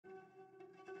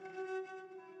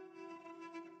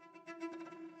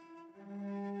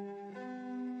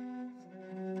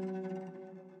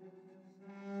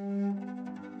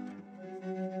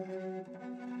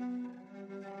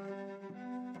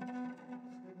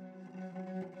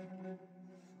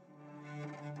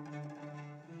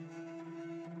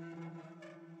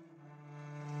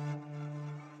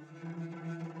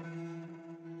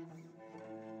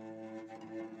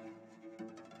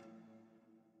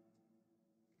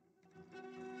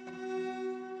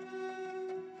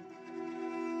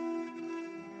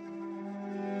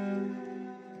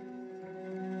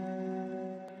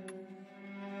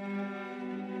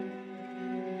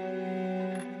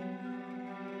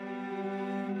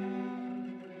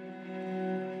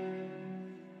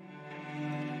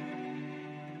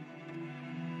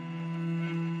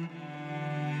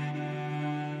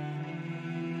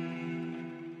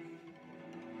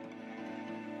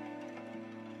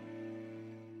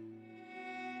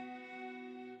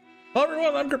Hello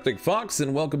everyone, I'm CrypticFox,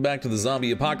 and welcome back to the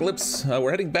zombie apocalypse. We're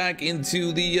heading back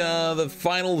into the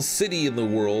final city in the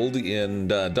world in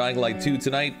Dying Light 2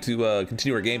 tonight to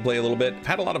continue our gameplay a little bit.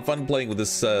 Had a lot of fun playing with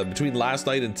this between last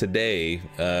night and today.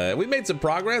 We made some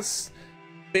progress,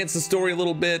 advanced the story a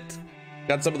little bit,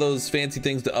 got some of those fancy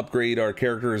things to upgrade our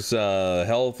characters'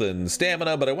 health and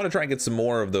stamina, but I want to try and get some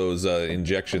more of those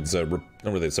injections, what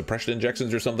were they, suppression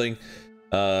injections or something?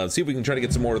 See if we can try to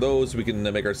get some more of those. We can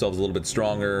make ourselves a little bit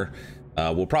stronger.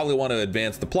 We'll probably want to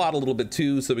advance the plot a little bit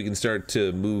too, so we can start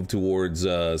to move towards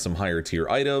some higher tier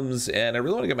items. And I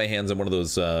really want to get my hands on one of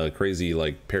those crazy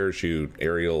like parachute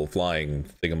aerial flying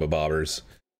thingamabobbers.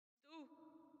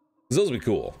 Those would be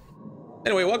cool.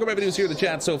 Anyway, welcome everybody who's here in the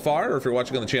chat so far, or if you're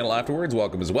watching on the channel afterwards,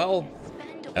 welcome as well.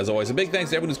 As always, a big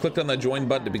thanks to everyone who's clicked on that join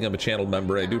button to become a channel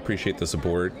member. I do appreciate the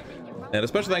support. And a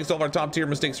special thanks to all of our top tier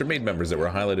Mistakes Are Made members that were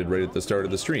highlighted right at the start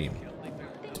of the stream.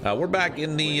 We're back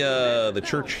in the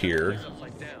church here.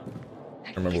 I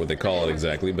don't remember what they call it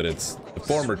exactly, but it's the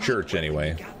former church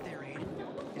anyway.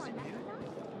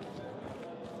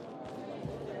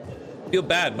 Feel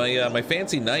bad, my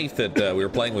fancy knife that we were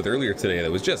playing with earlier today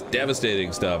that was just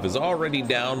devastating stuff is already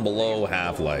down below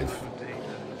half-life.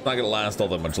 It's not gonna last all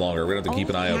that much longer. We're gonna have to keep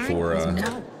an eye out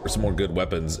for some more good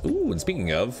weapons. Ooh, and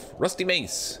speaking of, rusty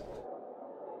mace.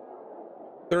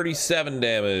 37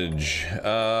 damage.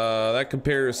 That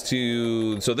compares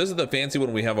to, so this is the fancy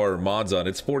one we have our mods on.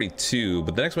 It's 42,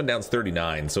 but the next one down's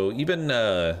 39. So even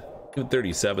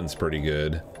 37 is pretty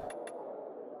good.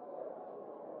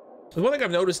 The one thing I've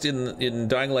noticed in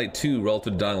Dying Light 2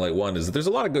 relative to Dying Light 1 is that there's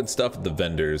a lot of good stuff at the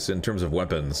vendors in terms of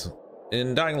weapons.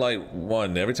 In Dying Light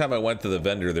 1, every time I went to the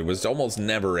vendor, there was almost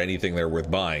never anything there worth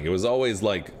buying. It was always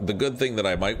like the good thing that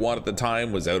I might want at the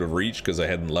time was out of reach because I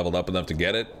hadn't leveled up enough to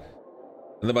get it.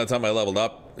 And then by the time I leveled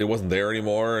up, it wasn't there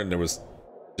anymore, and there was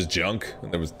just junk,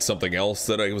 and there was something else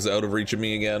that I was out of reach of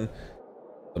me again.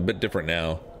 A bit different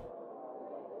now.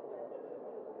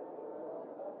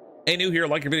 Hey, new here,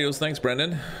 like your videos, thanks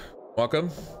Brendan.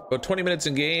 Welcome. About 20 minutes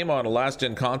in game on a last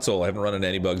gen console. I haven't run into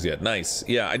any bugs yet. Nice.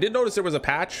 Yeah, I did notice there was a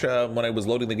patch when I was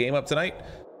loading the game up tonight.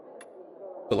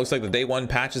 It looks like the day one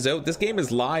patch is out. This game is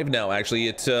live now, actually.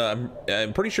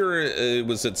 I'm pretty sure it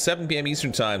was at 7 p.m.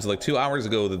 Eastern time, so like 2 hours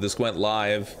ago that this went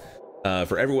live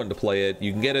for everyone to play it.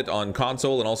 You can get it on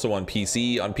console and also on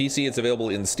PC. On PC, it's available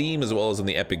in Steam as well as in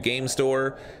the Epic Game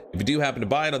Store. If you do happen to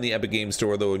buy it on the Epic Game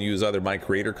Store, though, and use either my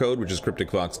creator code, which is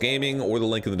CrypticFox Gaming, or the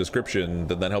link in the description,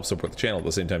 then that helps support the channel at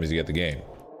the same time as you get the game.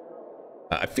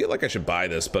 I feel like I should buy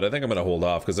this, but I think I'm going to hold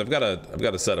off because I've got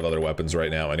a set of other weapons right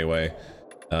now anyway.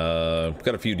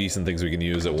 Got a few decent things we can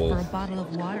use that will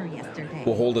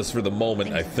hold us for the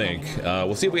moment, I think.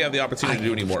 We'll see if we have the opportunity to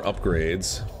do any more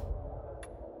upgrades.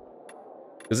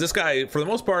 Because this guy, for the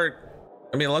most part,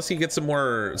 I mean, unless he gets some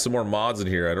more mods in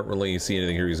here, I don't really see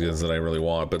anything here that I really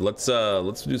want. But let's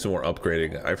do some more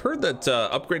upgrading. I've heard that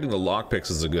upgrading the lockpicks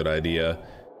is a good idea.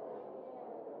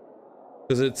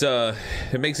 Because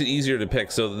it makes it easier to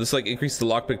pick. So this like increases the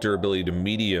lockpick durability to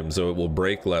medium, so it will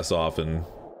break less often,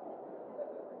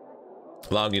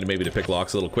 allowing you to maybe to pick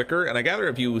locks a little quicker. And I gather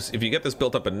if you get this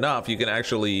built up enough, you can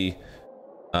actually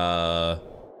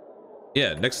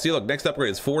yeah, next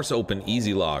upgrade is force open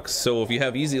easy locks. So if you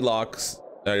have easy locks,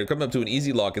 you're coming up to an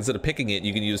easy lock, instead of picking it,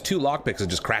 you can use 2 lockpicks and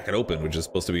just crack it open, which is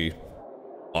supposed to be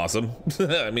awesome.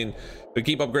 I mean, if we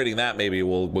keep upgrading that, maybe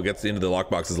we'll get into the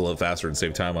lockboxes a little faster and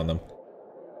save time on them.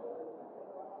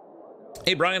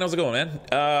 Hey Brian, how's it going, man?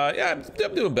 Yeah,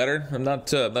 I'm doing better. I'm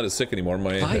not as sick anymore.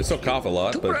 I still cough a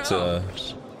lot, but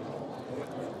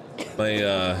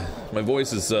my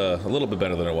voice is a little bit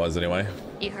better than it was anyway.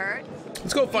 You heard?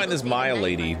 Let's go find this Maya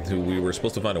lady who we were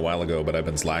supposed to find a while ago, but I've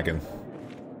been slacking.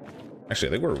 Actually,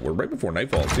 I think we're right before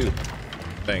nightfall too.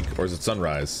 I think, or is it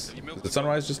sunrise? Is it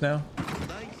sunrise just now?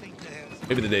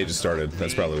 Maybe the day just started.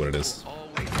 That's probably what it is.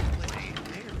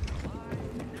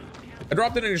 I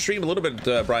dropped in your stream a little bit,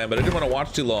 Brian, but I didn't want to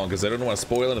watch too long because I didn't want to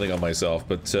spoil anything on myself.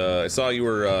 But I saw you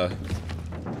were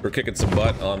kicking some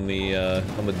butt on the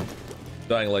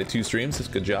Dying Light 2 streams. That's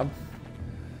a good job.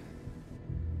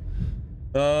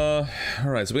 All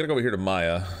right, so we gotta go over here to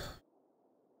Maya.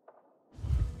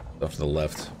 Off to the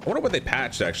left. I wonder what they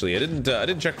patched. Actually, I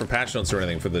didn't check for patch notes or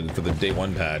anything for the day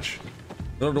one patch.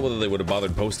 I don't know whether they would have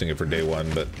bothered posting it for day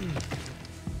one, but.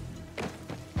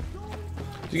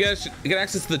 You guys get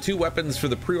access to the 2 weapons for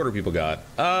the pre-order people got.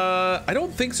 I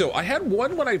don't think so. I had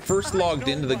one when I first logged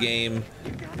into the game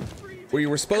where you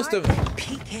were supposed to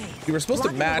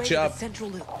match up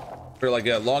or like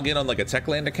log in on like a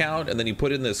Techland account, and then you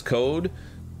put in this code,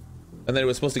 and then it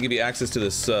was supposed to give you access to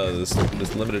this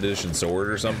this limited edition sword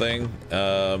or something.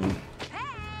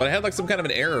 But I had like some kind of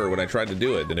an error when I tried to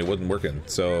do it and it wasn't working.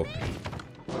 So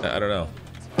I don't know.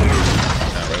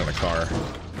 Right on the car.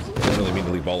 I didn't really mean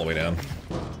to leap all the way down.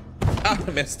 Ah, I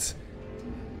missed.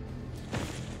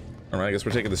 All right, I guess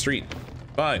we're taking the street.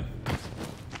 Fine.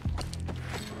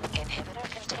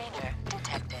 Inhibitor container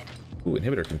detected. Ooh,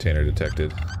 inhibitor container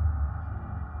detected.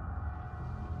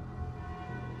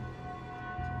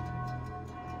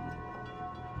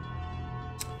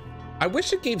 I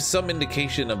wish it gave some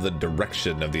indication of the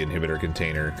direction of the inhibitor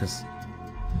container, because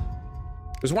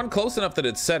there's one close enough that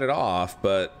it set it off,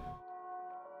 but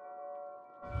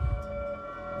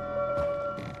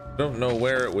I don't know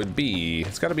where it would be.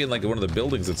 It's got to be in like one of the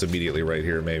buildings that's immediately right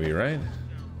here, maybe, right?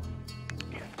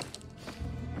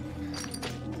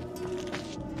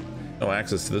 No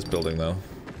access to this building, though.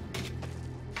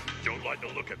 Don't like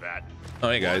the look of that. Oh,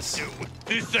 hey, guys.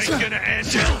 This ain't gonna end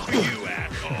well for you,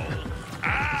 asshole.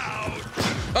 Ouch!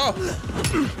 Oh!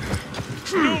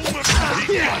 No more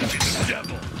the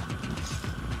devil.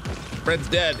 Fred's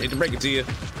dead. Hate to break it to you.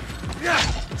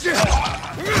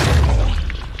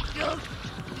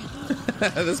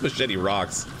 This machete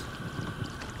rocks.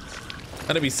 I'm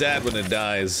gonna be sad when it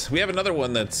dies. We have another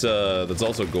one that's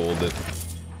also gold that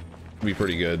would be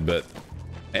pretty good, but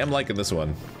I am liking this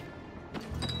one.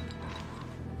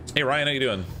 Hey Ryan, how you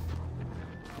doing?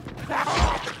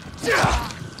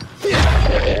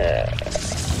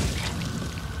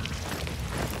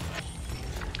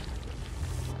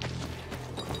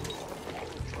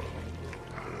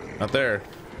 Not there.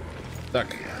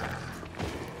 Stuck.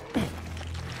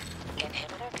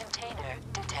 Inhibitor container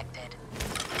detected.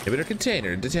 Inhibitor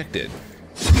container detected.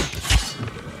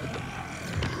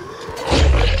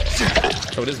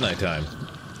 Oh, it is nighttime.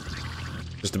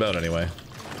 Just about, anyway.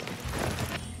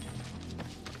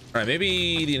 Alright,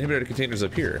 maybe the inhibitor container's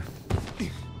up here.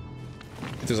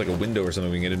 If there's like a window or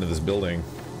something we can get into this building.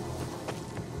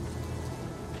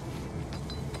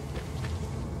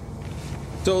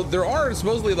 So there are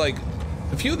supposedly like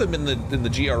a few of them in the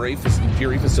GRE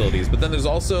facilities, but then there's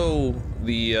also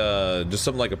the just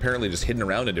some like apparently just hidden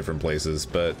around in different places,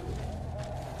 but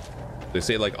they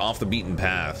say like off the beaten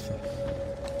path.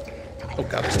 Oh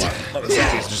god, there's a lot of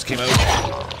zombies just came out.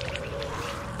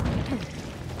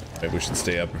 Maybe we should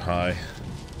stay up high.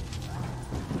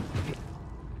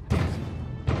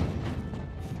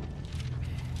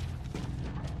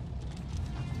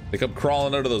 They come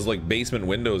crawling out of those like basement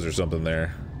windows or something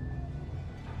there.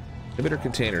 Inhibitor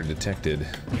container detected.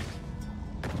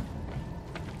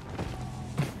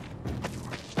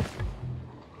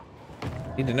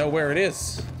 Need to know where it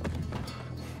is.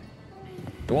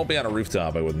 It won't be on a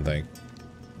rooftop, I wouldn't think.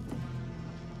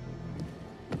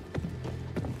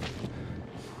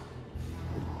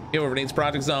 Whoever needs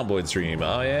Project Zomboid stream.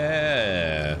 Oh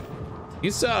yeah.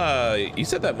 You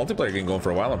said that multiplayer game going for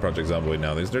a while on Project Zomboid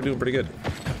now. They're doing pretty good.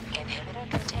 Inhibitor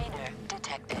container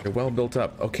detected. They're well built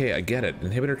up. Okay, I get it.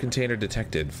 Inhibitor container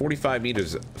detected. 45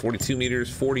 meters, 42 meters,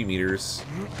 40 meters.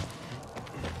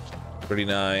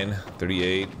 39,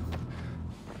 38.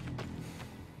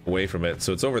 Away from it.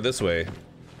 So it's over this way.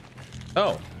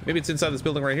 Oh, maybe it's inside this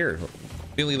building right here.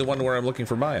 Really the one where I'm looking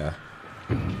for Maya.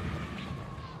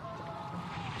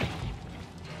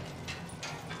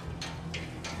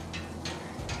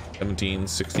 17,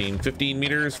 16, 15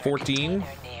 meters, 14.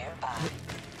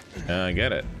 I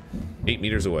get it. 8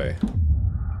 meters away.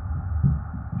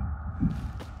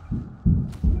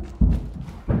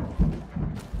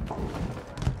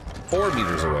 Four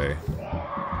meters away.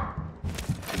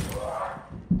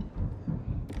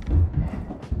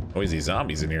 Always these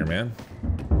zombies in here, man.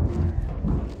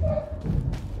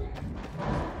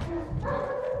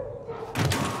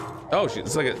 Oh,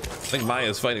 it's like I think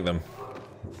Maya's fighting them.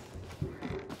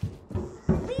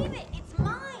 Leave it, it's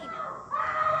mine. Hey,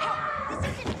 this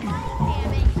isn't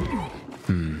funny, damn it.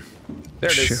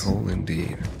 There it is. Shithole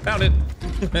indeed. Found it.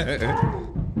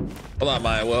 Hold on,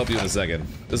 Maya. We'll help you in a second.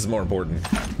 This is more important.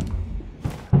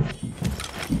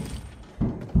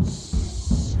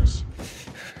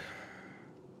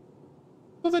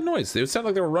 What's that noise? It sounded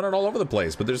like they were running all over the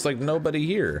place, but there's like nobody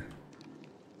here.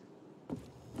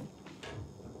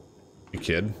 You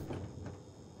kid.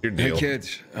 Your deal. Hey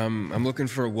kids, I'm looking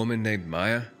for a woman named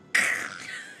Maya.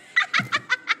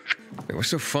 Hey, what's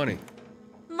so funny?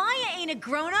 Maya ain't a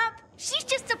grown-up. She's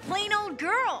just a plain old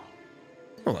girl.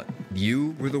 Hold on.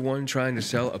 You were the one trying to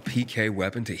sell a PK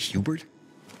weapon to Hubert?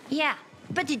 Yeah,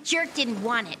 but the jerk didn't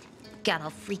want it. Got all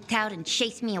freaked out and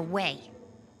chased me away.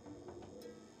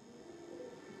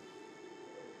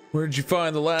 Where'd you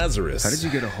find the Lazarus? How did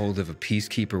you get a hold of a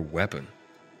peacekeeper weapon?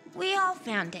 We all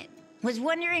found it. Was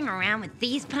wandering around with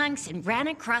these punks and ran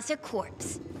across a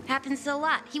corpse. Happens a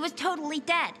lot. He was totally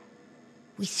dead.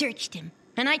 We searched him,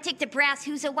 and I took the brass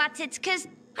who's a Watsits because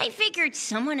I figured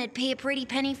someone would pay a pretty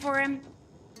penny for him.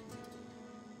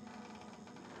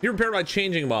 You repair by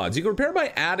changing mods. You can repair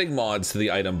by adding mods to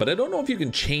the item, but I don't know if you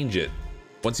can change it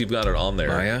once you've got it on there.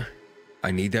 Maya,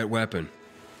 I need that weapon.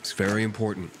 It's very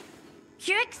important.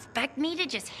 You expect me to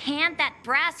just hand that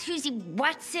brass whoozy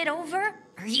Watsit over?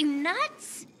 Are you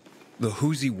nuts? The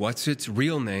Whoozy Whatsit's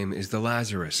real name is the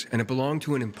Lazarus, and it belonged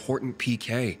to an important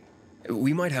PK.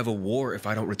 We might have a war if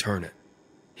I don't return it.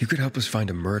 You could help us find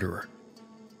a murderer.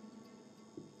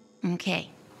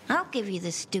 Okay, I'll give you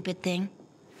this stupid thing.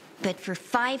 But for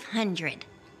 500.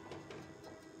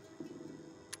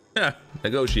 Yeah,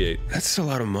 negotiate. That's a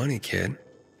lot of money, kid.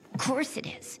 Of course it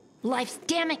is. Life's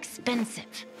damn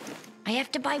expensive. I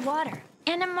have to buy water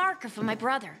and a marker for my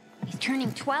brother. He's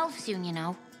turning 12 soon, you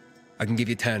know. I can give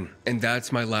you 10, and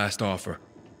that's my last offer.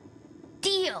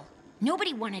 Deal.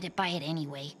 Nobody wanted to buy it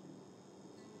anyway.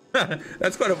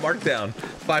 That's quite a markdown.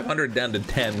 500 down to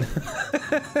 10.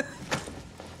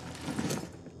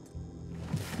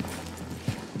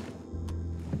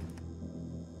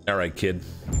 All right, kid.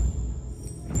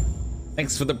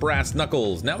 Thanks for the brass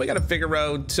knuckles. Now we gotta figure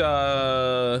out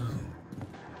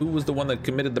who was the one that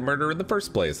committed the murder in the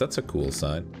first place. That's a cool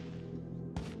sign.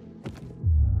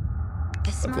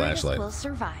 The smartest flashlight. will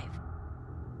survive.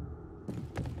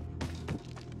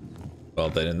 Well,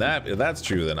 then if that's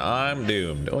true, then I'm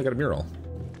doomed. Oh, I got a mural.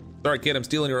 Sorry, kid, I'm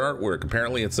stealing your artwork.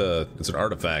 Apparently, it's an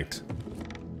artifact.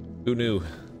 Who knew?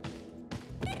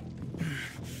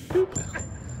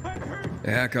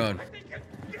 Hey, Hakon.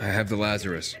 I have the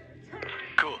Lazarus.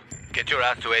 Cool. Get your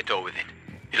ass to Ato with it.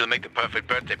 It'll make the perfect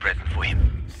birthday present for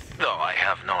him. Though I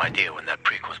have no idea when that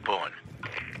prick was born.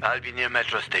 I'll be near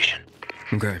Metro Station.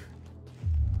 Okay.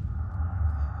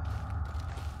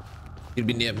 You'd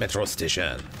be near Metro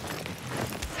Station.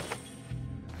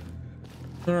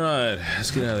 All right,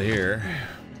 let's get out of here.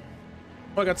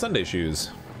 Oh, I got Sunday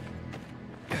shoes.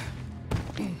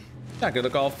 Not gonna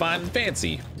look all fine and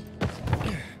fancy.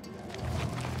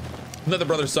 Another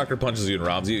brother sucker punches you and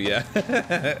robs you,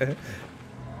 yeah.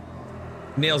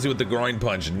 Nails you with the groin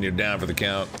punch and you're down for the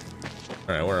count.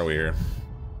 All right, where are we here?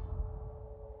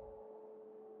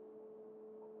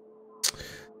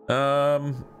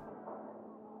 I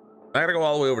gotta go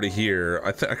all the way over to here.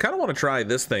 I kind of want to try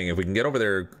this thing if we can get over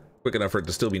there quick enough for it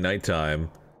to still be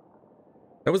nighttime.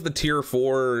 That was the tier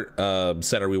 4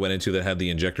 center we went into that had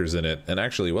the injectors in it. And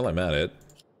actually, while I'm at it,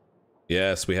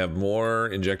 yes, we have more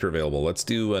injector available. Let's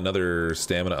do another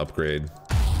stamina upgrade.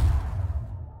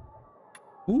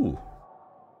 Ooh.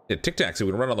 Yeah, Tic Tac, so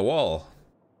we can run on the wall.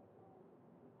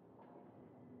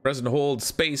 Press and hold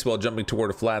space while jumping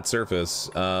toward a flat surface.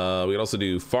 We can also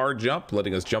do far jump,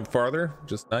 letting us jump farther.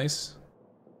 Just nice.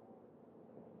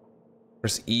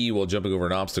 Press E while jumping over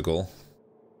an obstacle.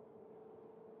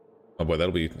 Oh boy,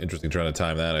 that'll be interesting trying to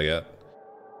time that, I get.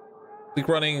 Quick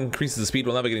running increases the speed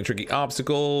while navigating tricky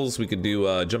obstacles. We could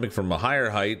do jumping from a higher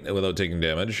height without taking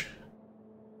damage.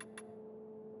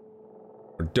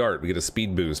 Or dart, we get a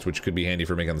speed boost, which could be handy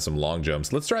for making some long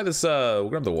jumps. Let's try this, we'll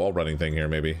grab the wall running thing here,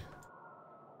 maybe.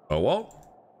 Oh,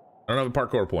 well, I don't have a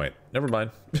parkour point. Never mind.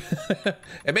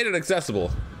 It made it accessible.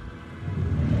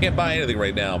 Can't buy anything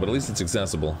right now, but at least it's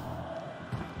accessible.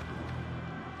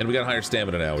 And we got higher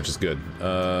stamina now, which is good.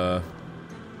 Okay,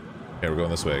 we're going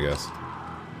this way, I guess.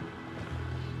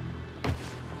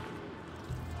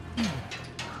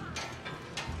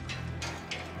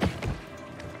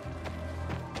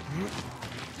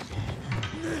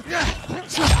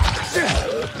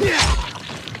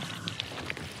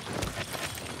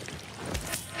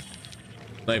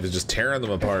 Knife is just tearing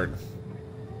them apart.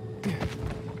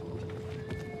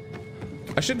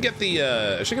 I should get the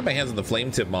I should get my hands on the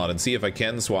flame tip mod and see if I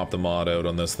can swap the mod out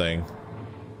on this thing.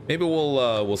 Maybe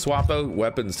we'll swap out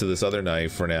weapons to this other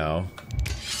knife for now,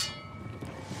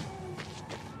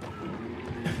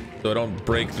 so I don't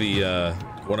break the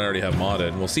one I already have modded.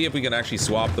 And we'll see if we can actually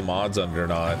swap the mods on it or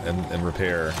not and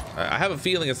repair. I have a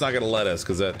feeling it's not gonna let us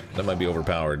because that might be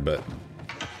overpowered, but.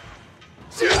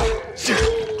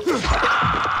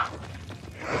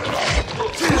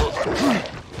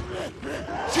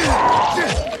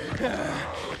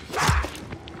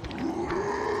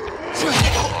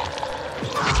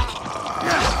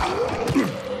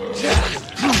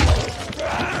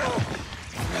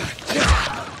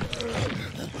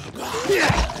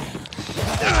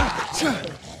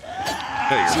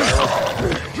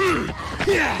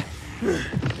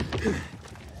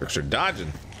 Crooks are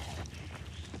dodging.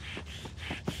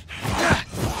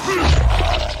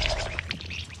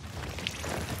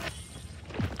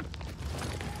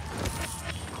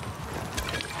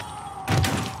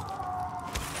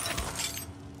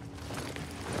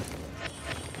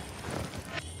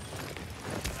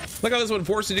 Look how this one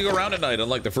forced you to go around at night,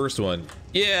 unlike the first one.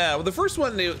 Yeah, well, the first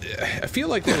one, I feel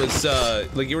like there was,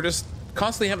 like you were just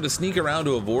constantly having to sneak around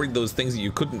to avoid those things that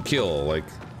you couldn't kill. Like,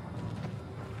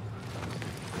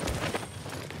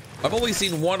 I've only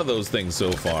seen one of those things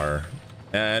so far,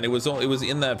 and it was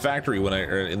in that factory when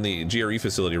or in the GRE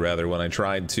facility rather, when I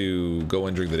tried to go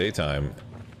in during the daytime.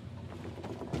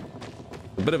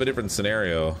 A bit of a different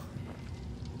scenario.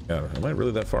 Yeah, am I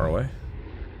really that far away?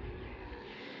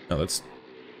 No, that's.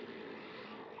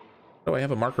 Oh, I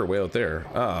have a marker way out there.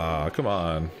 Ah, come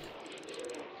on.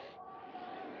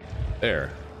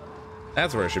 There.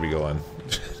 That's where I should be going.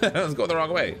 I was going the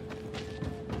wrong way.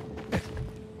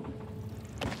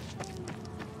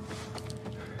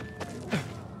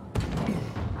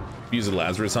 Use a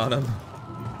Lazarus on him?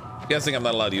 Guessing I'm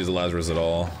not allowed to use a Lazarus at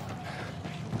all.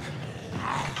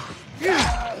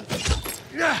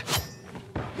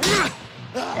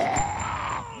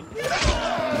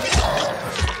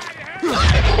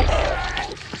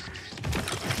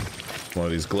 One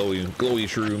of these glowy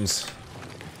shrooms.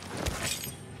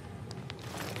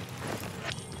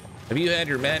 Have you had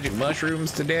your magic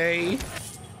mushrooms today?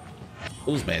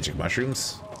 Those magic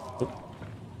mushrooms. Oh.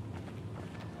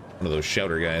 One of those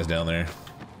shouter guys down there.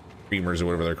 Screamers or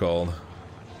whatever they're called.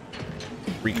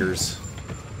 Reekers.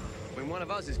 When one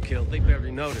of us is killed, they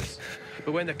barely notice.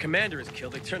 But when the commander is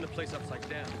killed, they turn the place upside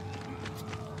down.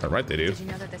 All right, they do. Did you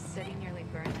know that the city nearly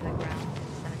burned to the ground in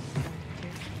 1772?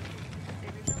 They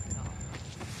rebuilt it all.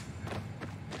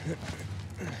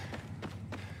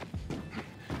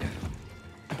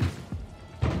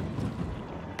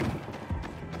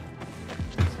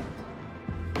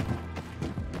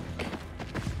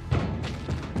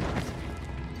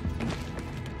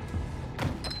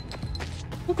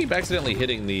 I keep accidentally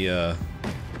hitting the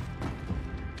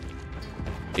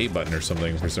A button or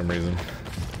something for some reason.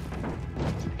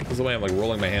 Is the way I'm like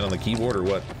rolling my hand on the keyboard or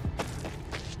what?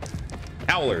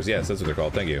 Howlers, yes, that's what they're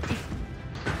called. Thank you.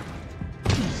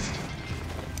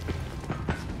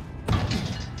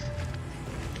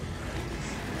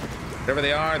 Whatever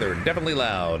they are, they're definitely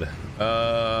loud.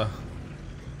 Got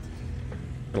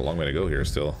a long way to go here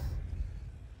still.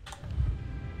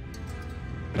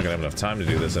 Not gonna have enough time to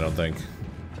do this, I don't think.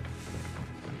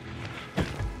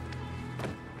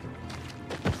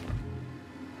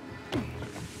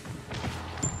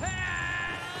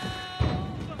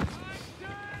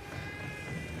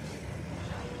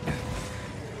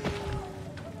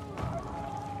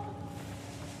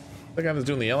 The guy that's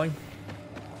doing the yelling.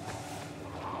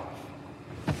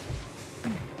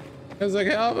 I was like,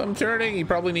 help, I'm turning. He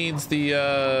probably needs the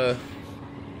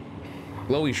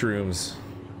glowy shrooms.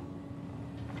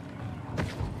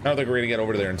 I don't think we're gonna get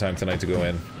over there in time tonight to go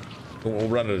in. We'll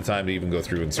run out of time to even go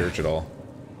through and search it all.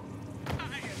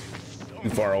 Too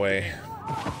far away.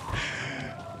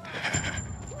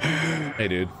 Hey,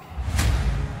 dude.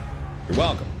 You're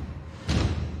welcome.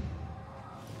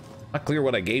 Not clear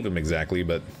what I gave him exactly,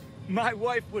 but My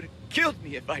wife would have killed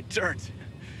me if I turned.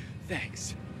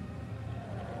 Thanks.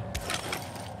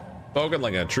 spoken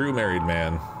like a true married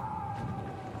man.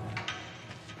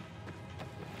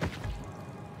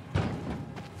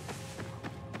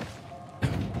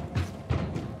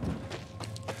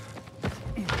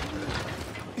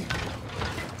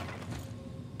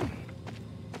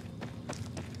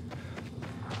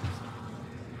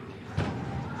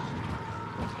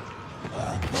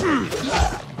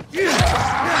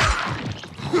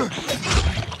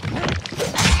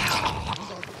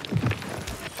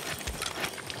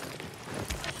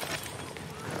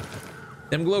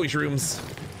 Them glowy shrooms.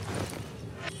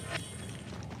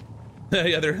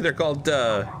 Yeah, they're called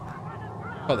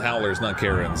howlers, not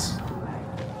Karens.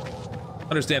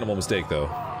 Understandable mistake though.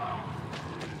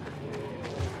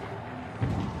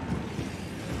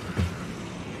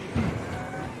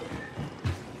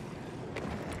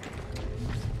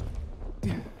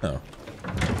 Oh.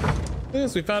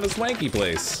 Yes, we found a swanky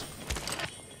place.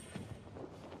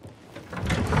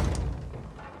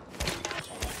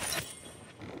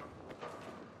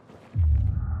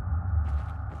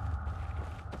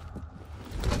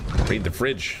 Raid the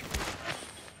fridge.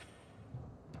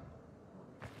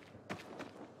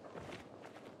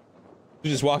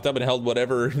 You just walked up and held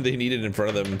whatever they needed in front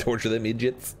of them and torture them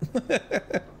idiots.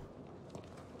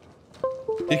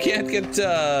 You can't get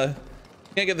the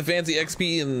fancy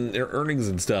XP and earnings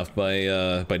and stuff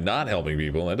by not helping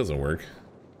people. That doesn't work.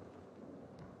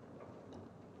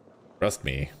 Trust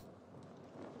me.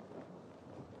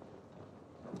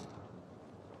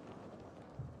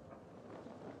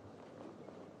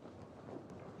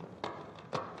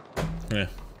 Yeah.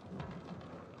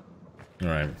 All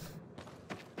right.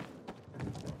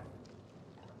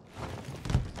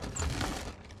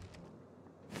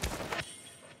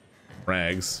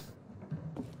 Rags.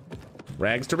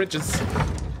 Rags to riches.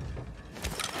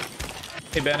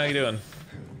 Hey Ben, how you doing?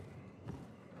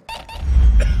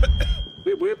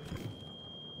 Whip whip.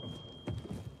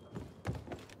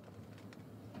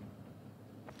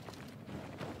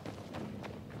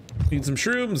 Need some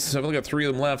shrooms. I've only got 3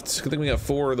 of them left. Good thing we got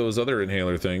 4 of those other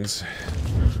inhaler things.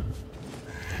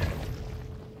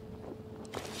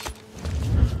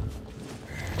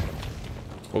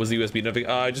 What was the USB nothing?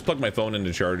 I just plugged my phone in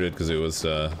to charge it because it was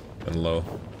in low.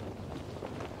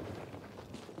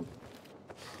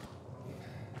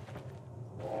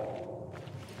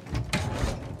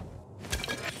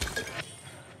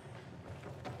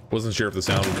 Wasn't sure if the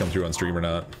sound would come through on stream or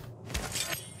not.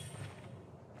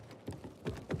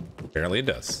 Apparently it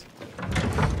does.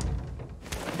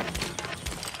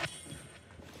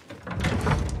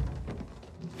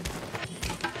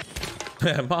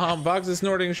 Mom, Fox is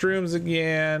snorting shrooms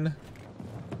again.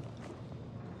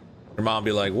 Her mom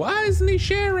be like, why isn't he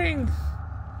sharing?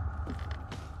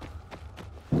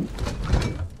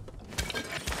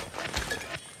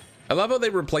 I love how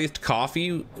they replaced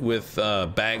coffee with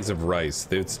bags of rice.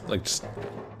 It's like just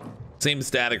same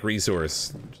static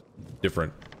resource,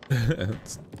 different.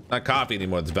 It's not coffee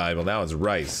anymore that's valuable. Now it's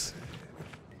rice.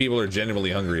 People are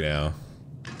genuinely hungry now.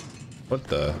 What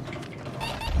the?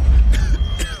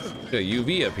 Got a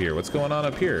UV up here. What's going on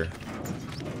up here?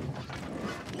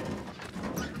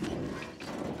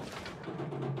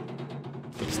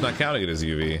 It's not counting it as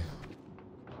UV.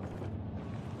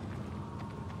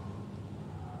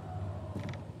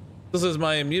 This is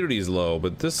my immunity is low,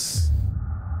 but this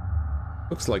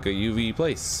looks like a UV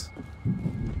place.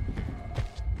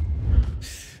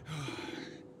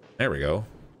 There we go.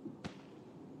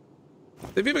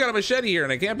 They've even got a machete here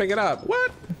and I can't pick it up.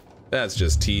 What? That's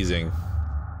just teasing.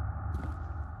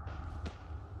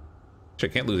 I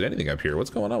can't lose anything up here.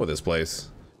 What's going on with this place?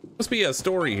 Must be a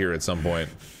story here at some point.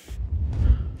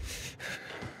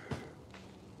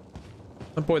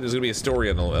 At some point there's gonna be a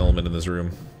story element in this room.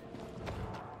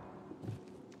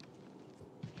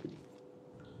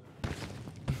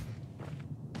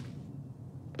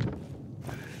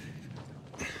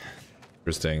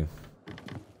 Interesting.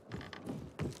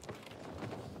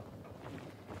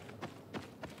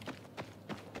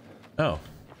 Oh.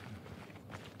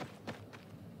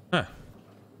 Huh.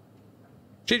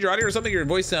 Change your audio or something? Your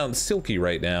voice sounds silky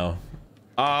right now.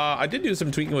 I did do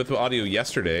some tweaking with audio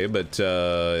yesterday, but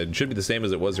it should be the same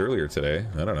as it was earlier today.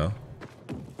 I don't know.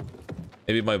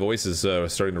 Maybe my voice is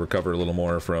starting to recover a little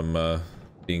more from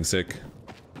being sick.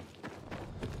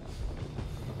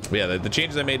 But yeah, the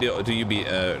changes I made to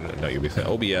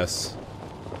OBS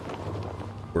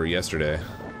were yesterday.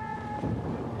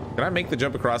 Can I make the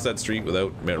jump across that street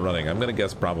without running? I'm gonna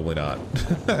guess probably not.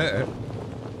 There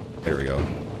we go.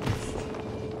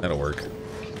 That'll work.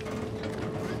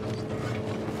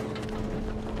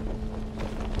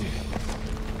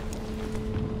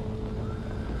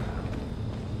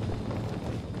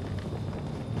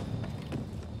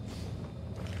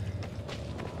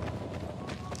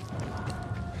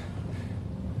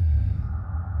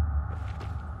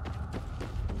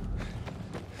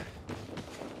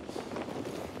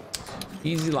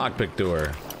 Easy lockpick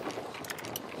door.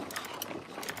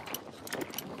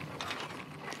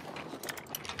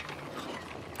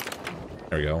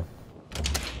 There we go.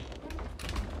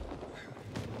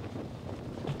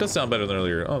 Does sound better than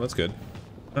earlier. Oh, that's good.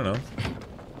 I don't know.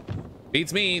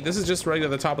 Beats me. This is just right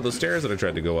at the top of the stairs that I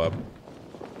tried to go up.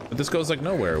 But this goes like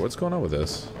nowhere. What's going on with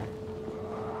this?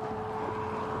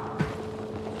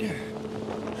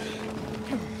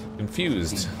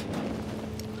 Confused.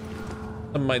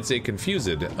 Some might say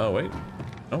confused. Oh, wait.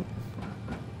 Nope.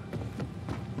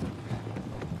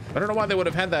 I don't know why they would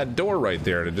have had that door right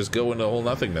there to just go into whole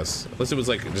nothingness. Unless it was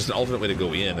like just an alternate way to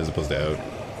go in as opposed to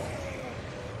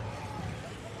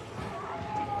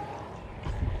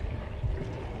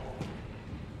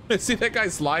out. See that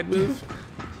guy's slide move?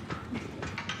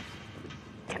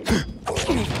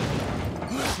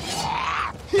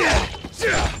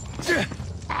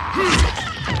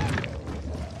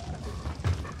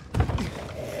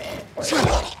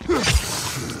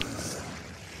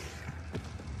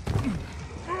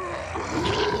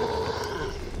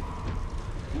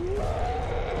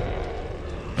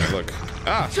 Look.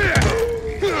 Ah!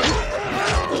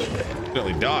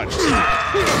 Definitely dodged.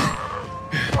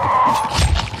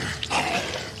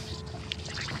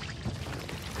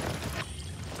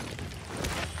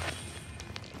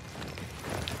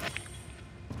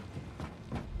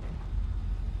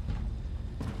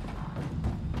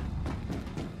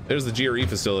 There's the GRE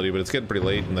facility, but it's getting pretty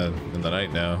late in the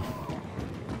night now.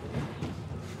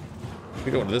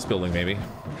 We go into this building, maybe.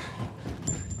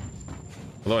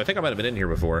 Although I think I might have been in here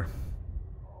before.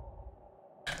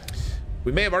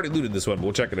 We may have already looted this one, but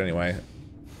we'll check it anyway.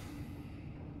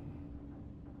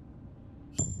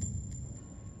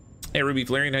 Hey, Ruby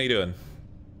Flaring, how you doing?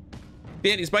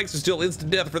 The anti-spikes are still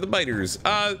instant death for the biters.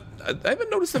 I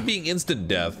haven't noticed them being instant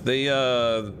death. They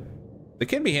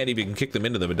can be handy if you can kick them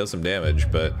into them. It does some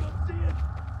damage, but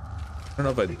I don't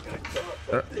know if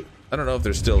I don't know if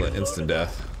they're still instant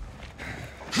death.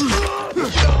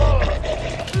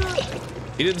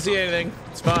 He didn't see anything.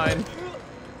 It's fine.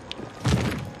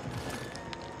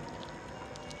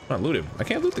 Come on, loot him. I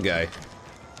can't loot the guy.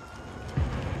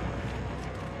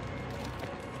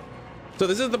 So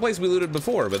this is the place we looted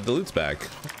before, but the loot's back.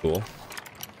 That's cool.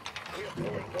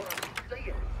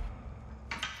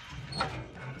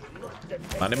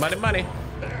 Money, money, money.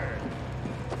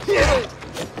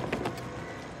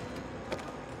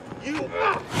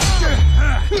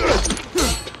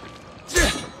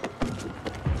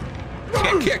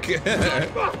 Kick.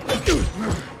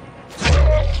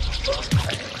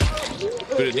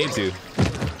 Who didn't need to?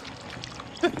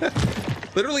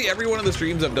 Literally every one of the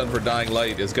streams I've done for Dying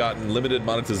Light has gotten limited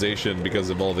monetization because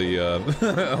of all the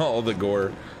all the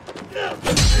gore. I'm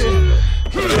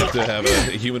gonna have to have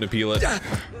a human appeal it.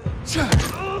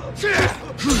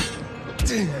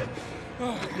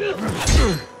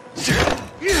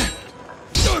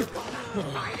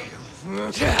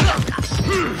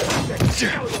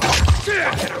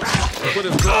 Put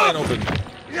his groin open.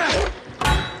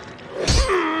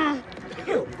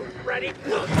 Ready?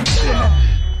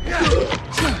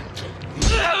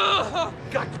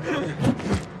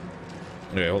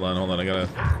 Okay, hold on. I gotta.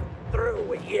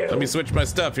 Let me switch my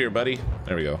stuff here, buddy.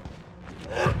 There we go.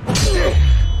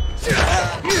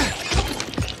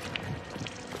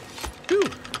 Whew.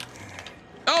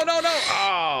 Oh no!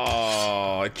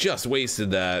 Oh, I just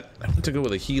wasted that. I went to go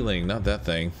with a healing, not that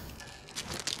thing.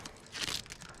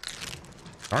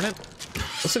 Darn it!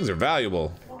 Those things are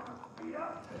valuable.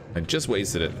 I just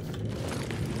wasted it.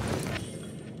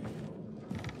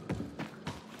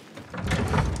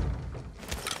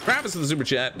 Travis in the super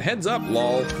chat. Heads up,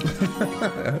 lol.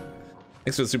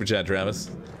 Thanks for the super chat,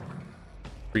 Travis.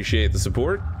 Appreciate the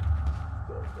support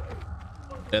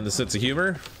and the sense of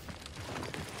humor.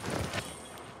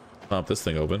 Pop this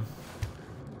thing open.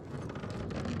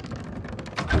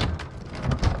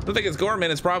 I don't think it's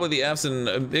Gorman. It's probably the F's,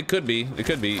 and it could be. It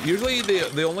could be. Usually,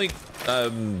 the only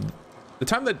the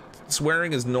time that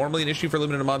swearing is normally an issue for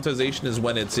limited monetization is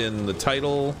when it's in the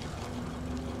title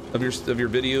of your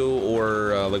video,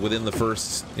 or like within the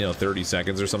first 30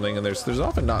 seconds or something, and there's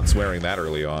often not swearing that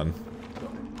early on,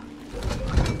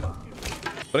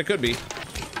 but it could be.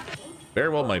 Very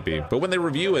well might be. But when they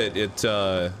review it, they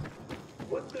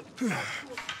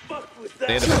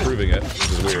end up improving it, which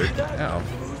is weird. Ow.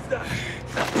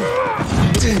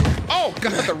 Oh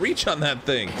god, the reach on that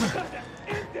thing.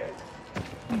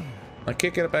 I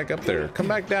can't get it back up there. Come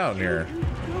back down here.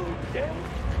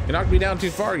 You knocked me down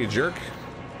too far, you jerk.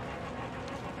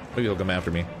 Maybe he'll come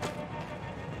after me.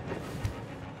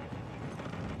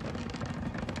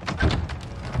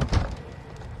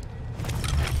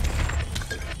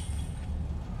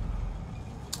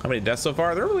 How many deaths so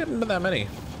far? There really haven't been that many.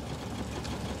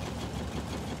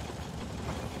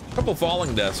 A couple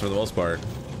falling deaths for the most part.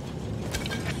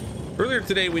 Earlier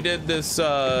today we did this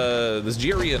this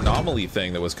GRE anomaly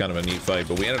thing that was kind of a neat fight,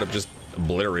 but we ended up just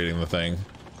obliterating the thing.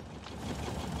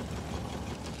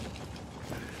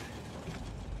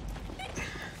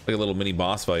 Like a little mini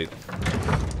boss fight.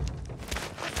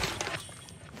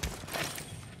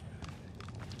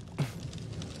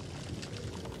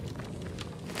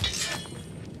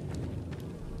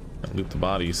 Loot the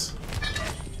bodies.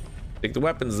 Take the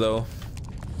weapons though.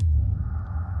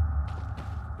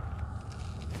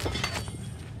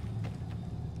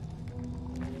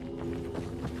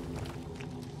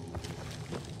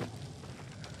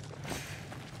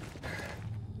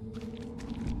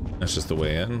 That's just the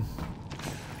way in.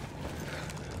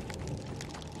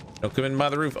 No, come in by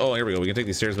the roof. Oh, here we go. We can take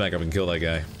these stairs back up and kill that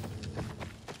guy.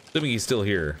 Assuming he's still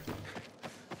here.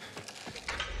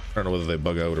 I don't know whether they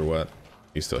bug out or what.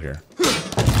 He's still here.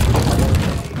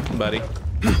 Buddy.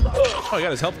 Oh, I got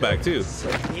his health back too.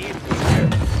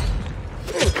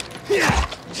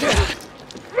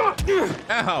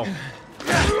 Ow.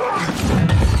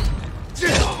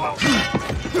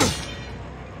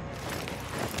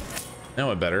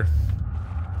 Now I better.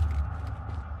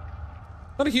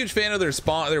 Not a huge fan of their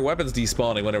weapons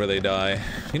despawning whenever they die.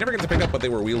 You never get to pick up what they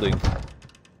were wielding.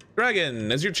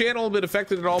 Dragon, has your channel been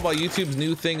affected at all by YouTube's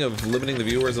new thing of limiting the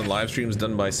viewers on live streams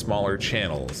done by smaller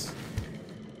channels?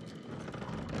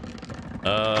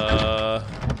 I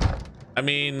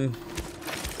mean,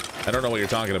 I don't know what you're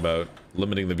talking about.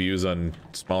 Limiting the views on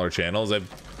smaller channels. I've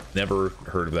never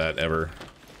heard of that ever.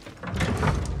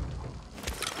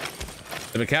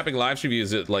 And the capping live stream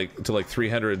views it like to like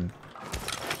 300.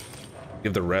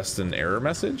 Give the rest an error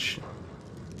message.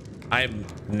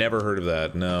 I've never heard of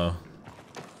that. No.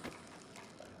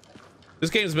 This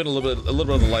game's been a little bit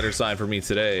on the lighter side for me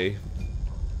today.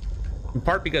 In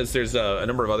part because there's a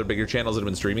number of other bigger channels that have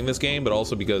been streaming this game, but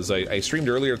also because I streamed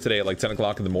earlier today at like 10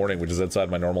 o'clock in the morning, which is outside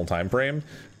my normal time frame.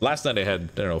 Last night I had,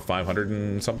 I don't know, 500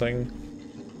 and something.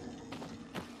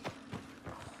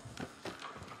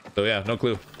 So yeah, no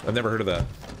clue. I've never heard of that.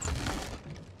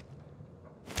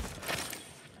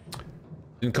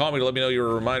 Didn't call me to let me know you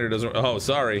were a reminder. Doesn't. Oh,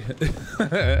 sorry.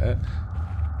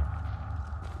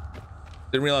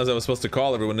 Didn't realize I was supposed to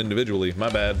call everyone individually. My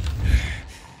bad.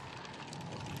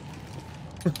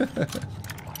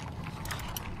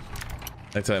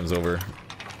 Nighttime's over.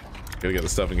 Gotta get the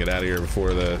stuff and get out of here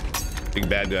before the big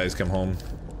bad guys come home.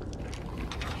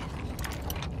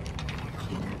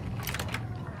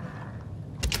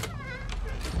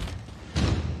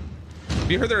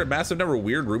 Have you heard there are a massive number of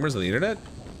weird rumors on the internet?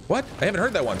 What? I haven't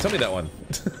heard that one. Tell me that one.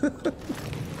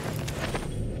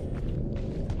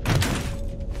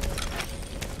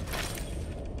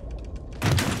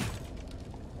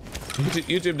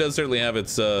 YouTube does certainly have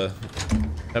its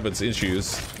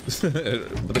issues,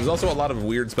 but there's also a lot of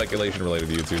weird speculation related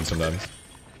to YouTube sometimes.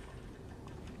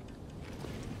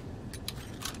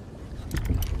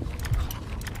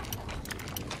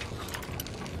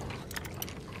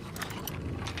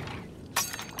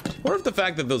 Or if the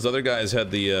fact that those other guys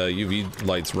had the UV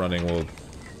lights running will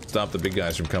stop the big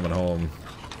guys from coming home.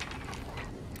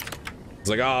 It's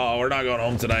like, oh, we're not going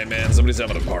home tonight, man. Somebody's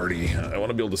having a party. I want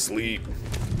to be able to sleep.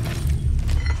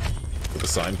 With the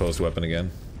signpost weapon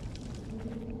again.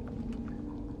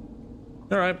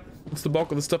 Alright, that's the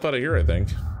bulk of the stuff out of here, I think.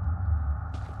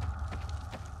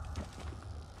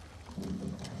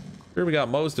 Here we got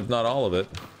most, if not all of it.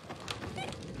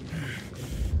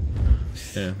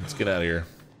 Yeah, let's get out of here.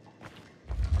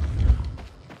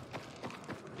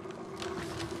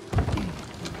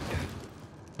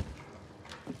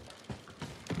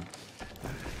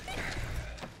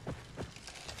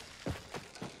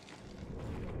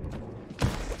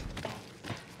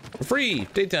 Free!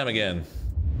 Daytime again.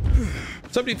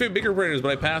 Some of you favorite bigger predators, but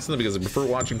I pass on them because I prefer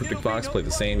watching CrypticFox play the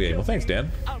same game. Well, thanks,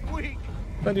 Dan.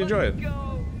 Glad you enjoy it.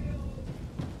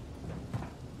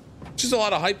 Just a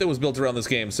lot of hype that was built around this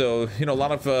game, so you know, a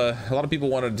lot of people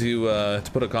wanted to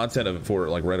put a content of it for it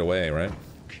like right away, right?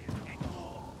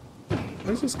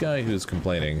 Where's this guy who's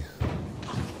complaining?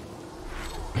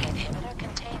 Inhibitor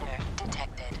container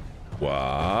detected.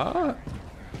 What?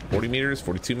 40 meters,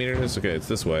 42 meters. Okay, it's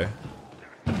this way.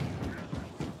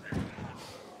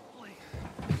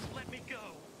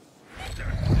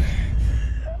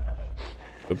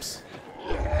 Oops.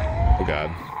 Oh god.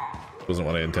 Wasn't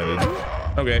what I intended.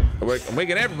 Okay, I'm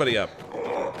waking everybody up.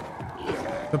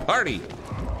 The party.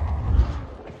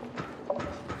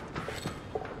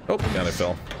 Oh, god, I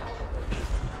fell.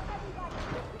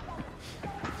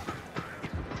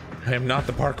 I am not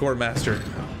the parkour master.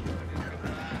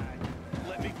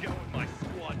 Let me go and my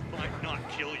squad might not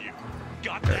kill you.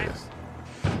 Got There that? it is.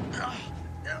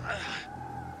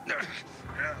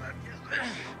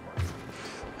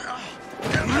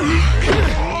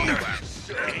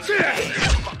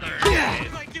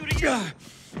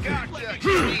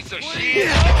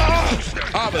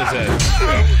 Opposite.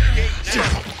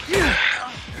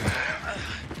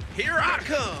 Here I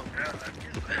come.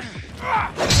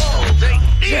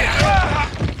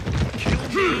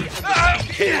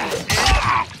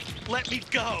 Let me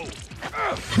go.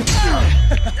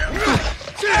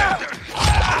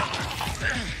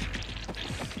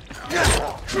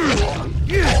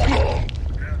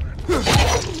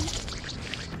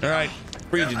 All right,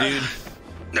 freed you, dude.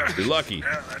 You're lucky.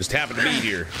 Just happened to be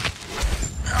here.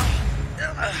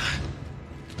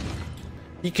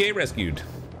 EK rescued.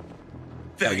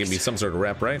 Gotta give me some sort of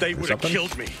rap, right? They Or would have something?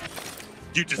 killed me.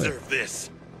 You deserve this.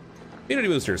 Unity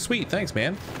booster, sweet, thanks,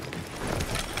 man.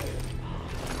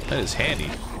 That is handy.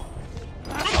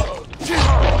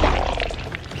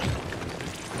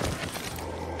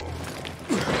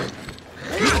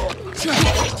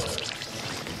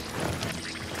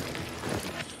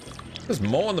 Just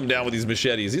mowing them down with these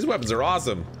machetes. These weapons are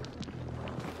awesome.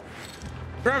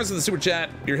 Travis in the super chat,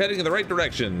 you're heading in the right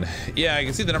direction. Yeah, I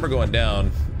can see the number going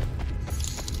down.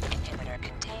 Inhibitor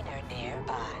container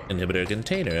nearby. Inhibitor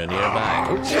container nearby.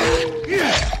 Oops.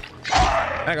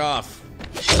 Back off.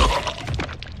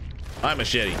 My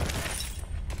machete.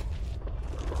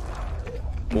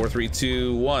 4, 3,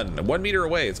 2, 1. 1 meter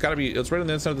away. It's gotta be, it's right on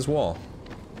the inside of this wall.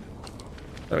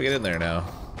 How do I get in there now?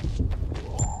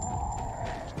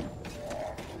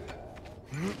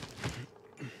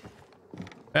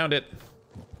 Found it.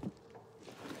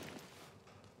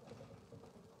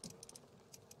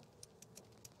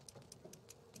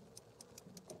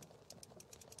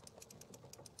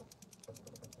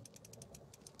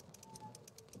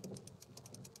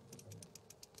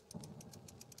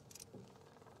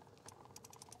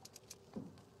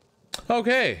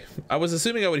 Okay, I was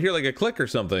assuming I would hear like a click or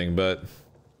something, but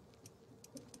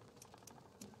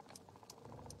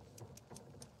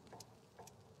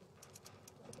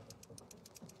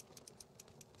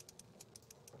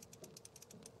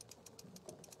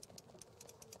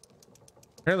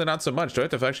apparently not so much. Do I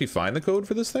have to actually find the code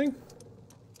for this thing?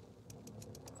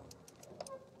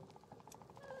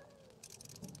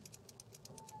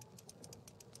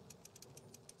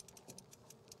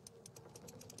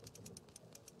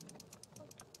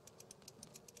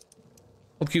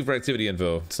 Hold Q for activity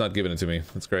info. It's not giving it to me.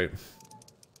 That's great.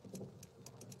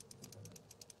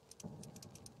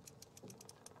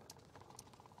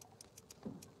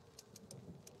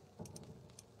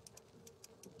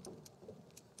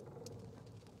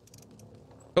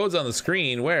 Code's on the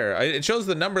screen. Where? It shows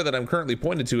the number that I'm currently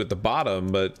pointed to at the bottom,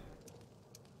 but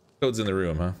code's in the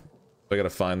room, huh? I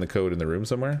gotta find the code in the room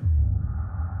somewhere.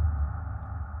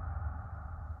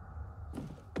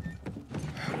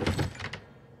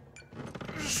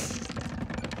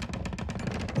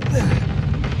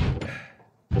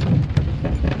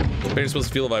 You're supposed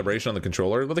to feel a vibration on the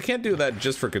controller. Well, they can't do that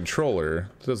just for controller.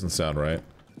 It doesn't sound right.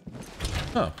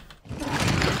 Oh.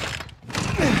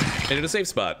 Made it a safe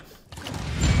spot.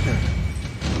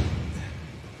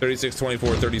 36,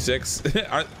 24, 36.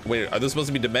 Wait, are those supposed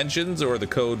to be dimensions or the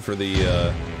code for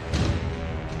the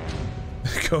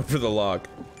code for the lock?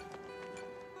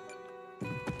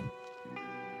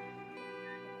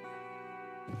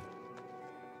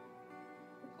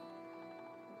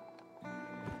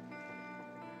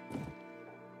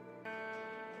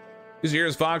 Whose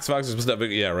ears Fox? Fox is supposed to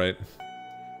have, yeah, right.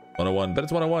 101, but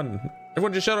it's 101.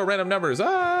 Everyone just shout out random numbers.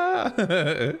 Ah!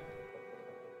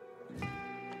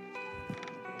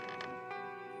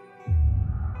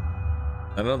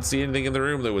 I don't see anything in the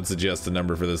room that would suggest a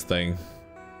number for this thing.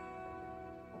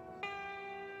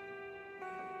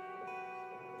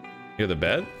 Near the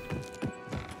bed?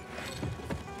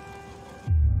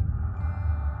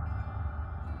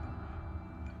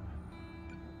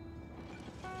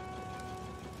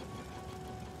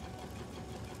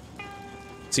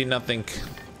 See nothing.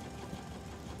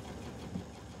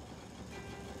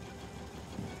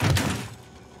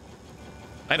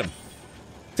 Item.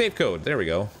 Safe code. There we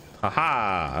go.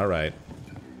 Haha. All right.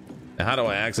 Now how do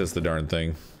I access the darn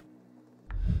thing?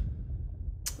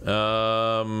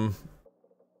 Will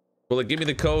it give me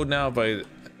the code now if I,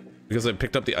 because I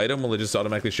picked up the item, will it just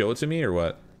automatically show it to me or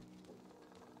what?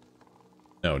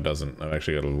 No, it doesn't. I've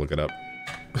actually got to look it up.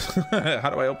 How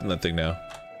do I open that thing now?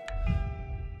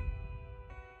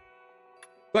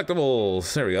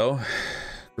 Collectibles. There we go.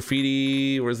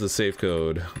 Graffiti. Where's the safe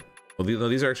code? Well,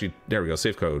 these are actually, there we go.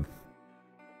 Safe code.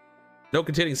 Note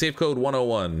containing safe code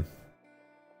 101.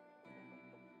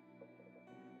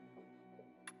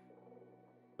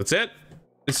 That's it?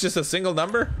 It's just a single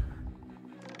number?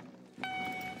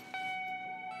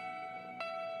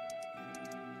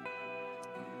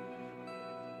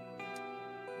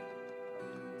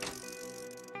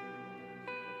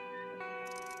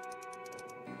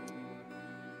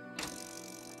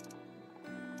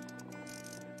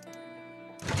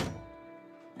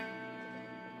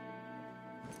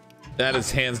 That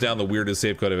is hands down the weirdest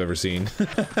safe code I've ever seen.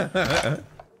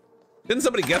 Didn't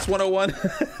somebody guess 101? I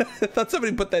thought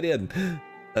somebody put that in.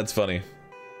 That's funny.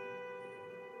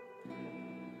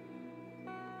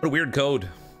 What a weird code.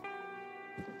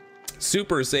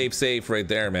 Super safe right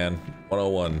there, man.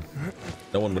 101.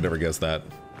 No one would ever guess that.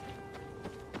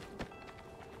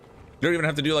 You don't even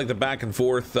have to do like the back and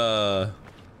forth, yeah,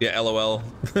 LOL.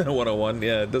 101.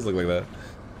 Yeah, it does look like that.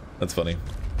 That's funny.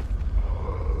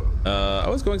 I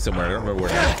was going somewhere. I don't remember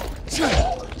where.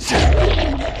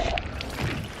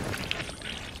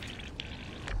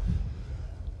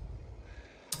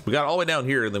 We got all the way down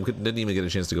here and then didn't even get a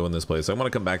chance to go in this place. I want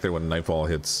to come back there when nightfall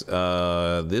hits.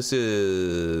 This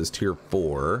is tier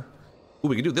 4. Ooh,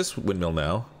 we can do this windmill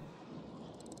now.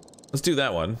 Let's do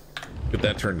that one. Get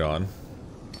that turned on.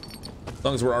 As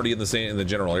long as we're already in the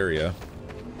general area.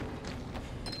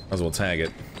 Might as well tag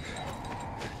it.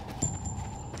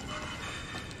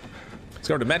 Let's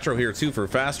go to Metro here too for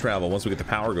fast travel once we get the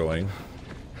power going.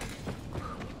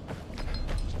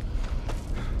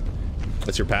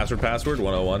 That's your password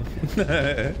 101.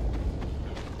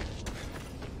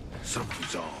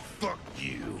 Something's off. Fuck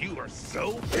you. You are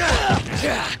so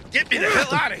get me the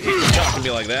hell out of here. Talk to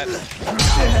me like that.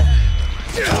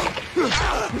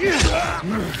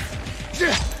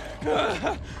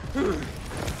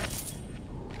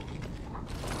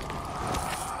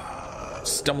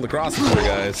 Stumbled across each other,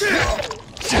 guys.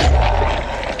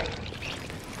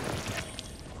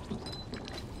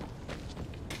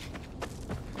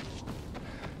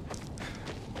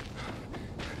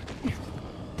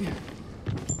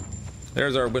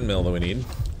 There's our windmill that we need.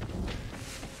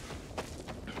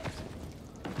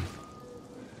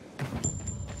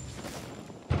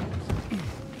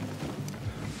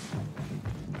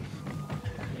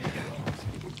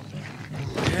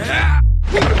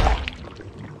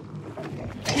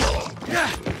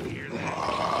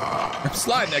 I'm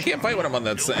sliding. I can't fight when I'm on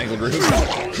that angle, Groove.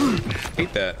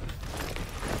 Hate that.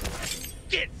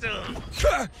 Get some.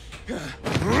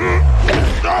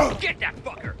 Get that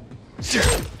fucker.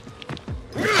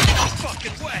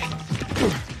 Fucking way.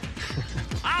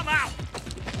 I'm out.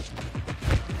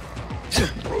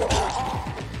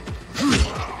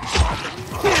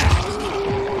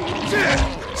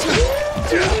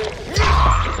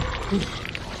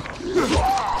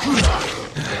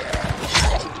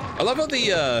 I love how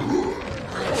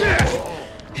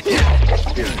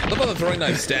the throwing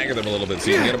knives stagger them a little bit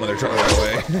so you can get them when they're trying to run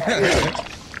away.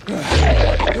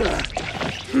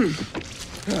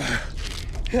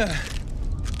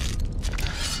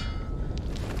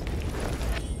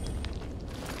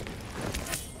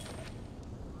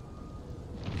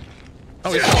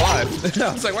 Oh, he's still alive.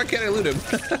 I was like, why can't I loot him?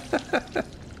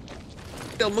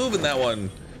 Still moving that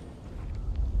one.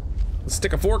 Let's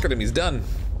stick a fork in him, he's done.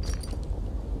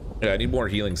 Yeah, I need more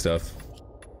healing stuff.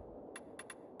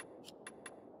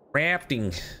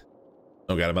 Rafting.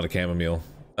 Oh god, I'm out of chamomile.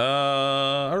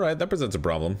 Alright, that presents a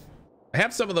problem. I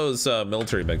have some of those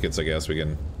military medkits, I guess we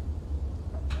can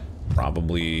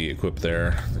probably equip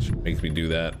there. That should make me do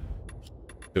that.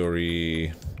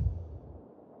 Story.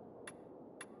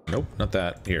 Nope, not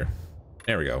that. Here.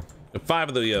 There we go. 5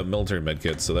 of the military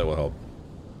medkits, so that will help.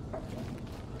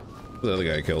 Who's the other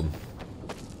guy I killed?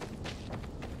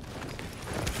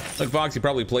 Look, Fox, you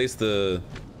probably placed in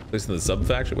the sub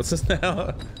faction. What's this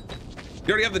now?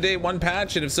 You already have the day 1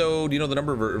 patch, and if so, do you know the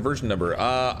version number?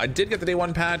 I did get the day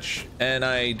 1 patch, and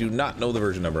I do not know the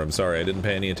version number. I'm sorry, I didn't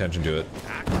pay any attention to it.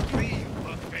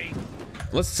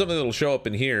 Unless it's something that'll show up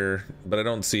in here, but I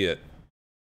don't see it.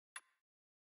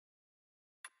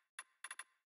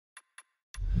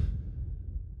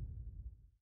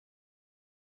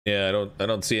 Yeah, I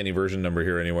don't see any version number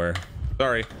here anywhere.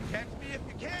 Sorry. Catch me if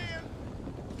you can.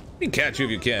 We can catch you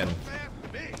if you can.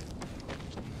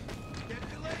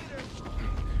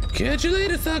 Catch you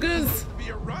later, suckers. Be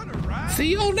a runner, right?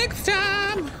 See you all next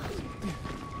time.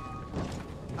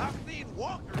 I've seen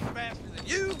walkers faster than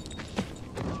you.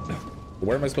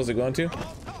 Where am I supposed to go into?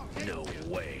 No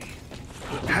way.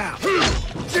 How?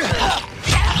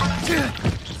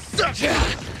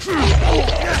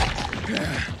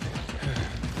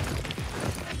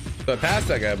 So I passed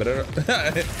that guy, but I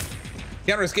don't.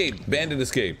 Counter escaped. Bandit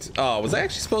escaped. Oh, was I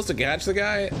actually supposed to catch the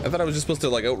guy? I thought I was just supposed to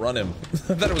like outrun him. I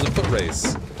thought it was a foot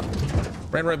race.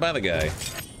 Ran right by the guy.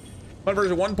 On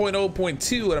version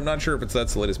 1.0.2, and I'm not sure if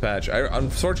that's the latest patch.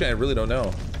 Unfortunately, I really don't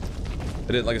know. I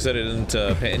didn't, like I said, I didn't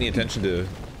pay any attention to.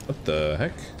 What the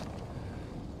heck?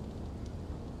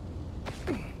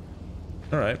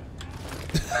 All right.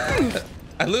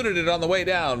 I looted it on the way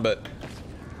down, but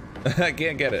I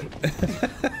can't get it.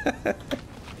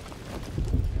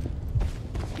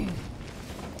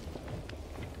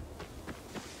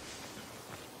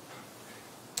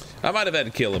 I might have had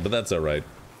to kill him, but that's all right.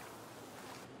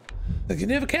 You can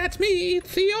never catch me.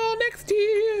 See y'all next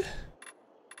year.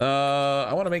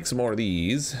 I want to make some more of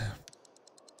these.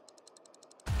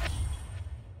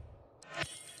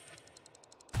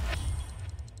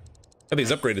 Got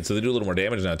these upgraded so they do a little more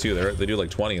damage now too. They do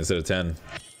like 20 instead of 10.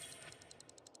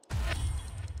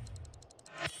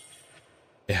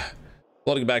 Yeah,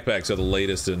 floating backpacks are the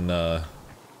latest in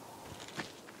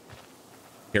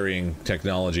carrying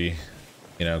technology.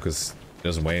 You know, because it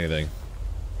doesn't weigh anything.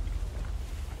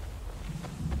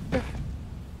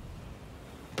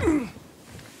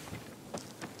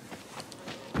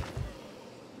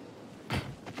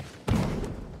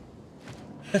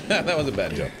 That was a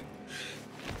bad joke.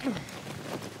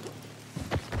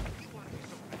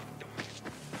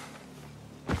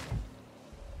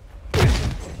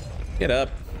 Get up.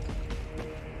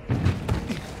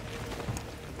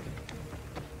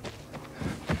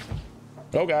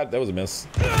 Oh god, that was a miss.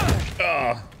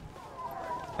 Alright,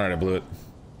 I blew it.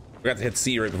 Forgot to hit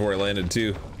C right before I landed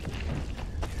too.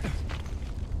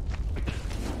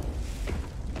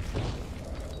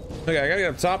 Okay, I gotta get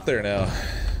up top there now.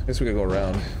 Guess we gotta go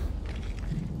around.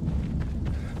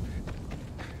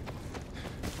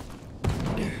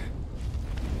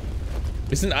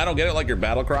 Isn't I don't get it like your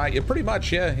battle cry? Yeah, pretty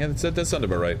much, yeah. Yeah, that sounded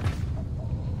about right.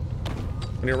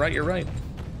 When you're right, you're right.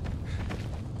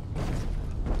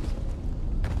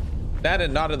 That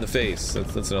and not in the face.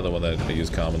 That's another one that I use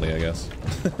commonly, I guess.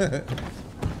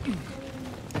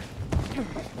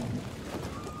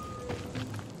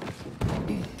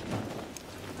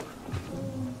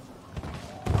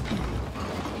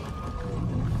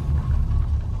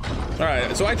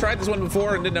 Alright, so I tried this one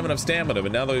before and didn't have enough stamina,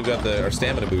 but now that we've got our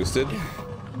stamina boosted,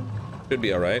 should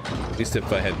be alright. At least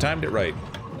if I had timed it right.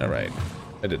 Alright.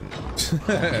 I didn't.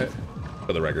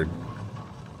 For the record.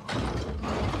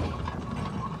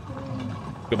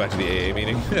 Go back to the AA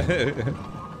meeting.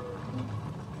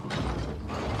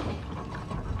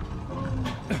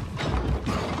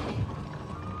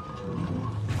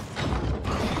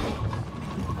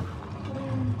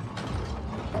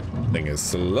 Thing is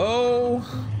slow.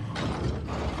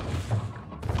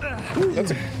 Ooh,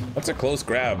 that's a close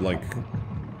grab. Like,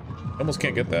 almost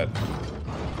can't get that.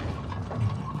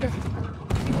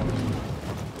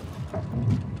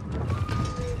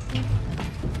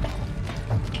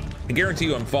 I guarantee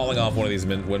you I'm falling off one of these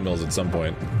windmills at some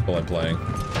point while I'm playing.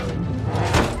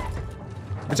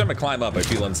 Every time I climb up, I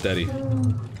feel unsteady.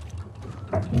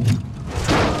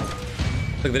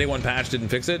 Like the day one patch didn't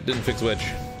fix it? Didn't fix which?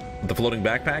 The floating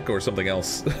backpack or something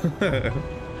else?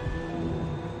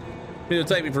 Video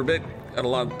type me for a bit. Got a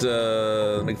lot,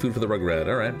 make food for the rugrat.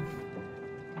 Alright.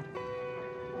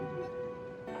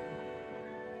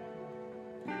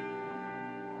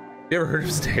 You ever heard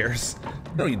of stairs?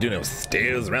 No, you do no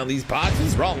stairs around these parts.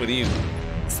 What's wrong with you?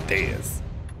 Stairs.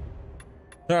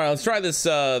 All right, let's try this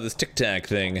this tic tac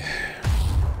thing. See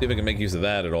if I can make use of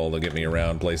that at all to get me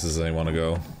around places I want to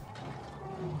go.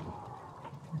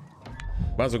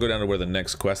 Might as well go down to where the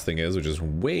next quest thing is, which is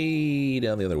way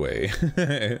down the other way.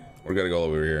 We're gonna go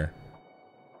over here.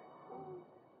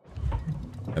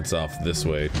 That's off this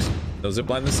way. No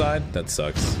zipline this side? That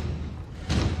sucks.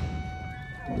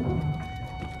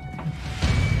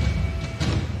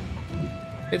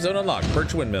 Save zone unlocked.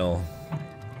 Perch windmill.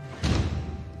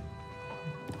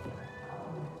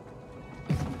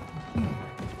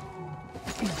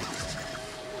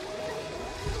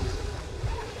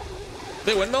 Are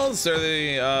they windmills? Or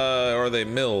are they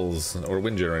mills or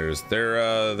wind generators?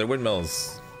 They're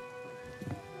windmills.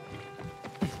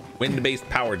 Wind-based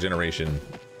power generation.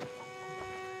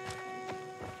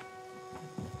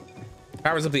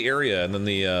 Powers up the area, and then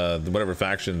the whatever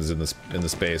factions in the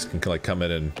space can like come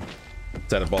in and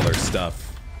set up all their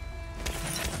stuff.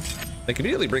 They can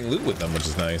immediately bring loot with them, which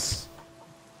is nice.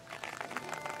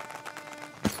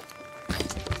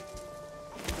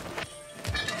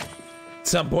 At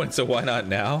some point, so why not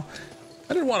now?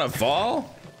 I didn't want to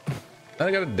fall. Then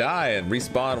I gotta die and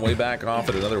respawn way back off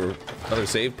at another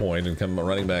save point and come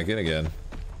running back in again.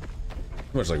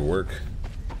 Too much like work.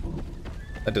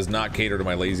 That does not cater to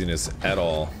my laziness at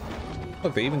all.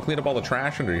 Look, they even cleaned up all the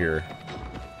trash under here.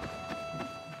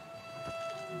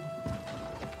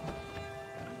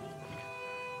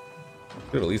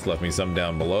 Could have at least left me some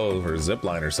down below for a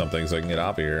zipline or something so I can get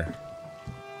off of here.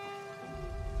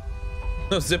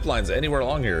 No ziplines anywhere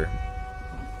along here.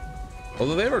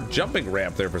 Although they have a jumping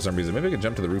ramp there for some reason. Maybe I can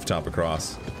jump to the rooftop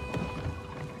across.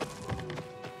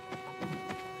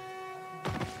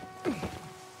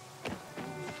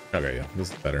 Okay, yeah, this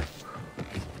is better.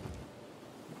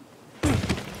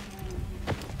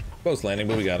 Close landing,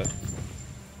 but we got it.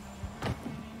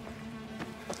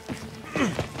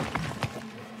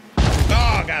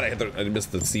 Oh god, I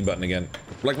missed the C button again.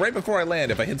 Like right before I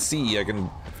land, if I hit C, I can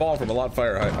fall from a lot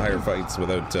higher fights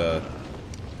without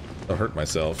hurt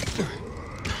myself.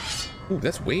 Ooh,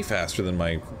 that's way faster than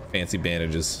my fancy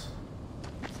bandages.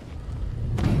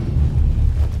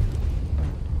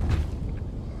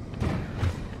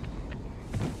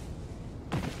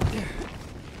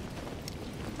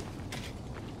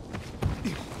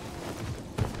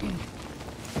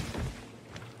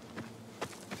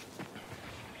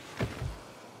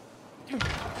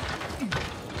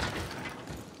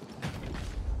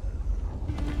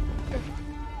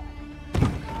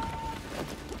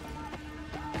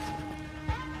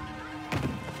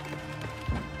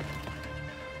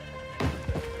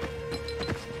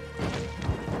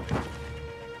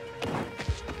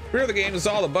 Review the game is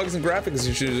all the bugs and graphics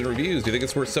issues and reviews. Do you think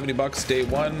it's worth 70 bucks day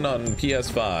one on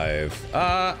PS5?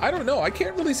 I don't know. I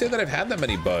can't really say that I've had that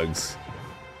many bugs.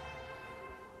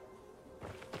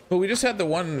 But we just had the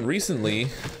one recently. Is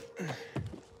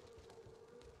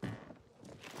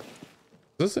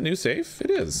this a new safe?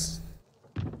 It is.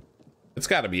 It's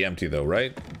got to be empty though,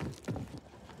 right?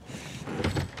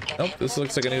 Nope, this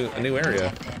looks like a new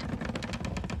area.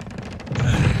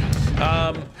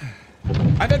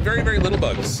 I've had very little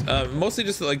bugs. Mostly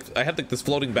just like I had like this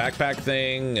floating backpack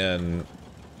thing, and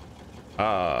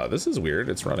this is weird.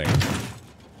 It's running.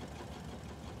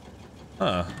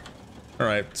 Huh. All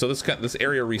right. So this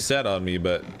area reset on me,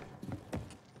 but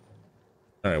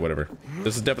all right, whatever.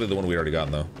 This is definitely the one we already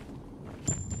gotten though.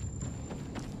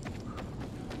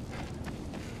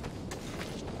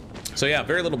 So yeah,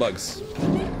 very little bugs.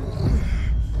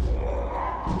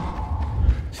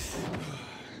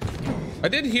 I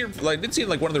did hear, I did see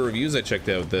like one of the reviews I checked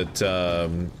out that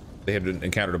they had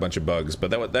encountered a bunch of bugs, but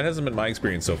that hasn't been my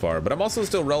experience so far. But I'm also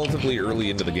still relatively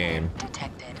early into the game.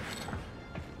 Detected.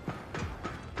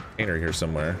 Container here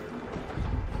somewhere.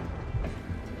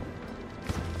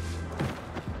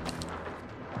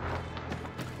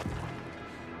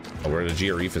 Oh, we're at a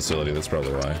GRE facility. That's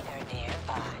probably why.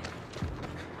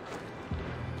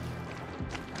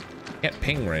 Can't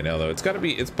ping right now though. It's got to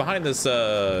be. It's behind this.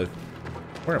 Where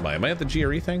am I? Am I at the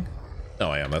GRE thing? No,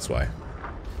 I am. That's why.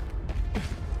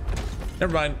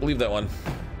 Never mind. Leave that one.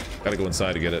 Gotta go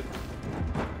inside to get it.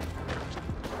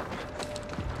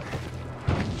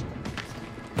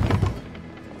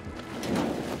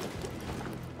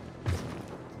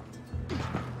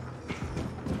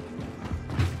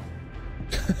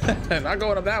 Not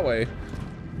going up that way.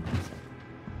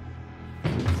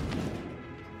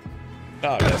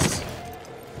 Oh, yes.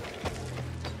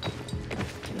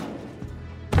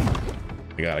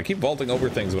 God, I keep vaulting over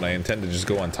things when I intend to just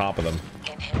go on top of them.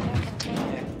 Inhibitor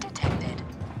container detected.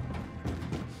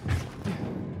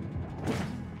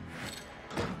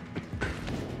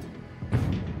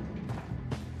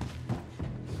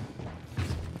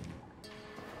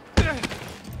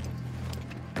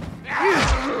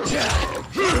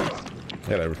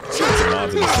 Gotta shoot some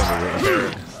mods of this thing to repair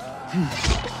it.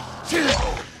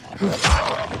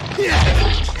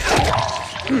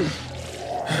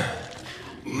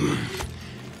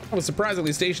 I was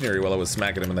surprisingly stationary while I was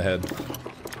smacking him in the head.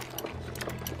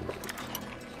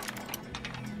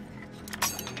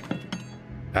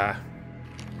 Ah.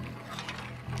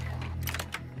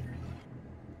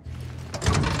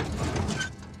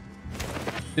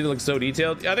 Did it look so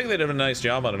detailed? Yeah, I think they did a nice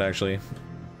job on it, actually.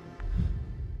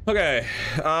 Okay.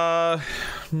 This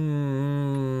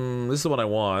is the one I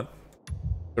want.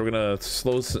 We're gonna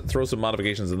throw some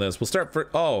modifications in this. We'll start for.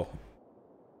 Oh.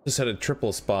 Just had a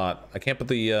triple spot. I can't put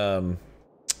the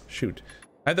shoot.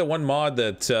 I had that one mod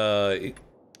that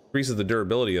increases the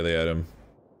durability of the item.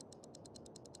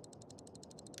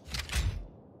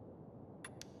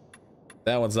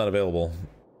 That one's not available.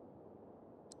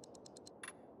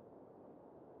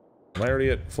 Am I already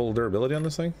at full durability on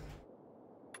this thing?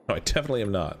 No, I definitely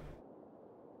am not.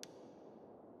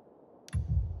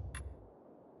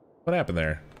 What happened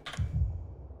there?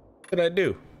 What did I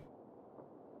do?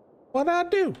 What'd I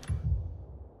do?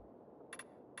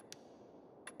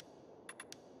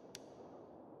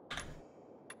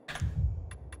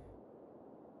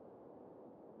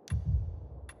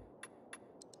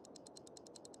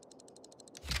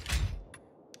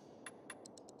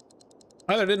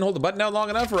 Either I didn't hold the button down long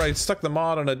enough, or I stuck the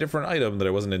mod on a different item that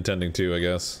I wasn't intending to, I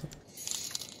guess.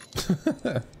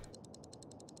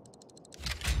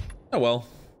 Oh well.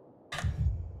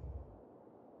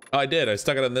 Oh, I did. I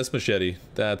stuck it on this machete.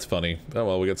 That's funny. Oh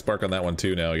well, we got spark on that one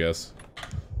too now, I guess.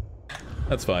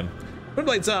 That's fine.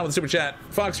 Twinblade's on with the super chat.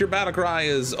 Fox, your battle cry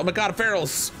is, oh my god,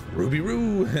 ferals! Ruby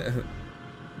Roo!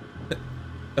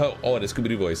 oh, and a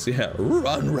Scooby-Doo voice. Yeah.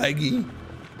 Run, Raggy!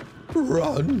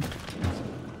 Run!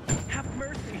 Have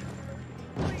mercy!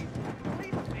 Please,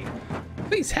 please, please.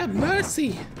 Please have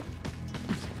mercy!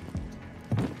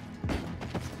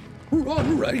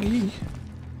 Run, Raggy!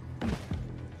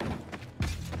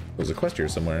 There's a quest here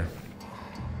somewhere.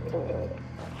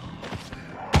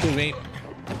 Ooh, mate.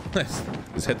 Nice.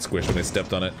 His head squished when I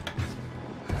stepped on it.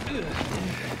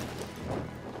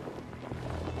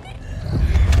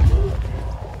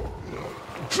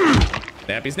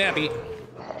 Snappy, snappy.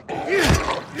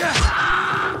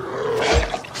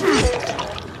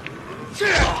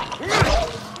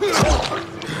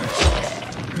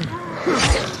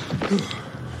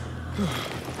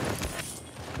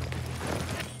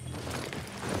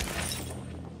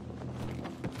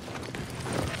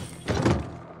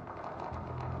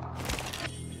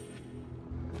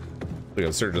 We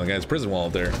got searching the guy's prison wall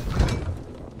up there.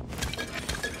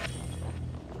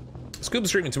 Scoop's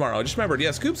streaming tomorrow. I just remembered. Yeah,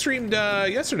 Scoop streamed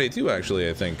yesterday too, actually,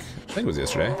 I think. I think it was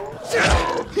yesterday.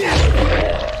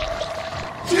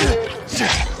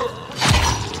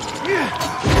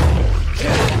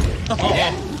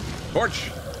 Oh, torch.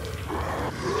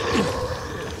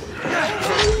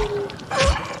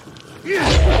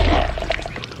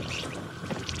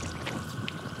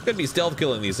 be stealth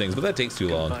killing these things, but that takes too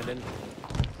long. Find any-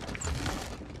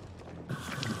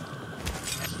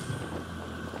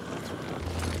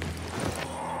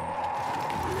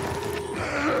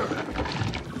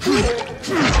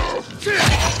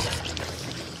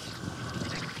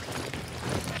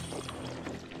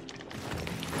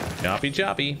 Choppy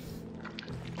choppy.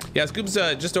 Yeah, Scoop's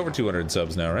just over 200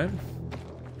 subs now, right?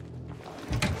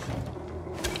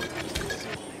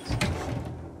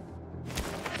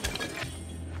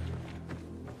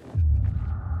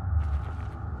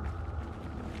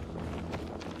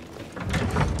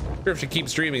 Sure, if you keep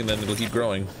streaming, then it'll keep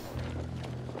growing.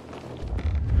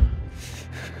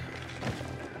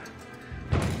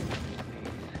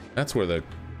 That's where the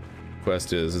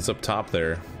quest is. It's up top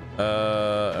there.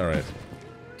 All right.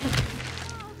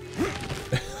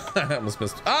 I almost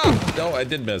missed. Oh, no, I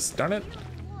did miss. Darn it.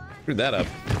 Screwed that up.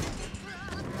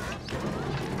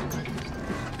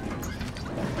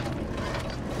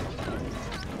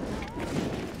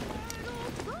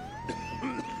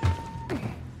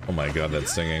 Oh my god,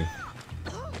 that's singing.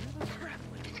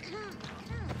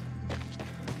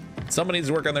 Someone needs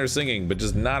to work on their singing, but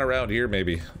just not around here,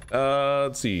 maybe.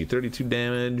 Let's see. 32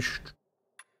 damage.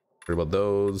 What about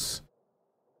those?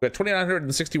 We got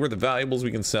 2,960 worth of valuables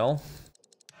we can sell.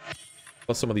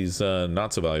 Plus some of these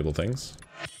not so valuable things.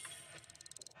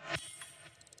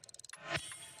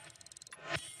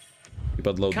 Keep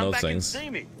unloading Come those back things. and see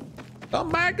me. Come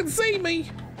back and see me.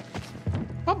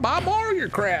 I'll buy more of your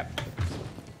crap.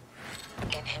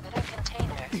 Inhibitor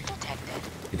container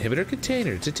detected. Inhibitor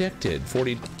container detected.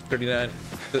 40, 39.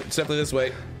 It's definitely this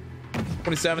way.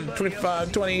 27,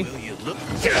 25, 20.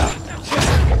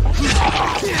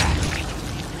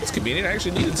 It's convenient. I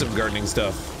actually needed some gardening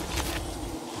stuff.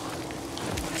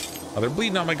 Oh, they're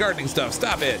bleeding on my gardening stuff.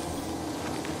 Stop it.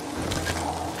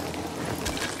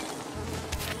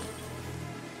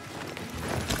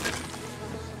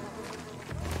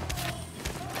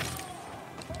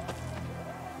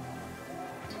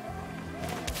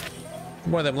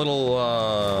 More of them little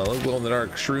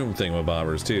glow-in-the-dark shroom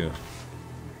thingamabobbers, too.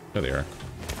 There they are.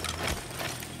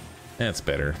 That's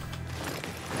better.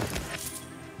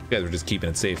 You guys are just keeping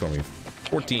it safe for me.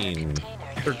 14,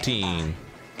 13.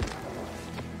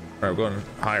 All right, we're going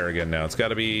higher again now. It's got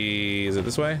to be... Is it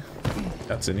this way?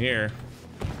 That's in here.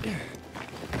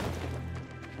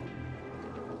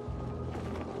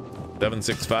 Seven,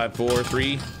 6, 5, 4,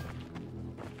 3,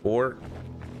 4. Got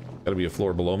to be a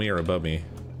floor below me or above me.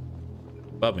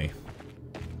 Above me.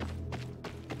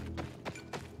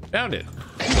 Found it.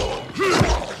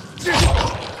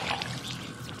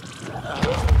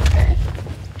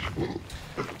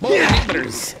 More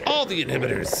inhibitors. All the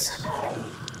inhibitors.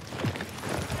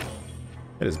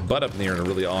 Hit his butt up in the air in a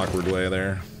really awkward way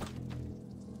there.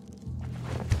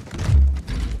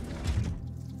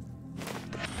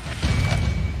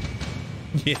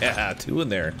 Yeah, 2 in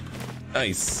there.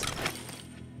 Nice.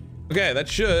 Okay, that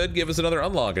should give us another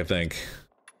unlock, I think.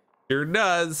 Sure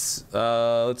does.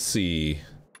 Let's see.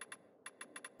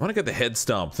 I want to get the head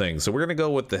stomp thing, so we're gonna go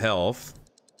with the health.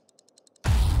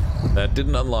 That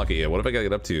didn't unlock it yet. What if I gotta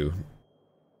get up to?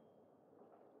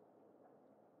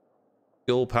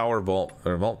 Skill power vault,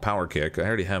 or vault power kick. I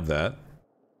already have that.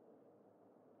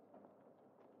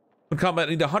 In combat,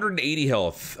 I need 180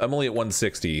 health. I'm only at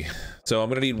 160. So I'm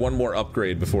gonna need one more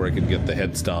upgrade before I can get the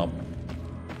head stomp.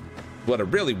 What I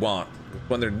really want,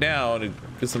 when they're down, it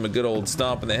gives them a good old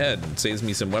stomp in the head. It saves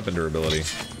me some weapon durability.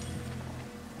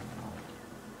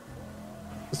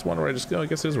 This one where I just go, I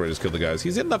guess this is where I just killed the guys.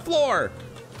 He's in the floor!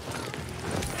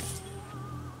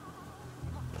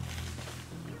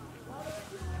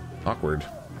 Awkward.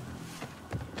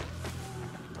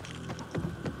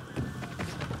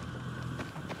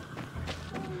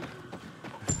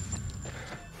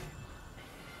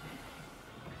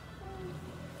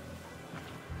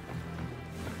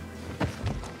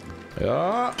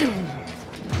 Yeah.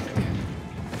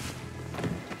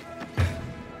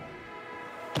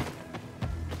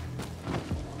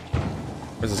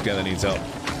 Where's this guy that needs help?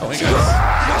 Oh, hey guys.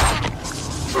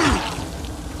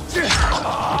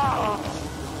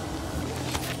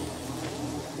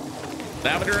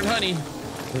 Lavender and honey.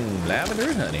 Lavender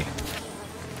and honey.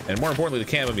 And more importantly, the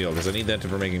chamomile, because I need that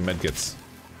for making medkits.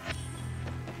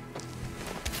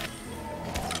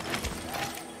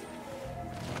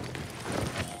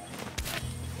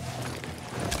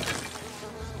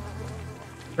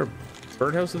 Is there a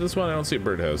birdhouse in this one? I don't see a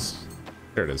birdhouse.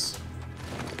 There it is.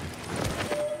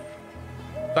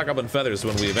 Stock up on feathers, so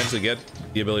when we eventually get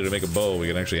the ability to make a bow, we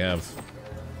can actually have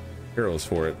arrows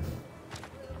for it.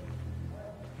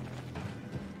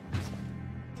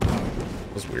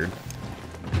 That was weird.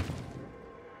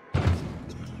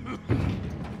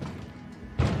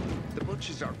 Dutch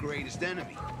is our greatest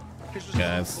enemy. His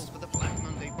Guys. responsible for the Black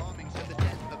Monday bombings and the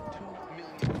death of 2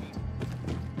 million people.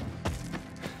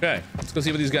 Okay, let's go see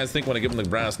what these guys think when I give them the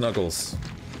brass knuckles.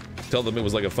 Tell them it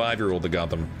was like a 5-year-old that got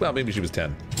them. Well, maybe she was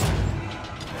 10.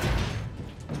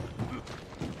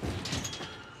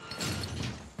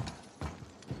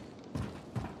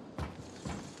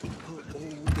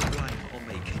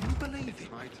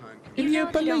 You know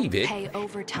believe you it? don't pay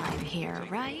overtime here,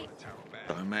 right?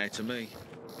 Don't matter to me.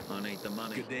 I need the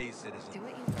money. Good day, citizen. Do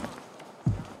what you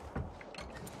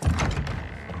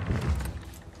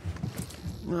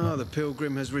want. Oh, the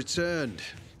pilgrim has returned.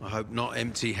 I hope not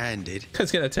empty-handed.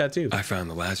 Let's get a tattoo. I found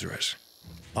the Lazarus.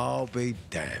 I'll be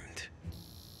damned.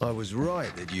 I was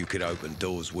right that you could open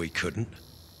doors we couldn't.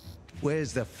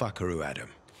 Where's the fucker who had him?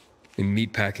 In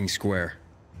Meatpacking Square.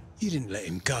 You didn't let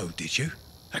him go, did you?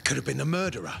 That could have been the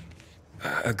murderer.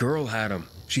 A girl had him.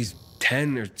 She's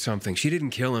 10 or something. She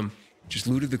didn't kill him. Just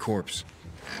looted the corpse.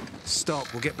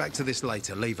 Stop. We'll get back to this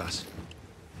later. Leave us.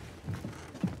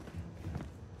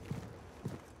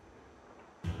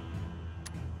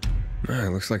 Ah,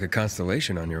 looks like a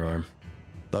constellation on your arm.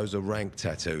 Those are rank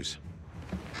tattoos.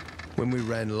 When we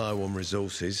ran low on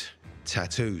resources,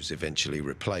 tattoos eventually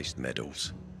replaced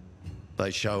medals. They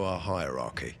show our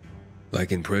hierarchy.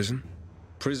 Like in prison?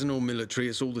 Prison or military,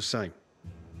 it's all the same.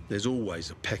 There's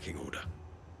always a pecking order.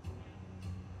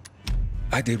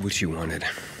 I did what you wanted.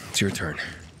 It's your turn.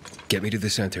 Get me to the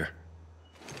center.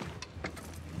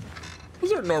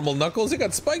 Those aren't normal knuckles. They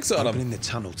got spikes on them. Opening the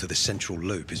tunnel to the central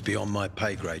loop is beyond my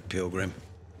pay grade, Pilgrim.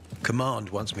 Command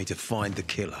wants me to find the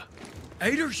killer.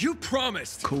 Ader, you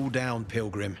promised! Cool down,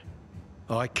 Pilgrim.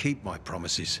 I keep my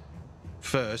promises.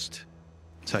 First,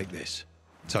 take this.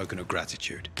 Token of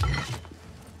gratitude.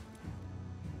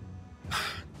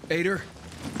 Ader,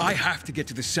 I have to get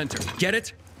to the center. Get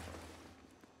it?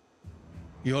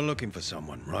 You're looking for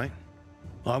someone, right?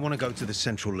 I want to go to the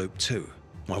central loop too.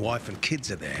 My wife and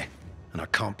kids are there, and I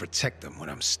can't protect them when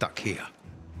I'm stuck here.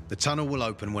 The tunnel will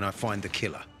open when I find the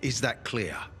killer. Is that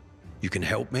clear? You can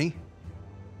help me,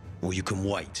 or you can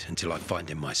wait until I find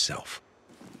him myself.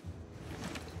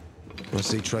 I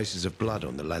see traces of blood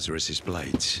on the Lazarus's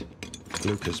blades.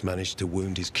 Lucas managed to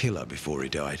wound his killer before he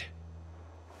died.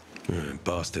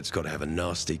 Bastard's got to have a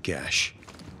nasty gash.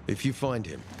 If you find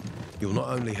him, you'll not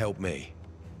only help me,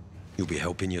 you'll be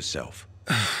helping yourself.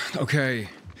 Okay.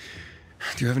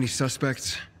 Do you have any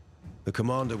suspects? The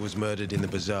commander was murdered in the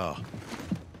Bazaar.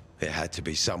 It had to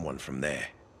be someone from there.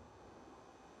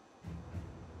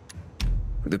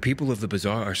 The people of the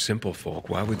Bazaar are simple folk.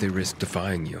 Why would they risk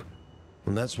defying you?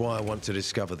 And that's why I want to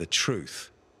discover the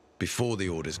truth before the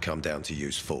orders come down to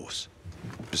use force.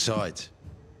 Besides,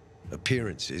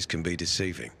 appearances can be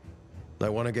deceiving. They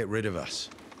want to get rid of us.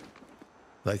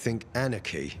 They think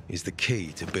anarchy is the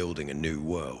key to building a new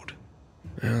world.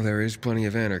 Well, there is plenty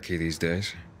of anarchy these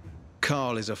days.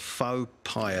 Carl is a faux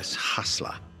pious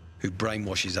hustler who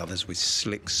brainwashes others with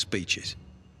slick speeches.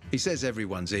 He says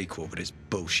everyone's equal, but it's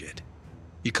bullshit.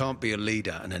 You can't be a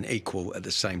leader and an equal at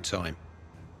the same time.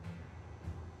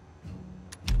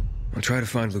 I'll try to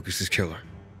find Lucas's killer.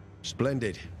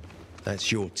 Splendid.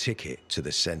 That's your ticket to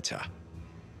the center.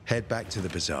 Head back to the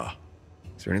Bazaar.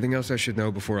 Is there anything else I should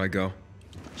know before I go?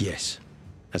 Yes,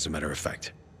 as a matter of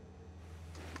fact.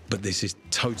 But this is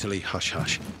totally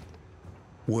hush-hush.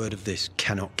 Word of this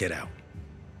cannot get out.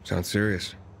 Sounds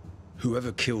serious.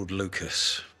 Whoever killed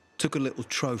Lucas took a little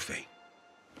trophy.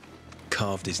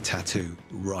 Carved his tattoo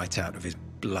right out of his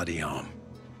bloody arm.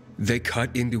 They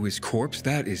cut into his corpse?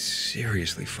 That is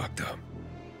seriously fucked up.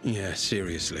 Yeah,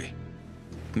 seriously.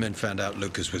 Men found out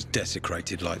Lucas was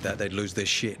desecrated like that, they'd lose their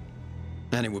shit.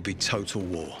 And it would be total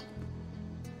war.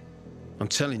 I'm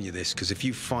telling you this because if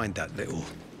you find that little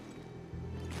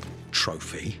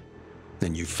trophy,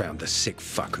 then you found the sick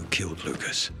fuck who killed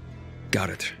Lucas. Got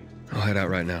it. I'll head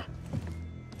out right now.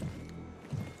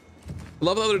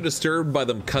 Love how they're disturbed by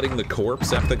them cutting the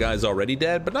corpse after the guy's already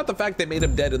dead, but not the fact they made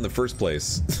him dead in the first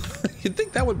place. You'd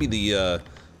think that would be the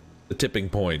tipping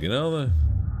point, you know?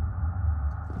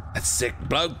 That sick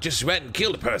bloke just went and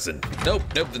killed a person. Nope,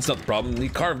 that's not the problem. He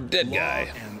carved a dead guy.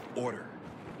 Law and order.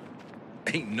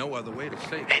 Ain't no other way to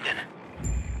say it. Aiden,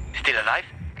 still alive?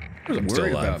 I'm still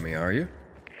Worried alive. about me, are you?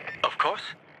 Of course.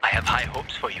 I have high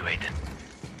hopes for you, Aiden.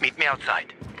 Meet me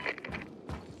outside.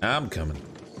 I'm coming.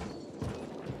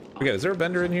 Okay, is there a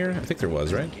vendor in here? I think there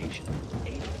was, right?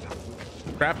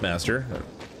 Craftmaster. I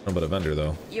don't know about a vendor,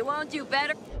 though. You won't do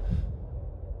better.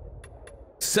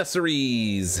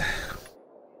 Accessories.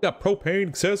 Got propane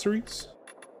accessories.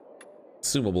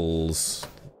 Consumables.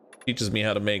 Teaches me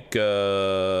how to make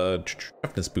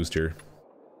toughness booster.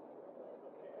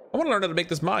 I want to learn how to make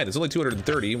this mine. It's only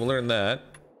 230. We'll learn that.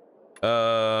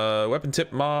 Weapon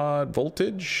tip mod,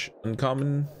 voltage,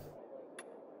 uncommon.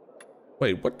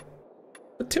 Wait, what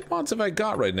tip mods have I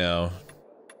got right now?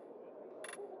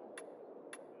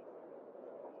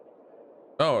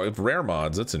 Oh, rare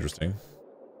mods. That's interesting.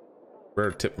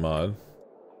 Rare tip mod.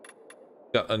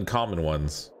 Got uncommon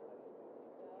ones.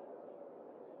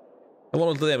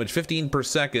 Elemental damage 15 per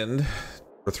second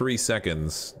for 3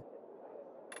 seconds.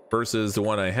 Versus the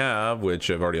one I have, which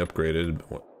I've already upgraded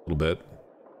a little bit.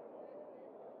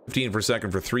 15 per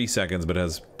second for 3 seconds, but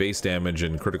has base damage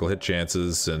and critical hit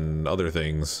chances and other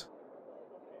things.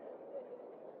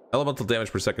 Elemental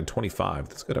damage per second 25.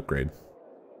 That's a good upgrade.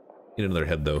 Need another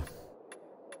head though.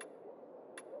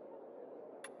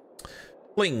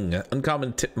 Fling,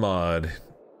 uncommon tip mod.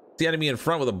 The enemy in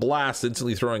front with a blast,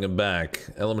 instantly throwing him back.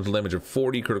 Elemental damage of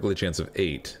 40, critical hit chance of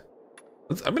 8.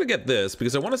 I'm gonna get this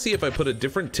because I want to see if I put a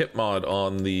different tip mod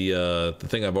on the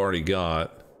thing I've already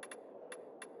got.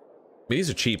 I mean, these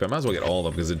are cheap. I might as well get all of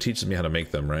them because it teaches me how to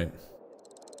make them, right?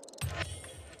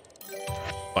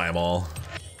 Buy them all.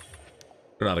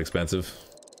 They're not expensive.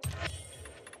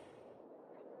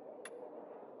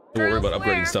 Don't worry about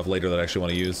upgrading stuff later that I actually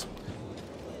want to use.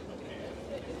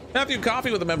 Matthew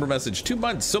Coffee with a member message. 2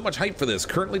 months. So much hype for this.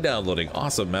 Currently downloading.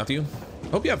 Awesome, Matthew.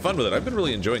 Hope you have fun with it. I've been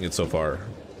really enjoying it so far.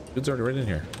 Dude's already right in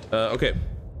here. Okay.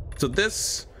 So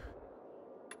this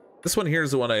one here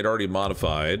is the one I had already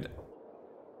modified.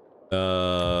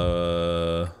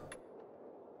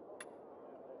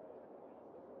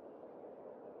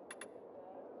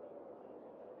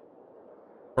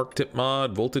 Arc tip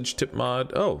mod, voltage tip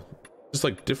mod. Oh, just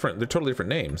like different. They're totally different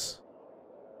names.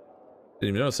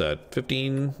 Didn't even notice that.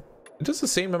 15. It does the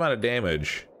same amount of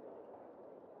damage.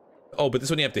 Oh, but this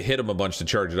one you have to hit them a bunch to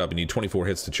charge it up. You need 24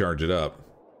 hits to charge it up.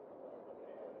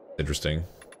 Interesting.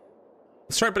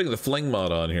 Let's try putting the fling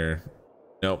mod on here.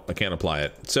 Nope, I can't apply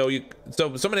it. So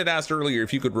someone had asked earlier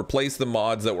if you could replace the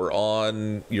mods that were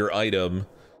on your item.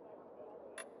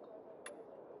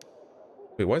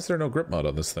 Wait, why is there no grip mod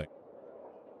on this thing?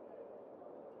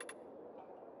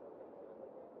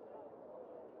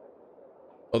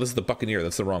 Oh, this is the Buccaneer.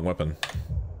 That's the wrong weapon.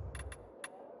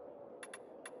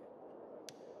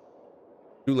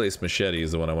 Shoelace machete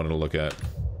is the one I wanted to look at.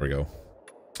 There we go.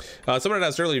 Someone had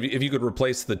asked earlier if you could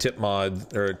replace the tip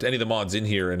mod or any of the mods in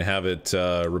here and have it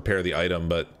repair the item,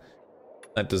 but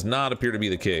that does not appear to be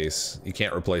the case. You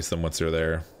can't replace them once they're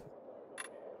there.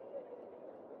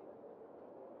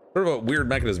 Sort of a weird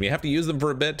mechanism. You have to use them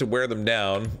for a bit to wear them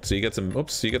down, so you get some.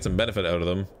 Oops, you get some benefit out of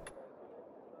them.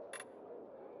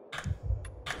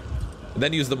 And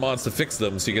then use the mods to fix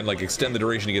them, so you can like extend the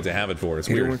duration you get to have it for. It's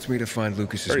weird. He wants me to find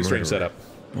Lucas's very murderer. strange setup.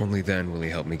 Only then will he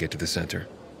help me get to the center.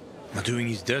 Not doing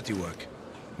his dirty work.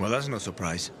 Well, that's no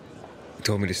surprise. He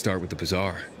told me to start with the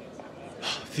Bazaar.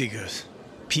 Figures.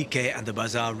 PK and the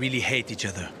Bazaar really hate each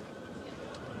other.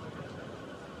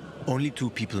 Only 2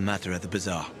 people matter at the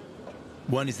Bazaar.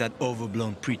 One is that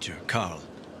overblown preacher, Carl.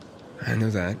 I know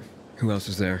that. Who else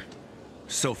is there?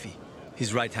 Sophie,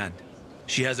 his right hand.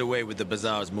 She has a way with the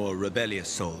Bazaar's more rebellious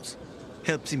souls.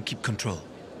 Helps him keep control.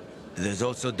 There's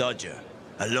also Dodger,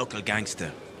 a local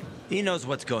gangster. He knows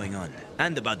what's going on,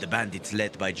 and about the bandits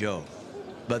led by Joe.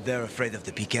 But they're afraid of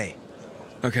the PK.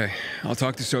 Okay, I'll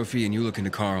talk to Sophie and you look into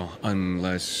Carl,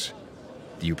 unless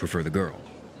you prefer the girl.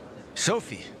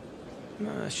 Sophie?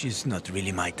 She's not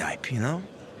really my type, you know?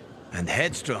 And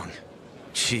headstrong.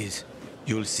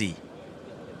 You'll see.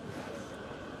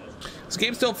 This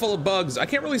game's still full of bugs. I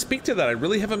can't really speak to that. I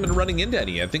really haven't been running into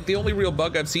any. I think the only real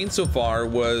bug I've seen so far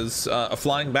was a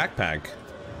flying backpack.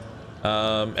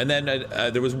 And then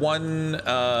there was one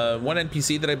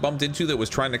NPC that I bumped into that was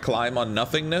trying to climb on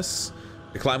nothingness.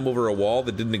 To climb over a wall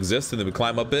that didn't exist, and then would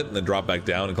climb up it and then drop back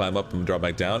down and climb up and drop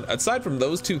back down. Aside from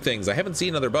those 2 things, I haven't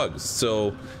seen other bugs.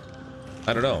 So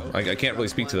I don't know. I can't really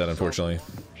speak to that, unfortunately.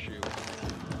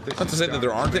 Not to say that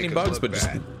there aren't any bugs, but just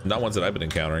not ones that I've been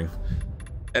encountering.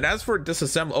 And as for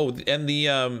disassemble, oh, and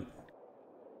the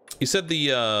you said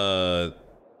the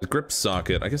grip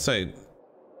socket. I guess I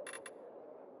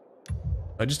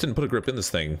just didn't put a grip in this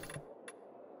thing.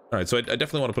 All right, so I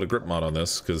definitely want to put a grip mod on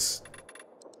this because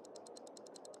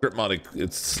grip mod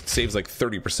it saves like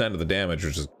 30% of the damage,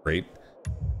 which is great.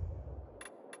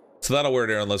 So that'll wear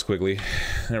down less quickly.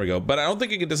 There we go. But I don't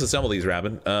think you can disassemble these,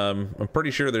 Rabin. I'm pretty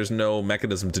sure there's no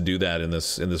mechanism to do that in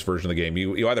this version of the game.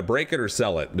 You either break it or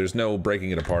sell it. There's no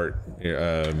breaking it apart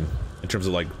in terms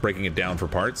of like breaking it down for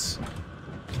parts.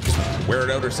 Just wear it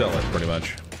out or sell it, pretty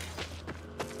much.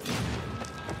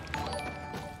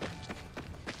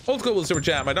 Old school with super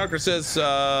chat. My doctor says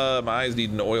my eyes need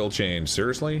an oil change.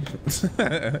 Seriously?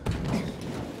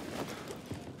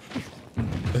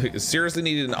 Seriously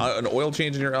needed an oil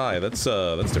change in your eye. That's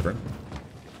different.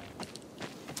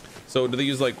 So do they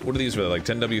use like, what are these for, like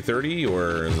 10W30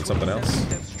 or is it something else?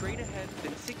 Step straight ahead,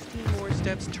 then 16 more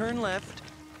steps, turn left.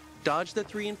 Dodge the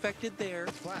 3 infected there.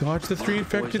 Dodge the 3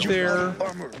 infected there.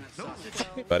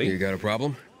 Buddy? You got a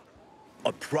problem?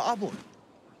 A problem?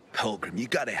 Pilgrim, you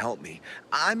gotta help me.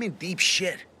 I'm in deep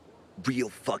shit. Real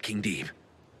fucking deep.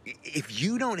 If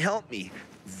you don't help me,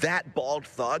 that bald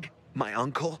thug, my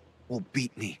uncle, will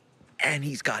beat me. And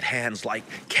he's got hands like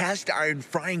cast iron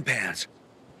frying pans.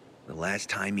 The last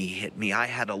time he hit me, I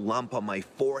had a lump on my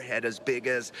forehead as big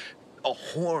as a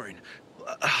horn.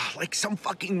 Like some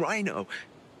fucking rhino.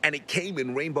 And it came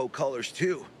in rainbow colors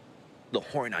too. The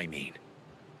horn, I mean.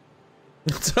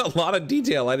 It's a lot of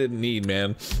detail I didn't need,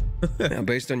 man. Now,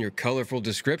 based on your colorful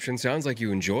description, sounds like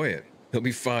you enjoy it. He'll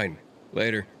be fine.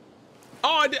 Later.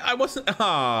 Oh, I wasn't.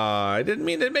 Ah, I didn't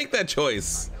mean to make that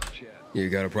choice. You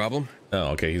got a problem? Oh,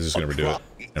 okay. He's just gonna redo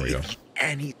it. There we go.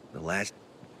 And he, the last.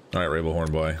 All right, Rainbow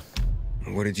Horn Boy.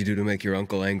 What did you do to make your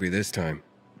uncle angry this time?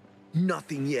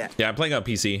 Nothing yet. Yeah, I'm playing on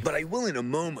PC. But I will in a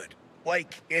moment.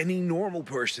 Like any normal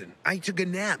person. I took a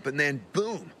nap and then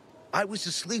boom. I was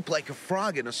asleep like a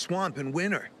frog in a swamp in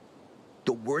winter.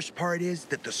 The worst part is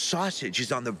that the sausage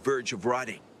is on the verge of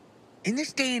rotting. In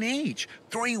this day and age,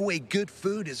 throwing away good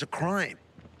food is a crime.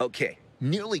 Okay,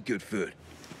 nearly good food.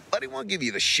 But I won't give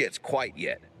you the shits quite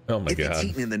yet. Oh my God. If it's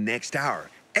eaten in the next hour,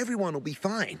 everyone will be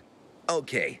fine.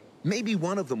 Okay, maybe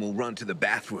one of them will run to the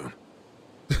bathroom.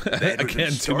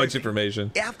 Again, too much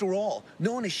information. After all,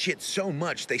 no one has shit so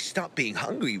much they stop being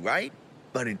hungry, right?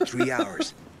 But in 3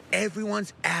 hours,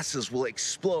 everyone's asses will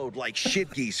explode like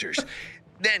shit geezers.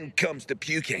 Then comes the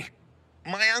puking.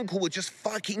 My uncle would just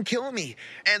fucking kill me,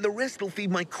 and the rest will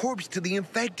feed my corpse to the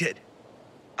infected.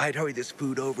 I'd hurry this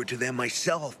food over to them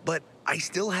myself, but I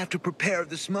still have to prepare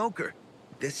the smoker.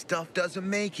 This stuff doesn't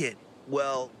make it.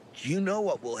 Well, you know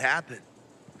what will happen.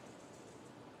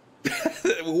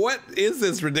 What is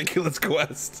this ridiculous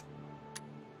quest?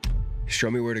 Show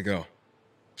me where to go.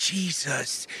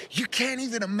 Jesus, you can't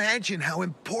even imagine how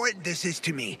important this is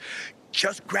to me.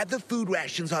 Just grab the food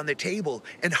rations on the table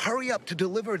and hurry up to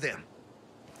deliver them.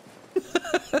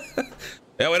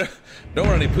 Yeah, we don't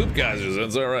want any poop geysers.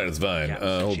 It's all right. It's fine.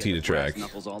 Hold T to track.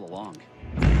 All along.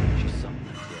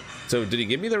 So did he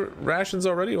give me the rations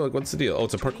already? Like, what's the deal? Oh,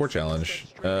 it's a parkour challenge.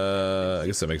 I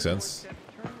guess that makes sense.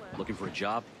 Looking for a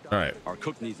job? All right. Our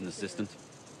cook needs an assistant.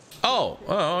 Oh,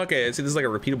 okay. I see. This is like a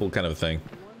repeatable kind of thing.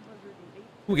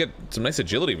 We get some nice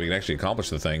agility if we can actually accomplish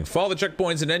the thing. Follow the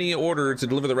checkpoints in any order to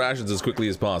deliver the rations as quickly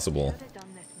as possible.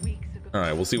 All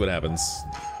right, we'll see what happens.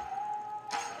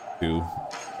 2,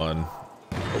 1.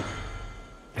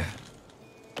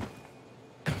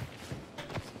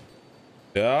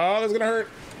 Oh, that's gonna hurt.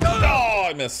 Oh,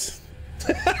 I missed.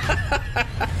 I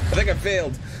think I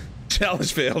failed.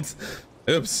 Challenge failed.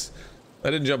 Oops. I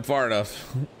didn't jump far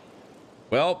enough.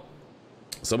 Well,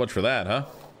 so much for that, huh?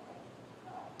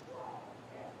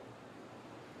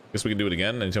 Guess we can do it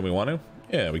again anytime we want to.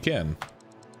 Yeah, we can.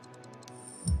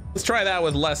 Let's try that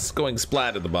with less going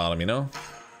splat at the bottom, you know?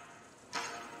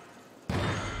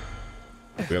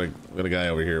 We got a guy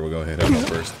over here. We'll go ahead and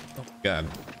first. Oh, God.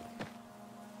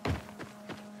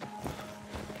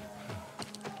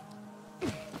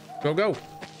 Go, go.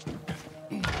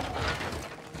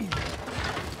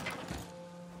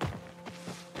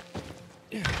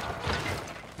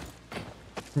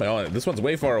 This one's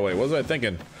way far away. What was I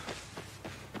thinking?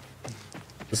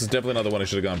 This is definitely not the one I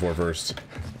should have gone for first.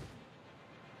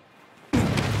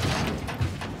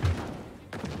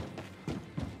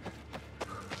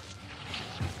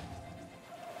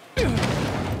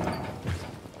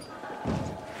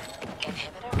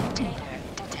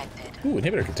 Ooh,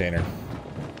 inhibitor container.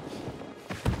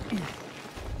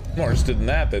 More interested in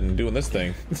that than doing this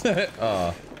thing.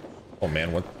 Oh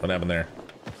man, what happened there?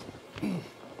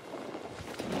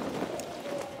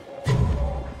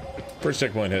 First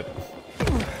checkpoint hit.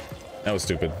 That was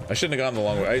stupid. I shouldn't have gone the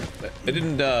long way. I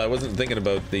didn't. I wasn't thinking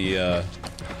about the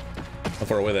how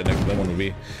far away that one would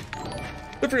be.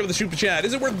 Don't forget to shoot the chat.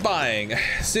 Is it worth buying?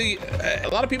 See, a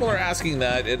lot of people are asking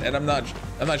that, and I'm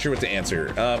not sure what to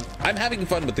answer. I'm having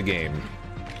fun with the game.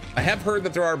 I have heard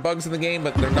that there are bugs in the game,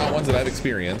 but they're not ones that I've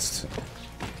experienced.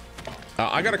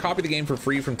 I got a copy of the game for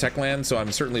free from Techland, so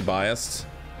I'm certainly biased.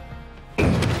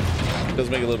 It does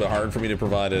make it a little bit hard for me to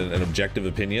provide an objective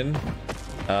opinion.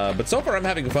 But so far, I'm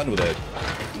having fun with it.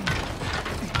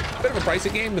 Bit of a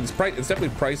pricey game, but it's definitely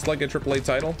priced like a AAA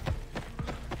title.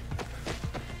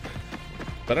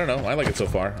 But I don't know, I like it so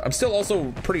far. I'm still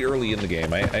also pretty early in the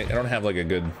game. I don't have like a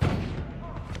good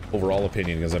overall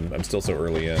opinion because I'm still so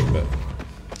early in, but...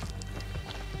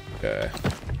 Okay.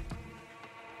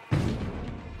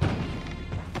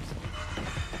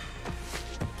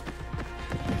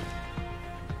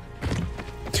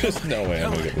 There's no way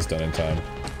I'm gonna get this done in time.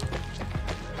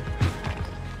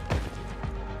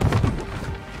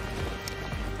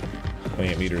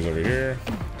 $28 meters over here.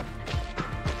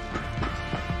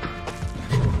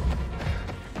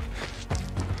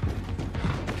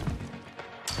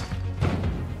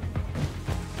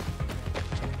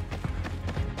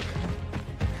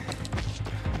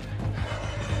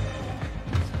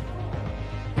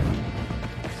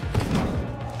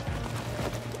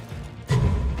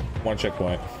 One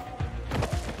checkpoint.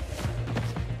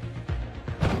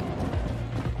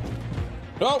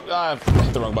 Oh, I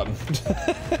hit the wrong button.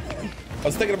 I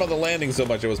was thinking about the landing so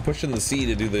much, I was pushing the C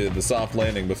to do the soft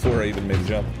landing before I even made the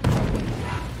jump.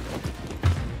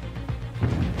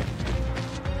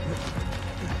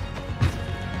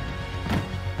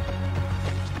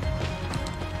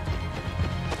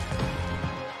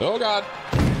 Oh God,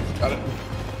 got it.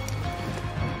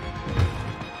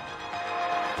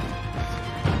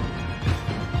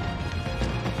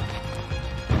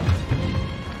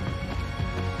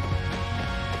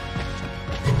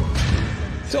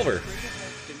 Silver.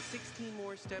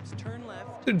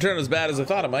 Didn't turn as bad as I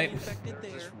thought it might.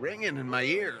 Just ringing in my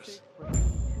ears. I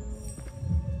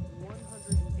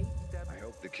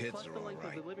hope the kids are all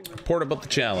right. Report about the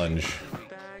challenge.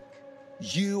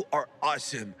 You are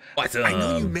awesome. Awesome. I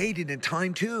know you made it in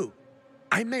time too.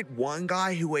 I met one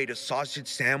guy who ate a sausage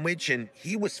sandwich and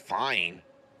he was fine.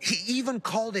 He even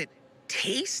called it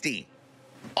tasty.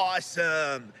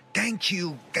 Awesome. Thank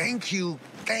you. Thank you.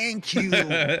 Thank you.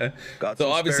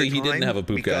 So obviously he didn't have a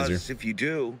poop geyser. Because if you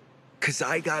do, because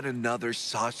I got another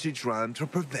sausage run to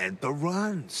prevent the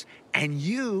runs. And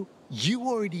you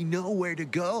already know where to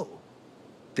go.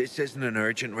 This isn't an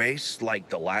urgent race like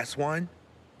the last one,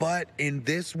 but in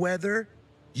this weather,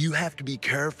 you have to be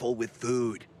careful with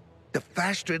food. The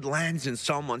faster it lands in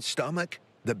someone's stomach,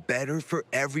 the better for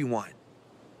everyone.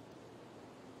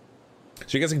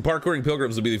 So you're guessing parkouring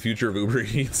pilgrims will be the future of Uber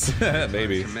Eats?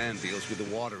 Maybe. Command deals with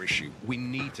the water issue. We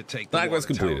need to take the That was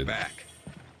water tower completed. back.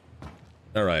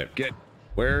 All right.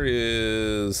 Where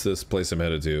is this place I'm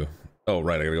headed to? Oh,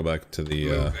 right. I gotta go back to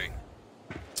the.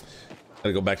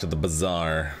 Gotta go back to the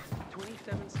bazaar.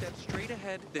 27 steps straight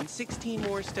ahead, then 16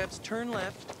 more steps. Turn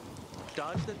left.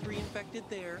 Dodge the 3 infected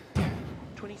there.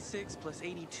 26 plus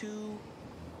 82.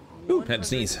 Ooh, had to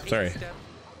sneeze. Sorry. Step,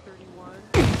 31.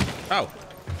 Ow.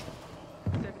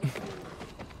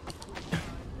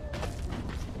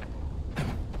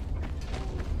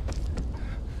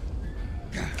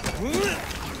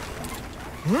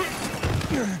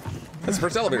 That's the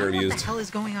first elevator I've What used. the hell is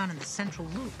going on in the central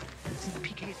loop? Since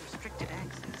PK's restricted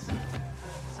access.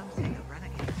 Some say a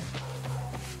renegade.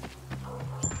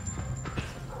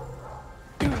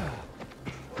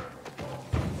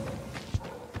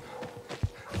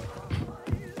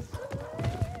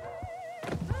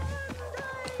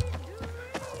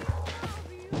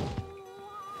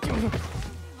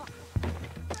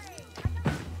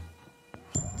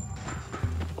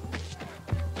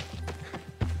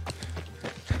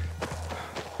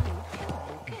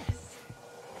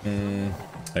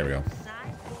 There we go.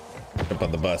 Jump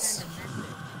on the bus.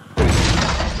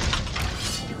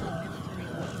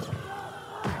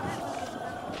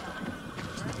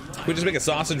 We just make a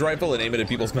sausage rifle and aim it at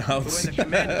people's mouths. When the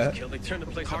commander's killed, they turned the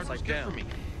place upside down.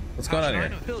 What's going on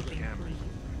here?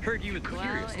 Heard you were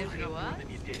curious. Well, if you was,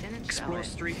 didn't Explore show it.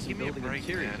 streets and building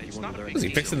interiors. It's not a big Is he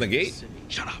deal. fixing the gate?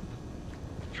 Shut up.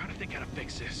 I'm trying to think how to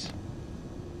fix this.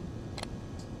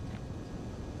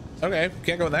 Okay,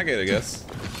 can't go in that gate, I guess.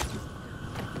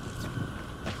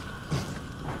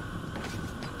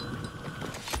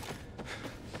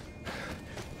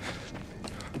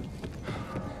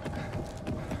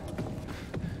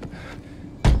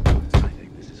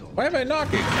 Why am I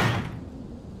knocking?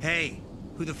 Hey,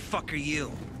 who the fuck are you?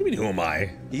 What do you mean, who am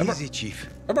I? Easy, Chief.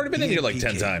 I've already been in He here and like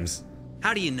 10 PK. times.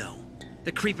 How do you know?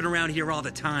 They're creeping around here all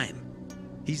the time.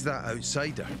 He's that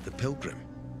outsider, the pilgrim.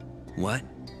 What?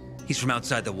 He's from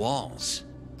outside the walls.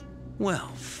 Well,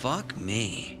 fuck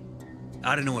me.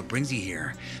 I don't know what brings you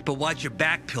here, but watch your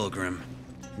back, Pilgrim.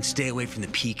 And stay away from the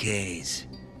PKs.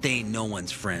 They ain't no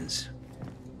one's friends.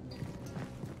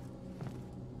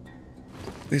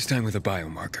 This time with a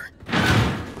biomarker.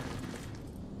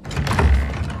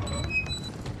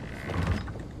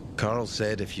 Carl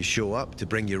said if you show up to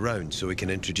bring you round so he can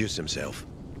introduce himself.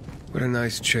 What a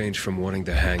nice change from wanting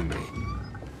to hang me.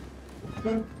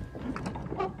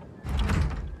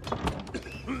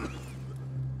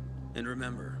 And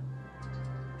remember,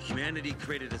 humanity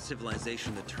created a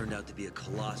civilization that turned out to be a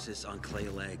colossus on clay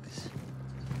legs.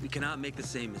 We cannot make the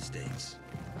same mistakes.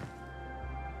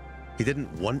 He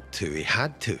didn't want to, he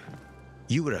had to.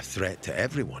 You were a threat to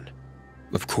everyone.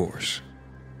 Of course.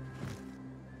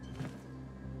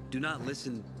 Do not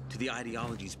listen to the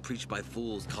ideologies preached by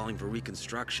fools calling for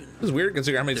reconstruction. This is weird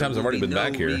considering how many times I've already been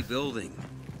back here. Rebuilding.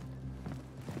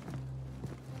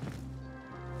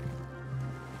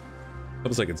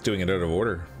 Looks like it's doing it out of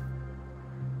order.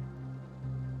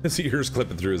 His ears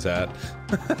clipping through his hat.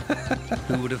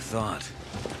 Who would have thought?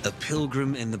 A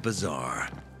pilgrim in the bazaar.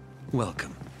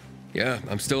 Welcome. Yeah,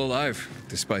 I'm still alive,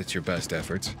 despite your best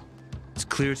efforts. It's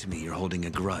clear to me you're holding a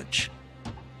grudge.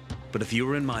 But if you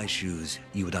were in my shoes,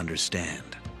 you would understand.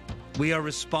 We are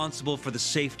responsible for the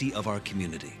safety of our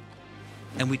community.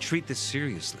 And we treat this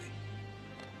seriously.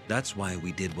 That's why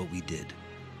we did what we did.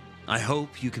 I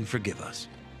hope you can forgive us.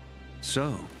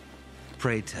 So,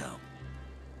 pray tell,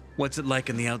 what's it like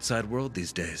in the outside world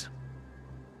these days?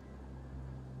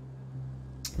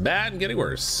 Bad and getting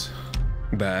worse.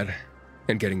 Bad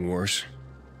and getting worse.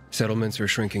 Settlements are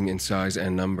shrinking in size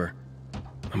and number.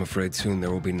 I'm afraid soon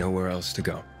there will be nowhere else to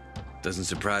go. Doesn't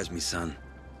surprise me, son.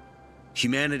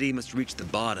 Humanity must reach the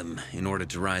bottom in order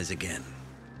to rise again.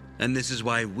 And this is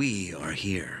why we are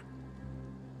here.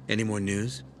 Any more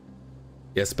news?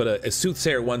 Yes, but a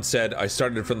soothsayer once said, I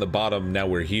started from the bottom, now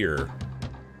we're here.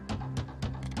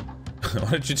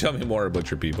 Why don't you tell me more about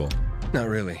your people? Not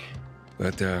really.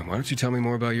 But why don't you tell me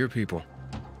more about your people?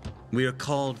 We are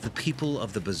called the people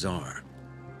of the Bazaar,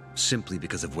 simply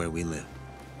because of where we live.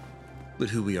 But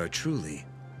who we are truly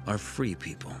are free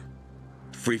people.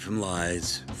 Free from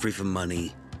lies, free from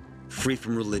money, free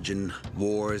from religion,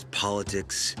 wars,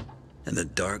 politics, and the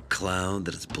dark cloud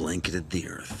that has blanketed the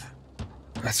earth.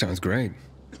 That sounds great.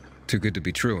 Too good to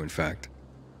be true, in fact.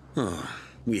 Oh,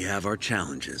 we have our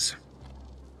challenges.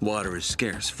 Water is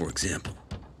scarce, for example.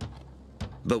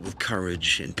 But with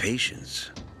courage and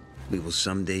patience, we will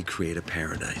someday create a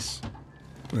paradise.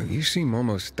 Well, you seem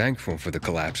almost thankful for the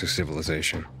collapse of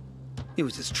civilization. It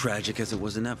was as tragic as it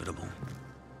was inevitable.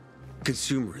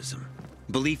 Consumerism,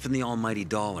 belief in the almighty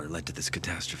dollar led to this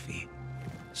catastrophe.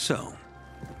 So,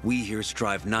 we here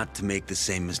strive not to make the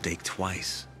same mistake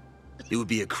twice. It would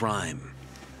be a crime.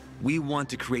 We want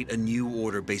to create a new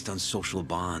order based on social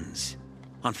bonds,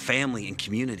 on family and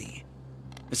community.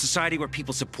 A society where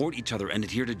people support each other and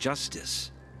adhere to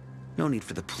justice. No need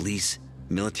for the police,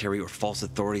 military, or false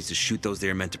authorities to shoot those they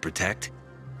are meant to protect.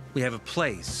 We have a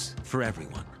place for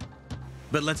everyone.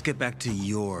 But let's get back to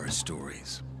your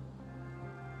stories.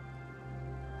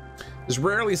 There's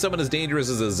rarely someone as dangerous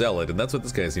as a zealot, and that's what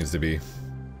this guy seems to be.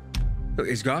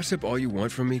 Is gossip all you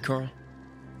want from me, Carl?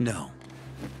 No.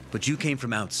 But you came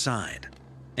from outside,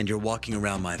 and you're walking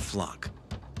around my flock.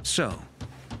 So,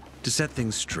 to set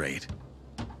things straight,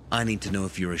 I need to know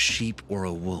if you're a sheep or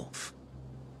a wolf.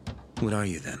 What are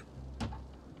you then?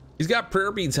 He's got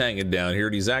prayer beads hanging down here,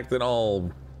 and he's acting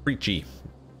all preachy.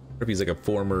 Or if he's like a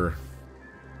former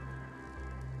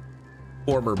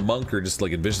monk or just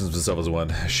like envisions himself as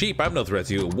one. Sheep, I'm no threat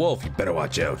to you. Wolf, you better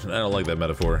watch out. I don't like that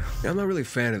metaphor. I'm not really a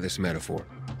fan of this metaphor.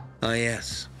 Ah,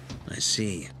 yes. I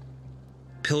see.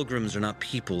 Pilgrims are not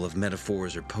people of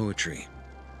metaphors or poetry.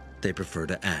 They prefer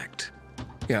to act.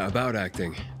 Yeah, about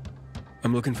acting.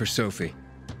 I'm looking for Sophie.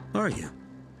 Are you?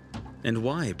 And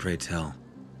why, pray tell?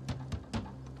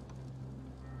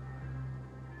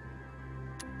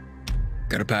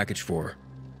 Got a package for her.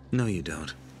 No, you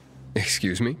don't.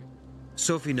 Excuse me?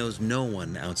 Sophie knows no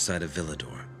one outside of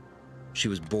Villador. She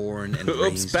was born and Oops,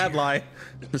 raised bad here. lie.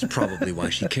 That's probably why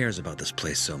she cares about this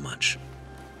place so much.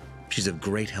 She's of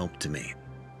great help to me.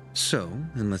 So,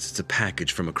 unless it's a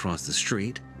package from across the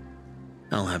street,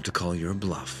 I'll have to call your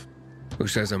bluff. Who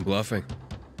says I'm bluffing?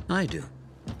 I do.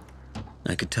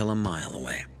 I could tell a mile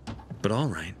away. But all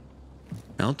right.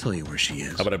 I'll tell you where she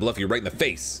is. How about I bluff you right in the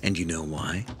face? And you know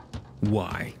why?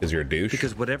 Why? Because you're a douche?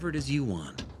 Because whatever it is you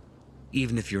want,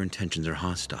 even if your intentions are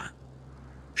hostile,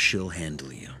 she'll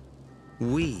handle you.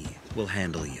 We will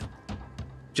handle you.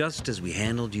 Just as we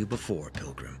handled you before,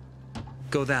 Pilgrim.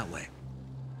 Go that way.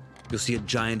 You'll see a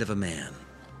giant of a man.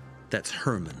 That's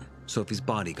Herman, Sophie's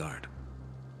bodyguard.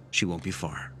 She won't be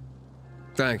far.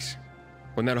 Thanks.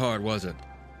 Wasn't that hard, was it?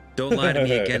 Don't lie to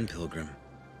me again, Pilgrim.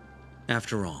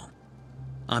 After all,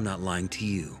 I'm not lying to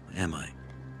you, am I?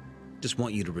 Just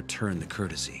want you to return the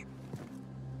courtesy.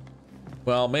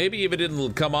 Well, maybe if it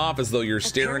didn't come off as though you're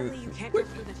staring... Apparently you can't go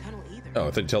through the tunnel either. Oh,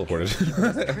 I thought you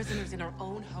teleported. Prisoners in our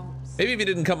own homes. Maybe if he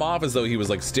didn't come off as though he was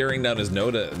like staring down his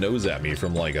nose at me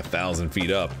from like 1,000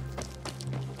 feet up.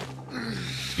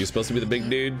 You supposed to be the big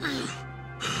dude?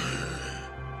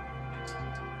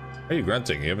 Why are you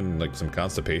grunting? You having like some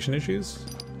constipation issues?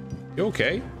 You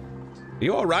okay?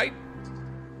 You all right?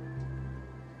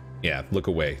 Yeah, look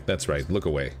away. That's right, look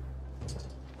away.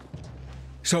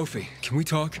 Sophie, can we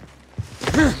talk?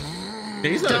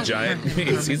 He's not a giant.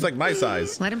 He's like my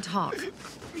size. Let him talk.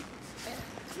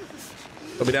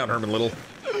 Put me down, Herman Little.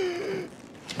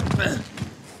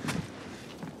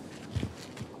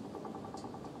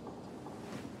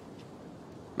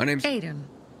 My name's Aiden.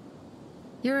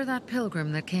 You're that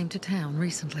pilgrim that came to town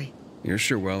recently. You're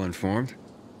sure well informed.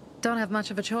 Don't have much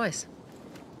of a choice.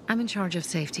 I'm in charge of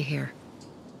safety here.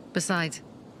 Besides,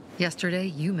 yesterday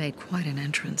you made quite an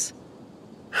entrance.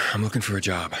 I'm looking for a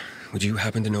job. Would you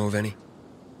happen to know of any?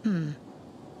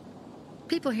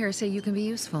 People here say you can be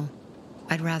useful.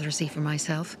 I'd rather see for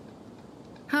myself.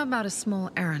 How about a small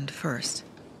errand first?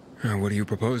 What are you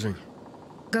proposing?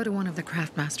 Go to one of the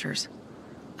craftmasters,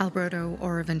 Alberto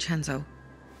or Vincenzo.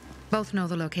 Both know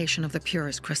the location of the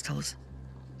purest crystals.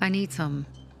 I need some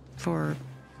for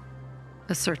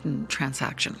a certain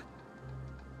transaction.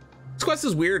 This quest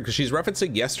is weird because she's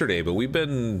referencing yesterday, but we've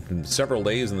been several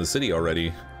days in the city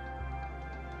already.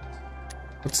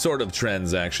 What sort of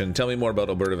transaction? Tell me more about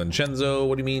Alberto Vincenzo.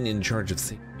 What do you mean in charge of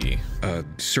safety? A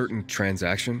certain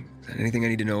transaction? Anything I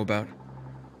need to know about?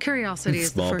 Curiosity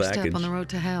is the Small first package. step on the road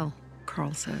to hell,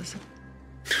 Carl says.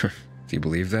 Do you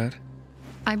believe that?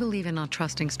 I believe in not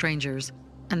trusting strangers,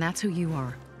 and that's who you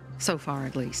are. So far,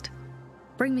 at least.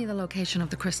 Bring me the location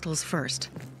of the crystals first.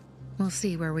 We'll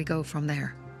see where we go from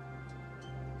there.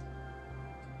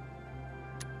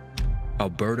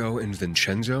 Alberto and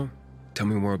Vincenzo? Tell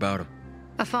me more about them.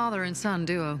 A father and son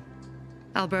duo.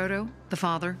 Alberto, the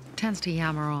father, tends to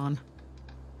yammer on.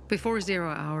 Before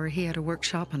 0 hour, he had a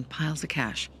workshop and piles of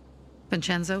cash.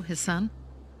 Vincenzo, his son,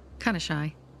 kinda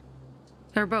shy.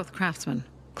 They're both craftsmen.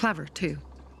 Clever, too.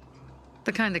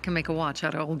 The kind that can make a watch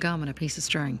out of old gum and a piece of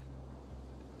string.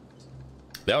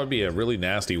 That would be a really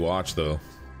nasty watch, though.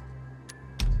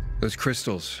 Those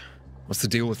crystals, what's the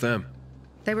deal with them?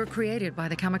 They were created by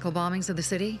the chemical bombings of the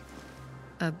city.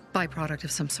 A byproduct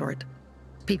of some sort.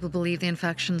 People believe the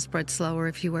infection spreads slower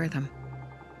if you wear them.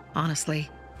 Honestly,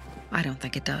 I don't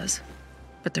think it does.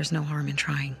 But there's no harm in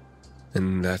trying.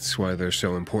 And that's why they're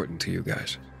so important to you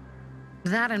guys.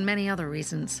 That and many other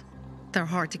reasons. They're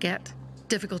hard to get,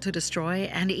 difficult to destroy,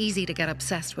 and easy to get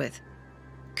obsessed with.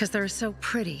 Because they're so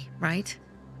pretty, right?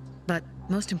 But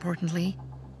most importantly,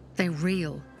 they're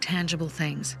real, tangible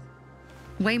things.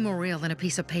 Way more real than a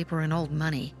piece of paper and old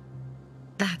money.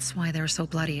 That's why they're so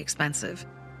bloody expensive.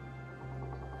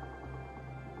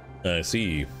 I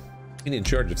see. In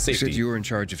charge of You safety. said you were in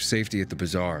charge of safety at the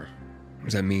Bazaar. What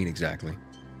does that mean exactly?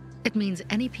 It means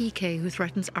any PK who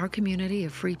threatens our community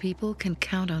of free people can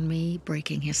count on me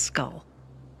breaking his skull.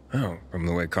 Oh, from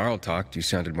the way Carl talked, you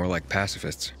sounded more like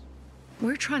pacifists.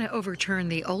 We're trying to overturn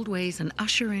the old ways and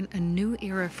usher in a new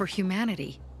era for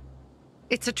humanity.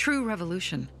 It's a true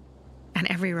revolution. And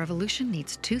every revolution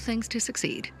needs two things to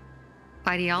succeed.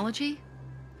 Ideology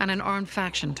and an armed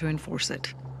faction to enforce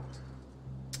it.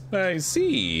 I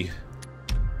see.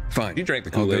 Fine. You drank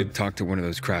the I'll go Kool-Aid. talk to one of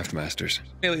those craft masters.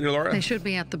 Hey, Leader Laura. They should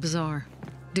be at the Bazaar.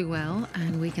 Do well,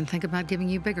 and we can think about giving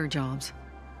you bigger jobs.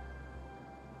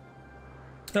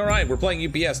 All right, we're playing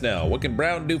UPS now. What can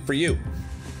Brown do for you?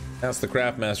 Ask the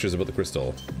craft masters about the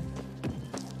crystal.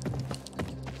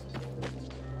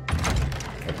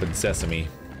 Open sesame.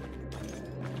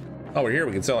 Oh, we're here.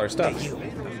 We can sell our stuff. Hey, you.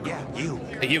 Yeah, you.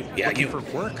 Hey, you. Yeah, Looking you. for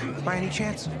work, by any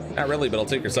chance? Not really, but I'll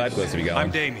take your side quest if you got I'm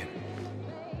one. Damien.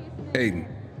 Aiden.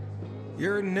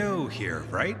 You're new here,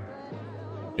 right?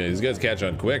 Yeah, these guys catch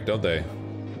on quick, don't they?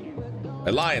 I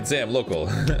lie and say I'm local.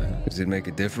 Does it make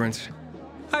a difference?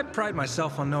 I pride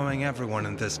myself on knowing everyone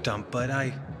in this dump, but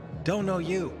I don't know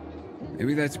you.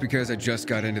 Maybe that's because I just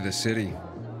got into the city.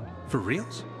 For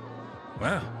reals?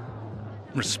 Wow.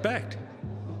 Respect.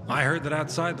 I heard that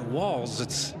outside the walls,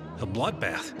 it's a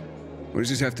bloodbath. What does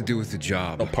this have to do with the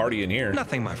job? No party in here.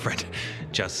 Nothing, my friend.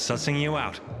 Just sussing you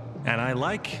out. And I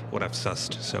like what I've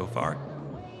sussed so far.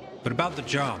 But about the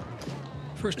job.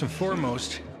 First and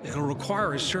foremost, it'll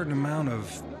require a certain amount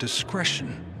of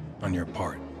discretion on your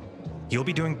part. You'll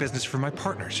be doing business for my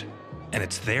partners, and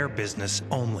it's their business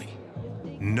only.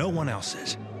 No one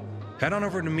else's. Head on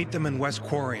over to meet them in West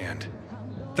Quarry and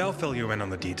they'll fill you in on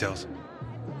the details.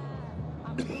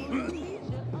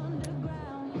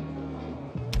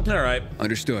 All right.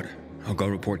 Understood. I'll go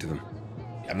report to them.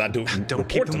 I'm not doing. Don't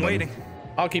keep them waiting.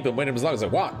 I'll keep them waiting as long as I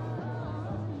want.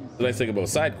 The nice thing about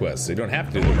side quests, they don't have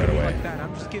to do them right away. Like that,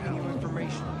 I'm just giving you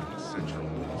information.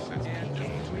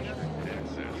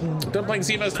 Done playing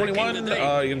CMS 21. You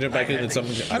gonna jump back in some?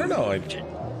 I don't know.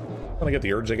 When I get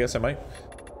the urge, I guess I might.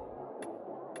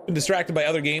 Been distracted by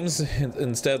other games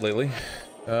instead lately.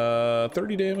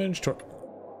 30 damage.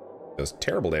 That's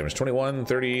terrible damage. 21,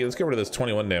 30. Let's get rid of this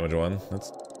 21 damage one.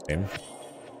 That's lame.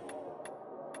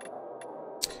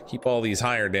 Keep all these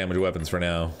higher damage weapons for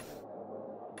now.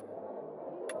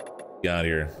 Got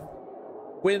here.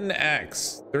 Twin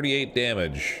axe, 38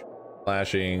 damage.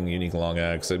 Flashing, unique long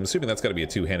axe. I'm assuming that's got to be a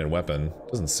two-handed weapon.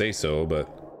 Doesn't say so, but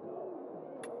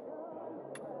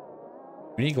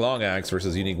unique long axe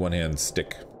versus unique one-hand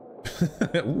stick.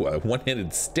 Ooh, a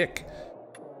one-handed stick.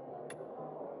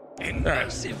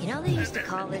 Right. You know they used to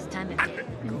call this time of year?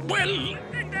 Well,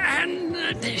 and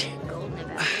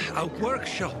a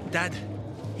workshop, Dad.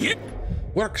 Yeah.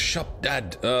 Workshop,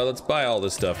 Dad. Let's buy all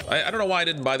this stuff. I don't know why I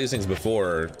didn't buy these things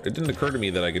before. It didn't occur to me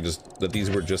that I could just that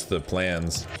these were just the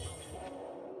plans.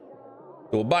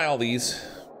 So we'll buy all these.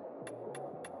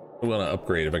 We want to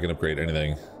upgrade if I can upgrade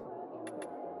anything.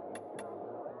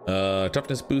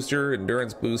 Toughness booster,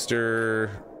 endurance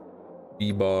booster,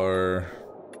 E-bar.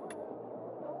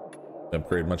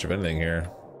 Upgrade much of anything here.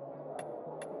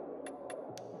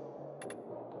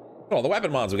 Oh, the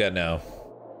weapon mods we got now.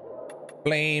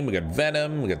 Flame, we got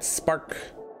venom, we got spark,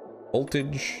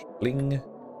 voltage, bling.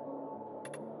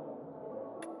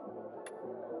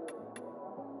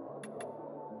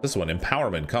 This one,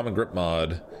 empowerment, common grip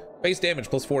mod. Base damage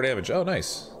plus 4 damage. Oh,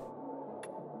 nice.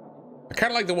 I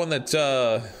kind of like the one that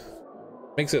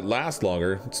makes it last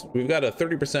longer. We've got a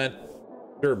 30%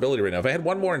 durability right now. If I had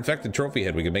one more infected trophy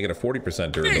head, we could make it a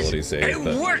 40% durability save.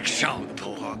 A workshop.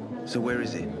 So where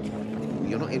is it?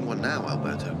 You're not in one now,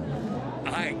 Alberto.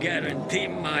 I guarantee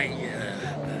my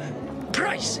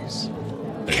prices.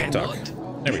 Talk.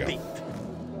 There we go.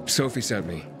 Sophie sent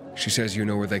me. She says you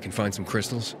know where they can find some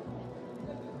crystals.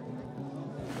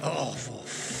 Oh, for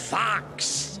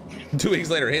fuck's! 2 weeks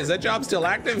later, hey, is that job still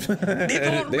active? They've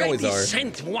They always already are.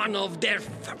 sent one of their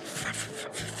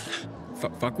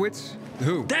fuckwits?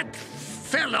 Who? That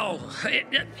fellow,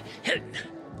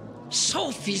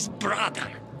 Sophie's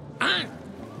brother. Huh?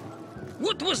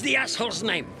 What was the asshole's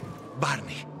name?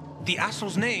 Barney. The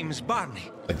asshole's name is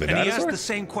Barney. Like the and he dinosaur? asked the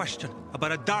same question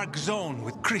about a dark zone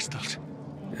with crystals.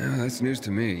 Yeah, that's news to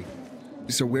me.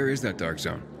 So where is that dark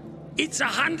zone? It's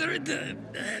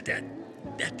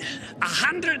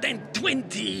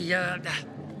 120,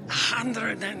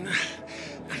 100 and...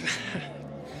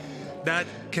 Dad,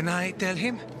 can I tell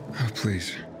him? Oh,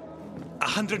 please.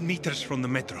 100 meters from the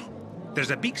metro.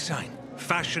 There's a big sign,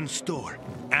 fashion store,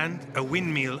 and a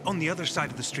windmill on the other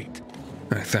side of the street.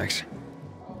 All right, thanks.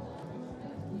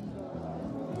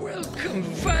 Welcome,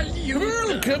 value.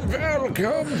 Welcome.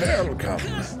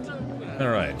 All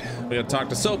right, we gotta talk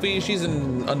to Sophie. She's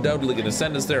undoubtedly gonna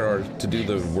send us there or to do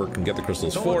the work and get the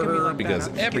crystals for her because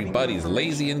everybody's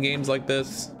lazy in games like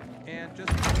this. And just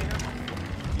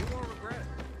you won't regret it.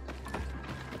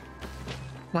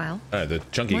 Well, All right, the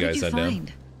chunky what guy did you said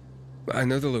find? I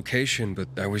know the location, but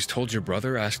I was told your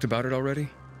brother asked about it already.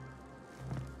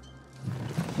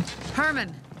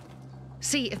 Herman,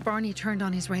 see if Barney turned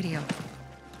on his radio.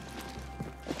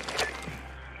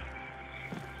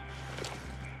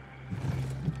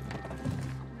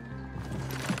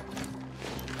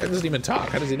 He doesn't even talk.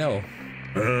 How does he know?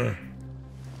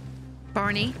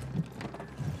 Barney,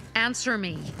 answer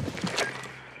me.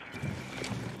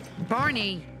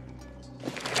 Barney.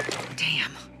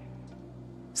 Damn.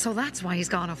 So that's why he's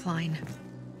gone offline.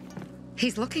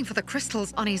 He's looking for the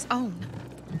crystals on his own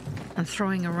and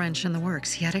throwing a wrench in the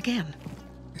works yet again.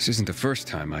 This isn't the first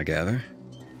time, I gather.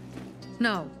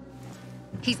 No.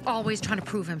 He's always trying to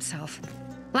prove himself.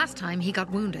 Last time he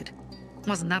got wounded.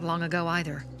 Wasn't that long ago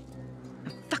either. A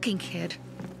fucking kid.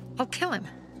 I'll kill him.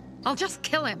 I'll just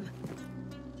kill him.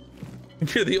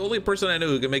 You're the only person I know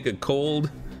who can make a cold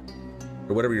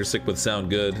or whatever you're sick with sound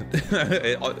good.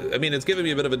 I mean, it's giving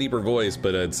me a bit of a deeper voice,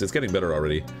 but it's getting better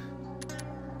already.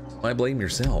 Why blame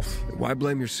yourself? Why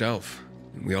blame yourself?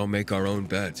 We all make our own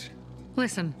beds.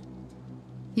 Listen,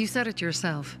 you said it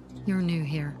yourself. You're new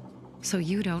here, so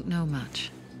you don't know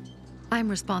much. I'm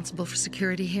responsible for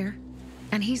security here,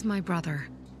 and he's my brother.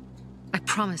 I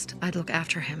promised I'd look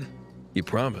after him. You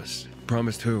promised?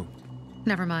 Promised who?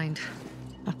 Never mind.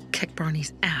 I'll kick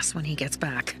Barney's ass when he gets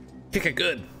back. Kick it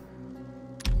good.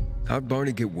 How'd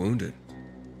Barney get wounded?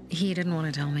 He didn't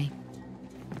want to tell me.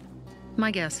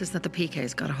 My guess is that the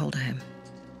PK's got a hold of him.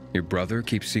 Your brother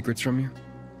keeps secrets from you?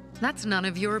 That's none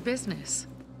of your business.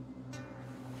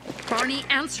 Barney,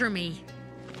 answer me.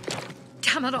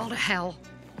 Damn it all to hell.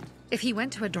 If he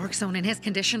went to a dark zone in his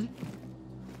condition,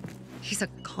 he's a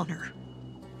goner.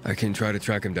 I can try to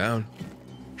track him down.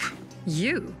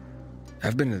 You?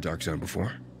 I've been in the dark zone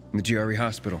before. In the GRE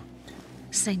hospital.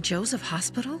 St. Joseph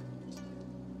Hospital?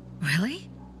 Really?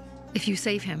 If you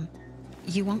save him,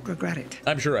 you won't regret it.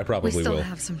 I'm sure I probably will. We still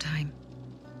have some time.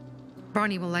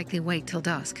 Barney will likely wait till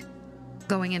dusk.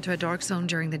 Going into a dark zone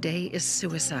during the day is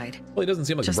suicide. Well, he doesn't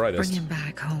seem like Just the brightest. bring him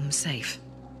back home safe.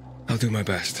 I'll do my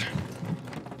best.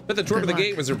 But the tour Good to the luck.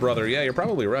 gate was her brother. Yeah, you're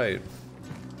probably right.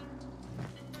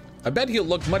 I bet he'll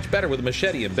look much better with a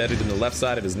machete embedded in the left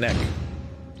side of his neck.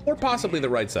 Or possibly the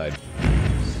right side.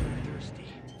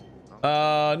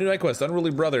 New night quest,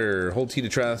 Unruly Brother. Hold T to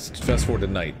fast forward to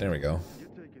night. There we go.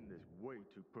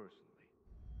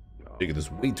 Taking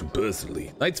this way too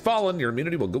personally. Night's fallen, your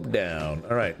immunity will go down.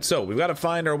 Alright, so we've got to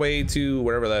find our way to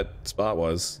wherever that spot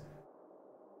was.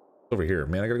 Over here.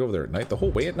 Man, I gotta go over there at night. The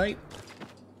whole way at night?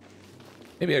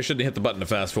 Maybe I shouldn't hit the button to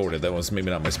fast forward it. That was maybe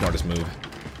not my smartest move.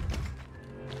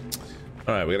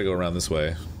 Alright, we gotta go around this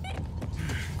way.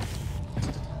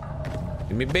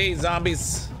 Give me bay,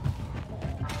 zombies!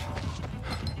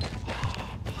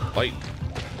 Light.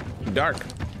 Dark.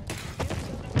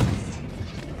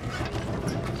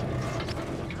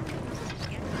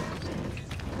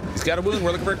 He's got a wound.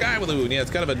 We're looking for a guy with a wound. Yeah,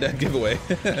 it's kind of a dead giveaway.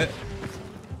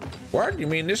 What? You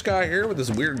mean this guy here with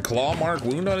this weird claw mark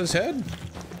wound on his head?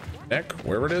 Neck?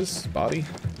 Wherever it is? Body?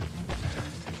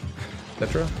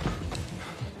 Etc.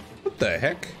 What the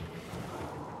heck?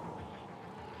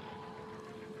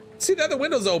 See, now the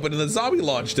window's open and the zombie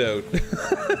launched out.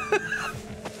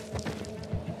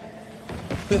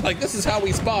 Like, this is how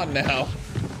we spawn now.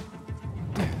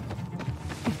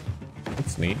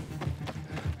 That's neat.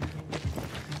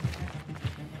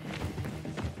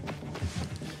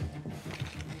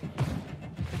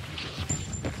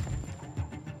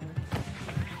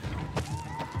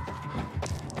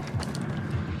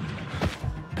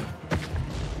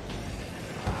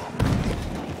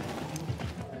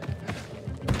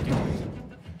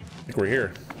 I think we're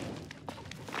here.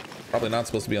 Probably not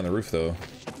supposed to be on the roof, though.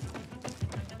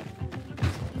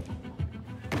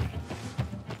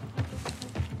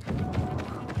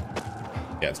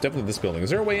 Yeah, it's definitely this building. Is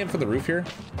there a way in for the roof here?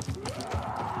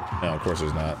 No, of course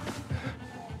there's not.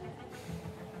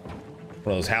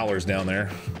 One of those howlers down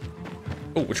there.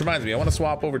 Oh, which reminds me, I want to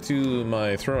swap over to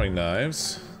my throwing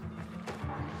knives.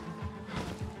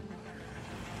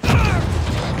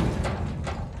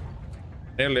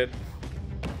 Nailed it.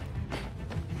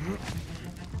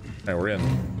 Alright, we're in.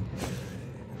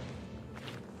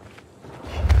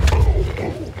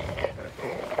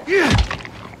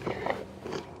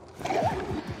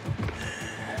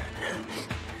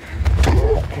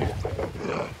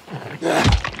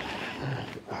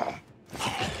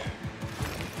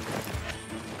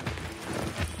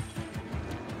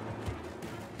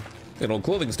 An old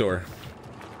clothing store.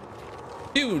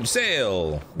 Huge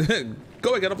sale.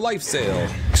 Going out of life sale.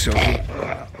 Sophie,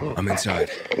 I'm inside.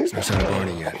 There's no sign of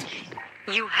Barney yet.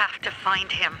 You have to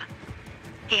find him.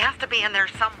 He has to be in there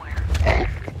somewhere.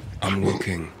 I'm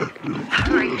looking.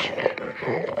 Hurry.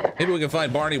 Maybe we can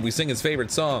find Barney if we sing his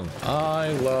favorite song. I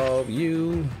love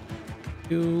you.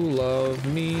 You love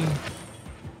me.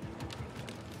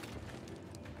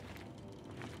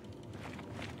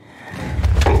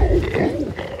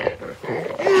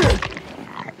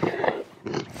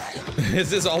 Is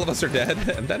this All of Us Are Dead?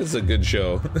 That is a good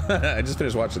show. I just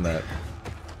finished watching that.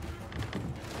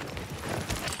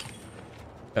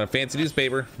 Got a fancy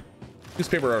newspaper.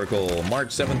 Newspaper article, March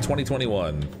 7th,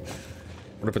 2021. Wonder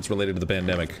if it's related to the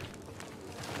pandemic.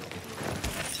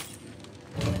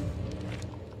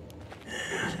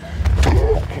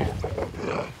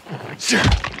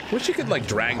 Wish you could like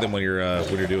drag them when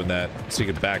you're doing that, so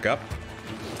you could back up.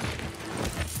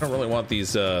 I don't really want these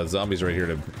zombies right here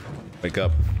to wake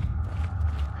up.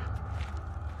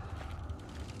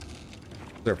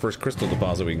 It's our first crystal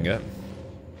deposit we can get.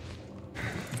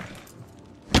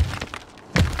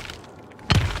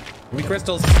 Give me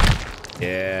crystals.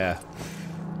 Yeah.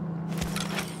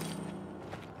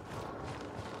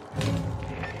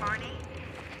 Barney,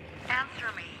 answer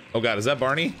me. Oh god, is that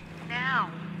Barney? Now.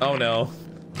 Oh no.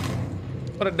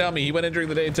 What a dummy, he went in during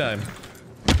the daytime.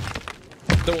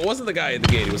 So it wasn't the guy at the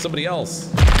gate, it was somebody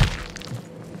else.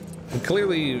 And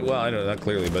clearly, well, I don't know, not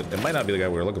clearly, but it might not be the guy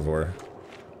we were looking for.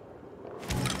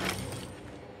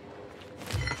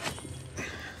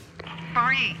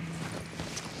 Barney,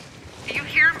 do you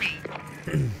hear me?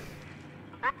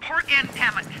 Report in,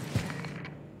 damn it.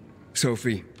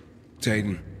 Sophie, it's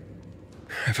Aiden.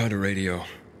 I found a radio.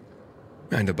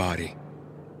 And a body.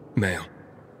 Male.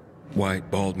 White,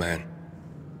 bald man.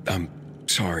 I'm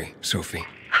sorry, Sophie.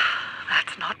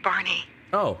 That's not Barney.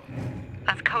 Oh.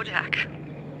 That's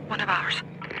Kojak. One of ours.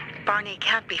 Barney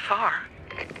can't be far.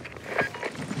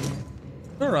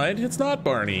 Alright, it's not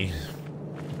Barney.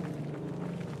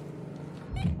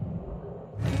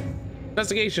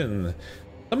 Investigation.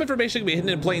 Some information can be hidden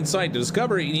in plain sight. To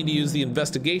discover it, you need to use the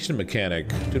investigation mechanic.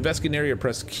 To investigate an area,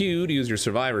 press Q to use your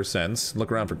survivor sense.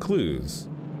 Look around for clues.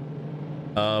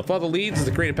 Follow the leads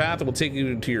to create a path that will take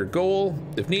you to your goal.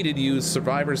 If needed, use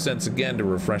survivor sense again to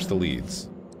refresh the leads.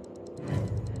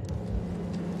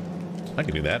 I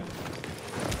can do that.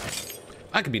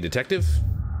 I could be detective.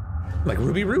 Like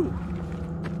Ruby Roo.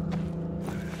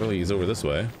 Oh, he's over this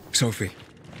way. Sophie,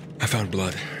 I found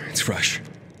blood. It's fresh.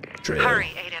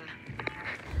 Hurry, Aiden.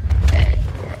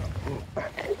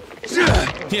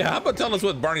 Yeah, how about telling us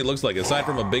what Barney looks like, aside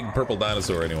from a big purple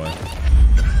dinosaur, anyway?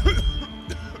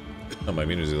 Oh, my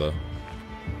immunity's low.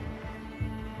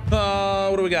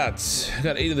 What do we got? We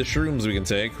got 8 of the shrooms we can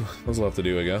take. Those will have to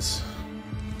do, I guess.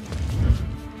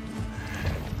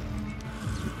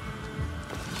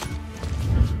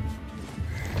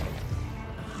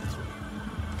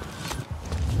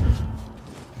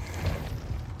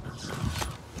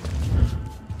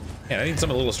 Yeah, I need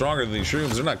something a little stronger than these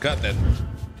shrooms. They're not cutting it.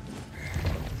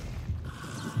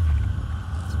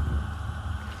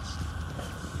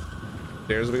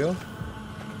 Stairs we go.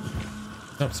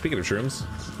 Oh, speaking of shrooms,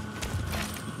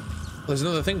 there's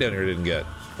another thing down here I didn't get.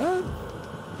 What?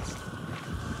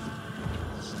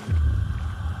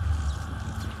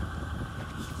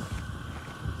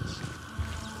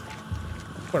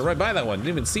 Went right by that one. Didn't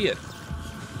even see it.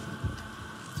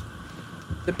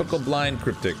 Typical blind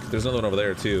cryptic. There's another one over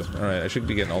there too. All right, I should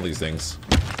be getting all these things.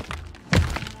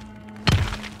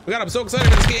 I'm so excited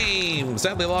for this game.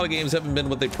 Sadly, a lot of games haven't been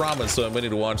what they promised, so I'm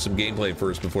waiting to watch some gameplay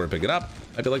first before I pick it up.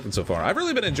 I feel like it so far. I've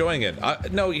really been enjoying it.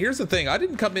 No, here's the thing. I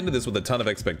didn't come into this with a ton of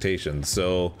expectations,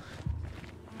 so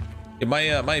in my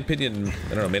opinion, I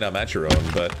don't know, may not match your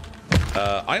own, but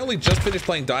I only just finished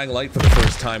playing Dying Light for the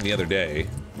first time the other day.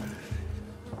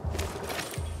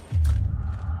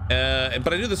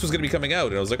 But I knew this was going to be coming out,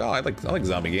 and I was like, oh, I like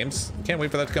zombie games. Can't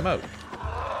wait for that to come out.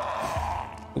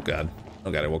 Oh god.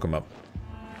 Oh god, I woke him up.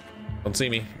 Don't see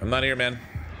me. I'm not here, man.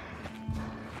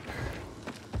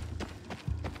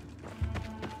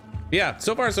 Yeah,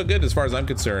 so far so good as far as I'm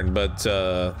concerned, but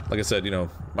like I said, you know,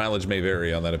 mileage may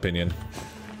vary on that opinion.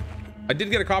 I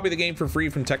did get a copy of the game for free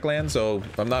from Techland, so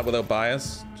I'm not without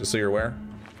bias, just so you're aware.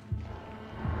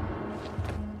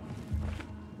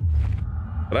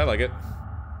 But I like it.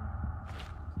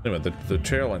 Wait a minute, the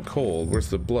trail went cold.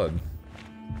 Where's the blood?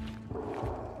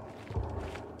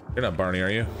 You're not Barney,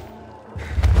 are you?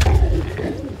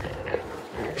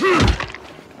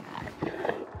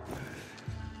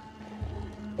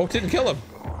 Oh, it didn't kill him.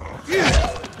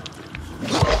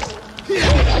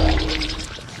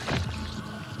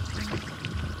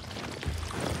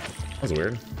 That was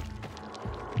weird.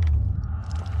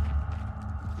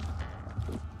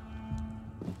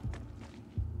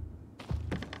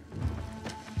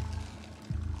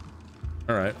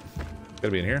 All right,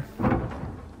 gotta be in here.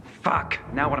 Fuck,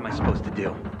 now what am I supposed to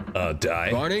do?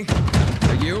 Die. Barney,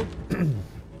 are you?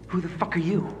 Who the fuck are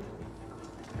you?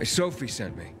 Sophie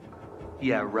sent me.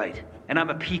 Yeah, right. And I'm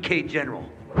a PK general.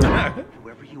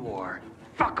 Whoever you are,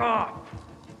 fuck off!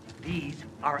 These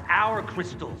are our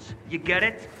crystals. You get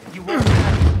it? You won't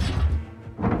have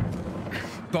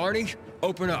it. Barney,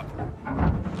 open up.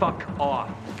 Fuck off.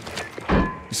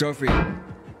 Sophie, I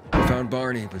found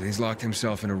Barney, but he's locked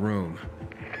himself in a room.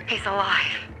 He's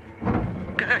alive.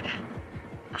 Good.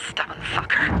 A stubborn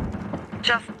fucker.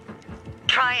 Just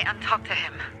try and talk to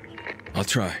him. I'll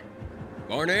try.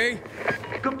 Barney?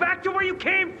 Go back to where you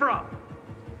came from!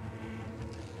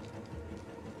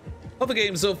 Love the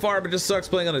game so far, but it just sucks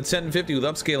playing on a 1050 with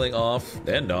upscaling off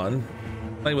and on.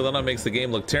 Playing with it on makes the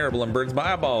game look terrible and burns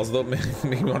my eyeballs, though make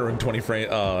me want to run 20 frames.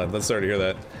 Oh, I'm sorry to hear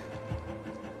that.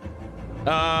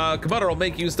 Commander will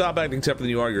make you stop acting tougher than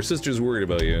you are. Your sister's worried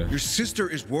about you. Your sister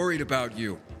is worried about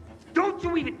you. Don't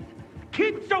you even...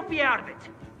 Keep Sophie out of it!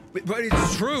 But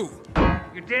it's true!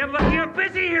 You're damn lucky I'm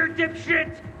busy here,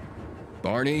 dipshit!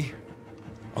 Barney,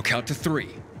 I'll count to 3.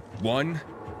 1,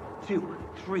 2,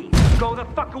 3. Go the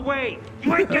fuck away!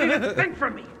 You ain't getting a thing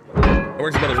from me! It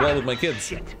works about as well with my kids.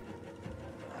 Shit.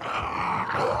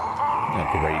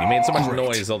 Oh, great. You made so much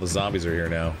noise, all the zombies are here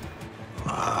now.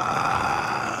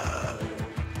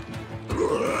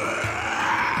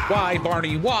 Why,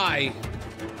 Barney? Why?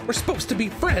 We're supposed to be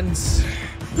friends.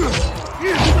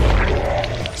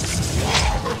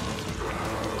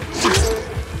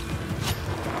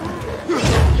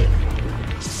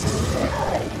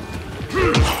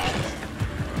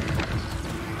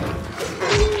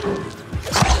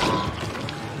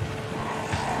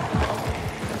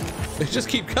 They just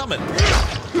keep coming.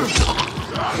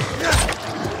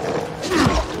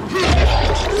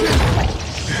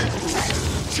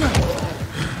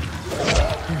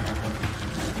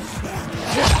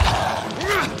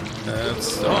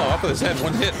 That's off of his head,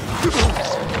 one hit.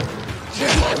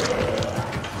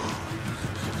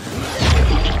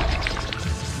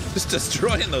 Just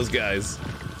destroying those guys.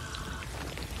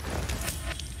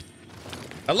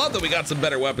 I love that we got some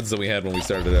better weapons than we had when we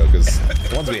started out, because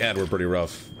the ones we had were pretty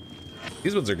rough.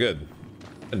 These ones are good.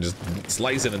 And just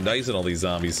slicing and dicing all these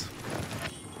zombies.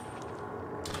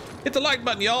 Hit the like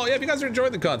button, y'all. Yeah, if you guys are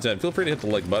enjoying the content, feel free to hit the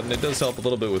like button. It does help a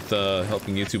little bit with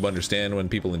helping YouTube understand when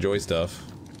people enjoy stuff.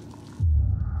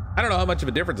 I don't know how much of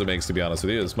a difference it makes, to be honest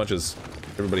with you, as much as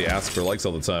everybody asks for likes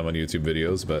all the time on YouTube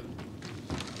videos, but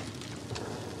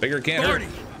figure it can't hurt.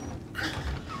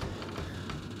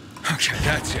 Okay,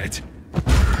 that's it.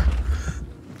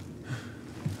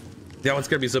 That one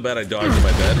scared me so bad I dodged in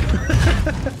my bed.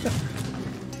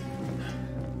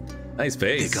 Nice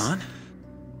face. You gone?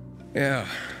 Yeah,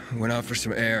 went out for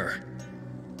some air.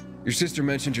 Your sister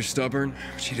mentioned you're stubborn.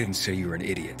 She didn't say you were an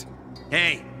idiot.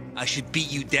 Hey, I should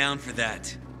beat you down for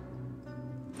that.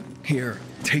 Here,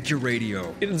 take your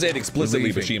radio. He didn't say it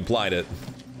explicitly, but she implied it.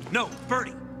 No,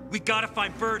 Birdie. We gotta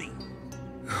find Birdie.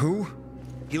 Who?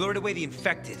 He lured away the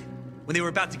infected when they were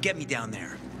about to get me down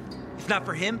there. If not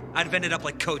for him, I'd have ended up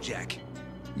like Kojak.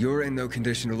 You're in no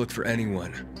condition to look for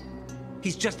anyone.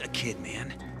 He's just a kid,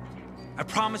 man. I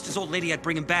promised his old lady I'd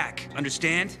bring him back,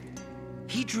 understand?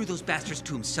 He drew those bastards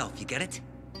to himself, you get it?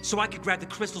 So I could grab the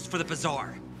crystals for the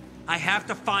Bazaar. I have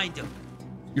to find him.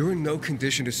 You're in no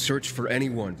condition to search for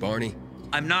anyone, Barney.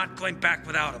 I'm not going back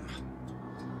without him.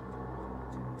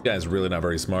 Guy's really not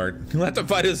very smart. He'll have to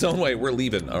find his own way. We're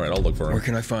leaving. All right, I'll look for him. Where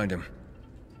can I find him?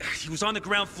 He was on the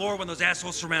ground floor when those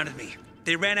assholes surrounded me.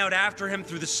 They ran out after him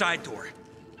through the side door.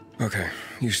 Okay,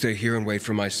 you stay here and wait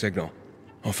for my signal.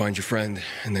 I'll find your friend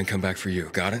and then come back for you.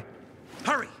 Got it?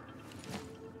 Hurry!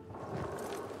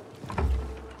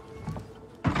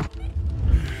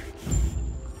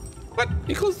 What?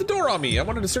 He closed the door on me. I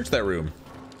wanted to search that room.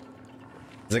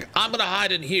 He's like, I'm gonna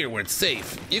hide in here where it's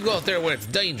safe. You go out there where it's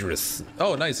dangerous.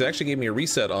 Oh, nice. It actually gave me a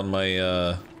reset on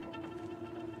my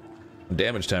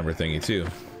damage timer thingy too.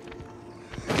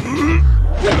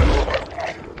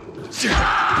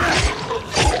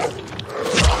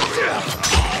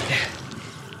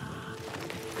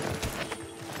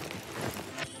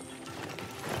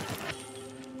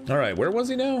 All right, where was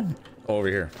he now? Oh, over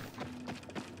here.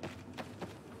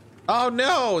 Oh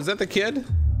no, is that the kid?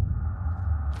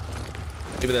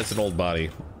 Maybe that's an old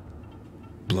body.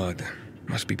 Blood.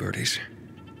 Must be Birdie's.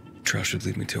 Trail should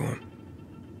lead me to him.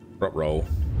 Ruh-roh.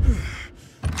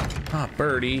 Ah,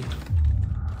 Birdie.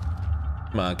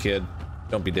 Come on, kid.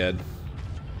 Don't be dead.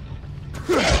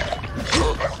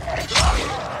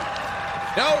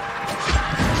 No!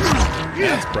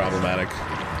 That's problematic.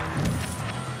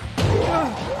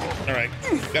 Alright.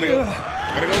 Gotta go.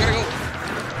 Gotta go, gotta go.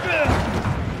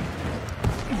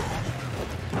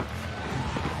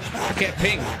 I can't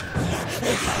ping.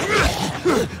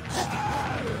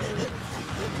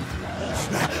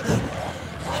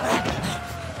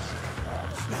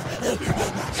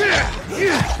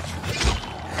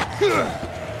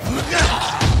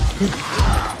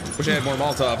 Wish I had more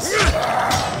Molotovs.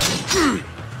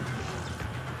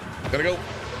 Gotta go.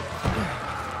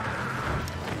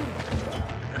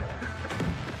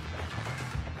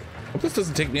 Hope this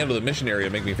doesn't take me out of the mission area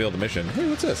and make me fail the mission. Hey,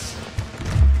 what's this?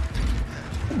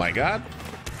 Oh my god.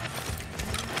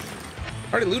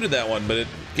 Already looted that one, but it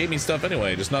gave me stuff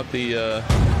anyway, just not the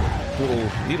little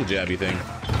needle jabby thing.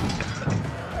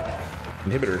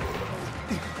 Inhibitor.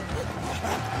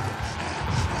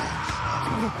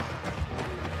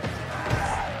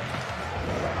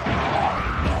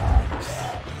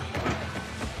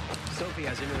 Sophie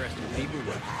has interesting people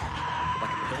with like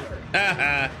a pilgrim.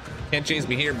 Haha. Can't chase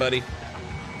me here, buddy.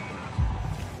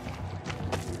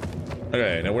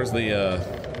 Okay, now where's the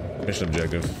mission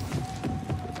objective?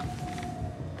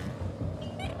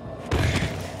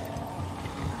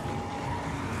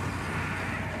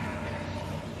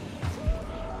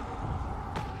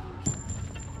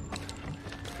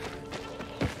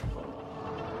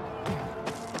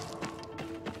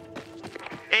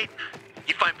 Hey,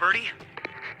 you find Birdie?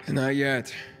 Not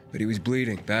yet, but he was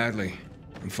bleeding badly.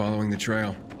 I'm following the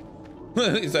trail.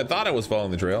 At least I thought I was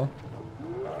following the trail.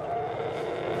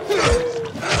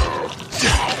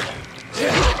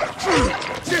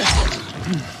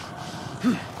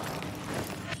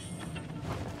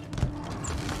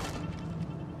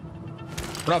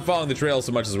 We're not following the trail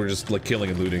so much as we're just like killing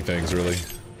and looting things, really.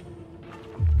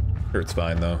 Sure, it's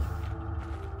fine though.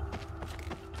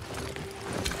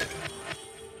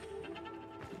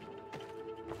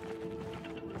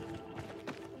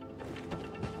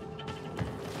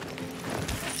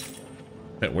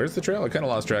 Where's the trail? I kind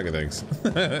of lost track of things.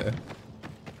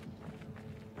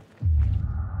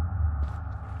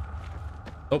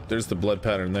 Oh, there's the blood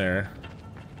pattern there.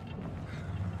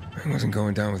 I wasn't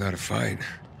going down without a fight.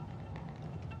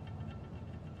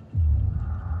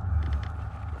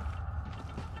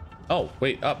 Oh,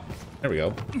 wait, up. There we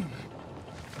go.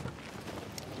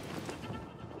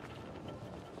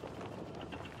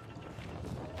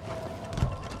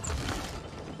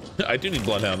 I do need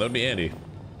Bloodhound. That'd be handy.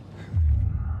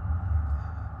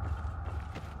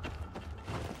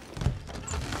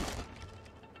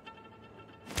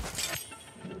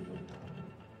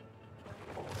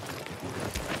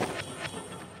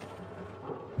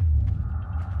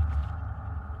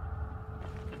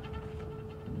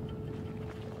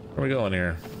 Where are we going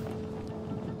here?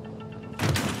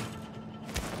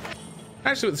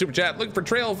 Actually, with Super Chat, look for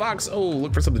Trail Fox. Oh,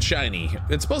 look for something shiny.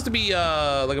 It's supposed to be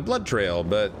like a blood trail,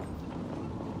 but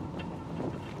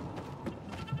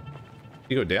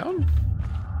you go down?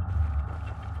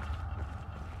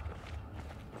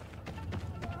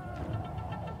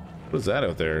 What is that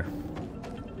out there?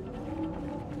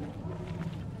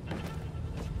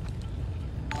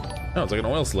 Oh, it's like an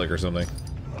oil slick or something.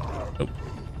 Oh.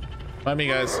 Mind me,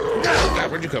 guys. God,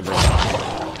 where'd you come from?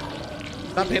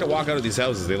 Not paying to walk out of these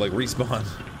houses. They like respawn.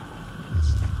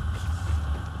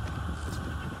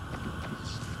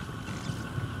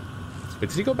 Wait,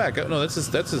 did he go back out? No, that's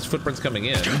his footprints coming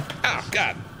in. Oh,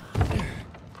 God.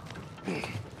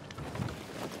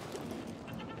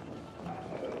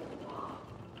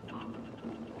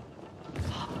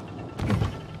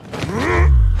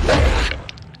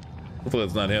 Hopefully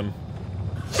that's not him.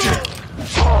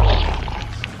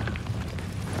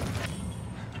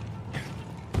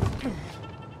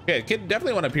 Okay, kid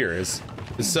definitely went up here. His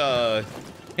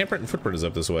handprint and footprint is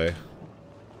up this way.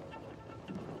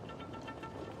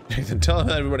 Nathan, tell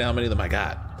everybody how many of them I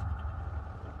got.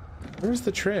 Where's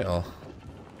the trail?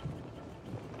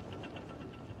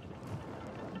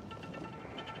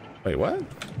 Wait, what?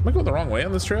 Am I going the wrong way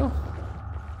on this trail?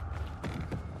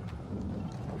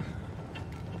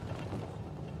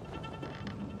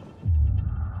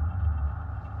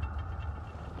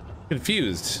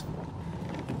 Confused.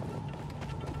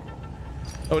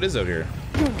 Oh, it is out here.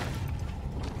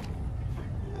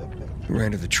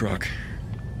 Ran to the truck.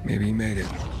 Maybe he made it.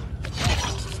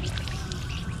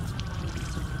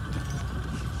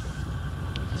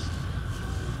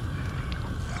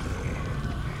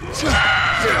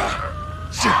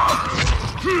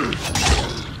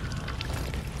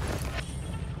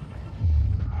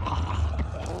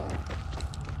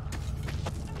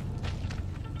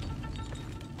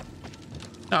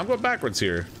 No, I'm going backwards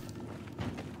here.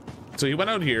 So he went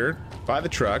out here, by the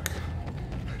truck,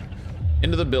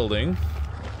 into the building.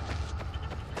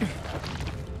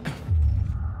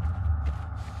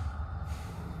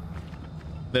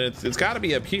 Then it's got to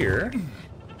be up here.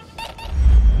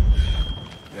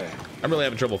 I'm really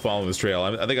having trouble following this trail.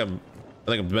 I think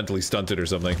I'm mentally stunted or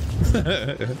something.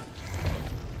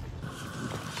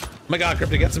 My God,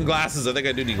 Cryptic, get some glasses. I think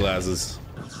I do need glasses.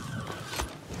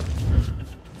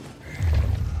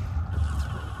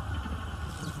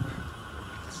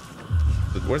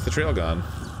 Where's the trail gone?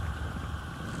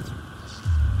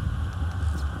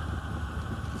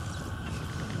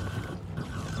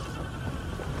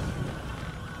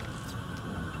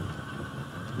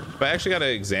 But I actually gotta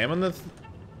examine the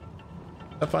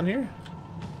stuff on here?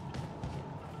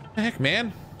 Heck,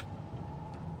 man.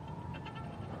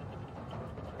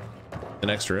 The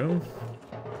next room?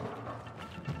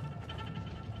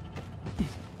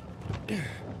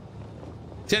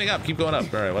 Standing up, keep going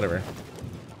up. Alright, whatever.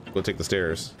 Go take the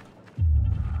stairs.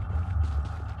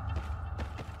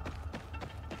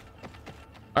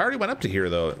 I already went up to here,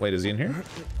 though. Wait, is he in here?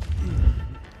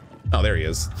 Oh, there he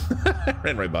is.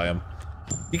 Ran right by him.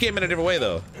 He came in a different way,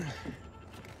 though.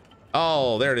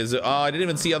 Oh, there it is. Oh, I didn't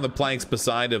even see on the planks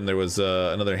beside him there was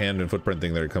another hand and footprint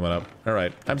thing that are coming up. All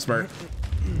right, I'm smart.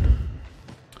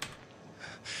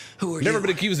 Who are Never you?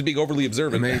 been accused of being overly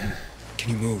observant. Maiden,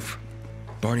 can you move?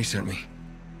 Barney sent me.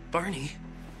 Barney?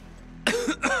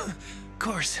 Of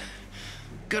course.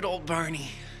 Good old Barney.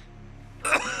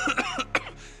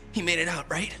 He made it out,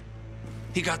 right?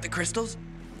 He got the crystals?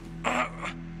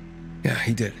 Yeah,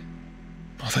 he did.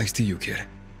 Well, thanks to you, kid.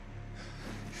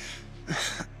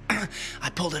 I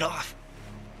pulled it off.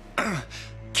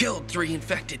 Killed 3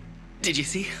 infected. Did you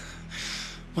see?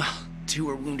 Well, 2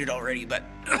 were wounded already, but...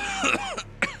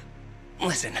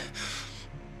 Listen.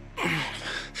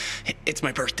 It's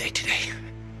my birthday today.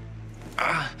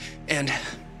 And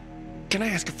can I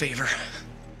ask a favor?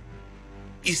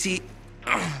 You see,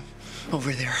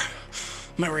 over there,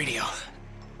 my radio.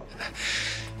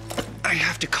 I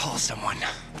have to call someone.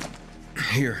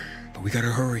 Here, but we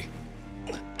gotta hurry.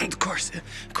 Of course,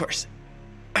 of course.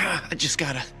 I just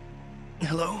gotta...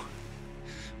 Hello?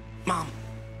 Mom?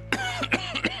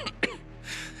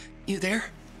 You there?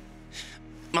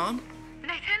 Mom?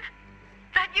 Nathan?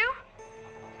 That you?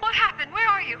 What happened? Where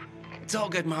are you? It's all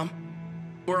good, Mom.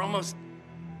 We're almost...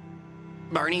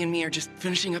 Barney and me are just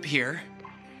finishing up here.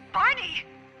 Barney!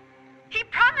 He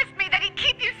promised me that he'd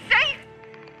keep you safe!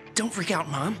 Don't freak out,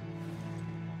 Mom.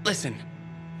 Listen,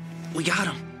 we got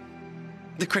them.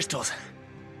 The crystals.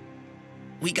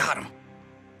 We got them.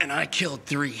 And I killed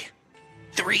 3.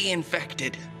 3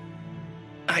 infected.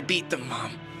 I beat them,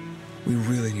 Mom. We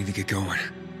really need to get going.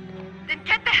 Then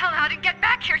get the hell out and get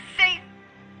back here safe.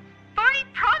 Barney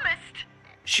promised.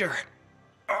 Sure.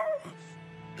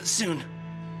 Soon.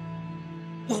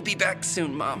 We'll be back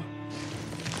soon, Mom.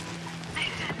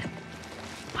 Nathan,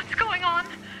 what's going on?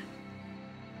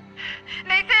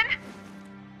 Nathan?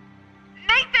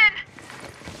 Nathan!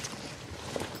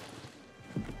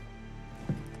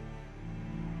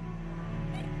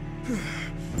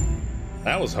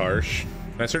 That was harsh.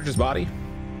 Can I search his body?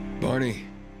 Barney.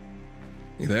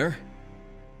 You there?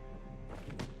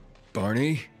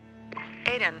 Barney?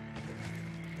 Aiden,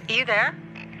 you there?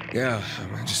 Yeah,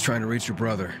 I'm just trying to reach your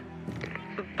brother.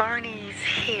 Barney's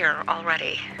here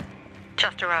already.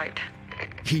 Just arrived.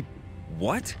 He...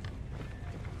 what?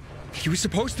 He was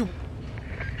supposed to...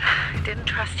 He didn't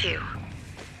trust you.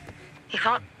 He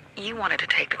thought you wanted to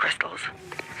take the crystals.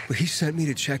 But he sent me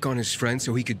to check on his friend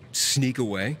so he could sneak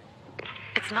away?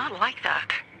 It's not like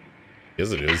that.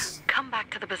 Yes, it is. Come back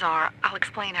to the bazaar. I'll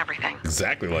explain everything.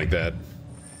 Exactly like that.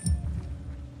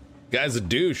 Guy's a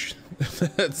douche.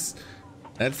 That's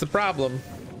the problem.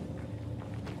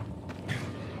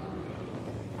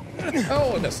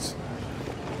 Oh, I missed.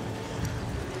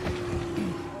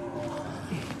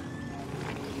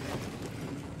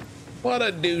 What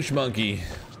a douche monkey.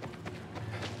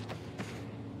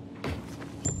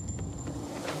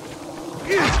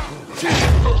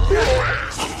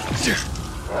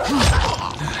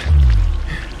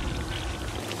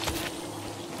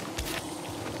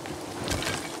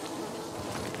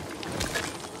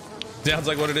 Sounds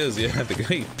like what it is, yeah. I think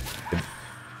he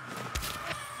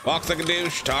walks like a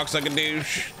douche, talks like a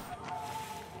douche,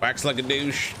 quacks like a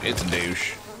douche. It's a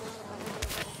douche.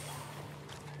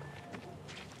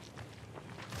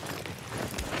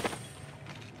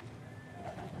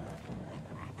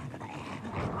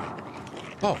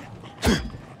 Oh.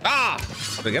 Ah!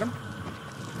 Did I get him?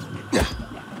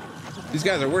 These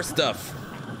guys are worse stuff.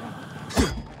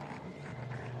 Can't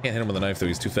hit him with a knife though,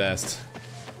 he's too fast.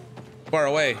 Far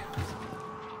away.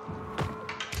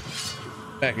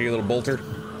 Back here, you little bolter.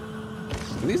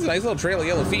 These are a nice little trail of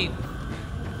yellow feet.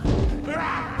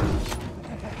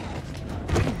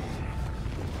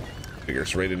 Figure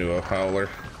straight into a howler.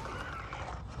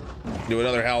 Do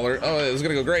another howler. Oh, this is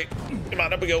gonna go great. Come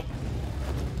on, up we go.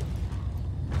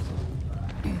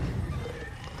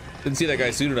 Didn't see that guy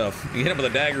soon enough. You hit him with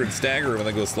a dagger and stagger him and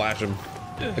then go slash him.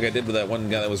 Like I did with that one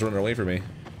guy that was running away from me.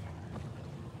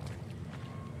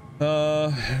 I'm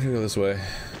gonna go this way.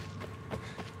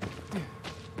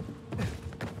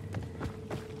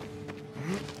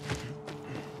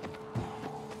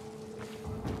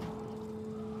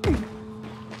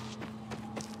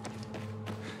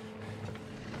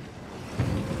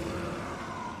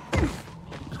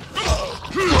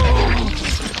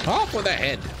 Off with the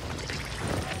head.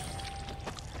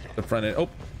 The front end. Oh.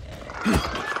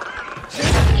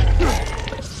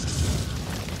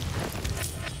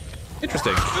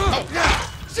 Interesting. Oh.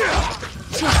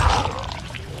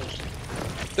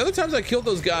 The other times I killed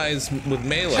those guys with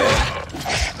melee,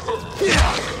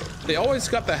 they always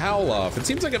got the howl off. It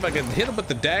seems like if I can hit them with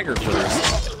the dagger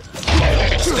first,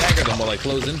 stagger them while I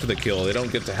close in for the kill, they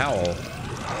don't get to howl.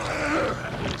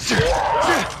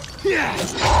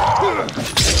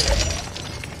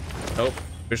 Oh,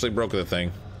 officially broke the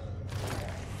thing.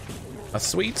 A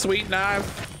sweet, sweet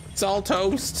knife. It's all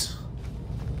toast.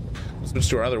 Switch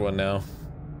to our other one now.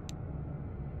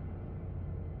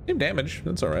 Same damage.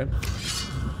 That's all right.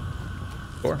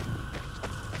 4.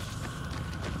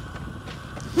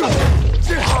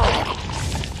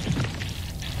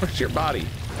 Where's your body?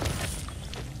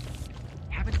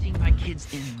 Haven't seen my kids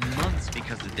in months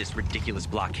because of this ridiculous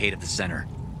blockade of the center.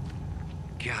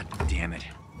 God damn it.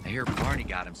 I hear Barney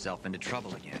got himself into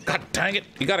trouble again. God dang it.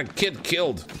 You got a kid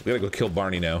killed. We gotta go kill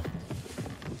Barney now.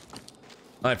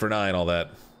 9 for 9, all that.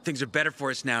 Things are better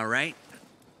for us now, right?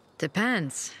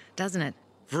 Depends, doesn't it?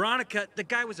 Veronica, the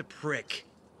guy was a prick.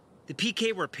 The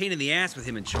PK were a pain in the ass with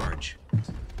him in charge.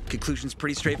 Conclusion's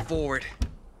pretty straightforward.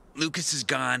 Lucas is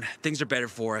gone. Things are better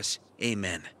for us.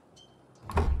 Amen.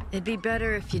 It'd be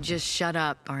better if you just shut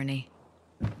up, Barney.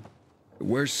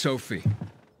 Where's Sophie?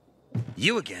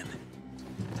 You again?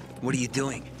 What are you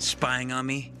doing? Spying on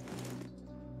me?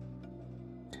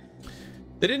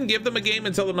 They didn't give them a game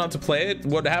and tell them not to play it.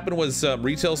 What happened was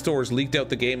retail stores leaked out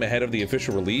the game ahead of the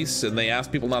official release, and they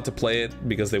asked people not to play it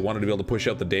because they wanted to be able to push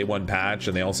out the day 1 patch,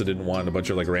 and they also didn't want a bunch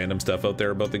of like random stuff out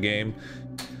there about the game.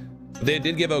 They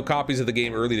did give out copies of the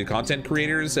game early to content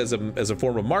creators as a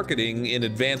form of marketing in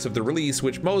advance of the release,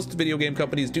 which most video game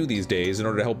companies do these days in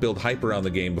order to help build hype around the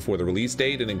game before the release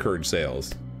date and encourage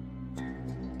sales.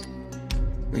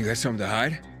 You got something to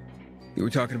hide? You were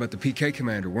talking about the PK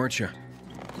commander, weren't you?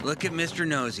 Look at Mr.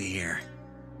 Nosy here.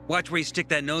 Watch where you stick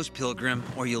that nose, Pilgrim,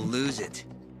 or you'll lose it.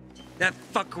 That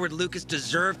fuckward Lucas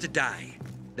deserved to die.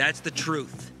 That's the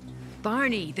truth.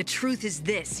 Barney, the truth is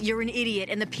this. You're an idiot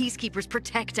and the Peacekeepers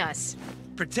protect us.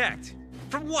 Protect?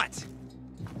 From what?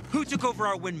 Who took over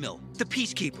our windmill? The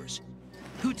Peacekeepers.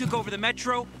 Who took over the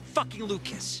Metro? Fucking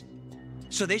Lucas.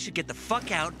 So they should get the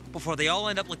fuck out before they all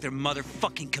end up like their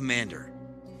motherfucking commander.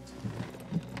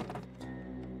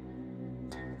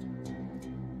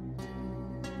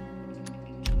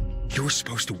 You were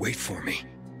supposed to wait for me.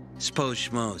 Suppose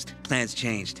schmozed. Plans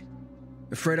changed.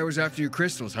 Afraid I was after your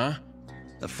crystals, huh?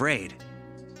 Afraid?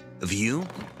 Of you?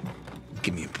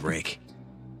 Give me a break.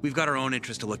 We've got our own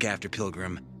interests to look after,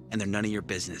 Pilgrim, and they're none of your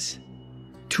business.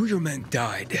 2 of your men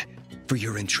died for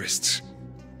your interests.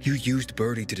 You used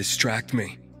Birdie to distract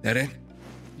me. That it?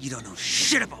 You don't know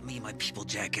shit about me and my people,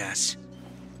 jackass.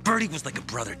 Birdie was like a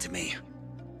brother to me.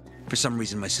 For some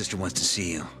reason, my sister wants to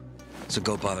see you. So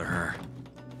go bother her.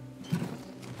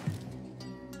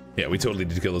 Yeah, we totally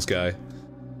need to kill this guy.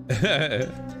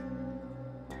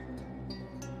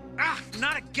 Ah,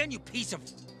 not again, you piece of...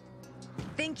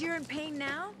 Think you're in pain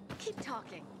now? Keep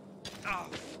talking.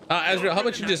 Azrael, how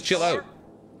about you just chill out?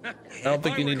 I don't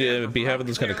think you need to be having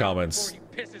those kind of comments.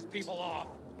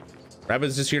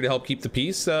 Rabbit's just here to help keep the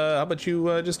peace. How about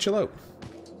you just chill out?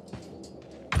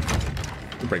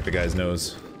 Break the guy's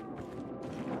nose.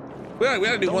 We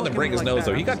gotta do one to break his nose,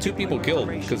 though. He got 2 people killed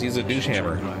because he's a douche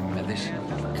hammer.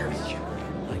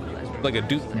 Like a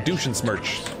douche and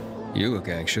smirch. You look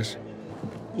anxious.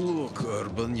 Look,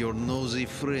 Urban, your nosy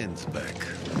friend's back.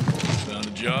 Found a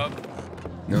job?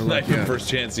 No luck Not yet. first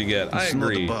chance you get. I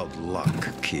agree. It's not about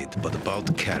luck, kid, but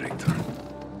about character.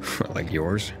 Like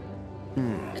yours?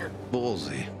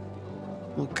 Ballsy.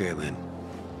 Okay, then.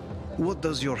 What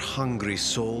does your hungry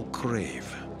soul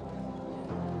crave?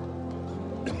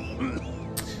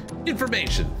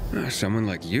 Information. Someone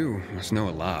like you must know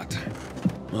a lot.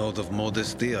 Out of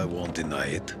modesty, I won't deny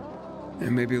it.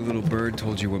 And maybe a little bird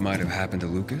told you what might have happened to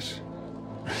Lucas?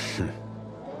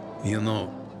 You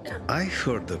know, I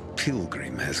heard a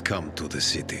pilgrim has come to the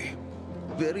city.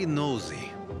 Very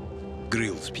nosy.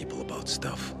 Grills people about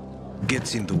stuff.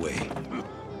 Gets in the way.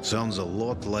 Sounds a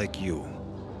lot like you.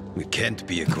 It can't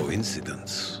be a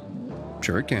coincidence.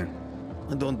 Sure it can.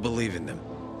 I don't believe in them.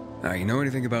 Now, you know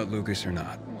anything about Lucas or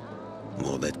not?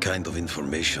 Well, that kind of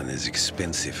information is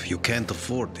expensive. You can't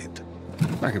afford it.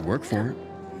 I could work for it.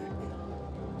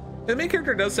 The main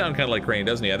character does sound kind of like Crane,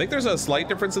 doesn't he? I think there's a slight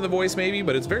difference in the voice, maybe,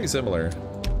 but it's very similar.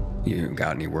 You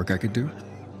got any work I could do?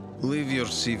 Leave your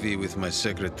CV with my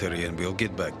secretary and we'll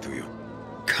get back to you.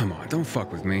 Come on, don't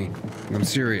fuck with me. I'm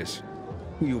serious.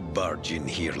 You barge in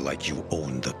here like you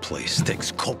own the place.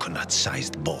 Takes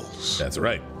coconut-sized balls. That's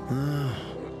right.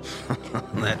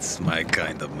 That's my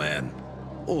kind of man.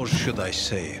 Or should I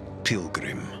say,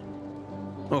 pilgrim.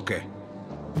 Okay.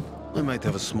 I might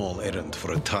have a small errand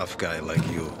for a tough guy like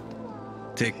you.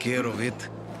 Take care of it,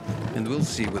 and we'll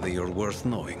see whether you're worth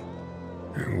knowing.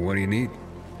 What do you need?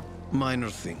 Minor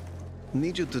thing.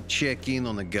 Need you to check in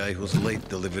on a guy who's late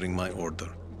delivering my order.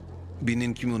 Been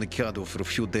incommunicado for a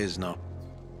few days now.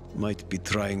 Might be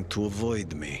trying to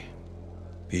avoid me.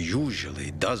 He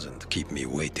usually doesn't keep me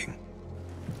waiting.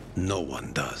 No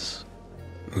one does.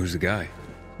 Who's the guy?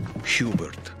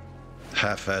 Hubert.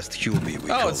 Half-assed Hubie, we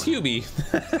call it's him.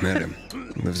 Hubie. Met him.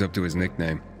 Lives up to his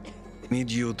nickname.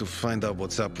 Need you to find out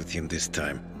what's up with him this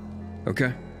time.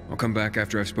 Okay. I'll come back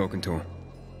after I've spoken to him.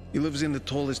 He lives in the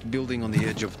tallest building on the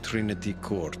edge of Trinity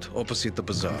Court, opposite the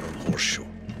Bazaar on Horseshoe.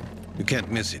 You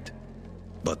can't miss it.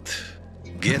 But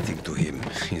getting to him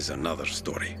is another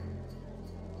story.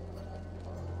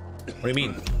 What do you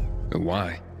mean?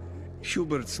 Why?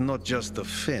 Hubert's not just a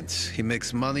fence. He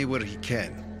makes money where he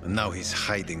can. And now he's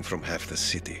hiding from half the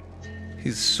city.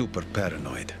 He's super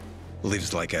paranoid.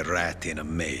 Lives like a rat in a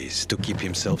maze to keep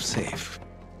himself safe.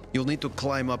 You'll need to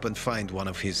climb up and find one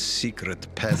of his secret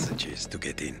passages to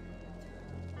get in.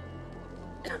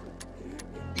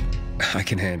 I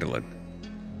can handle it.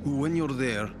 When you're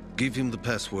there, give him the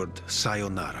password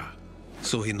Sayonara,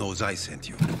 so he knows I sent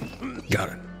you. Got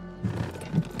it.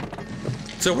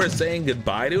 So we're saying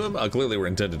goodbye to him? Clearly we're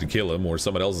intended to kill him, or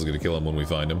someone else is going to kill him when we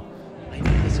find him. I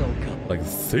knew this all come. Like,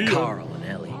 see ya. Carl and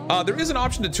Ellie. There is an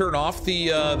option to turn off the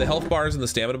health bars and the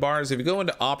stamina bars. If you go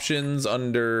into options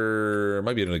under, it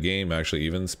might be in a game actually,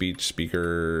 even speech,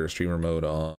 speaker, streamer mode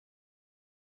on,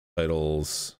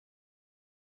 titles.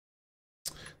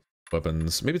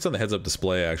 Weapons. Maybe it's on the heads-up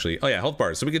display, actually. Oh, yeah, health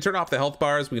bars. So we can turn off the health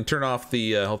bars. We can turn off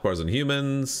the health bars on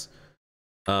humans.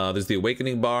 There's the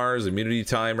awakening bars, immunity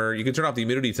timer. You can turn off the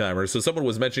immunity timer. So someone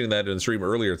was mentioning that in the stream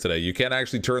earlier today. You can't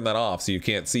actually turn that off, so you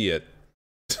can't see it.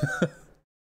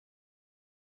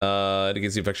 It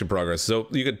indicates the infection progress. So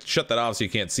you can shut that off so you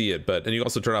can't see it. And you can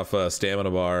also turn off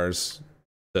stamina bars,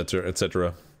 etc.,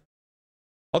 etc.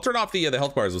 I'll turn off the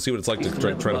health bars. We'll see what it's like to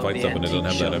try to fight stuff when it doesn't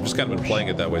have that. I've just kind of been playing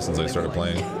it that way since I started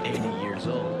playing. 80 years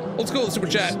old. Let's go. Super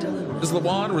chat. Is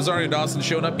Lawan Rosario Dawson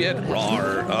showing up yet?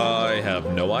 Rawr. I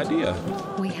have no idea.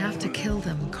 We have to kill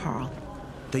them, Carl.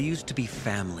 They used to be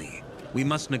family. We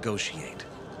must negotiate.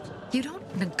 You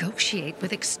don't negotiate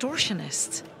with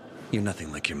extortionists. You're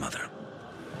nothing like your mother.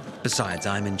 Besides,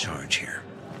 I'm in charge here.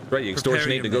 Right, you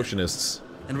extortionate negotianists.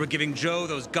 And we're giving Joe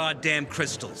those goddamn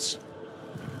crystals.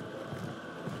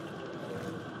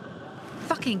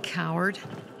 Fucking coward.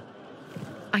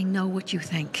 I know what you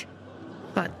think.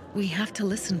 But we have to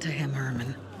listen to him,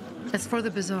 Herman. It's for the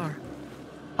Bazaar.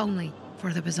 Only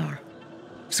for the Bazaar.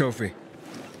 Sophie.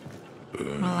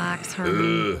 Relax,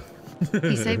 Herman.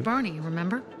 He saved Barney,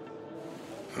 remember?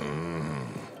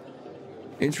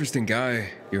 Interesting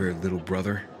guy, your little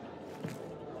brother.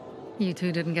 You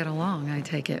two didn't get along, I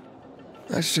take it.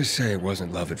 Let's just say it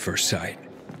wasn't love at first sight.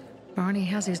 Barney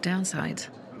has his downsides.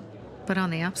 But on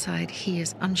the upside, he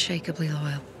is unshakably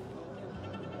loyal.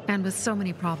 And with so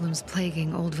many problems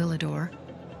plaguing old Villador,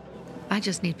 I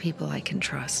just need people I can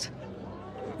trust.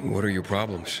 What are your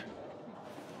problems?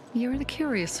 You're the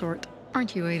curious sort,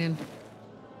 aren't you, Aiden?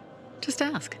 Just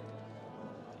ask.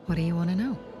 What do you want to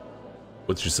know?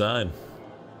 What's your sign?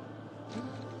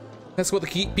 That's what the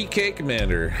PK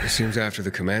commander. It seems after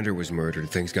the commander was murdered,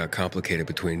 things got complicated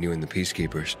between you and the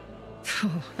peacekeepers.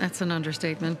 Oh, that's an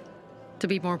understatement. To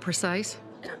be more precise,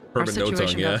 Herman our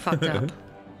situation yeah. got fucked up.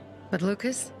 But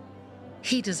Lucas,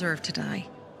 he deserved to die.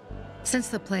 Since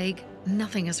the plague,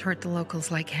 nothing has hurt the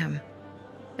locals like him.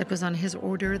 It was on his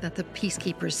order that the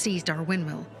peacekeepers seized our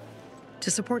windmill.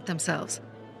 To support themselves,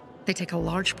 they take a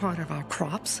large part of our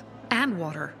crops and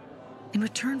water. In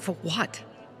return for what?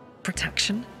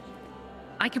 Protection?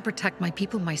 I can protect my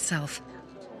people myself.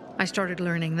 I started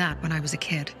learning that when I was a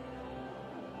kid.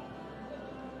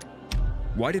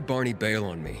 Why did Barney bail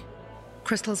on me?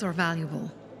 Crystals are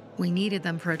valuable. We needed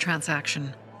them for a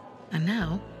transaction. And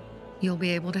now, you'll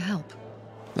be able to help.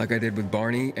 Like I did with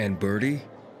Barney and Birdie?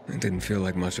 It didn't feel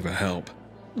like much of a help.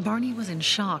 Barney was in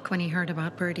shock when he heard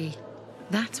about Birdie.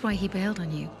 That's why he bailed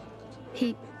on you.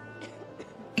 He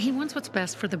wants what's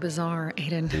best for the Bazaar,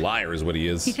 Aiden. Liar is what he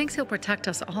is. He thinks he'll protect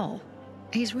us all.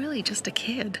 He's really just a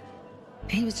kid.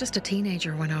 He was just a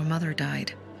teenager when our mother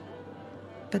died.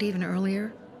 But even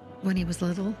earlier, when he was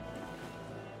little,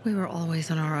 we were always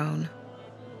on our own.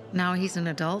 Now he's an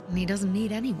adult and he doesn't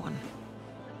need anyone.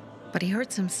 But he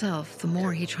hurts himself the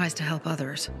more he tries to help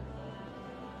others.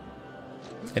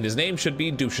 And his name should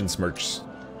be Duschensmerch.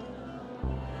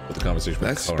 With the conversation with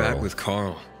That Carl. spat with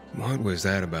Carl. What was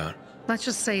that about? Let's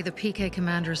just say the PK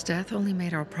commander's death only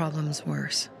made our problems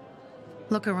worse.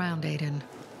 Look around, Aiden.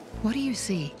 What do you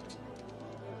see?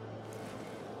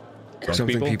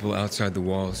 Something people outside the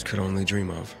walls could only dream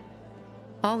of.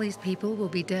 All these people will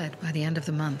be dead by the end of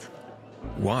the month.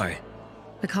 Why?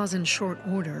 Because in short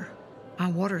order, our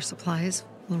water supplies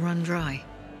will run dry.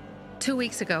 2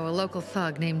 weeks ago, a local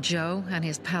thug named Joe and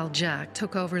his pal Jack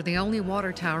took over the only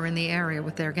water tower in the area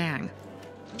with their gang.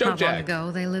 Not long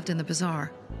ago, they lived in the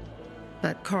Bazaar.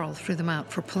 But Carl threw them out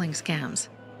for pulling scams.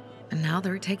 And now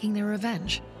they're taking their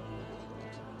revenge.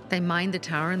 They mined the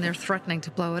tower and they're threatening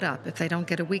to blow it up if they don't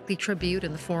get a weekly tribute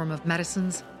in the form of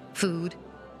medicines, food,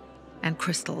 and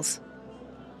crystals.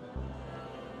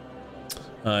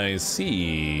 I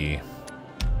see.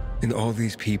 And all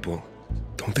these people,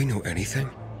 don't they know anything?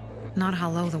 Not how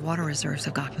low the water reserves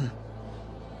have gotten.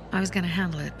 I was gonna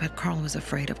handle it, but Carl was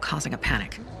afraid of causing a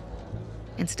panic.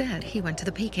 Instead, he went to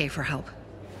the PK for help.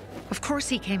 Of course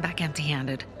he came back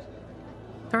empty-handed.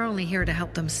 They're only here to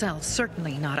help themselves,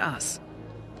 certainly not us.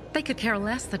 They could care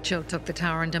less that Joe took the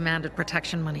tower and demanded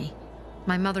protection money.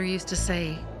 My mother used to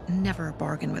say, never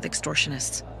bargain with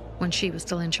extortionists, when she was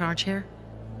still in charge here.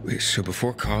 Wait, so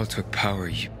before Carl took power,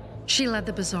 She led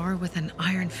the Bazaar with an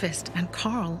iron fist, and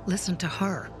Carl listened to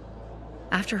her.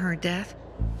 After her death,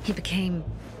 he became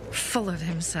full of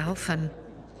himself, and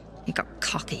he got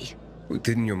cocky.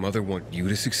 Didn't your mother want you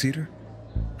to succeed her?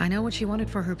 I know what she wanted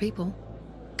for her people.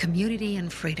 Community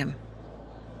and freedom.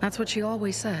 That's what she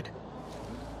always said.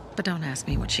 But don't ask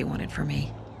me what she wanted for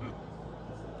me.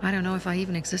 I don't know if I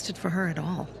even existed for her at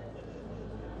all.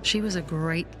 She was a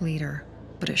great leader,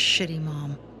 but a shitty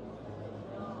mom.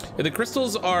 Yeah, the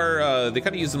crystals are, they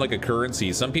kind of use them like a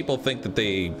currency. Some people think that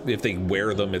if they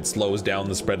wear them, it slows down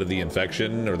the spread of the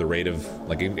infection or the rate of,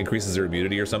 like, increases their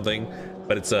immunity or something.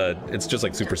 But it's just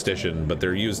like superstition, but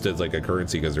they're used as like a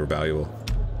currency because they're valuable.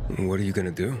 What are you gonna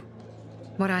do?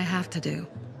 What I have to do.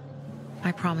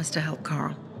 I promised to help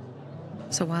Carl.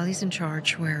 So while he's in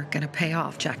charge, we're gonna pay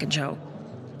off Jack and Joe.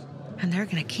 And they're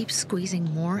gonna keep squeezing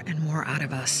more and more out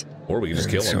of us. Or we can just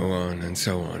kill them. So on and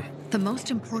so on. The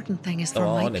most important thing is for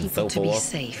my people to be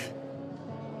safe.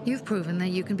 You've proven that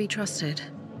you can be trusted.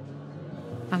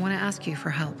 I want to ask you for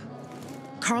help.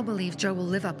 Carl believes Joe will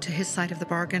live up to his side of the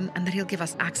bargain and that he'll give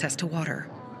us access to water.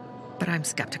 But I'm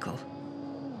skeptical.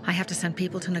 I have to send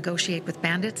people to negotiate with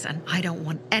bandits, and I don't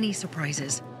want any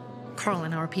surprises. Carl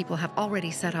and our people have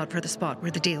already set out for the spot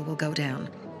where the deal will go down.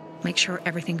 Make sure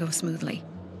everything goes smoothly.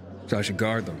 So I should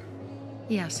guard them?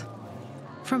 Yes.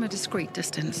 From a discreet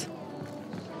distance.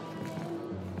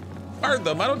 Guard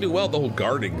them. I don't do well at the whole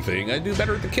guarding thing. I do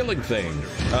better at the killing thing.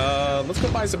 Let's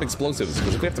go buy some explosives,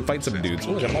 because if we have to fight some dudes...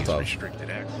 Oh, I got a Molotov.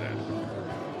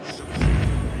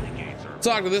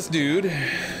 Talk to this dude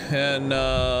and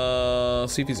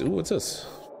see if he's... Ooh, what's this?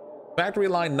 Factory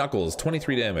line knuckles,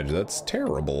 23 damage. That's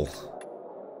terrible.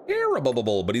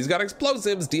 Terrible, but he's got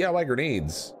explosives, DIY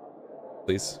grenades.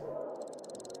 Please.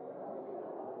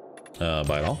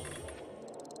 Buy it all.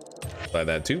 Buy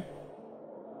that too.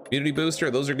 Immunity booster,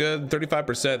 those are good.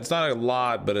 35%. It's not a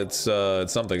lot, but it's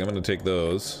something. I'm gonna take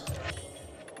those.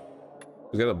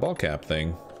 We got a ball cap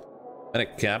thing.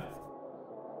 Medic cap.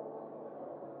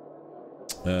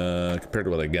 Compared to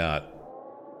what I got.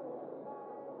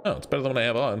 Oh, it's better than what I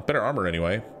have on. Better armor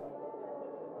anyway.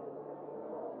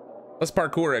 Less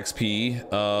parkour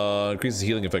XP. Increases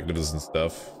healing effectiveness and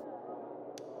stuff.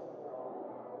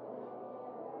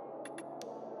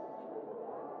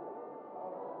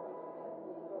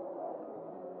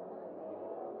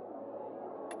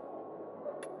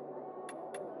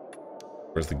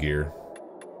 Where's the gear?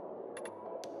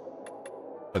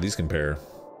 How these compare?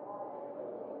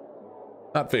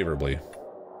 Not favorably.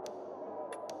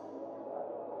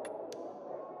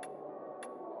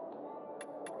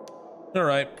 All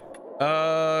right.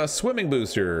 Swimming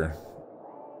booster.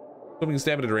 Swimming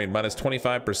stamina drain minus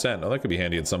 25%. Oh, that could be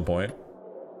handy at some point.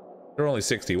 They're only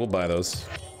 60. We'll buy those.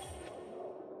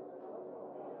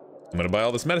 I'm gonna buy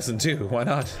all this medicine too. Why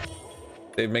not?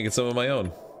 They've making some of my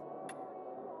own.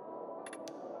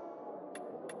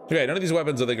 Okay, none of these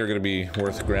weapons I think are going to be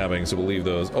worth grabbing, so we'll leave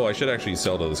those. Oh, I should actually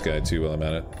sell to this guy too while I'm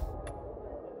at it.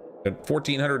 Got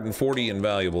 1,440 in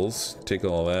valuables. Take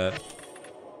all that.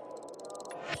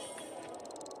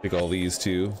 Take all these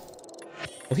too.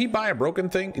 Will he buy a broken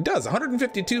thing? He does.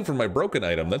 152 for my broken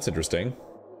item. That's interesting.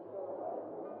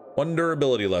 1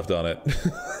 durability left on it.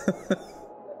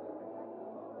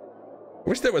 I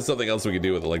wish there was something else we could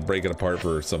do with it, like break it apart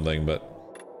for something, but...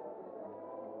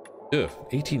 Ugh,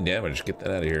 18 damage. Get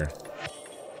that out of here.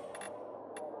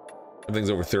 Everything's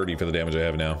over 30 for the damage I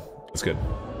have now. That's good.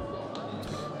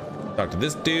 Talk to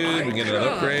this dude. We get an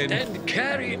upgrade. And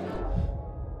carry.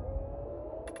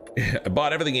 I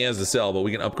bought everything he has to sell, but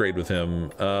we can upgrade with him.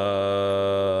 We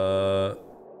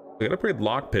can upgrade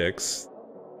lockpicks.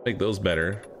 Make those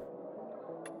better.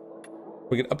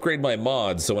 We can upgrade my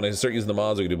mods, so when I start using the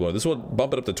mods, we can do more. This will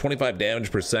bump it up to 25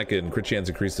 damage per second. Crit chance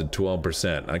increased to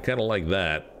 12%. I kind of like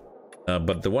that.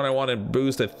 But the one I want to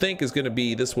boost, I think, is going to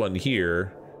be this one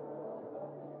here.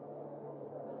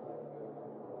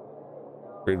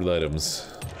 Upgrade with items.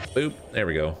 Boop. There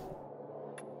we go.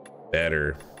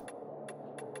 Better.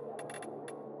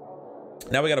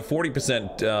 Now we got a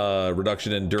 40%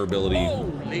 reduction in durability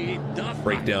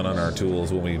breakdown on our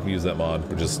tools when we use that mod,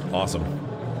 which is awesome.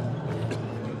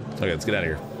 Okay, let's get out of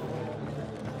here.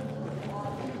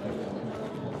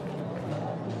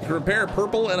 To repair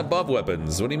purple and above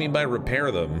weapons. What do you mean by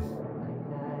repair them?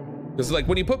 Because like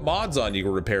when you put mods on, you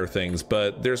can repair things,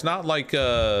 but there's not like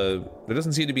there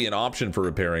doesn't seem to be an option for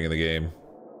repairing in the game.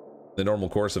 The normal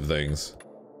course of things.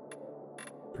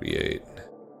 38.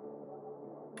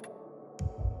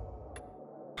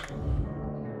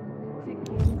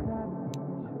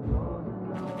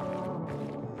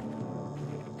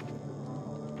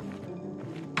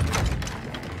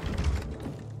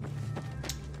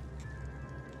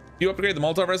 You upgrade the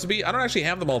Molotov recipe? I don't actually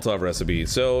have the Molotov recipe.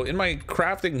 So in my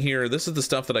crafting here, this is the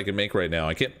stuff that I can make right now.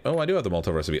 I can't, oh, I do have the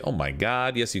Molotov recipe. Oh my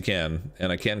God, yes you can.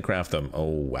 And I can craft them. Oh,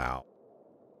 wow.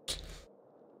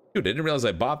 Dude, I didn't realize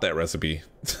I bought that recipe.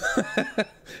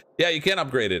 Yeah, you can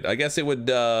upgrade it. I guess it would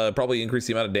probably increase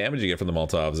the amount of damage you get from the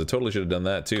Molotovs. I totally should have done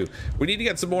that too. We need to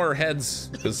get some more heads,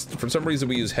 because for some reason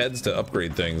we use heads to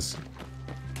upgrade things.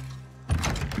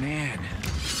 Man,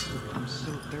 I'm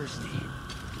so thirsty.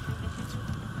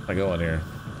 I go in here.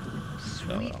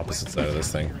 No, opposite side of this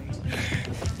thing.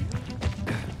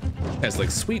 It's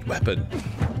like sweet weapon.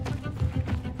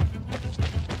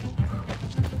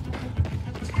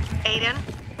 Aiden?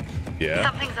 Yeah?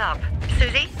 Something's up.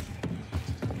 Susie?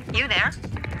 You there?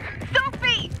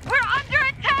 Sophie! We're under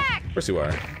attack! Of course you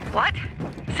are. What?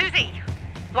 Susie,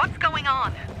 what's going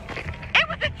on? It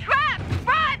was a trap!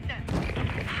 Run!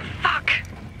 Fuck.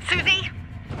 Susie?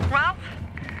 Ralph?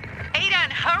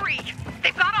 Aiden, hurry!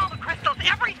 They've got all the crystals,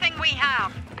 everything we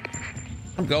have!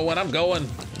 I'm going.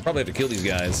 Probably have to kill these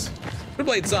guys. Good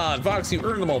blades on. Fox, you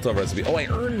earned the Molotov recipe. Oh, I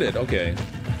earned it. Okay.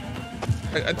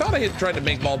 I thought I had tried to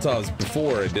make Molotovs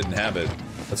before. I didn't have it.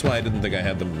 That's why I didn't think I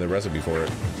had the recipe for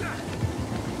it.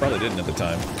 Probably didn't at the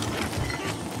time.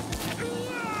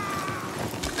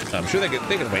 I'm sure they can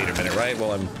wait a minute, right?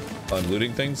 While I'm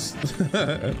looting things.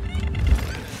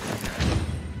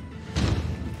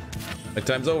 My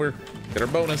time's over. Get our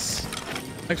bonus.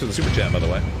 Thanks for the super chat, by the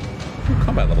way. Ooh,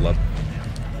 combat level up.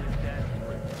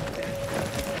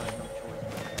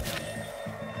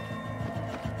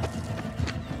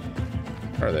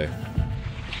 Where are they?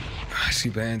 I see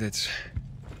bandits.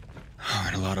 Oh,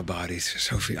 and a lot of bodies.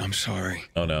 Sophie, I'm sorry.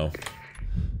 Oh no.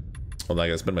 Hold on, I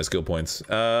gotta spend my skill points.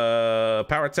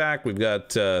 Power attack, we've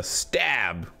got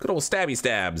stab. Good old stabby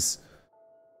stabs.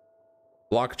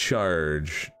 Block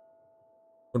charge.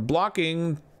 When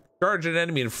blocking, charge an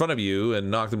enemy in front of you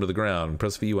and knock them to the ground.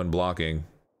 Press V when blocking.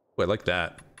 Oh, I like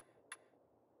that.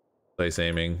 Place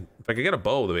aiming. If I could get a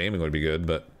bow, the aiming would be good,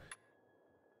 but...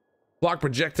 Block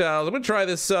projectiles. I'm gonna try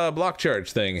this block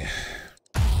charge thing.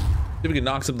 See if we can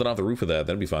knock something off the roof of that.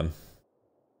 That'd be fun.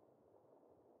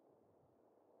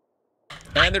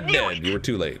 And they're dead. You were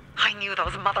too late. I knew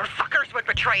those motherfuckers would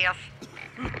betray us.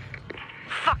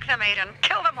 Fuck them, Aiden.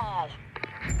 Kill them all.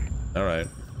 All right.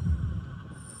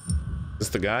 Is this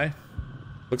the guy?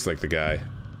 Looks like the guy.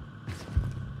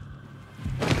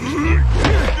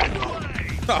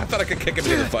 Oh, I thought I could kick him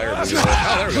into the fire. Oh,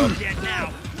 there we go.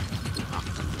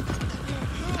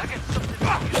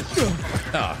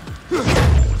 Ah.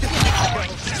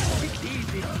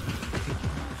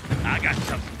 I got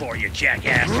something for you,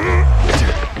 jackass.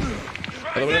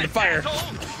 Other way in the fire.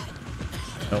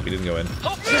 Nope, he didn't go in.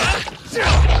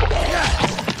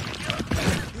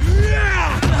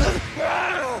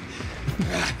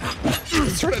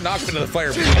 Sort of knocked him into the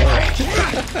fire.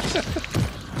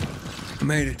 I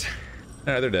made it.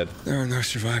 Alright, they're dead. There are no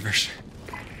survivors.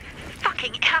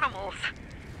 Fucking animals.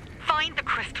 Find the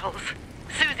crystals.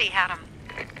 Susie had them.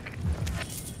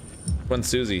 When's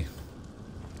Susie?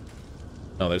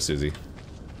 Oh, there's Susie.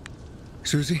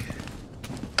 Susie?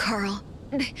 Carl.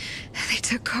 They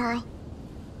took Carl.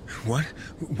 What?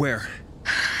 Where?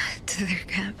 To their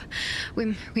camp.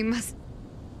 We must...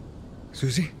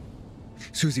 Susie?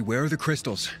 Susie, where are the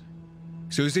crystals?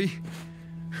 Susie?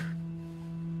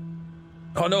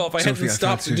 Oh no, if I hadn't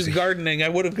stopped just gardening, I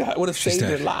would have saved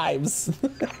their lives.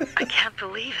 I can't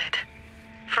believe it.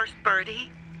 First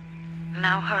Birdie,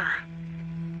 now her.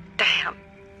 Damn.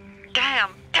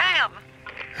 Damn. Damn!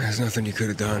 There's nothing you could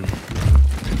have done.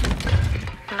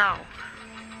 No.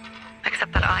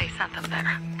 Except that I sent them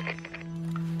there.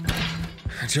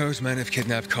 Joe's men have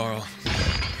kidnapped Carl.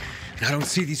 And I don't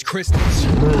see these crystals.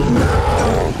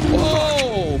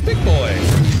 Whoa! Big boy!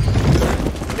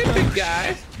 Hey, big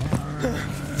guy!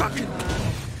 Fucking...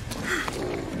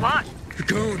 What? The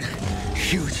goon.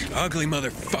 Huge, ugly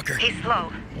motherfucker. He's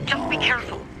slow. Just be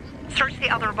careful. Search the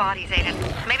other bodies, Aiden.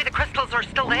 Maybe the crystals are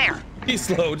still there. He's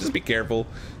slow, just be careful.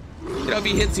 You know, if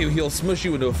he hits you, he'll smush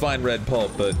you into a fine red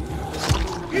pulp, but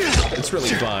it's really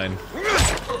fine.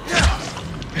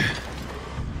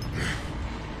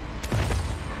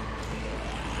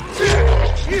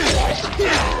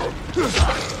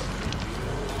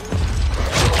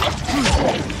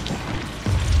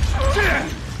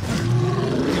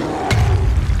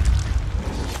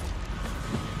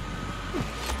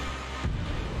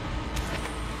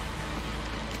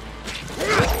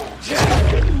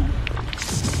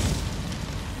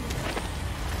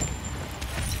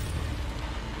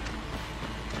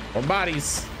 More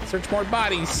bodies. Search more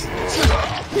bodies.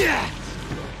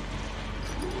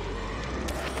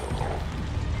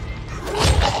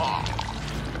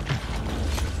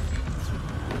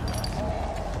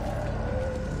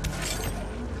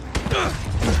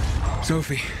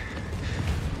 Sophie,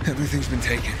 everything's been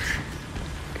taken.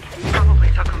 Probably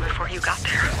took them before you got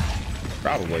there.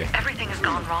 Probably. Everything has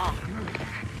gone wrong.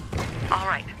 All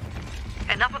right.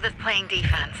 Enough of this playing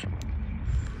defense.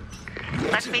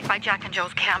 Let's meet by Jack and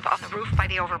Joe's camp on the roof by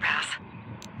the overpass.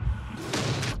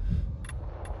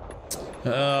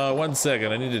 1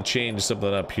 second. I need to change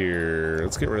something up here.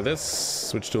 Let's get rid of this.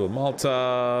 Switch to a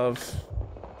Molotov.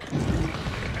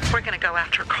 We're gonna go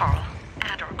after Carl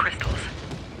and our crystals.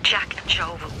 Jack and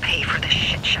Joe will pay for this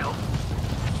shit show.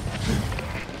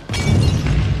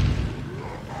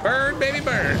 Burn, baby,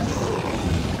 burn.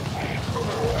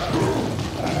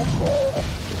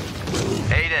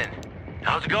 Aiden,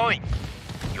 how's it going?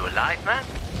 You alive, man?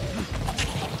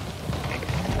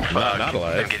 Not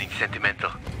alive. I'm getting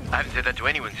sentimental. I haven't said that to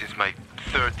anyone since my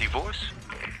 3rd divorce.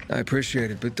 I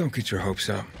appreciate it, but don't get your hopes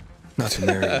up. Not the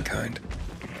marrying kind.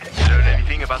 Learn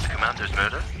anything about the commander's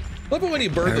murder? Love it when you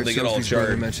burn them, they get all Sophie's brother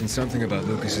charred. mentioned something about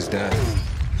Lucas's death.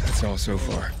 That's all so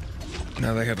far.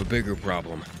 Now they have a bigger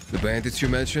problem. The bandits you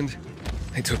mentioned,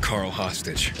 they took Carl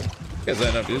hostage. He's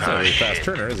not a very fast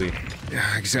turner, is he?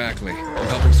 Yeah, exactly. I'm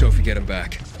helping Sophie get him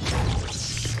back.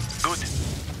 Good.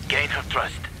 Gain her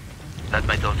trust. That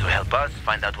might also help us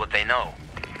find out what they know.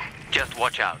 Just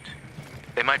watch out.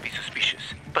 They might be suspicious,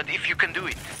 but if you can do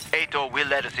it, Ato will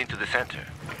let us into the center.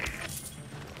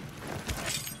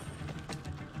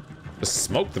 Just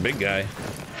smoke the big guy.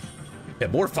 Yeah,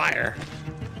 more fire.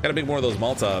 Gotta make more of those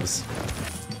Molotovs.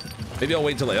 Maybe I'll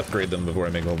wait till I upgrade them before I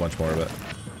make a whole bunch more, but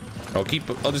I'll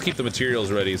just keep the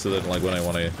materials ready so that like when I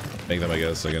want to make them, I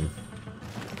guess I can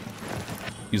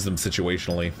use them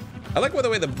situationally. I like the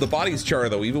way the bodies char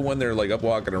though, even when they're like up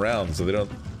walking around, so they don't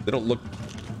look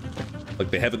like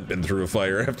they haven't been through a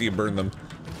fire after you burn them.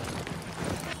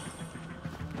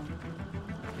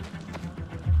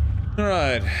 All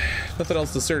right, nothing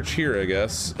else to search here, I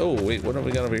guess. Oh wait, what have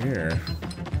we got over here?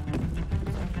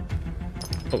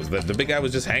 Oh, was that the big guy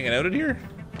was just hanging out in here?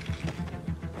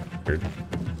 Weird.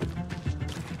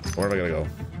 Where am I gonna go?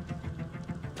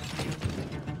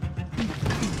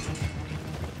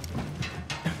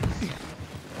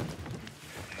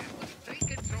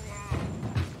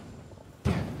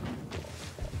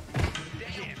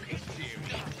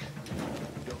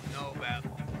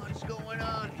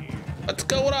 What's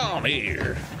going on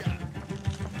here?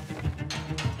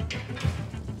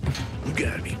 You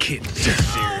gotta be kidding.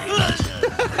 Serious.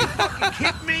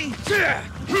 Hit me?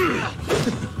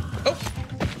 Oh,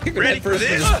 kick him Ready head first. for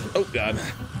this? Oh god.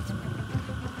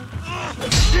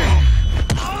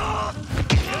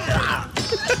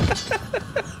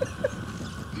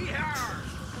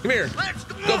 Come here.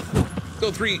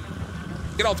 Go 3.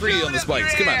 Get all 3 on the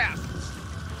spikes. Come on.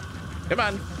 Come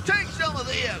on. Take some of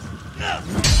this.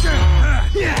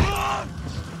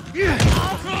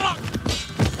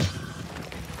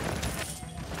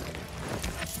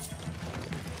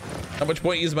 How much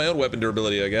point use my own weapon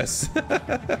durability, I guess.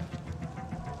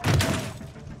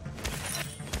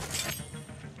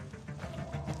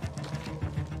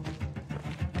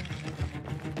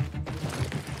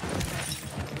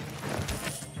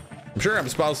 I'm sure I'm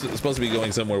supposed to be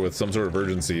going somewhere with some sort of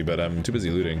urgency, but I'm too busy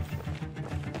looting.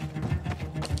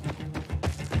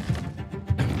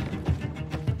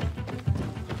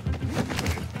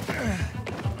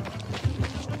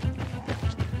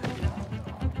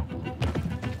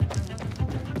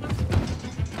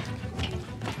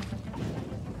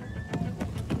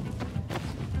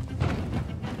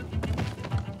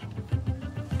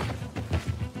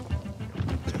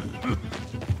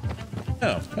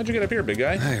 Oh, how'd you get up here, big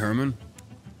guy? Hey, Herman.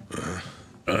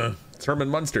 It's Herman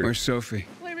Munster. Where's Sophie?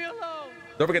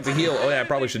 Don't forget to heal. Oh yeah, I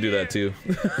probably should do that too.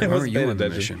 I Why are wasn't you paying on the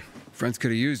attention. mission? Friends could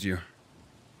have used you.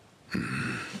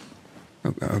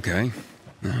 Okay.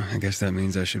 I guess that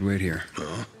means I should wait here.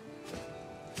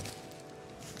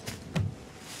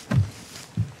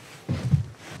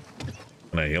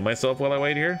 Can I heal myself while I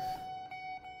wait here?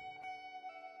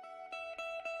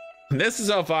 This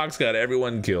is how Fox got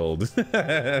everyone killed.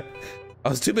 I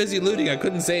was too busy looting, I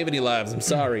couldn't save any lives, I'm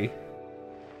sorry.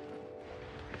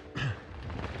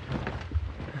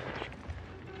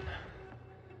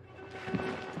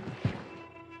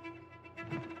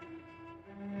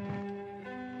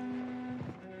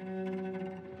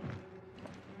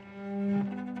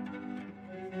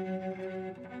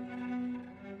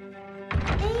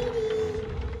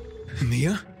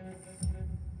 Mia?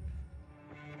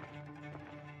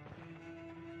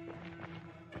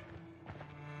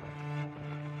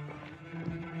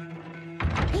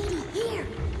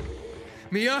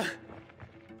 Mia?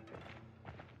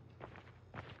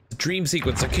 Dream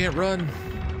sequence, I can't run.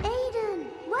 Aiden,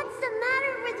 what's the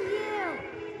matter with you?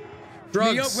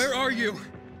 Drugs. Mia, where are you?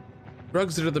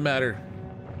 Drugs that are the matter.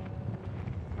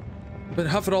 Been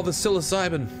huffing all the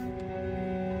psilocybin.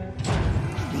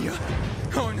 Mia?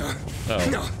 Oh no. Oh.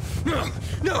 No. No.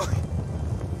 No.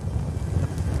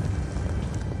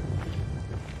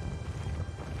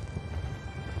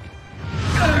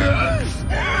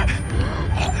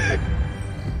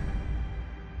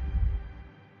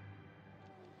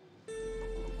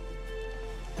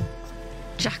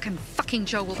 Jack and fucking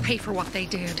Joe will pay for what they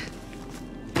did.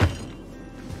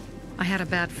 I had a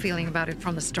bad feeling about it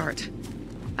from the start.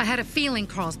 I had a feeling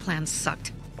Carl's plan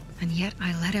sucked, and yet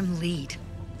I let him lead.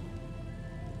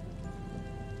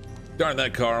 Darn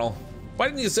that, Carl. Why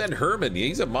didn't you send Herman?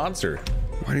 He's a monster.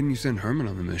 Why didn't you send Herman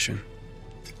on the mission?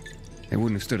 They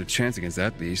wouldn't have stood a chance against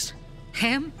that beast.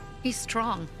 Him? He's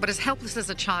strong, but as helpless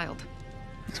as a child.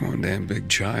 He's one damn big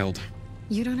child.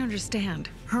 You don't understand.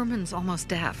 Herman's almost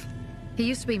deaf. He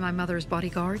used to be my mother's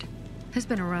bodyguard. He's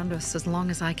been around us as long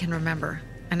as I can remember.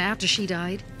 And after she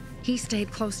died, he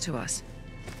stayed close to us.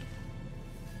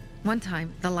 One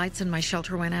time, the lights in my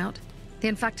shelter went out. The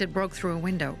infected broke through a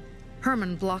window.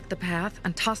 Herman blocked the path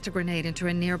and tossed a grenade into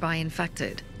a nearby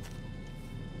infected.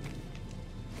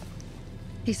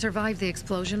 He survived the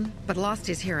explosion, but lost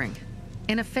his hearing.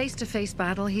 In a face-to-face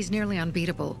battle, he's nearly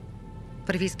unbeatable.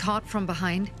 But if he's caught from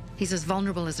behind, he's as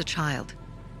vulnerable as a child.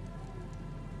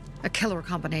 A killer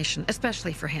combination,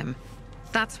 especially for him.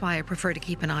 That's why I prefer to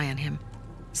keep an eye on him.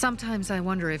 Sometimes I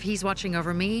wonder if he's watching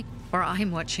over me, or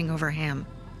I'm watching over him.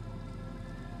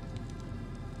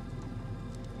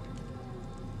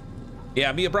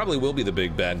 Yeah, Mia probably will be the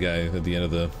big bad guy at the end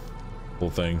of the whole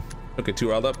thing. Don't get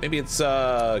too riled up. Maybe it's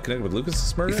connected with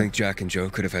Lucas's murder? You think Jack and Joe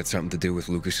could have had something to do with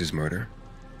Lucas's murder?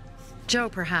 Joe,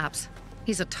 perhaps.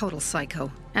 He's a total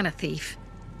psycho, and a thief.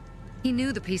 He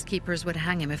knew the Peacekeepers would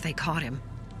hang him if they caught him.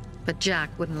 But Jack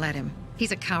wouldn't let him.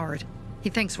 He's a coward. He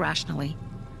thinks rationally.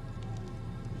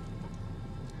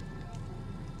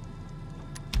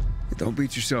 Don't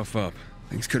beat yourself up.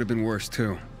 Things could have been worse,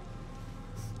 too.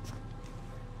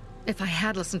 If I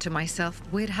had listened to myself,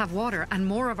 we'd have water, and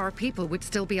more of our people would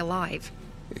still be alive.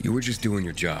 You were just doing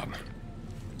your job.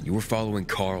 You were following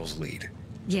Carl's lead.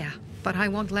 Yeah, but I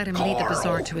won't let him lead the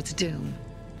Bazaar to its doom.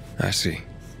 I see.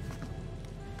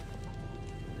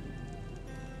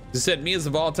 You said Mia's the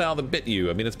volatile that bit you.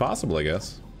 I mean, it's possible, I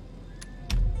guess.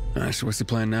 Alright, so what's the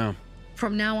plan now?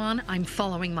 From now on, I'm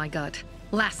following my gut.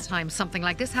 Last time something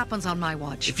like this happens on my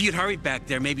watch. If you'd hurried back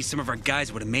there, maybe some of our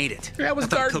guys would have made it. Yeah, it was I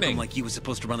thought gardening. Pilgrim like you was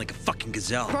supposed to run like a fucking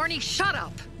gazelle. Barney, shut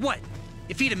up! What?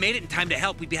 If he'd have made it in time to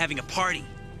help, we'd be having a party,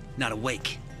 not a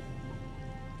wake.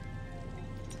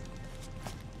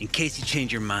 In case you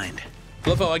change your mind.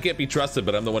 Love how I can't be trusted,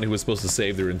 but I'm the one who was supposed to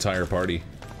save their entire party.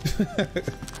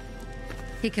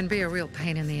 He can be a real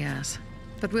pain in the ass.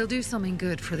 But we'll do something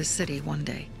good for the city one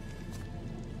day.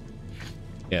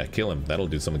 Yeah, kill him. That'll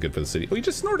do something good for the city. Oh, he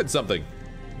just snorted something.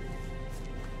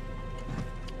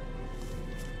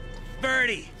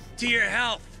 Birdie, to your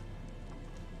health.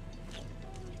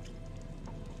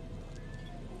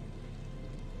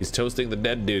 He's toasting the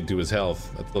dead dude to his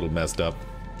health. That's a little messed up.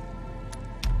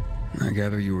 I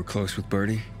gather you were close with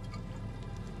Birdie?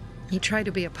 He tried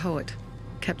to be a poet.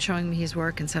 Kept showing me his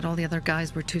work and said all the other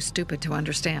guys were too stupid to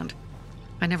understand.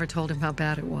 I never told him how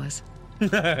bad it was.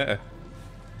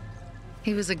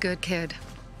 He was a good kid.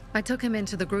 I took him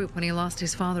into the group when he lost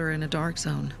his father in a dark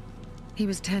zone. He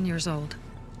was 10 years old.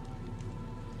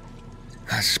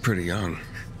 That's pretty young.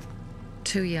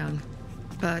 Too young.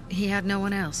 But he had no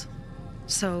one else.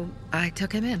 So I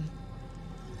took him in.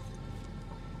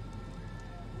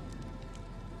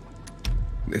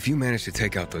 If you manage to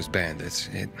take out those bandits,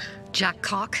 Jack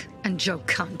Cock and Joe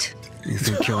Cunt. You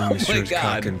think killing Oh Monsieur my God.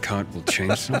 Cock and Cunt will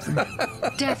change something?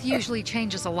 Death usually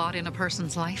changes a lot in a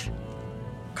person's life.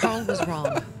 Carl was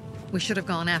wrong. We should have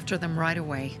gone after them right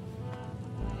away.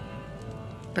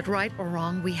 But right or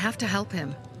wrong, we have to help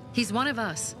him. He's one of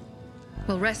us.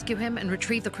 We'll rescue him and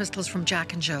retrieve the crystals from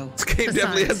Jack and Joe. This game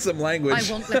definitely has some language.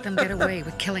 I won't let them get away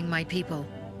with killing my people.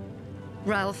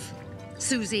 Ralph,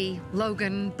 Susie,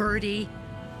 Logan, Birdie,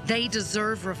 they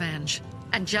deserve revenge.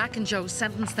 And Jack and Joe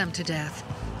sentenced them to death.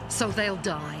 So they'll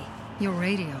die. Your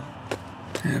radio.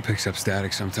 Yeah, it picks up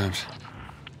static sometimes.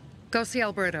 Go see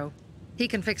Alberto. He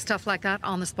can fix stuff like that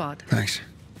on the spot. Thanks.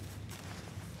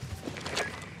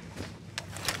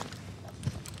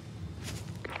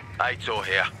 Aitor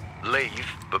here. Leave,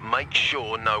 but make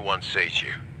sure no one sees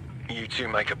you. You two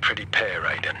make a pretty pair,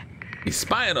 Aiden. He's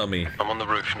spying on me. I'm on the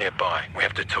roof nearby. We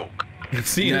have to talk.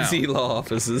 CNC law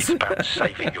offices. It's about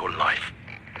saving your life.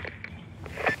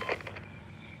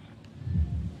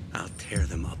 I'll tear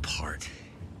them apart.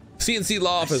 CNC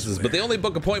law offices, but they only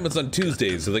book appointments on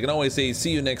Tuesdays, so they can always say,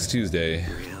 see you next Tuesday.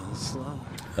 Real slow.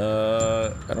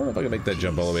 I don't know if I can make that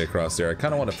jump all the way across there. I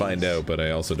kind of want to find out, but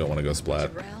I also don't want to go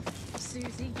splat. Ralph,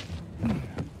 Susie,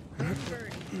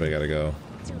 I gotta go.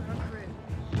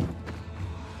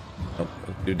 Oh,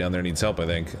 dude down there needs help, I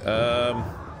think.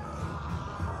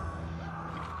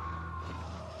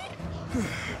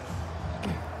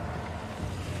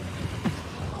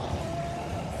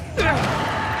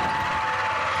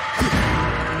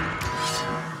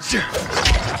 Get off me!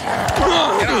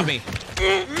 Get off me!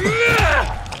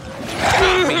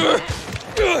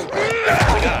 Oh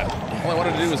my god. All I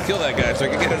wanted to do was kill that guy so I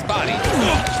could get his body. I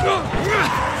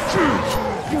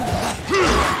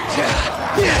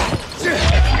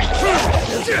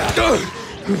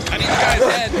need the guy's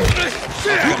head.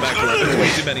 I'll come back for it. There's way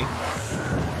too many.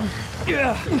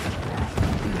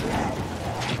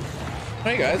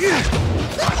 Hey guys.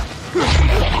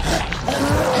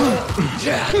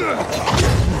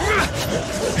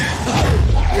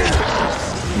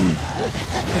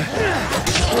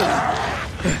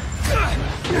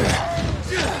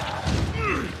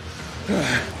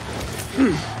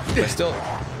 I still,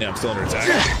 yeah, I'm still under attack.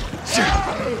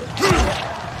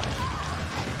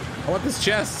 I want this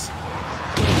chest.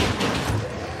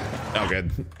 Oh,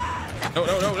 good. No,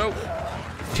 no, no, no.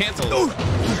 Cancel.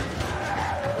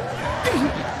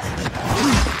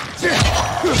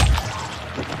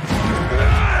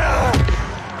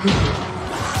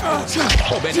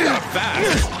 Oh, man, you got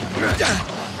fast.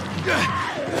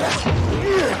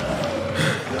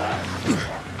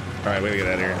 All right, we gotta get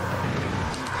out of here.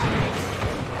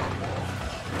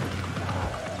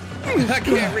 I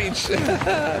can't reach.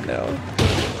 No.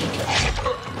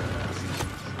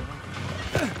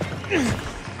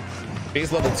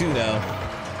 Base level 2 now.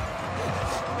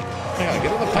 Hang on,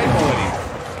 get on the pipe already.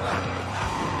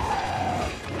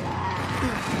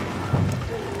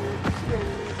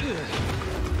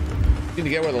 Need to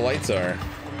get where the lights are.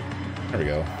 There we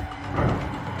go.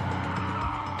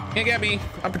 Can't get me.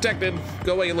 I'm protected.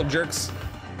 Go away, you little jerks.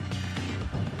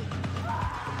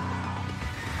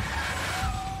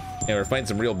 Yeah, we're fighting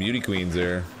some real beauty queens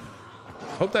there.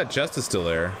 Hope that chest is still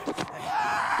there.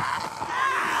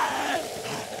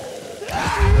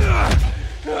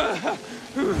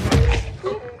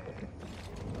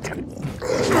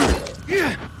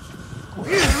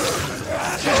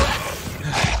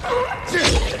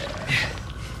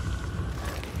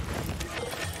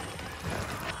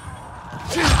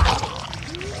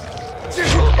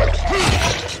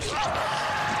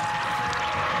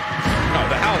 Oh,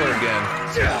 the howler again.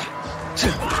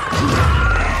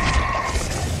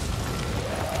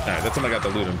 Alright, that's when I got to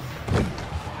loot him.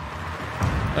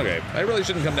 Okay, I really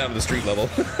shouldn't come down to the street level.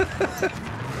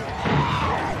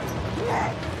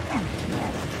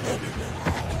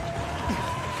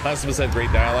 Last of Us had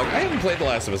great dialogue. I haven't played The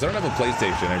Last of Us. I don't have a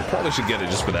PlayStation. I probably should get it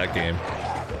just for that game.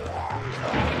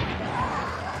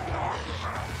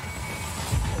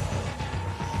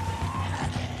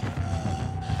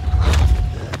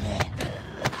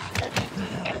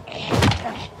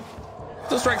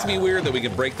 Still strikes me weird that we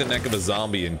can break the neck of a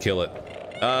zombie and kill it.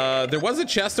 There was a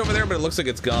chest over there, but it looks like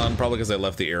it's gone. Probably because I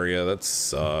left the area. That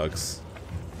sucks.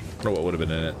 I don't know what would have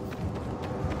been in it.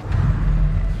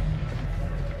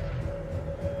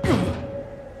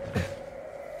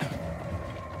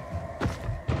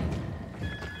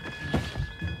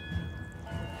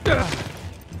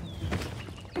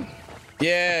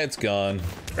 Yeah, it's gone.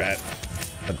 Rat.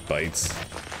 That bites.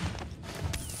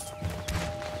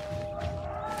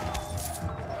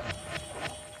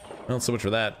 Well, so much for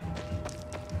that.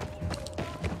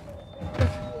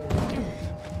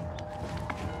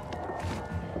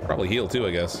 Probably heal too,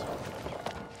 I guess.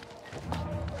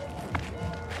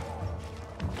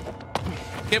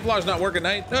 Camouflage not work at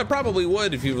night? No, it probably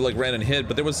would if you like ran and hid,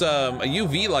 but there was a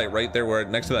UV light right there where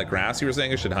next to that grass you were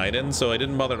saying I should hide in, so I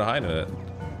didn't bother to hide in it.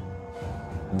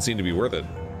 Didn't seem to be worth it.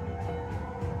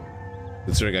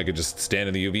 Considering I could just stand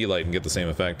in the UV light and get the same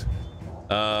effect.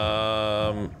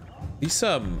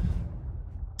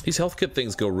 These health kit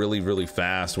things go really, really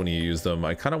fast when you use them.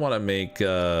 I kind of want to make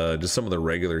just some of the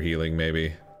regular healing,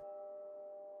 maybe.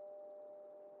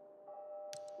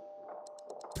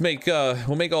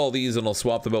 We'll make all these and I'll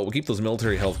swap them out. We'll keep those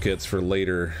military health kits for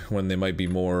later when they might be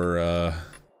more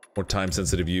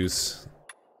time-sensitive use.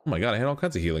 Oh my god, I had all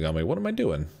kinds of healing on me. What am I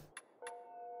doing?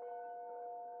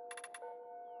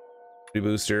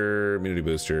 Immunity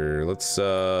booster. Let's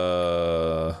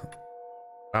wow,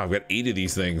 I've got 8 of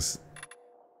these things.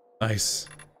 Nice.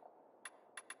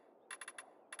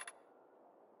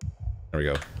 There we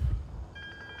go.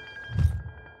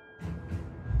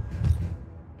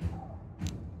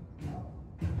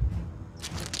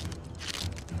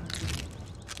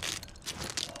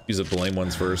 Use up the lame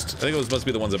ones first. I think those must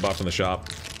be the ones I bought from the shop.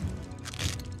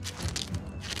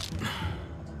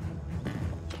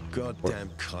 Goddamn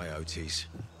coyotes.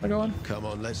 Am I going? Come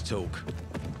on, let's talk.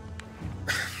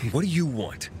 What do you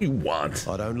want?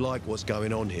 I don't like what's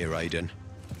going on here, Aiden.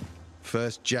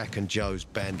 First, Jack and Joe's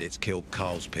bandits killed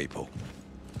Carl's people.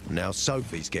 Now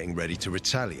Sophie's getting ready to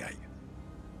retaliate.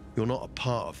 You're not a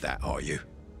part of that, are you?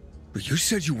 But you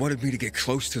said you wanted me to get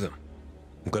close to them.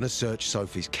 I'm gonna search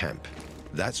Sophie's camp.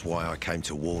 That's why I came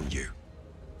to warn you.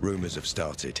 Rumors have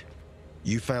started.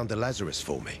 You found the Lazarus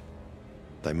for me.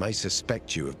 They may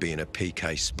suspect you of being a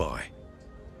PK spy.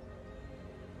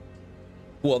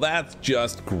 Well, that's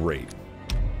just great.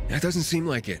 That doesn't seem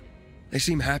like it. They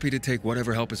seem happy to take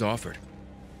whatever help is offered.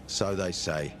 So they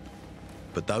say.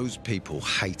 But those people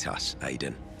hate us,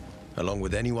 Aiden. Along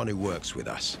with anyone who works with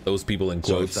us. Those people in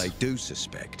quotes. So if they do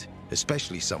suspect,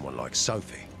 especially someone like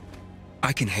Sophie,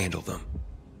 I can handle them.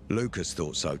 Lucas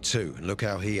thought so too, and look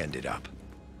how he ended up.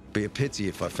 Be a pity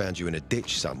if I found you in a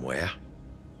ditch somewhere,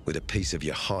 with a piece of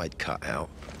your hide cut out.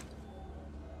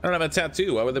 I don't have a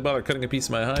tattoo. Why would they bother cutting a piece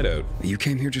of my hide out? You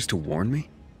came here just to warn me?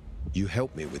 You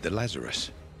helped me with the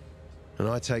Lazarus. And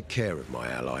I take care of my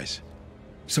allies.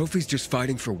 Sophie's just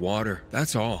fighting for water,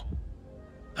 that's all.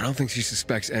 I don't think she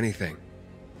suspects anything.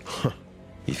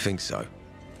 You think so?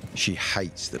 She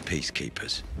hates the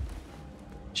peacekeepers.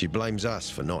 She blames us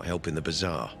for not helping the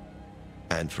Bazaar,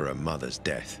 and for her mother's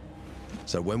death.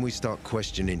 So when we start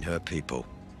questioning her people,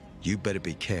 you better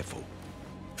be careful.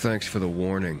 Thanks for the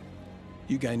warning.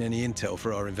 You gain any intel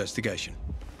for our investigation?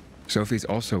 Sophie's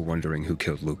also wondering who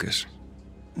killed Lucas.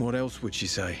 What else would she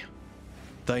say?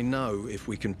 They know if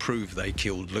we can prove they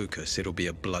killed Lucas, it'll be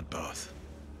a bloodbath.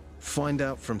 Find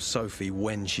out from Sophie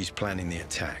when she's planning the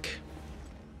attack.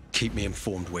 Keep me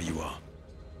informed where you are.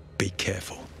 Be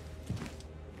careful.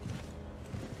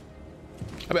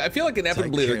 I mean, I feel like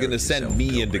inevitably they're going to send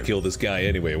me in to kill this guy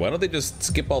anyway. Why don't they just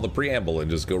skip all the preamble and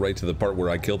just go right to the part where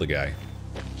I kill the guy?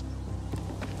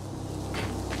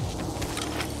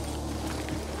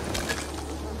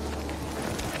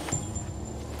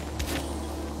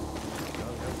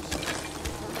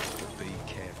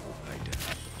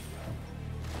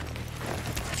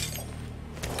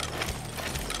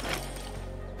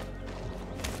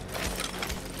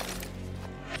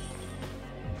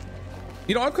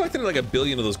 You know, I've collected like 1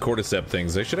 billion of those cordyceps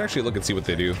things. I should actually look and see what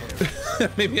they do.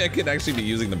 Maybe I could actually be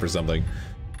using them for something.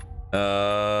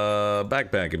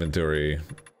 Backpack inventory.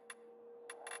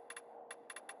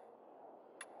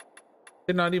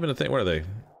 They're not even a thing. What are they?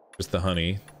 Just the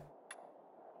honey.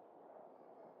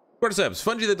 Cordyceps,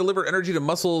 fungi that deliver energy to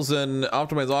muscles and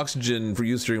optimize oxygen for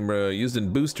use during, used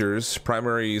in boosters.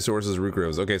 Primary sources root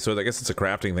growths. Okay, so I guess it's a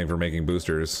crafting thing for making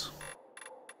boosters.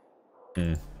 All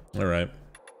right.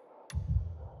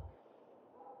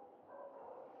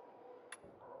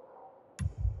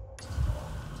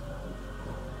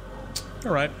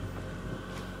 All right.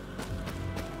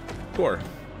 Sure.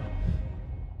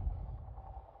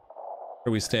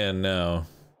 Where we stand now?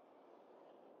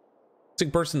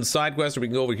 Missing person side quest, or we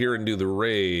can go over here and do the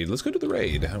raid. Let's go do the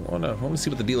raid. I want to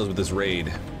see what the deal is with this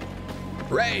raid.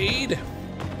 Raid.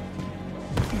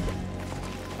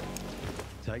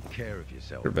 Take care of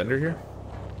yourself. Is there a vendor here?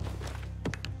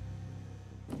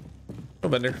 No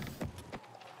vendor.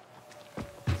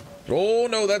 Oh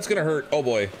no, that's gonna hurt. Oh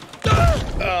boy.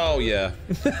 Oh yeah.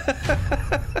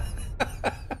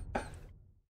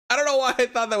 I don't know why I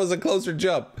thought that was a closer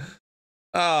jump.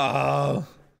 Oh.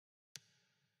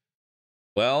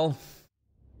 Well,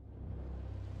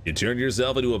 you turned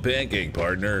yourself into a pancake,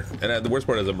 partner. And the worst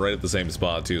part is I'm right at the same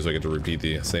spot too, so I get to repeat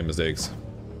the same mistakes.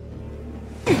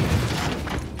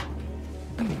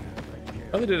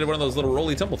 Oh, they did one of those little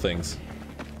roly tumble things.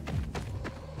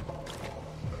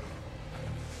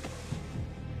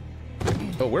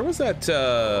 Oh, where was that?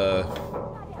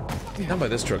 Down by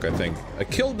this truck, I think. I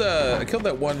killed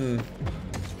that one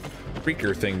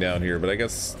freaker thing down here, but I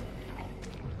guess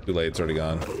too late. It's already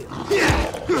gone.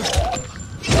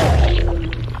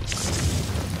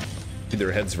 Need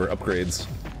their heads for upgrades.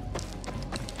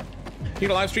 You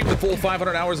can live stream the full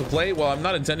 500 hours of play. Well, I'm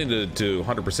not intending to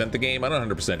 100% the game. I don't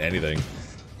 100% anything.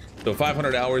 So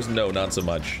 500 hours, no, not so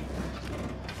much.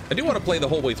 I do want to play the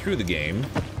whole way through the game.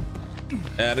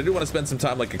 And I do want to spend some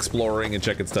time like exploring and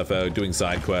checking stuff out, doing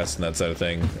side quests and that sort of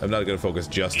thing. I'm not going to focus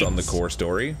just on the core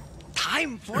story.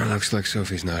 Time for It looks like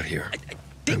Sophie's not here.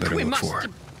 I better look for her.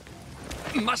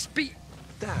 Must be.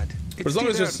 Dad. But as long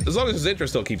as there's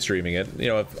interest, I'll keep streaming it. You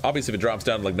know, obviously if it drops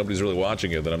down like nobody's really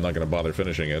watching it, then I'm not going to bother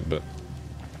finishing it. But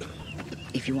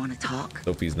if you want to talk,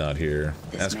 Sophie's not here.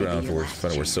 Ask around for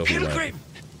find out where Sophie went.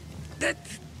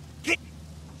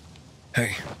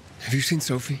 Hey, have you seen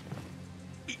Sophie?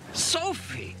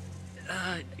 Sophie?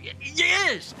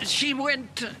 Yes, she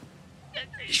went.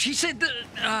 She said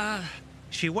that.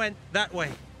 She went that way.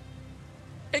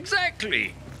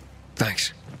 Exactly.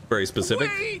 Thanks. Very specific.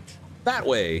 Wait. That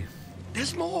way.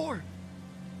 There's more.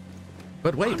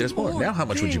 But wait, there's more. Now how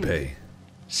much would you pay?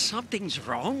 Something's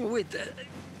wrong with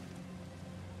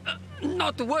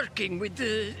not working with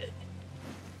the.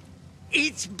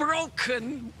 It's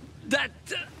broken.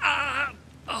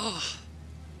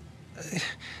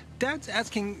 Dad's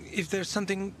asking if there's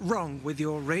something wrong with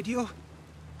your radio?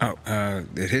 Oh,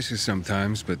 it hisses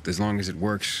sometimes, but as long as it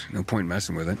works, no point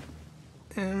messing with it.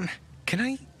 Can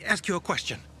I ask you a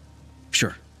question?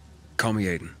 Sure. Call me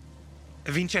Aiden.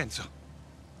 Vincenzo.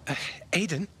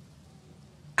 Aiden?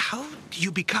 How do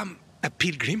you become a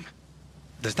pilgrim?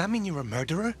 Does that mean you're a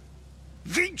murderer?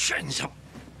 Vincenzo!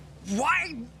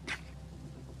 Why?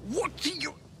 What do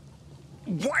you...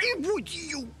 Why would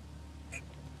you...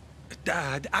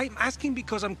 Dad, I'm asking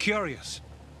because I'm curious.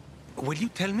 Will you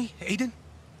tell me, Aiden?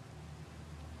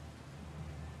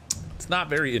 It's not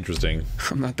very interesting.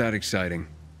 I'm not that exciting.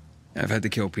 I've had to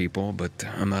kill people, but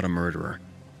I'm not a murderer.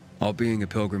 All being a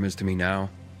pilgrim is to me now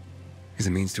is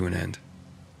a means to an end.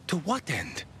 To what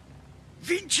end?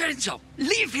 Vincenzo,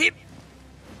 leave him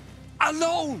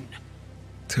alone!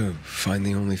 To find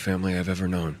the only family I've ever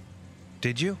known.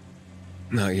 Did you?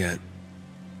 Not yet,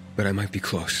 but I might be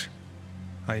close.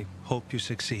 I hope you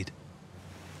succeed.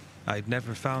 I've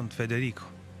never found Federico.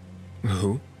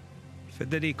 Who?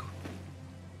 Federico.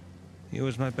 He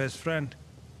was my best friend.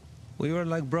 We were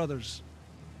like brothers.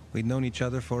 We'd known each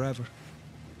other forever.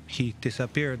 He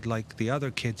disappeared like the other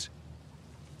kids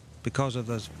because of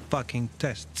those fucking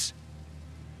tests.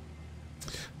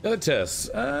 The tests.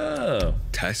 Oh.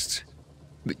 Tests?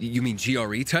 You mean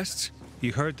GRE tests?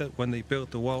 You heard that when they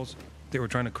built the walls, they were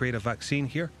trying to create a vaccine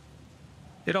here?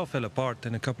 It all fell apart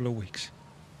in a couple of weeks.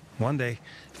 One day,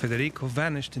 Federico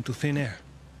vanished into thin air.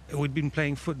 We'd been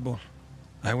playing football.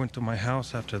 I went to my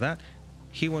house after that.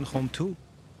 He went home too.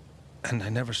 And I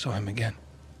never saw him again.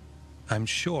 I'm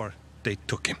sure they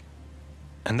took him.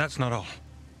 And that's not all.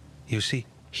 You see,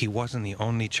 he wasn't the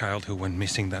only child who went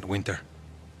missing that winter.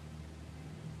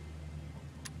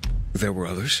 There were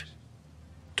others?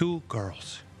 2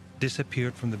 girls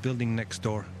disappeared from the building next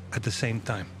door at the same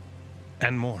time.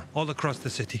 And more, all across the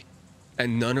city.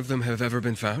 And none of them have ever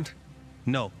been found?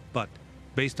 No, but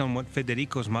based on what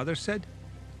Federico's mother said,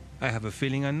 I have a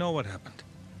feeling I know what happened.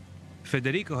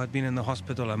 Federico had been in the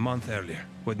hospital a month earlier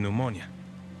with pneumonia.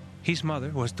 His mother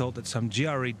was told that some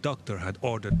GRE doctor had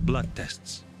ordered blood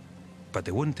tests, but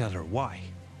they wouldn't tell her why.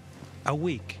 A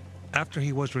week after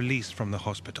he was released from the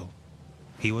hospital,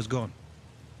 he was gone.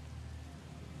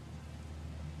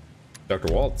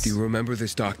 Dr. Waltz. Do you remember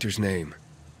this doctor's name?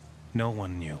 No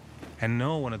one knew, and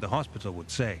no one at the hospital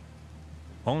would say.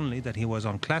 Only that he was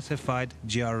on classified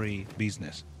GRE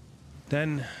business.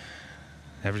 Then,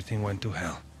 everything went to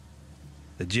hell.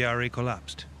 The GRE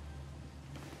collapsed.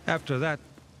 After that,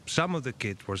 some of the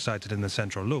kids were sighted in the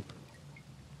central loop.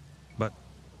 But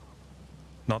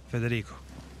not Federico.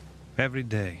 Every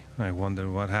day, I wonder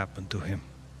what happened to him.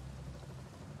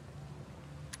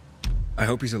 I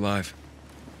hope he's alive.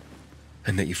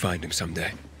 And that you find him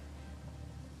someday.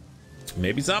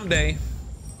 Maybe someday.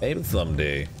 Maybe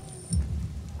someday.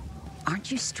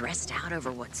 Aren't you stressed out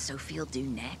over what Sophie'll do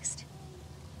next?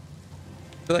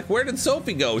 Like, where did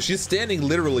Sophie go? She's standing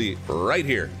literally right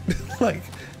here.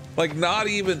 like not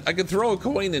even, I could throw a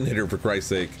coin and hit her for Christ's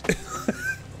sake.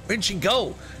 Where'd she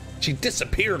go? She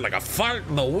disappeared like a fart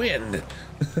in the wind.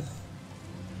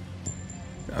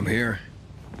 I'm here.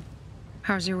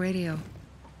 How's your radio?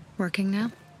 Working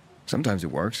now? Sometimes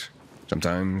it works.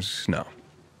 Sometimes no.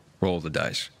 Roll the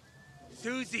dice.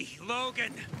 Susie,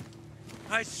 Logan,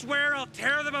 I swear I'll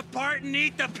tear them apart and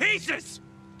eat the pieces!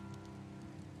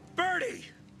 Bertie!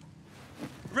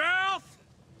 Ralph!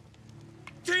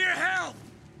 To your health!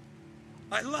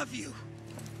 I love you.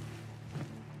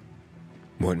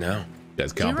 What now?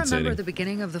 That's Do you remember the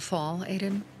beginning of the fall,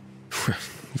 Aiden?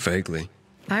 Vaguely.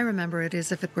 I remember it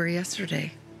as if it were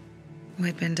yesterday.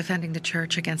 We'd been defending the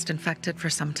church against infected for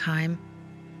some time.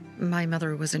 My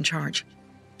mother was in charge.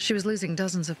 She was losing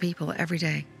dozens of people every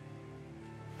day.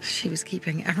 She was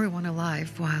keeping everyone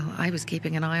alive while I was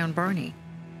keeping an eye on Barney.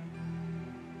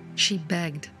 She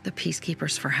begged the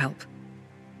peacekeepers for help,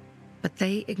 but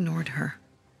they ignored her.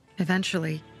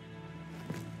 Eventually,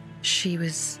 she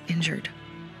was injured.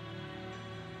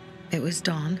 It was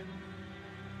dawn.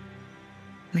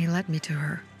 They led me to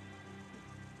her,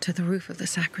 to the roof of the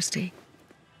sacristy.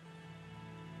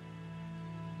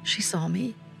 She saw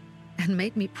me and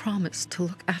made me promise to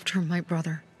look after my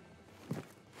brother.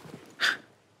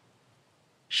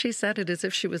 She said it as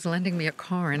if she was lending me a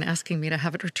car and asking me to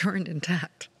have it returned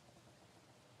intact.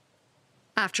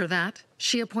 After that,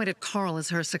 she appointed Carl as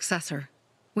her successor,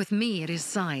 with me at his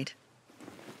side.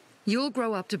 You'll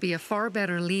grow up to be a far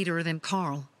better leader than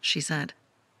Carl, she said.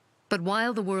 But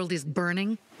while the world is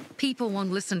burning, people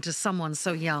won't listen to someone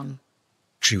so young.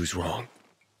 She was wrong.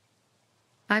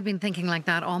 I've been thinking like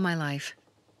that all my life.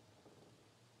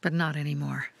 But not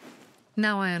anymore.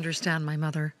 Now I understand my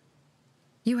mother.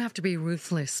 You have to be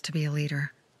ruthless to be a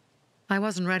leader. I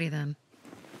wasn't ready then.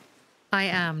 I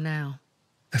am now.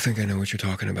 I think I know what you're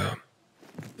talking about.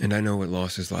 And I know what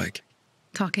loss is like.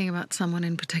 Talking about someone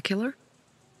in particular?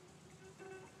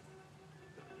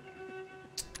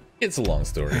 It's a long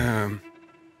story.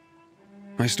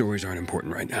 My stories aren't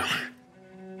important right now.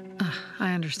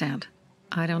 I understand.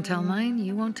 I don't tell mine,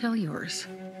 you won't tell yours.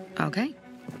 Okay?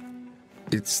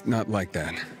 It's not like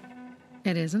that.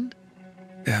 It isn't?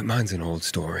 Yeah, mine's an old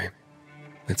story.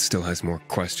 It still has more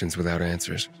questions without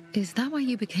answers. Is that why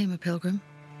you became a pilgrim?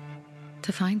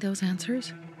 To find those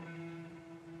answers?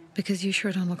 Because you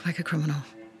sure don't look like a criminal.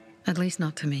 At least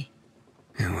not to me.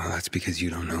 Yeah, well, that's because you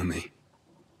don't know me.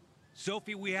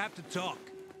 Sophie, we have to talk.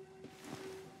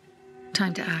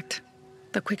 Time to act.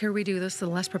 The quicker we do this, the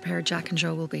less prepared Jack and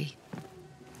Joe will be.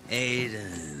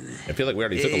 Aiden. I feel like we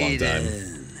already took a long time.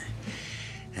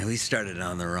 And we started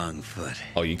on the wrong foot.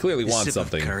 Oh, you clearly want Sip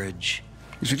something. Of courage.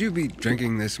 Should you be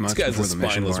drinking this much This guy's before a the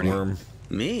mission, spineless Barney? worm.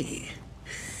 Me?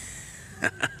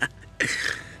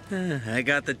 I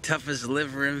got the toughest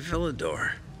liver in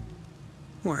Villador.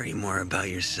 Worry more about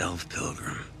yourself,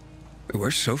 Pilgrim.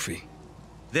 Where's Sophie?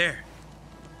 There,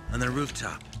 on the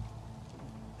rooftop.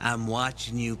 I'm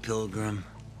watching you, Pilgrim.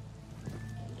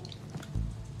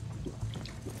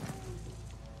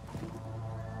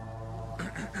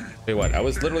 Wait, what? I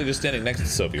was literally just standing next to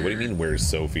Sophie. What do you mean, where's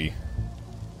Sophie?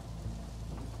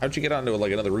 How'd you get onto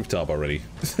like another rooftop already?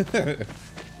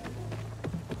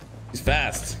 He's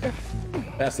fast.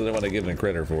 Faster than what I give him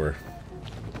credit for.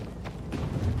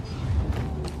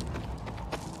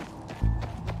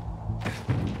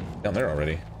 Down there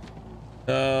already.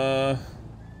 No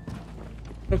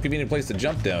convenient place to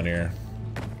jump down here.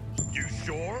 You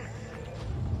sure?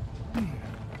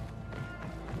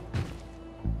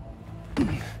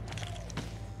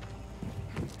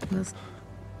 Well,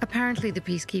 apparently the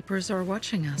Peacekeepers are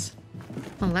watching us.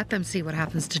 I'll let them see what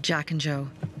happens to Jack and Joe,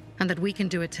 and that we can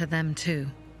do it to them too.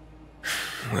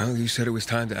 Well, you said it was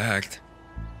time to act.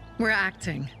 We're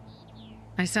acting.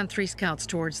 I sent 3 scouts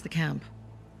towards the camp.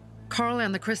 Carl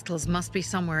and the crystals must be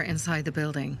somewhere inside the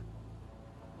building.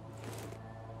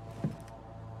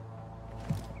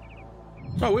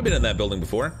 Oh, we've been in that building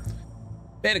before.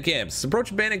 Bandit camps.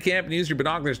 Approach a bandit camp and use your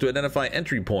binoculars to identify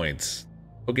entry points.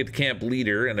 Locate the camp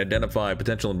leader and identify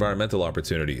potential environmental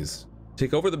opportunities.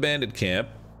 Take over the bandit camp.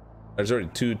 There's already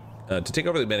 2. To take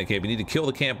over the bandit camp, you need to kill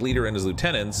the camp leader and his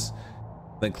lieutenants,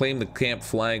 then claim the camp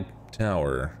flag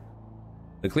tower.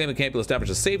 To claim the camp, you'll establish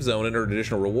a safe zone and earn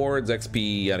additional rewards,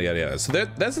 XP, yada yada yada. So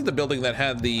that's the building that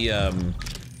had the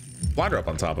fly drop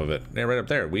on top of it. Yeah, right up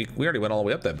there. We already went all the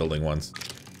way up that building once.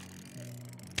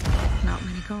 Not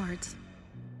many guards.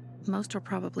 Most are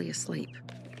probably asleep.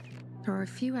 There are a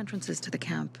few entrances to the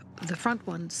camp. The front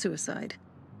one, suicide.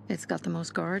 It's got the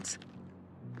most guards.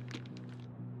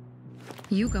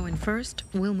 You go in first,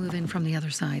 we'll move in from the other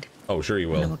side. Oh, sure you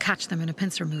will. And then we'll catch them in a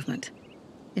pincer movement.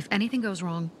 If anything goes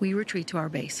wrong, we retreat to our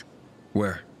base.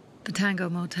 Where? The Tango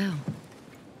Motel.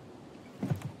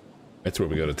 That's where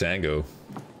we go to Tango.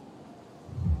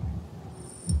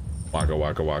 Waka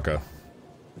waka waka.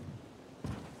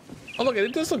 Oh look,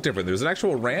 it does look different. There's an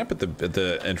actual ramp at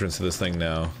the entrance to this thing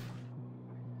now.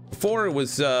 Before it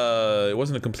wasn't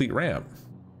a complete ramp.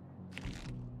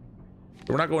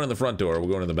 We're not going in the front door, we're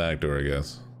going in the back door, I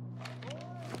guess.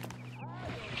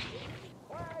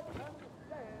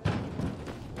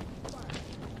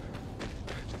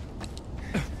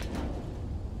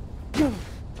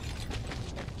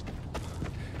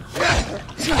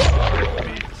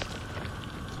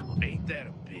 Ain't that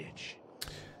a bitch?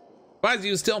 Advise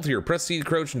use stealth here. Press C to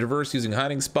crouch and traverse using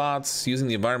hiding spots. Using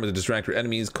the environment to distract your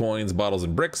enemies, coins, bottles,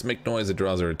 and bricks. Make noise that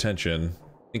draws their attention.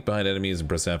 Sneak behind enemies and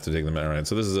press F to take them out. Alright,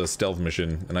 so this is a stealth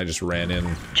mission, and I just ran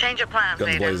in. Change of plans,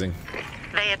 Guns Aiden. blazing.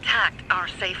 They attacked our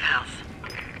safe house.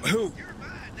 Who?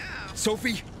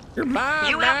 Sophie? You're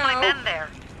mine You now. have my men there.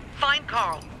 Find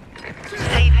Carl.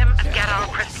 Save him and get our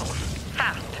crystals.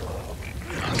 Fast.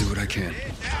 I'll do what I can.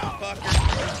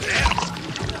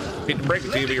 Hate to break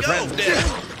it to you, but your friend's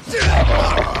dead.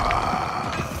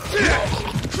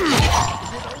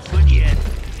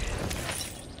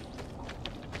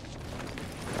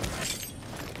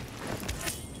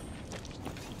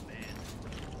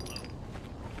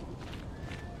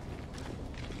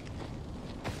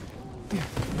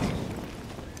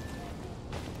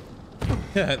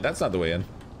 Yeah, that's not the way in.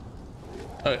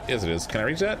 Oh, yes it is. Can I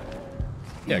reach that?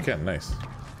 Yeah, I can. Nice.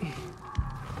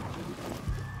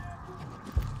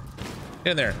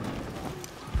 Get in there.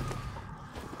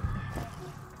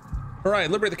 All right,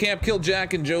 liberate the camp. Kill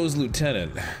Jack and Joe's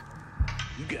lieutenant.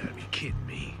 You gotta be kidding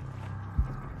me.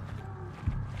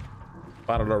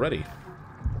 Bought it already.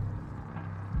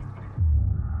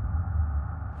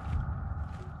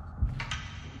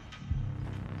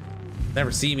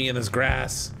 Never see me in this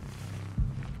grass.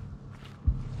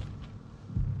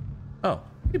 Oh,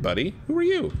 hey buddy, who are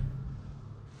you?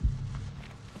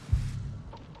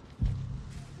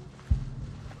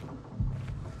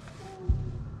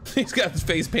 He's got his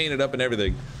face painted up and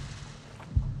everything.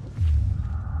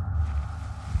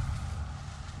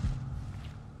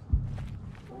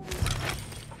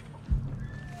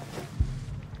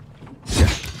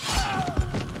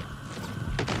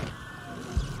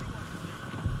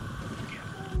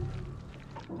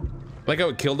 Like how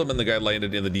it killed him and the guy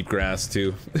landed in the deep grass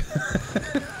too.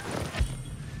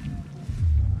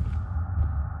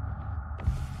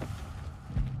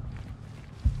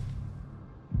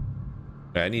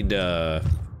 I need to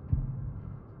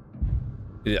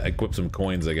equip some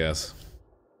coins, I guess.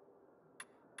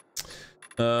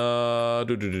 We'll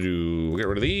get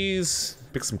rid of these,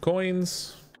 pick some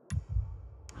coins.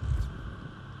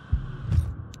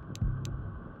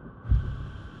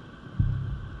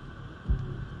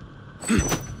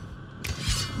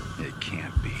 It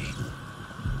can't be.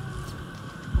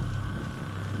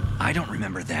 I don't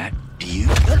remember that. Do you?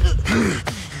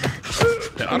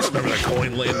 I don't remember that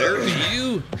coin laying there. Do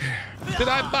you? Did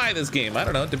I buy this game? I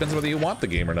don't know. It depends whether you want the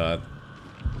game or not.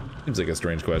 Seems like a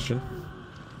strange question.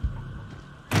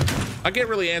 I can't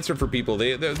really answer for people.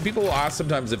 People ask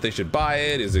sometimes if they should buy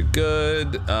it. Is it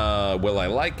good? Will I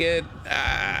like it?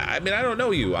 I mean, I don't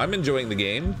know you. I'm enjoying the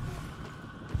game.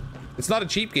 It's not a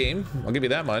cheap game. I'll give you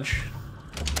that much.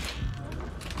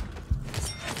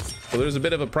 So there's a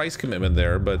bit of a price commitment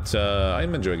there, but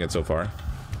I'm enjoying it so far.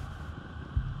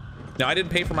 Now, I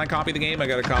didn't pay for my copy of the game. I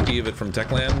got a copy of it from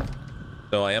Techland,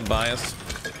 so I am biased.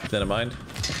 Keep that in mind.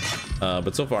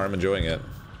 But so far, I'm enjoying it.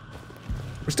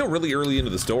 We're still really early into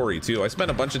the story, too. I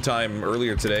spent a bunch of time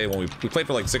earlier today when we played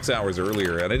for like 6 hours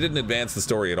earlier, and I didn't advance the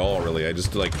story at all, really. I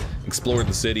just, like, explored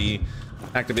the city,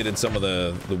 activated some of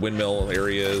the windmill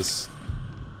areas,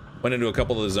 went into a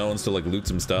couple of the zones to, like, loot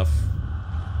some stuff.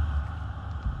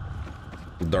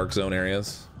 The dark zone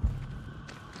areas.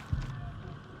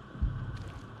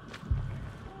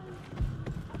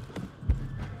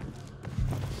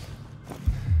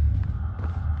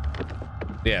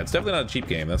 Yeah, it's definitely not a cheap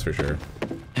game, that's for sure.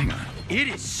 Hang on. It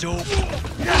is so...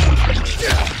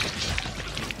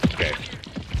 Okay.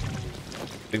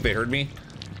 Think they heard me?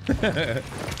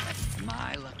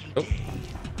 My lucky oh.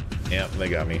 Yeah, they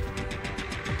got me.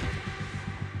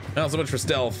 Not so much for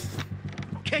stealth.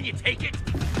 Can you take it?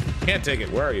 Can't take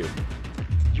it. Where are you?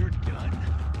 You're done.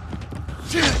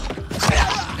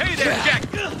 Hey there, Jack!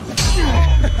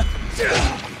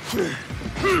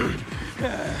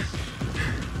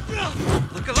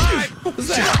 Look alive! What was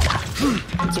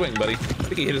that? Swing, buddy. I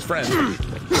think he hit his friend.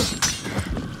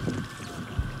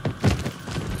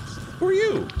 Who are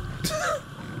you?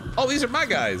 Oh, these are my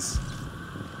guys.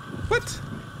 What?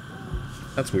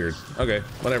 That's weird. Okay,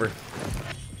 whatever.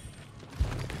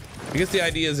 I guess the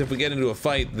idea is if we get into a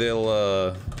fight,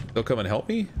 they'll come and help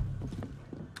me?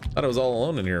 Thought I was all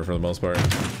alone in here for the most part.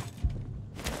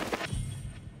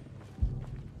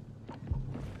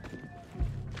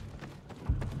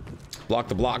 Block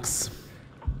the blocks.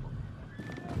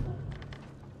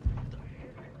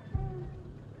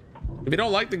 If you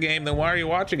don't like the game, then why are you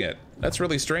watching it? That's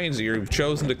really strange that you've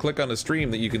chosen to click on a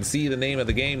stream that you can see the name of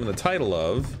the game and the title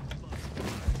of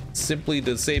simply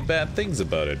to say bad things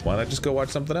about it. Why not just go watch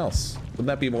something else? Wouldn't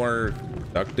that be more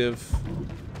productive?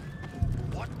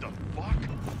 What the fuck?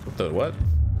 What the what?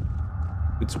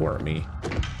 Good swore at me.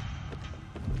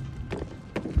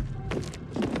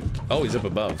 Oh, he's up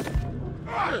above.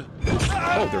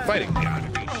 Oh, they're fighting.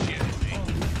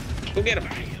 Go get him.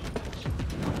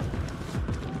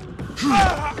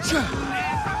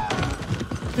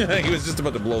 He was just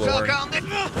about to blow the horn. Got you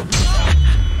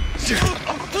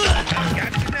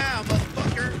now,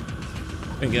 motherfucker.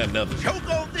 Ain't got nothing. Choke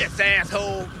on this,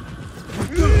 asshole.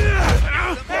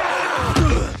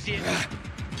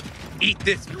 Eat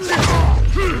this.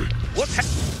 What? I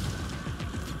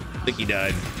think he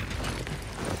died.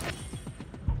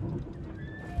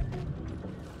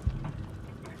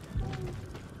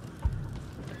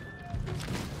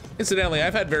 Incidentally,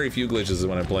 I've had very few glitches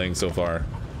when I'm playing so far.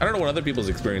 I don't know what other people's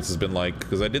experience has been like,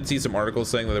 because I did see some articles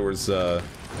saying that there was, some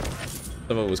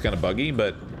of it was kind of buggy,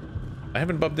 but I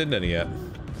haven't bumped into any yet.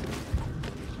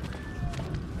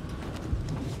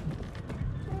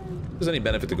 If there's any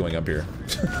benefit to going up here?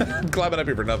 Climbing up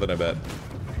here for nothing, I bet.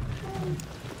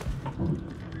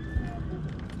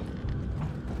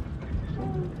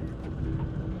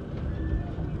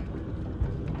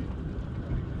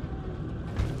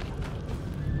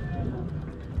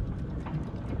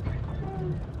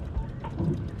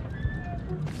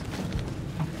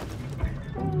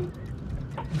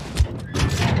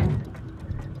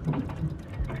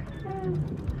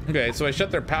 Okay, so I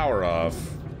shut their power off,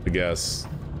 I guess.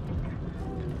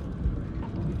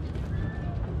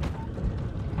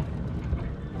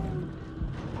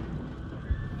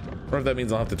 Or if that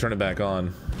means I'll have to turn it back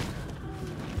on.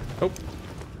 Oh.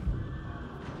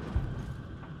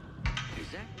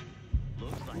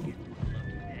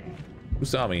 Who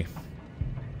saw me?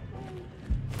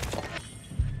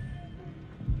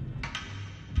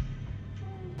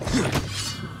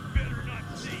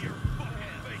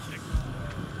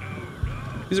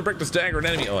 Use a brick to stagger an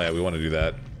enemy. Oh yeah, we want to do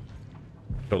that.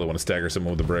 Totally want to stagger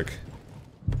someone with a brick.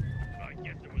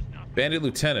 Bandit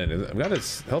Lieutenant. I've got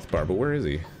his health bar, but where is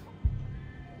he?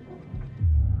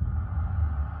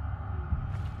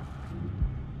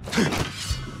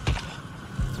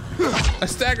 I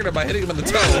staggered him by hitting him in the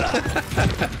toe.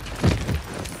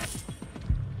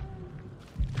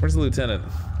 Where's the lieutenant?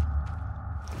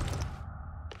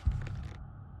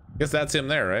 Guess that's him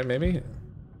there, right? Maybe?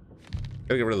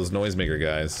 Gotta get rid of those noisemaker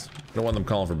guys. I don't want them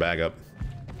calling for backup.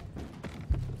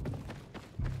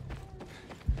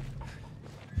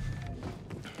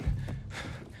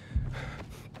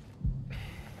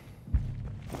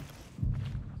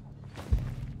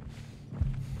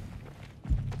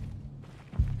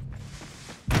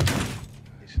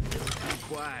 It's a little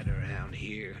quiet around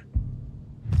here.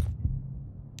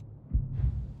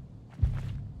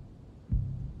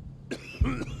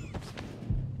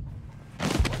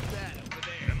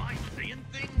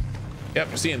 Yep,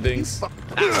 we're seeing things. Think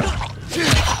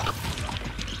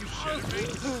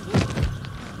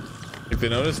they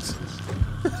noticed?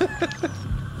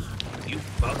 You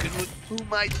fucking with who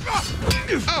might?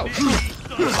 Oh!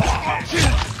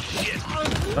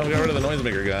 Oh, we got rid of the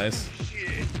noisemaker guys.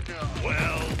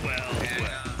 Well.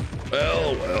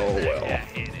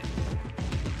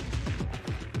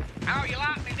 How you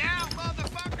like me now,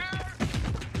 motherfucker?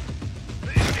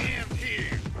 This damn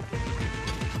here.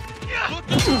 Look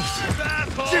at this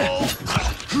asshole!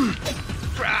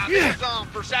 Try this on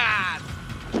for size.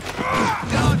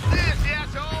 Dodge this,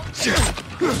 asshole!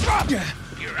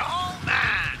 You're all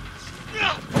mine!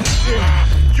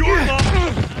 You're mine!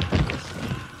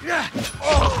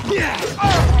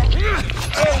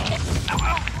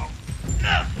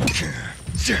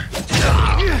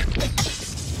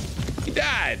 He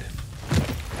died!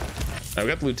 I've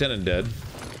got the lieutenant dead.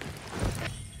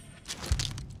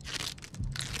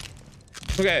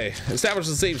 Okay, establish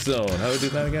the safe zone. How do I do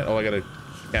that again? Oh, I gotta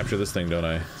capture this thing, don't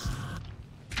I?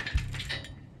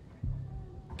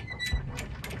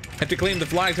 Have to claim the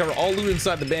flag tower. All loot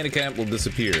inside the bandit camp will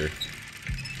disappear.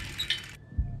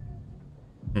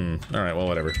 Alright, well,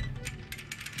 whatever.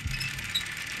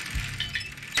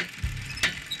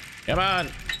 Come on!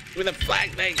 Give me the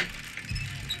flag thing!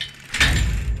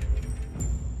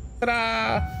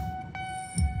 Ta-da!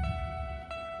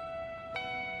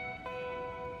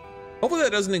 Hopefully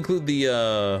that doesn't include the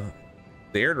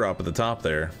airdrop at the top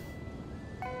there.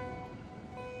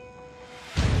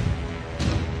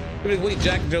 Wait,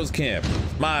 Jack and Joe's camp.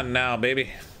 It's mine now,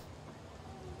 baby.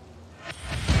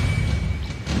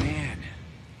 Man,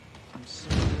 I'm so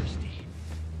thirsty.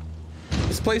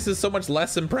 This place is so much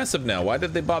less impressive now. Why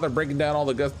did they bother breaking down all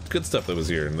the good stuff that was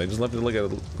here? And they just left it like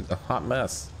a hot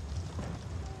mess.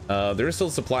 There is still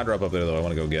a supply drop up there, though, I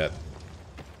want to go get.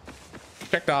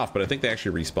 Checked off, but I think they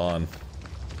actually respawn.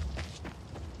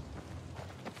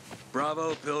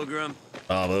 Bravo, Pilgrim.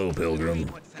 Bravo, Pilgrim.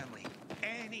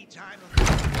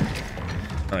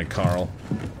 Alright, Carl.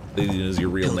 That is your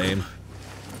real name.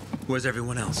 Where's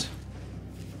everyone else?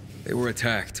 They were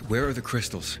attacked. Where are the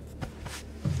crystals?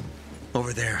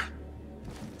 Over there.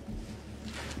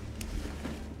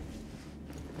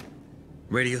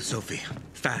 Radio Sophie.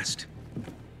 Fast.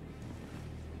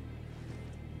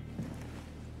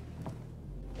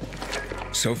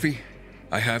 Sophie?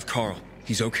 I have Carl.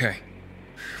 He's okay.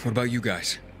 What about you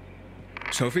guys?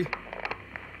 Sophie?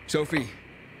 Sophie?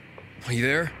 Are you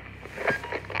there?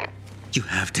 You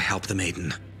have to help the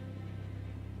maiden.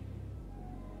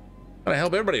 Gotta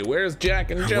help everybody. Where's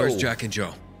Jack and Joe? Where's Jack and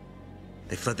Joe?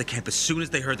 They fled the camp as soon as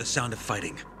they heard the sound of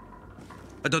fighting.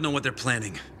 I don't know what they're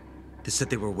planning. They said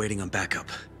they were waiting on backup.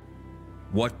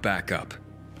 What backup?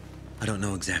 I don't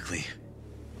know exactly.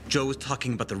 Joe was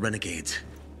talking about the renegades.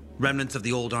 Remnants of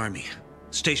the old army,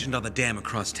 stationed on the dam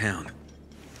across town.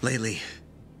 Lately,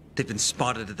 they've been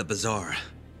spotted at the Bazaar.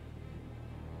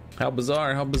 How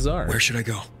bizarre, how bizarre. Where should I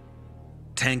go?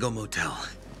 Tango Motel.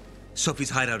 Sophie's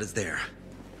hideout is there.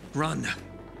 Run.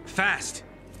 Fast.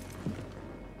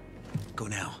 Go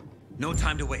now. No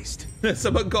time to waste.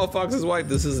 Someone call Fox's wife.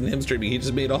 This isn't him streaming. He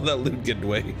just made all that loot get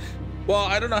away. Well,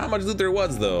 I don't know how much loot there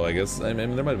was, though, I guess. I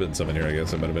mean, there might have been some in here, I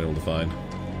guess. I might have been able to find.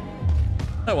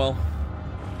 Oh, well.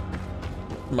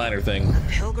 Minor thing.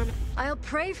 Pilgrim, I'll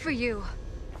pray for you.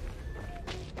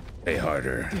 Pray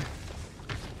harder.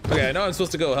 Okay, I know I'm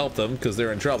supposed to go help them because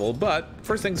they're in trouble, but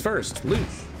first things first, loot.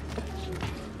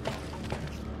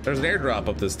 There's an airdrop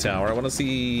up this tower. I want to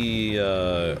see.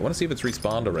 I want to see if it's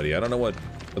respawned already. I don't know what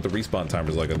the respawn timer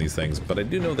is like on these things, but I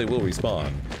do know they will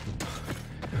respawn.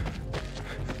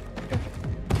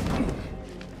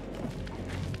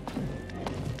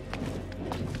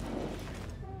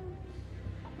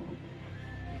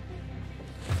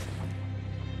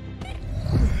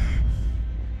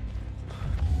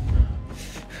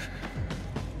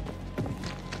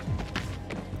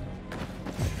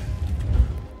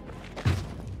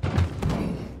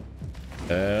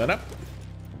 And up.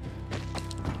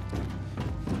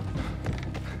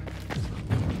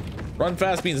 Run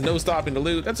fast means no stopping to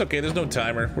loot. That's okay, there's no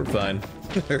timer. We're fine.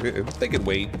 They can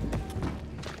wait.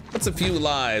 What's a few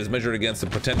lives measured against a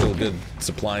potential good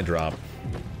supply drop?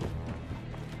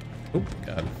 Oop,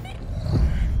 God.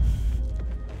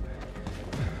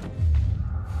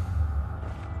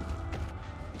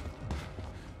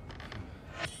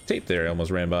 Tape there, I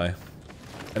almost ran by.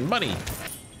 And money.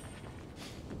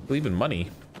 Believe in money.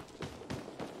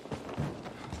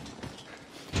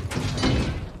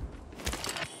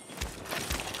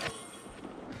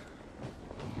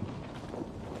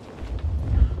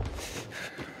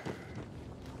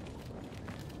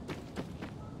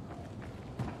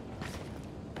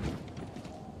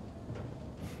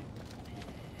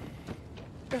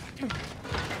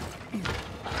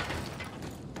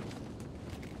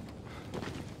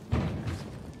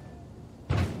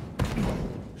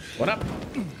 What up?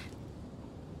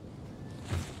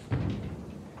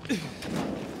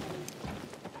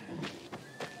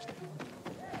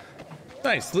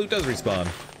 Nice, loot does respawn.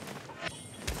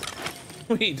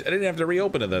 Wait, I didn't have to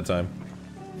reopen it that time.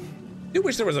 I do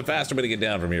wish there was a faster way to get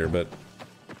down from here, but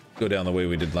go down the way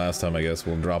we did last time, I guess.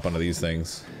 We'll drop onto these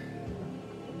things.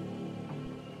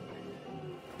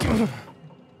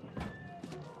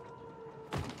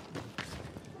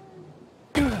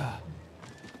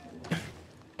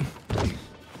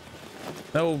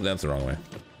 No, that's the wrong way.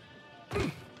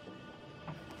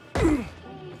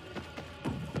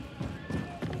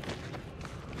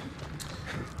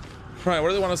 Right,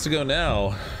 where do they want us to go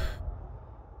now?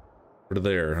 Over to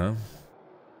there, huh?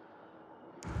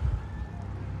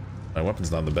 My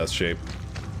weapon's not in the best shape.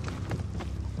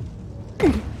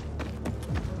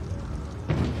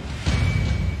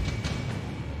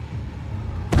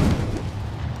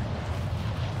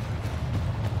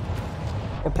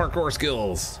 Or parkour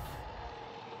skills.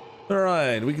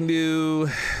 Alright, we can do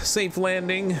safe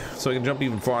landing, so I can jump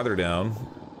even farther down.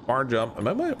 Far jump. I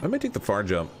might take the far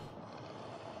jump.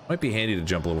 Might be handy to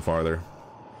jump a little farther.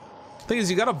 Thing is,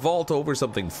 you gotta vault over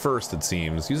something first, it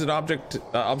seems. Use an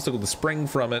obstacle to spring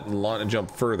from it and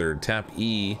jump further. Tap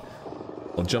E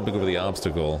while jumping over the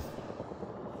obstacle.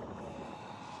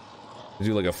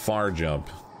 Do like a far jump.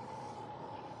 I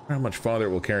wonder how much farther it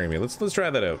will carry me. Let's try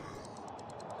that out.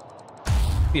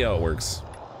 See how it works.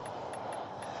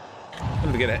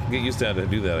 I'm gonna get used to how to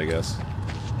do that, I guess.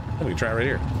 Oh, we can try it right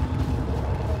here.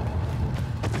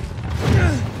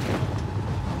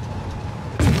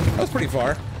 That was pretty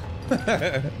far.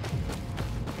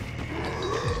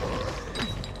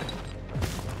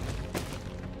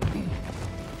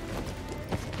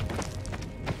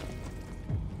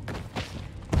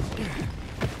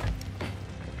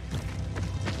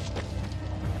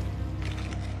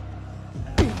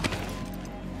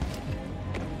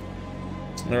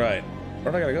 All right,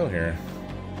 where do I gotta go here?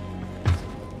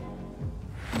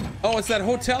 Oh, it's that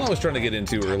hotel I was trying to get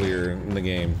into earlier in the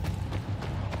game.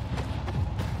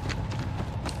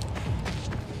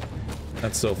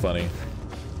 That's so funny.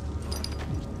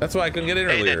 That's why I couldn't get in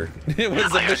earlier. It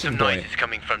was the mission point. Noises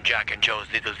coming from Jack and Joe's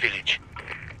little village.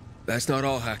 That's not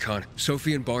all, Hakon.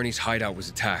 Sophie and Barney's hideout was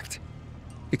attacked.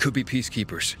 It could be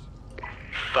peacekeepers.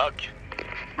 Fuck.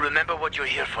 Remember what you're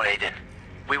here for, Aiden.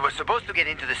 We were supposed to get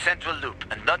into the central loop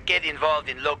and not get involved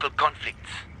in local conflicts.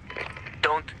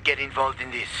 Don't get involved in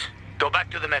this. Go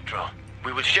back to the metro.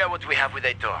 We will share what we have with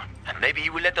Aitor, and maybe he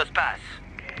will let us pass.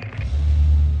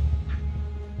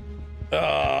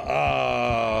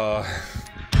 I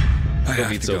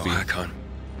have to go, Hakon.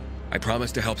 I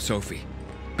promise to help Sophie.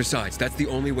 Besides, that's the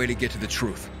only way to get to the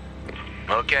truth.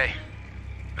 Okay.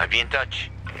 I'll be in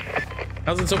touch.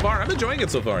 How's it so far? I'm enjoying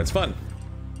it so far. It's fun.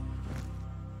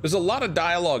 There's a lot of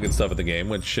dialogue and stuff in the game,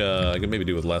 which I could maybe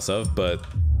do with less of, but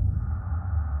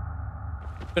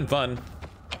it's been fun.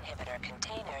 Inhibitor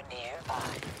container nearby.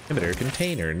 Inhibitor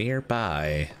container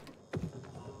nearby.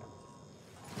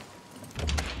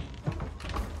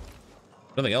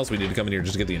 Nothing else we need to come in here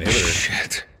just to get the inhibitor.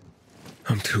 Shit.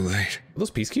 I'm too late. Are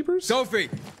those peacekeepers? Sophie!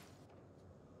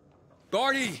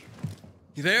 Barney!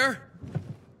 You there?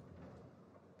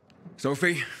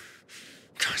 Sophie?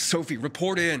 Sophie,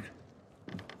 report in.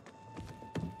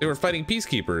 They were fighting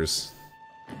peacekeepers.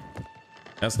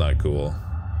 That's not cool.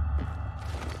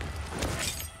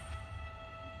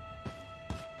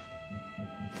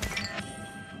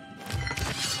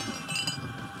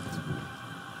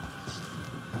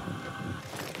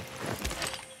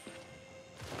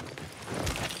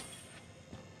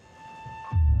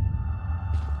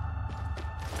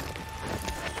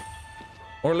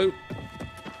 More loot.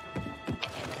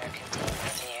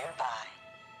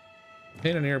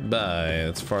 Container nearby.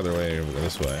 It's farther away over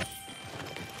this way.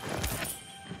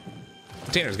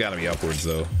 Container's gotta be upwards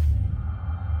though.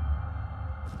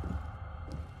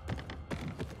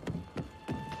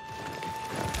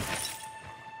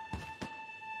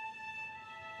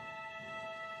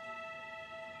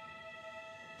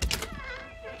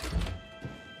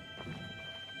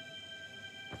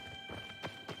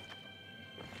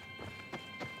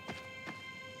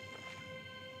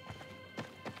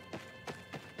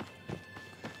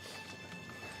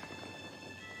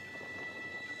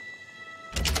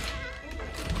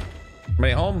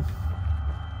 Anybody home?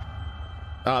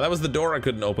 That was the door I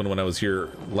couldn't open when I was here.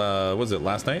 Was it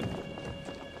last night?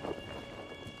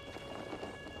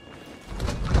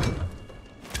 I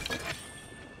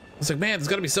was like, man, there's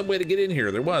got to be some way to get in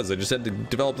here. There was. I just had to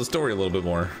develop the story a little bit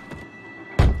more.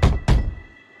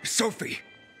 Sophie,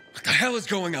 what the hell is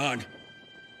going on?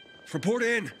 Report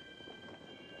in.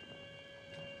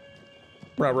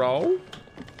 Ruh-roh.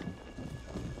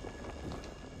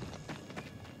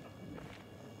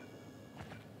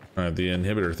 Alright, the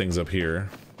inhibitor thing's up here.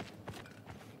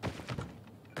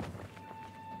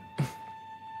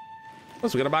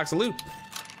 Plus, we got a box of loot.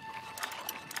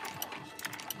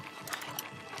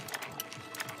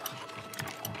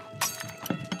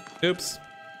 Oops.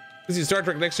 This is Star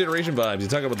Trek Next Generation vibes. You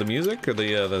talking about the music or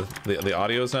the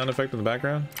audio sound effect in the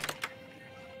background?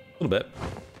 A little bit.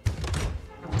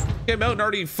 Okay, I'm out and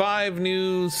already 5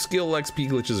 new skill XP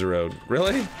glitches are out.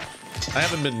 Really? I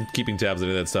haven't been keeping tabs on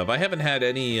any of that stuff. I haven't had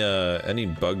any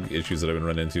bug issues that I've been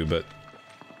running into, but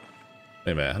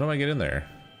wait a minute, how do I get in there?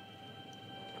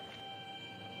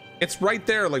 It's right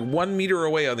there, like 1 meter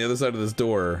away on the other side of this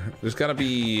door. There's gotta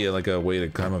be like a way to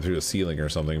climb up through a ceiling or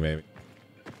something, maybe.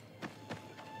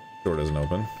 Door doesn't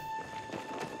open.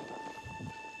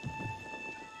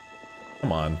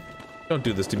 Come on. Don't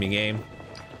do this to me, game.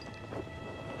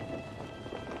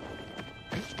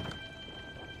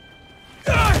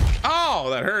 Oh,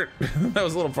 that hurt. That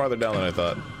was a little farther down than I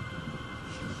thought.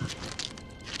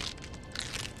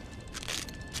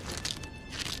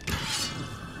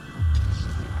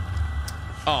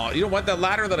 Oh, you know what? That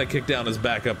ladder that I kicked down is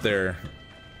back up there.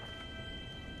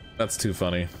 That's too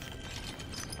funny.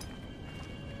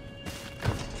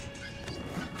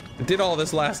 I did all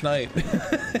this last night.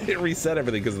 It reset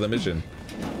everything because of the mission.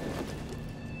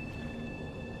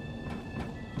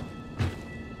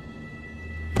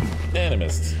 And I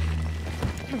missed.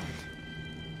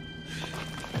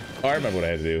 Oh, I remember what I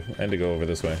had to do. I had to go over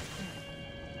this way.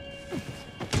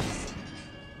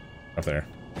 Up there.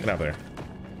 Get up there.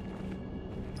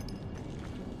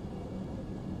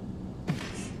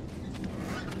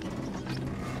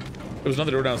 There was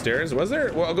another door downstairs. Was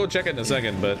there? Well, I'll go check it in a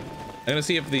second, but I'm gonna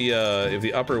see if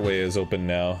the upper way is open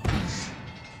now.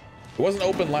 It wasn't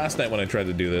open last night when I tried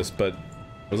to do this, but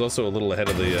it was also a little ahead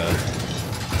of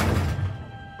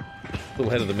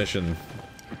the mission.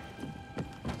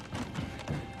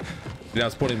 Now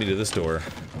it's pointing me to this door.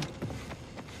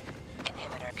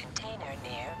 Inhibitor container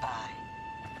nearby.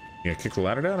 You gonna kick the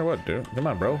ladder down or what, dude? Come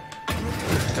on, bro.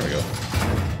 There we go.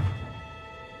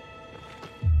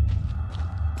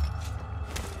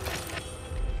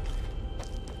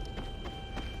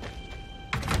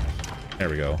 There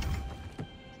we go.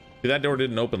 See, that door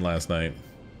didn't open last night.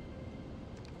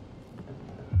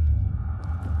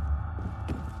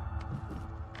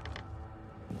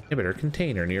 Inhibitor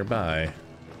container nearby.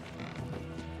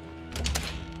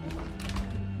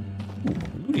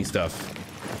 Looty stuff.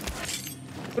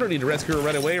 We don't need to rescue her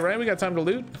right away, right? We got time to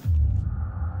loot.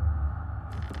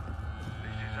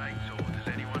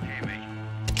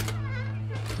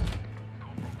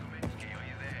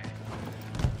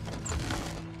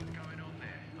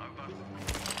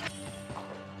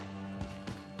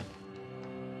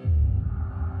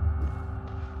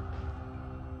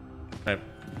 Alright,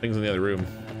 things in the other room.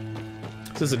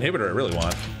 It's this inhibitor I really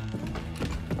want.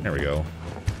 There we go.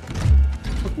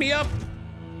 Hook me up!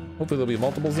 Hopefully there'll be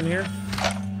multiples in here.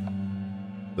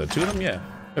 The 2 of them? Yeah.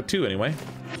 Got 2 anyway.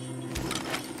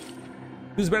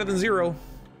 Who's better than 0?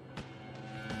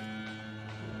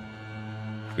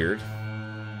 Weird.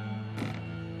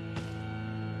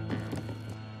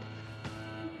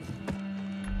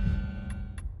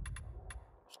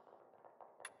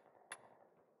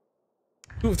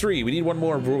 Two of three. We need one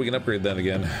more before we can upgrade that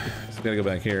again. So we gotta go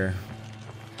back here.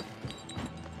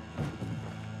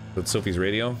 That's Sophie's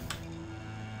radio.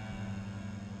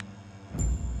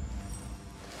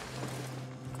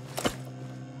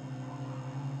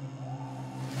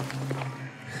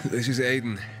 This is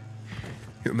Aiden.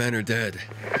 Your men are dead.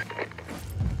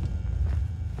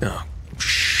 Oh,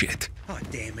 shit. Oh,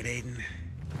 damn it, Aiden.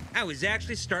 I was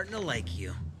actually starting to like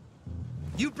you.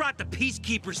 You brought the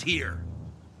Peacekeepers here.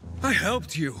 I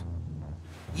helped you.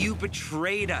 You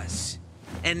betrayed us.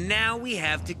 And now we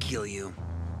have to kill you.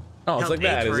 Oh, it's like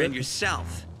that, is it? And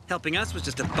yourself. Helping us was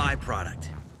just a byproduct.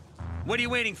 What are you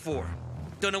waiting for?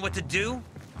 Don't know what to do?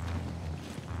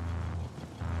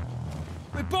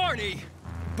 Wait, Barney!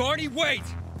 Barney, wait!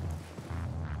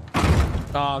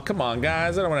 Oh, come on,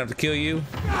 guys. I don't want to have to kill you.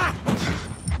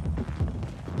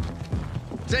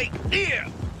 Take here!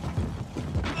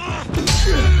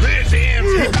 There's him!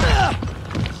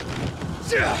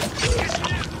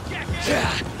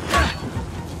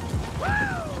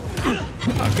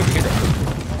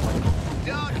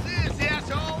 Dog this,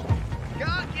 asshole!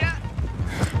 Got ya!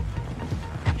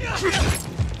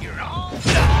 You're all.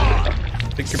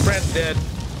 Think your friend's dead.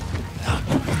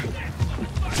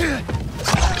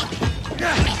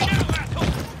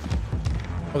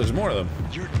 Oh, there's more of them.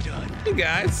 You're done. Hey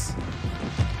guys.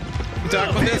 You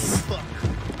talking about this?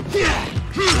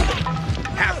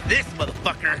 Have this,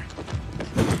 motherfucker!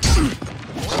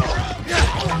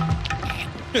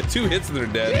 2 hits and they're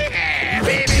dead. Yeah,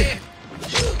 baby!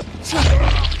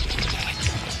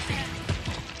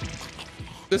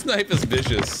 This knife is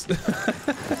vicious.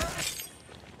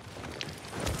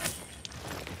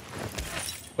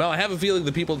 Well, I have a feeling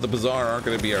the people at the Bazaar aren't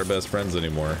going to be our best friends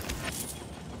anymore.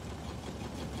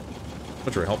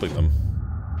 But we're helping them.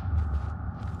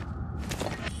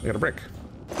 I got a brick.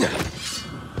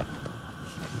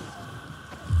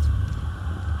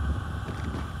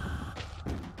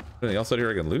 Anything else out here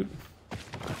I can loot?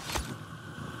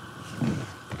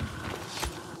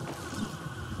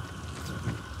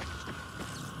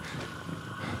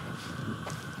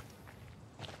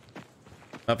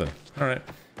 Nothing. All right.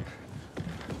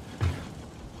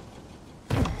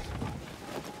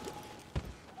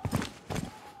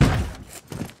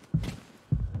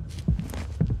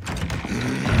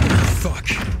 Fuck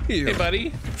you. Hey, buddy.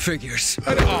 Figures.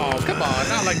 Oh, come on.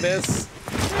 Not like this.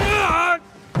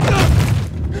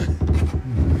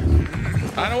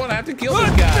 I don't want to have to kill this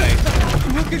guy.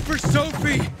 I'm looking for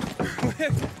Sophie.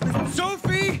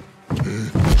 Sophie?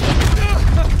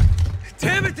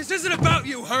 Damn it, this isn't about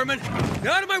you, Herman. Get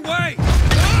out of my way.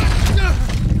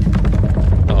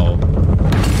 Uh-oh.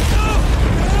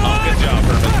 Oh, good job,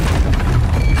 Herman.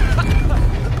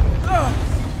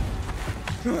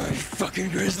 Oh, you fucking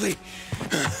grizzly.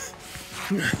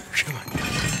 Come on.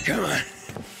 Come on.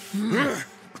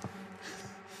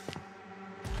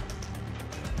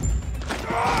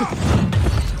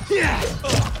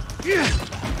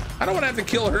 I don't want to have to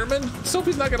kill Herman.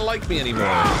 Sophie's not gonna like me anymore.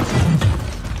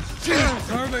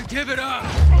 Herman, give it up.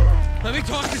 Let me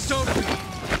talk to Sophie.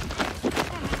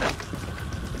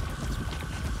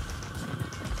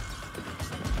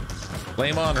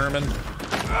 Flame on, Herman.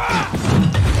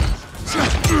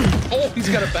 Oh, he's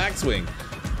got a backswing.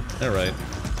 All right.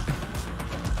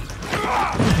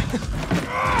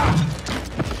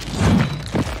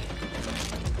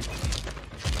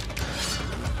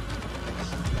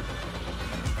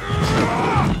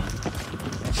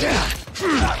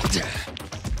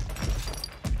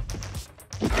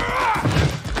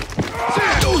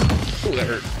 Oh, that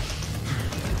hurt.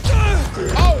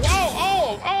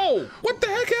 Oh! What the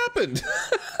heck happened?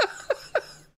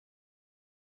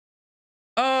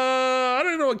 I don't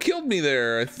even know what killed me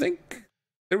there. I think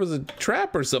there was a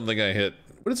trap or something I hit.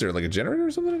 What is there, like a generator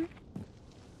or something?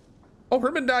 Oh,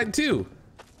 Herman died too.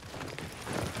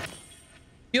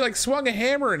 He like swung a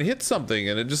hammer and hit something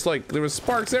and it just like, there was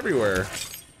sparks everywhere.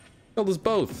 Killed us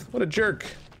both. What a jerk.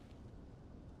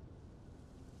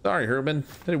 Sorry, Herman.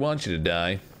 I didn't want you to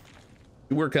die.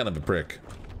 You were kind of a prick.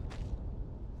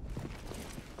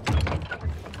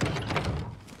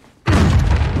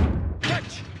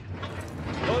 Catch!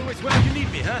 Always where you need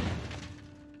me, huh?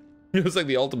 It was like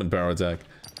the ultimate power attack.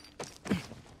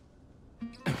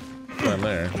 Climb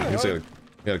there. I guess I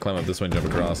gotta climb up this way and jump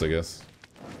across, I guess.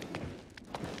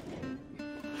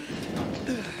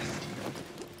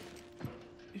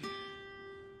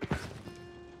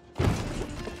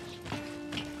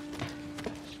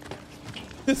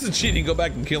 This is cheating. Go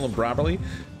back and kill him properly.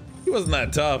 wasn't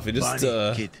that tough. He just,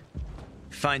 Barney, kid.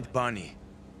 Find Barney.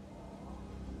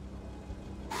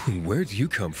 Where'd you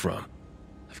come from?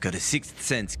 I've got a sixth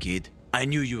sense, kid. I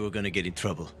knew you were gonna get in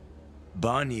trouble.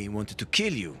 Barney wanted to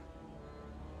kill you.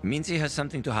 Means he has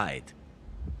something to hide.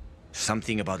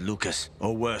 Something about Lucas,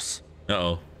 or worse.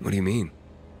 Uh-oh. What do you mean?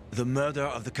 The murder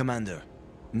of the commander.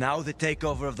 Now the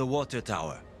takeover of the water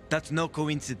tower. That's no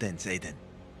coincidence, Aiden.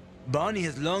 Barney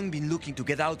has long been looking to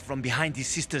get out from behind his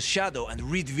sister's shadow and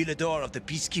rid Villador of the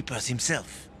Peacekeepers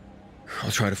himself.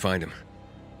 I'll try to find him.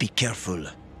 Be careful.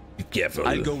 Be careful.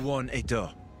 I'll go warn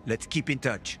Aitor. Let's keep in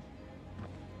touch.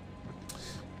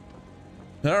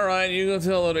 All right, you go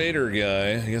tell that Ader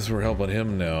guy. I guess we're helping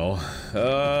him now.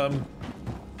 But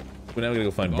now we gotta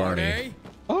go find Barney.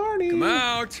 Barney! Come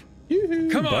out!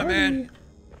 Come on, man!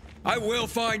 I will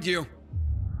find you!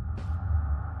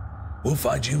 We'll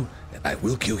find you, and I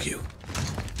will kill you.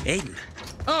 Aiden.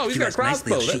 Oh, he's got a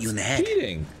crossbow. Nicely, I'll shoot you in the head.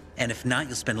 Cheating. And if not,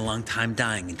 you'll spend a long time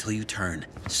dying until you turn.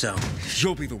 So...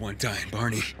 You'll be the one dying,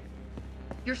 Barney.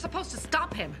 You're supposed to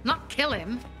stop him, not kill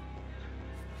him.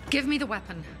 Give me the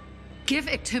weapon. Give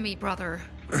it to me, brother.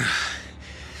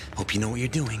 Hope you know what you're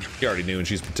doing. He already knew, and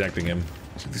she's protecting him.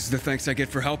 So this is the thanks I get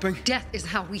for helping? Death is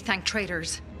how we thank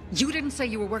traitors. You didn't say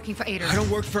you were working for Ader. I don't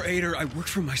work for Ader, I work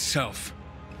for myself.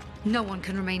 No one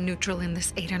can remain neutral in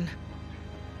this, Aiden.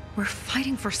 We're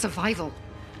fighting for survival.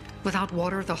 Without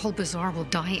water, the whole bazaar will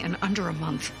die in under a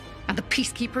month. And the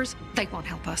peacekeepers, they won't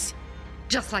help us.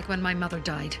 Just like when my mother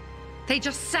died. They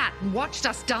just sat and watched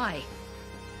us die.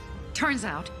 Turns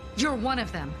out, you're one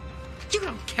of them. You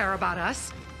don't care about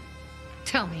us.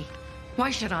 Tell me, why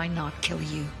should I not kill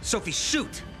you? Sophie,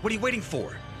 shoot! What are you waiting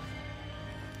for?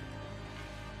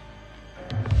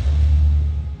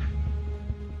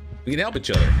 We can help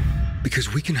each other.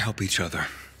 Because we can help each other.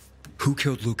 Who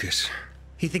killed Lucas?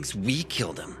 He thinks we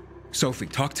killed him. Sophie,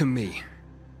 talk to me.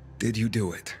 Did you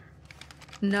do it?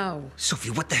 No. Sophie,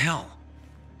 what the hell?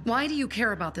 Why do you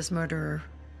care about this murderer?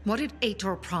 What did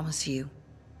Aitor promise you?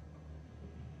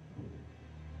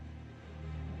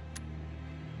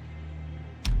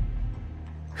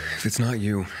 If it's not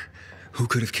you, who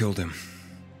could have killed him?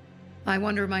 I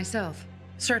wonder myself.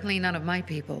 Certainly none of my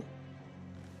people.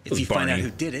 If you find out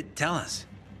who did it, tell us.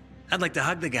 I'd like to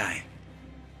hug the guy.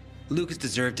 Lucas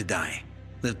deserved to die.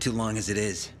 Lived too long as it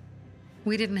is.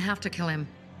 We didn't have to kill him.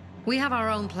 We have our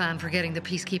own plan for getting the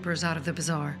peacekeepers out of the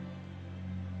bazaar.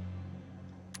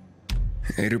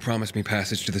 Ader promised me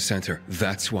passage to the center.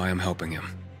 That's why I'm helping him.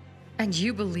 And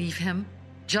you believe him?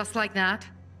 Just like that?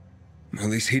 At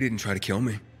least he didn't try to kill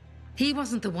me. He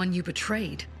wasn't the one you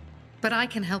betrayed. But I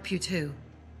can help you too.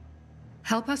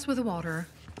 Help us with the water,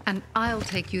 and I'll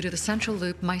take you to the central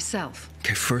loop myself.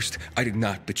 Okay, first, I did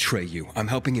not betray you. I'm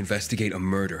helping investigate a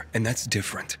murder, and that's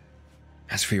different.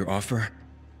 As for your offer,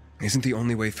 isn't the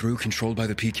only way through controlled by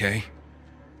the PK?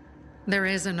 There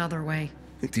is another way.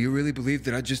 Do you really believe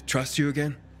that I'd just trust you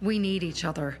again? We need each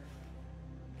other.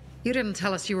 You didn't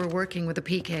tell us you were working with the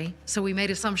PK, so we made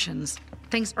assumptions.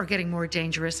 Things are getting more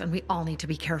dangerous, and we all need to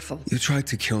be careful. You tried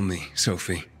to kill me,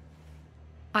 Sophie.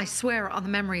 I swear on the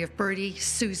memory of Birdie,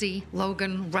 Susie,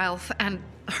 Logan, Ralph, and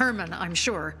Herman, I'm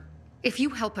sure. If you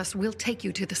help us, we'll take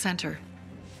you to the center.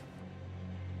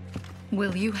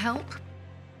 Will you help?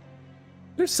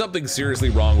 There's something seriously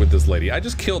wrong with this lady. I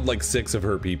just killed like 6 of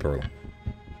her people.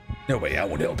 No way, I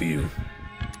won't help you.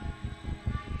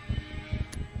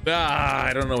 Ah,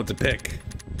 I don't know what to pick.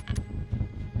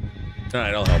 All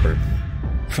right, I'll help her.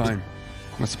 Fine.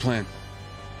 What's the plan?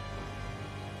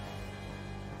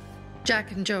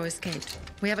 Jack and Joe escaped.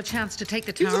 We have a chance to take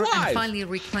the tower and finally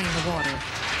reclaim the water.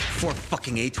 Before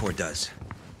fucking Aitor does.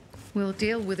 We'll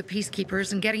deal with the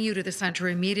peacekeepers and getting you to the center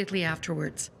immediately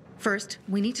afterwards. First,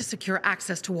 we need to secure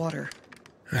access to water.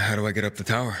 How do I get up the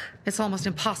tower? It's almost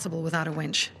impossible without a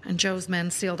winch, and Joe's men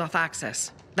sealed off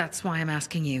access. That's why I'm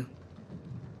asking you.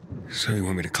 So you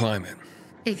want me to climb it?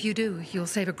 If you do, you'll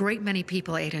save a great many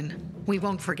people, Aiden. We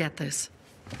won't forget this.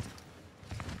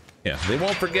 Yeah, they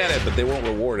won't forget it, but they won't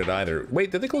reward it either.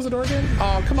 Wait, did they close the door again?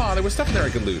 Oh, come on, there was stuff in there I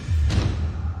could loot.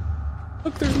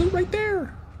 Look, there's loot right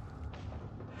there.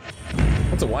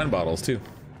 Lots of wine bottles, too.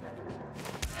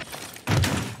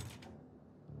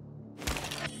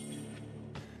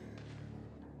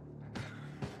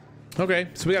 Okay,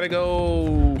 so we gotta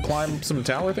go climb some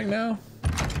tower thing now?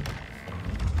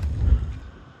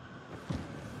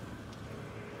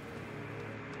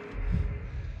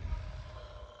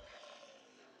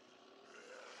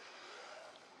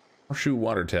 Horseshoe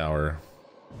water tower.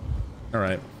 All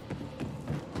right.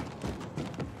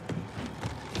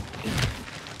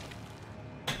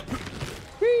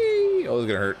 Whee! Oh, this is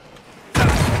gonna hurt.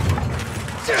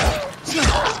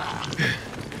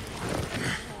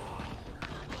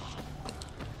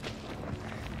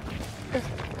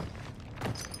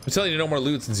 I'm telling you, no more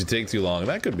loot since you take too long.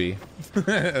 That could be.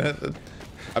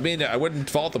 I mean, I wouldn't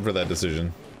fault them for that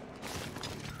decision.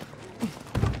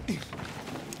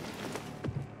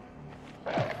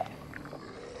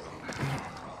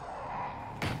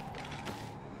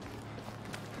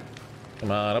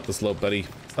 Come on, up the slope, buddy.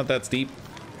 It's not that steep.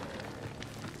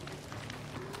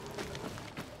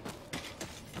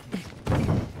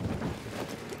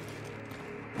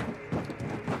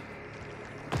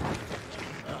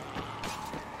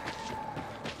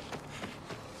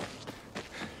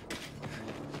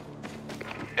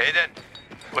 Aiden,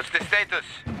 what's the status?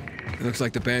 It looks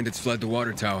like the bandits fled the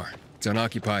water tower. It's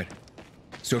unoccupied.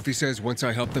 Sophie says once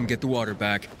I help them get the water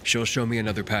back, she'll show me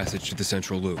another passage to the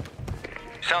central loop.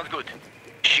 Sounds good.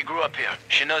 She grew up here.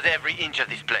 She knows every inch of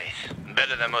this place.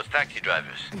 Better than most taxi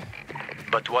drivers.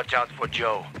 But watch out for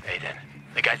Joe, Aiden.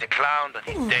 The guy's a clown, but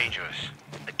he's dangerous.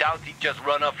 I doubt he'd just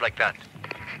run off like that.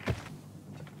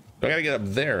 I gotta get up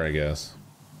there, I guess.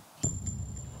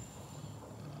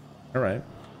 All right.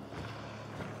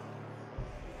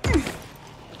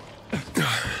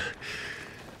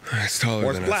 It's taller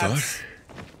More than splats. I thought.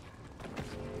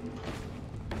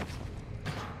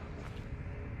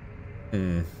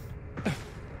 Hmm.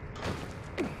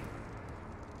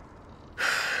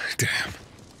 Damn.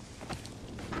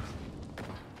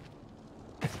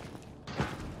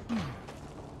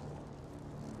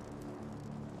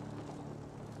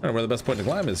 I don't know where the best point to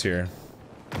climb is here.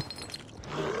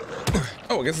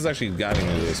 Oh, I guess it's actually guiding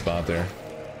me to the spot there.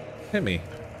 Hit me.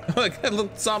 Like that little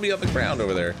zombie on the ground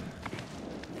over there.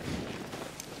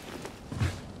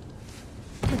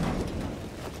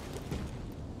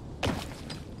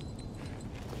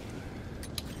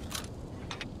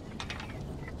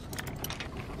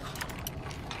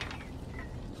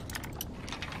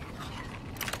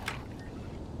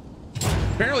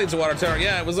 Apparently it's a water tower.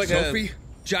 Yeah, it was like Sophie,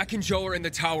 Jack and Joe are in the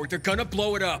tower. They're gonna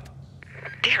blow it up.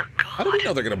 Dear God. How do we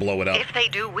know they're gonna blow it up? If they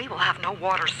do, we will have no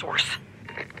water source.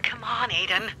 Come on,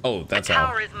 Aiden. Oh, that's the how.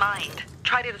 tower is mined.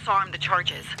 Try to disarm the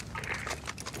charges.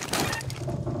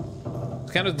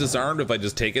 It's kind of disarmed if I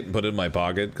just take it and put it in my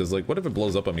pocket, because like, what if it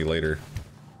blows up on me later?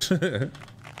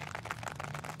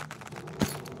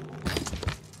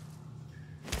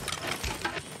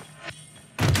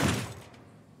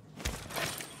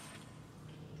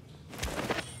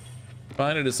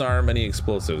 Find and disarm any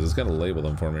explosives. It's gonna label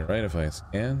them for me, right? If I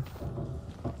scan.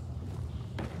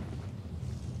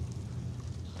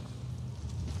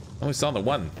 I only saw the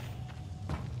one.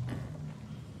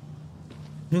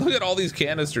 Look at all these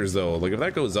canisters, though. Like, if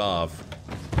that goes off,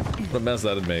 what a mess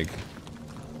that'd make.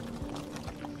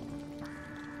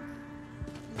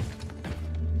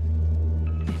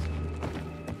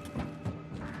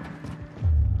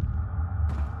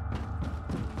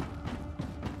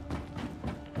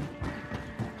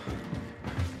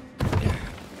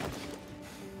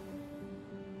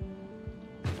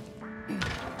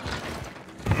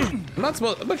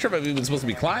 I'm not sure if I'm even supposed to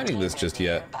be climbing this just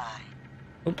yet.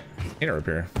 Oh, inner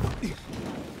repair.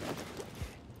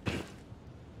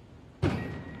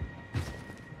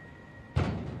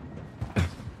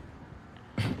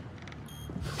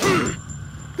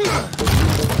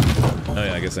 Oh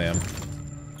yeah, I guess I am.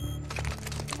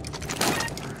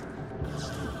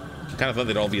 Kind of thought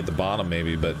they'd all be at the bottom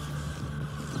maybe, but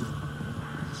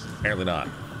apparently not.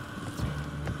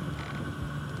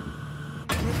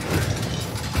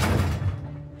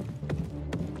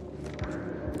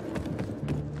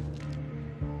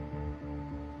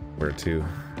 Where to?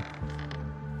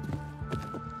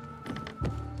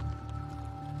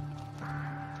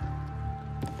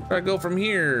 Where do I go from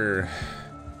here?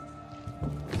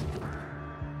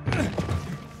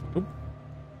 Oop.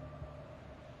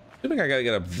 I think I gotta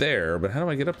get up there, but how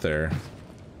do I get up there?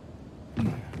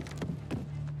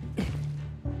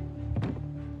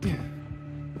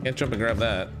 Can't jump and grab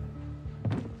that.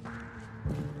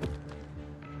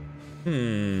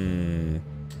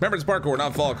 Remember, it's parkour,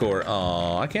 not fallcore.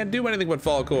 Aw, I can't do anything but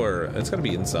fallcore. It's gotta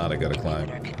be inside. I gotta climb.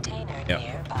 Yep.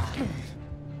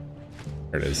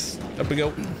 There it is. Up we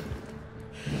go. Come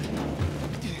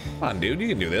on, dude. You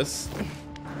can do this.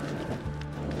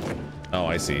 Oh,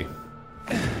 I see.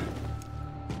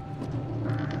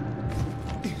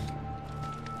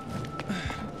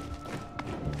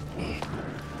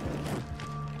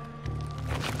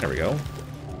 There we go.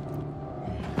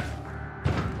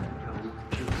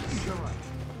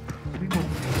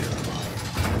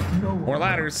 More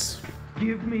ladders.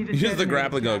 Give me the Use the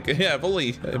grappling hook. Yeah, if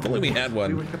only we had We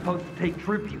one. were supposed to take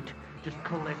tribute. Just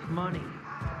collect money.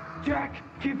 Jack,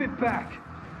 give it back.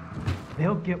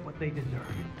 They'll get what they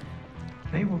deserve.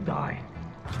 They will die.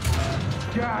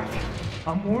 Jack,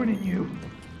 I'm warning you.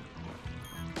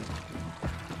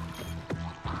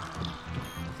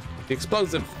 The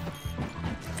explosive.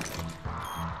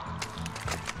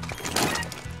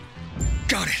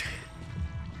 Got it.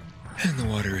 And the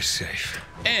water is safe.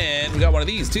 And we got one of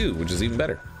these too, which is even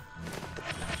better.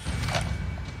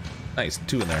 Nice,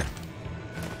 2 in there.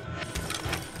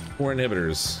 4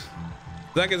 inhibitors.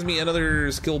 That gives me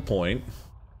another skill point.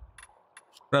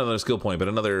 Not another skill point, but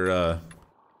another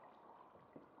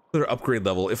upgrade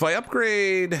level. If I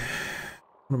upgrade,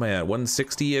 what am I at?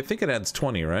 160? I think it adds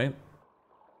 20, right?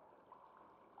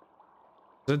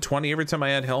 Is it 20 every time I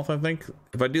add health, I think?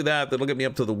 If I do that, that'll get me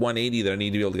up to the 180 that I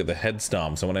need to be able to get the head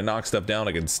stomp. So when I knock stuff down,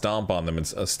 I can stomp on them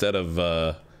instead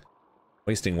of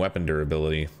wasting weapon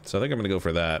durability. So I think I'm gonna go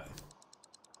for that.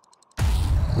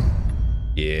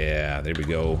 Yeah, there we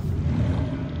go.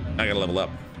 I gotta level up.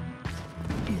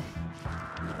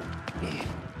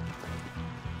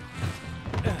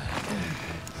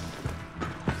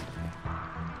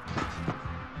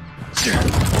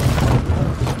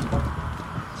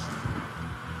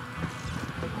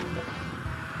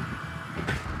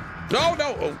 No,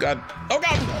 no, oh god, oh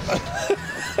god!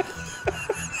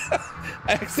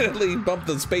 I accidentally bumped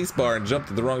the space bar and jumped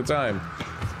at the wrong time.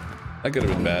 That could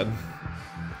have been bad.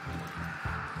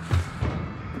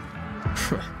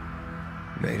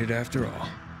 Made it after all.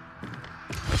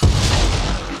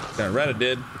 Darn right it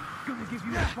did. Gonna give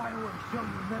you a fireworks show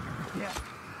you'll never forget.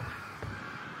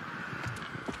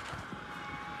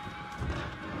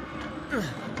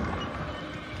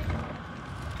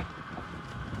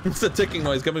 It's the ticking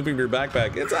noise coming from your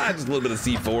backpack. It's just a little bit of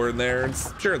C4 in there.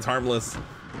 Sure, it's harmless.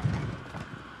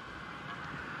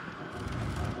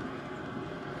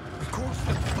 Of course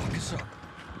they'll fuck us up.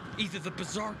 Either the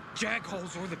Bazaar,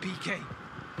 Jagholes, or the PK.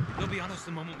 They'll be on us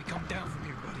the moment we come down from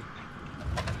here, buddy.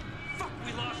 Fuck,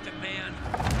 we lost it, man.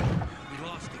 We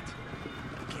lost it.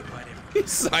 We can't find everything.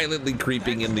 He's silently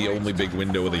creeping in the only big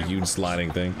window with a huge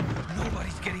sliding thing.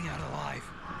 Nobody's getting out alive.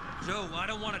 Joe, I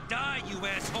don't want to die, you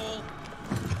asshole.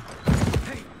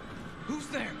 Hey, who's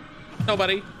there?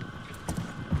 Nobody.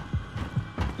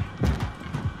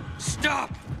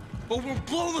 Stop! Or we'll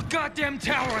blow the goddamn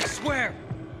tower, I swear!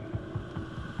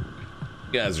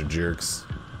 You guys are jerks.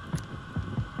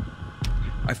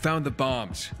 I found the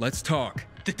bombs. Let's talk.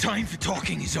 The time for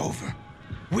talking is over.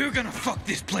 We're gonna fuck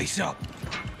this place up.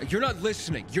 You're not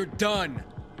listening. You're done.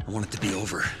 I want it to be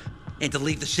over. And to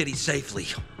leave the city safely.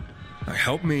 Now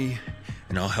help me,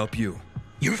 and I'll help you.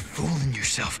 You're fooling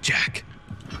yourself, Jack.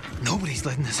 Nobody's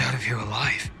letting us out of here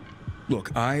alive.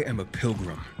 Look, I am a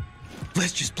pilgrim.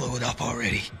 Let's just blow it up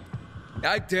already.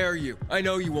 I dare you. I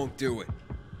know you won't do it.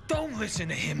 Don't listen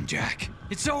to him, Jack.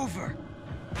 It's over.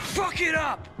 Fuck it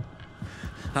up!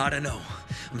 I don't know.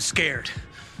 I'm scared.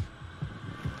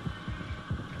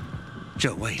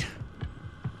 Joe, wait.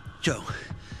 Joe,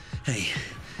 hey,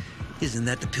 isn't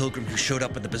that the pilgrim who showed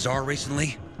up at the bazaar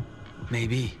recently?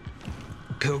 Maybe.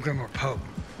 Pilgrim or Pope.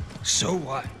 So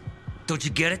what? Don't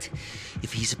you get it?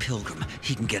 If he's a pilgrim,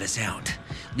 he can get us out.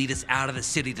 Lead us out of the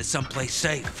city to someplace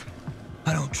safe.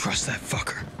 I don't trust that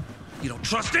fucker. You don't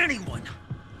trust anyone.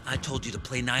 I told you to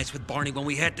play nice with Barney when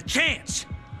we had the chance.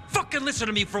 Fucking listen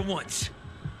to me for once.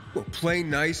 Well, play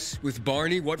nice with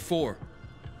Barney? What for?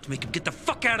 To make him get the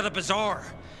fuck out of the bazaar.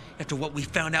 After what we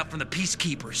found out from the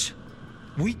peacekeepers.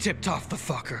 We tipped off the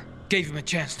fucker. Gave him a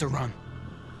chance to run.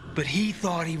 But he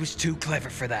thought he was too clever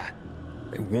for that.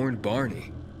 They warned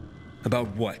Barney. About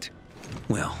what?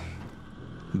 Well,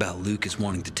 about Lucas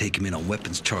wanting to take him in on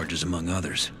weapons charges, among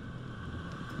others.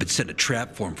 But set a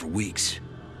trap for him for weeks.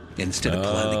 And instead of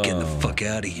politely getting the fuck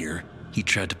out of here, he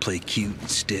tried to play cute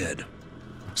instead.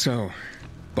 So,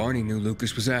 Barney knew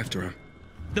Lucas was after him.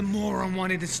 The moron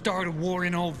wanted to start a war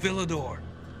in old Villador.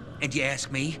 And you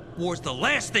ask me, war's the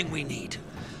last thing we need.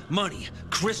 Money,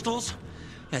 crystals,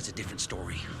 that's a different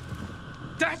story.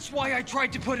 That's why I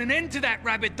tried to put an end to that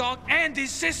rabbit dog and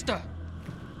his sister.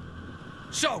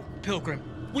 So, Pilgrim,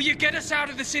 will you get us out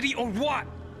of the city or what?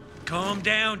 Calm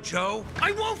down, Joe.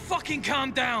 I won't fucking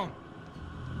calm down.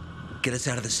 Get us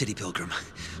out of the city, Pilgrim,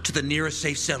 to the nearest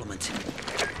safe settlement.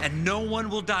 And no one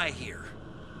will die here.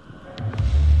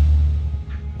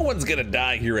 No one's gonna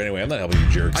die here anyway. I'm not helping you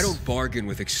jerks. I don't bargain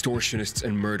with extortionists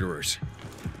and murderers.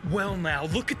 Well now,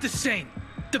 look at the saint.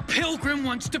 The Pilgrim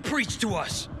wants to preach to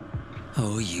us.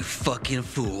 Oh, you fucking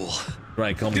fool.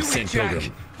 Right, call me Saint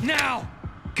Pilgrim. Now!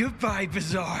 Goodbye,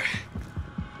 Bazaar.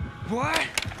 What?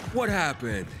 What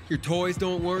happened? Your toys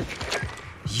don't work?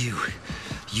 You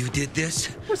did this?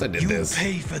 Of course I did this. You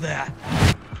pay for that.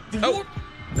 Oh!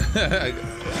 I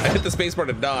hit the spacebar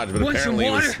to dodge, but Want apparently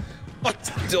it was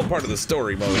still part of the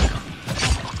story mode.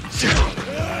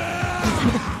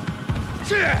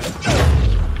 Yeah.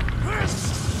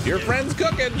 Your friend's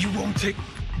cooking. You won't take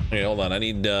Okay, hold on. I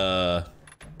need,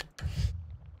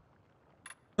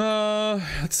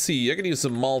 let's see. I can use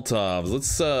some Molotovs.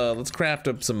 Let's craft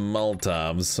up some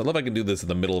Molotovs. I love I can do this in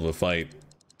the middle of a fight.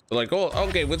 They're like, oh,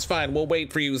 okay, it's fine. We'll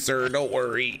wait for you, sir. Don't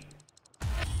worry.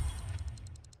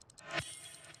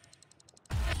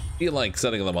 I feel like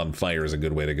setting them on fire is a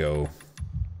good way to go.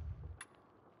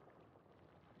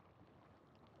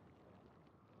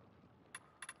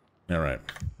 All right.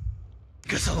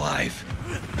 Get alive.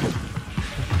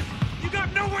 You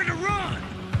got nowhere to run.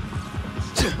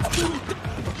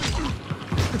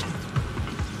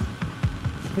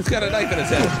 He's got a knife in his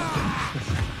head.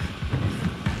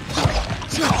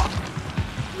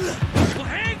 We'll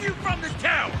hang you from this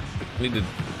tower. Need a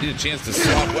chance to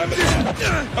swap weapons.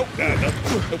 Oh,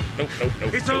 no.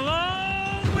 It's a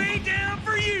long way down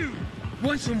for you.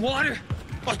 Want some water?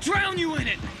 I'll drown you in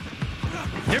it.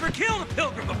 Never killed a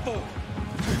pilgrim before.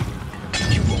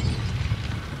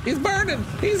 He's burning.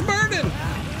 He's burning.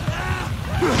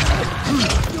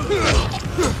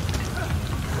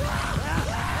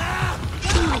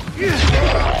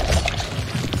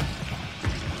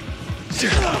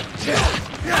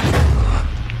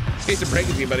 Hate to break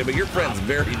it to you, buddy, but your friend's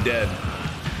very dead.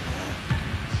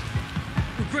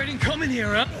 Regretting coming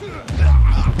here, huh?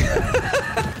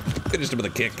 Finished him with a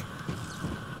kick.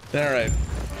 All right.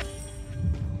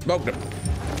 Smoked him.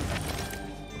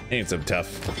 Ain't so tough.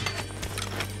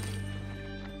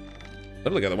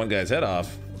 Literally got the one guy's head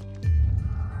off.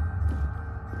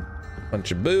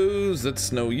 Bunch of booze.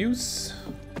 That's no use.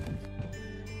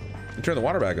 Turn the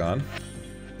water back on.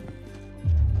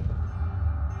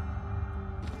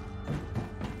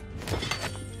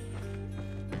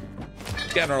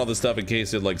 Gathering all this stuff in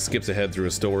case it like skips ahead through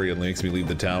a story and makes me leave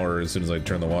the tower as soon as I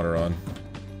turn the water on.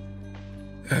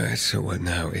 So what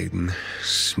now, Aiden?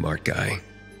 Smart guy.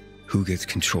 Who gets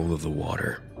control of the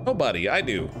water? Nobody, I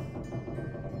do.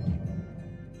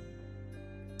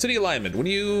 City alignment. When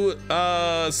you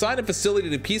assign a facility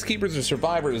to peacekeepers or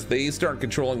survivors, they start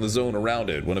controlling the zone around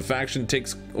it. When a faction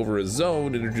takes over a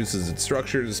zone, introduces its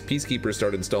structures, peacekeepers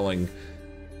start installing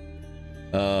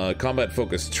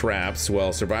combat-focused traps,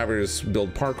 while survivors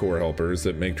build parkour helpers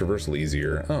that make traversal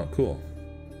easier. Oh, cool.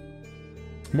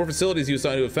 The more facilities you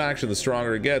assign to a faction, the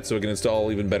stronger it gets, so it can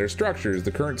install even better structures.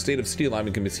 The current state of city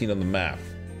alignment can be seen on the map.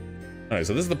 Alright,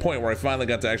 so this is the point where I finally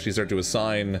got to actually start to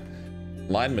assign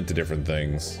alignment to different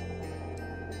things.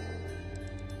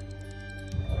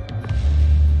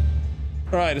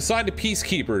 Alright, assigned to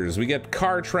peacekeepers. We get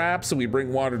car traps and we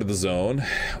bring water to the zone.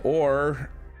 Or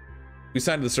we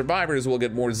assign to the survivors, we'll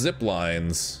get more zip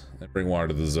lines that bring water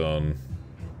to the zone.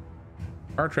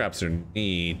 Car traps are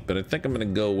neat, but I think I'm gonna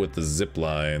go with the zip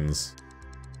lines.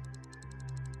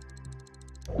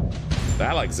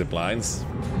 I like zip lines.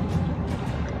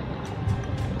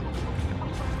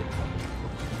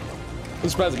 I'm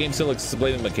surprised the game still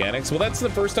explaining mechanics. Well, that's the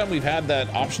first time we've had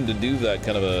that option to do that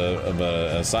kind of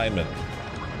a assignment.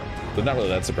 But not really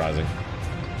that surprising.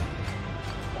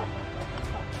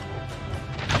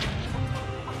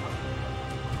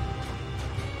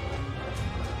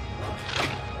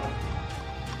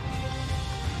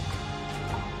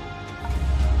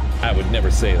 I would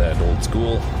never say that, old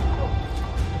school.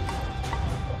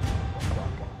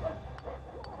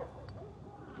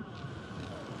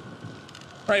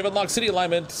 All right, you've unlocked city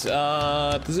alignment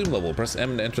at the zoom level. Press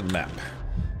M to enter the map.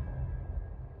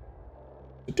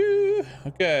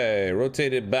 Okay,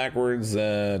 rotate it backwards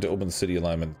to open the city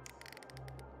alignment.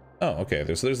 Oh, okay.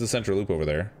 There's the central loop over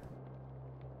there.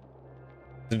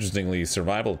 Interestingly,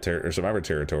 survivor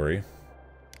territory.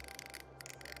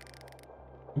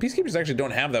 Peacekeepers actually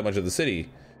don't have that much of the city.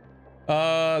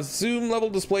 Zoom level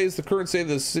displays the current state of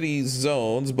the city's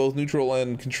zones, both neutral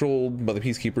and controlled by the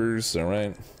peacekeepers. All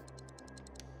right.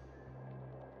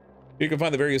 You can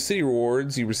find the various city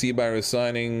rewards you receive by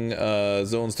assigning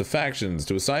zones to factions.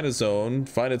 To assign a zone,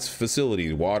 find its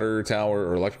facility, water, tower,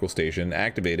 or electrical station,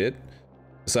 activate it,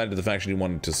 assign it to the faction you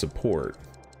want to support.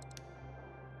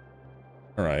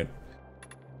 All right.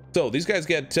 So these guys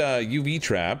get UV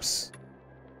traps,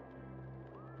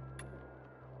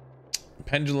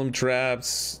 pendulum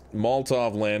traps,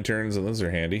 Molotov lanterns, and those are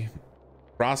handy.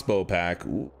 Crossbow pack.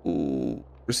 Ooh.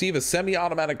 Receive a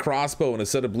semi-automatic crossbow and a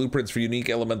set of blueprints for unique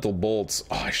elemental bolts.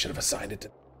 Oh, I should have assigned it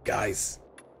to guys.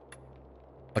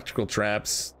 Electrical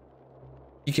traps.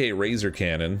 PK razor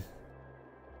cannon.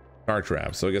 Car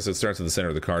traps. So I guess it starts at the center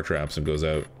of the car traps and goes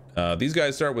out. These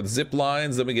guys start with zip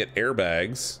lines, then we get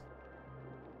airbags.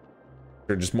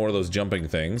 They're just more of those jumping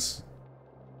things.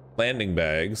 Landing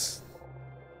bags.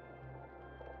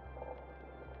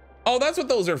 Oh, that's what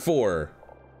those are for.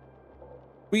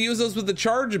 We use those with the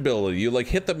charge ability. You like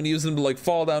hit them and use them to like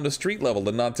fall down to street level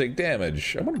and not take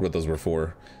damage. I wonder what those were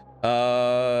for.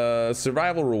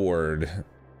 Survival reward.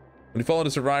 When you fall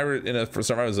into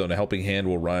survival zone, a helping hand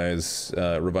will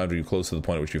revive you close to the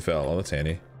point at which you fell. Oh, that's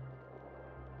handy.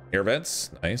 Air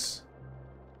vents, nice.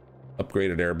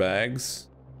 Upgraded airbags.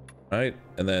 Right,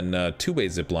 and then two-way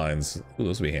zip lines. Ooh,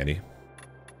 those would be handy.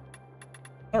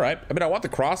 All right, I mean, I want the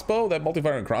crossbow. That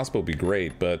multi-firing crossbow would be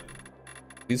great, but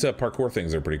these parkour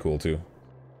things are pretty cool too.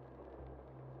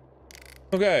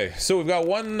 Okay, so we've got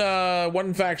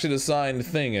one faction assigned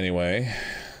thing anyway.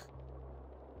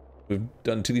 We've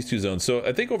done these two zones. So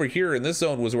I think over here in this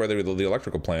zone was where the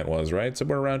electrical plant was, right?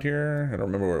 Somewhere around here. I don't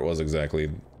remember where it was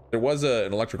exactly. There was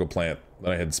an electrical plant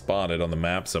that I had spotted on the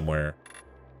map somewhere.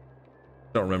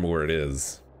 Don't remember where it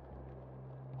is.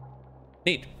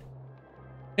 Neat.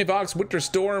 Hey Fox, Winter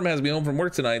Storm has me home from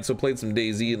work tonight, so played some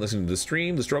DayZ and listened to the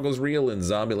stream. The struggle's real in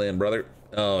Zombieland, brother.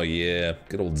 Oh yeah,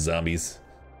 good old zombies.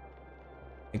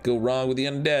 Can't go wrong with the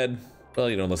undead. Well,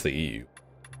 you know, unless they eat you.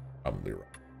 Probably wrong.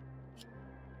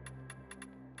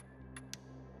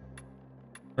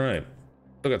 All right.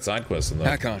 Still got side quests in though.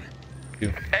 Back on.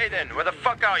 Aiden, where the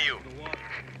fuck are you?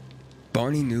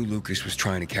 Barney knew Lucas was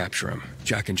trying to capture him.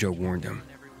 Jack and Joe warned him.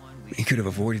 He could have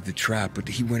avoided the trap, but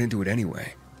he went into it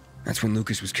anyway. That's when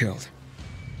Lucas was killed.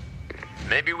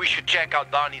 Maybe we should check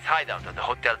out Barney's hideout at the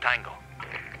Hotel Tango.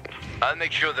 I'll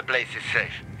make sure the place is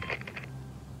safe.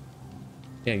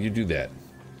 Yeah, you do that.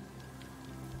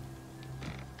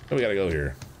 Oh, we gotta go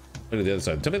here. Look at the other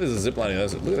side. Tell me there's a zip line.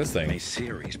 Look at this thing. May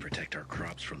series protect our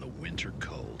crops from the winter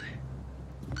cold.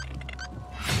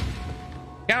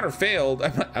 Counter failed.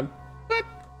 What?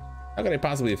 How could I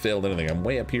possibly have failed anything? I'm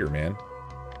way up here, man.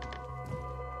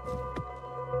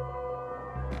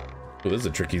 Oh, this is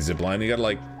a tricky zip line. You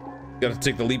gotta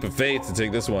take the leap of faith to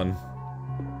take this one.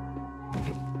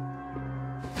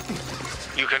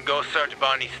 You can go search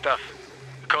Barney's stuff.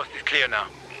 The coast is clear now.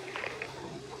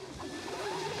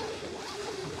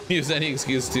 Use any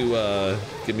excuse to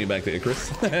get me back to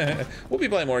Icarus. We'll be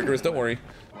playing more Icarus, don't worry.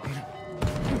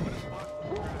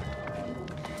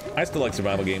 I still like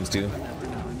survival games too.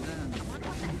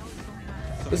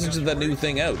 This is just the new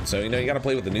thing out, so you know you gotta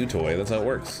play with the new toy. That's how it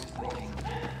works.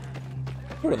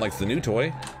 Everyone likes the new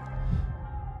toy.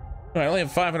 Alright, I only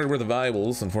have 500 worth of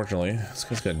valuables, unfortunately. This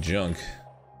guy's got junk.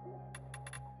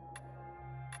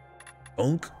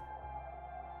 Unk.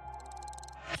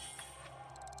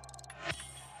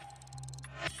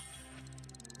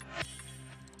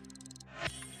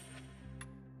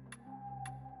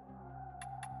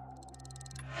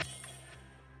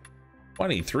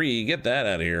 $23, get that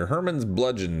out of here. Herman's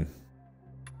bludgeon.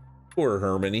 Poor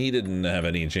Herman, he didn't have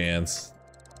any chance.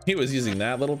 He was using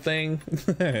that little thing.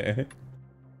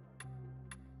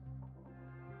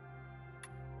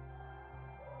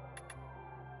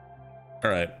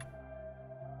 All right.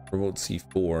 Remote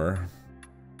C4. Well,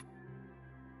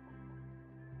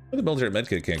 the military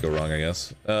medkit can't go wrong, I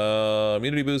guess.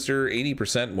 Immunity booster,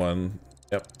 80% one.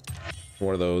 Yep.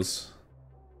 More of those.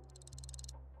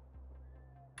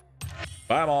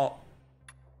 Buy them all.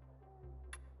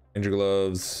 Ranger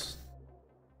gloves.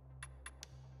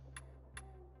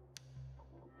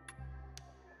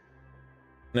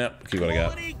 Yep, keep what I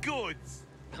got. Goods.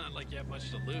 Not like you have much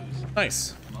to lose.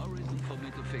 Nice.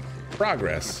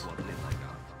 Progress.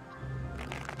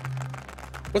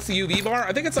 What's the UV bar?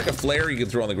 I think it's like a flare you can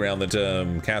throw on the ground that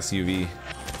casts UV.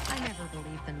 I never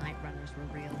believed the night runners were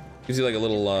real. Gives you like a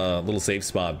little safe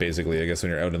spot, basically, I guess,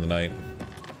 when you're out in the night.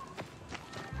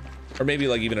 Or maybe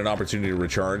like even an opportunity to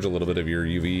recharge a little bit of your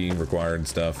UV required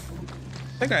stuff.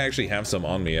 I think I actually have some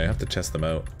on me. I have to test them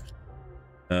out.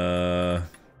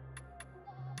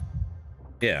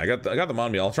 Yeah, I got them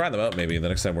on me. I'll try them out maybe the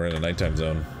next time we're in a nighttime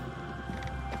zone.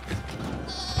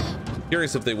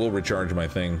 Curious if they will recharge my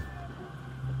thing.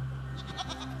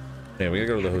 Yeah, we gotta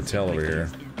go to the hotel over here.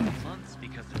 Months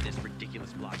because of this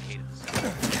ridiculous blockade of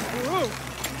the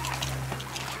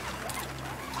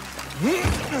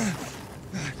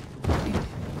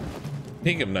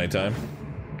Peak of nighttime.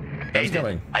 That's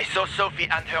coming. I saw Sophie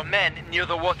and her men near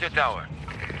the water tower.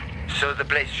 So the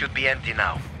place should be empty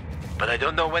now. But I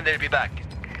don't know when they'll be back.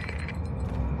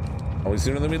 Always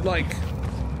sooner than we'd like.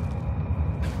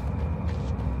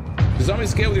 Does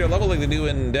zombies scale with your level like they do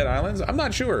in Dead Islands? I'm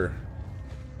not sure.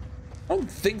 I don't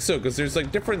think so, because there's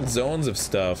like different zones of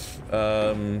stuff.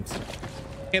 Can't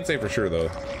say for sure though.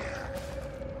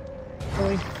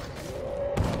 Really?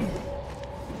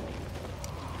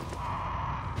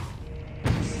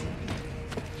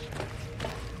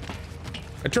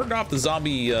 I turned off the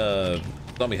zombie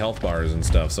health bars and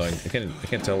stuff, so I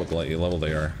can't tell what the level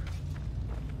they are.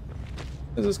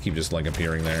 Does this keep just like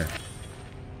appearing there?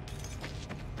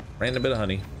 Random bit of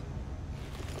honey.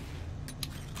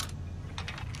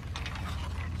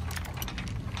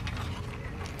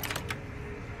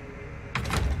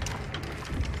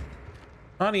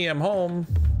 Honey, I'm home.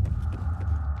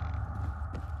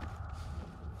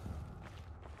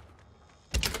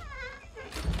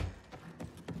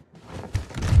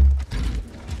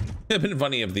 It'd been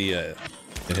funny if the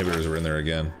inhibitors were in there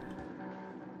again.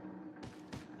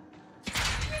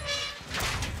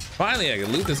 Finally, I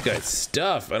can loot this guy's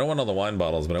stuff. I don't want all the wine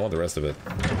bottles, but I want the rest of it.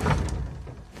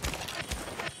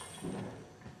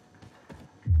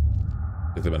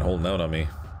 They've been holding out on me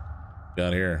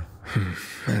down here.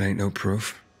 That ain't no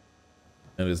proof.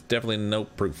 That is definitely no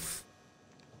proof.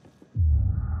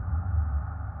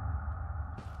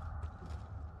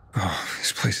 Oh,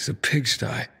 this place is a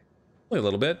pigsty. Only a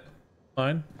little bit.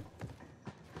 Fine.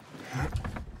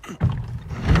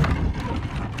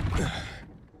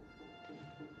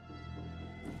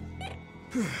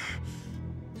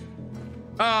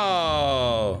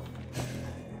 Oh.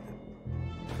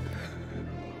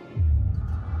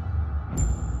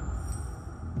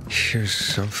 Here's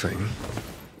something.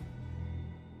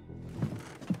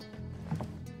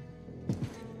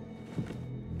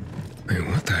 Wait,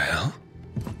 what the hell?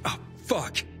 Oh,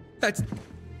 fuck. That's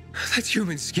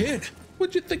human skin.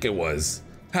 What'd you think it was?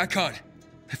 Hakon,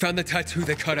 I found the tattoo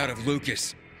they cut out of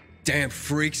Lucas. Damn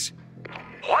freaks.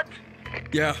 What?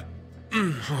 Yeah.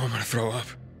 Oh, I'm gonna throw up.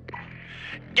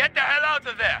 Get the hell out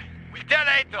of there! We tell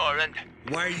Ator and...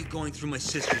 Why are you going through my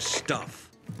sister's stuff?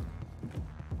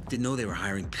 Didn't know they were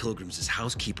hiring pilgrims as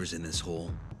housekeepers in this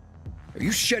hole. Are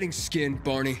you shedding skin,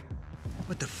 Barney?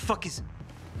 What the fuck is...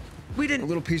 We didn't... A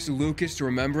little piece of Lucas to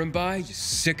remember him by, you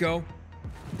sicko?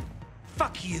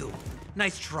 Fuck you.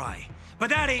 Nice try. But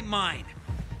that ain't mine.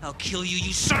 I'll kill you,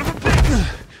 you son of a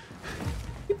bitch!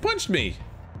 He punched me.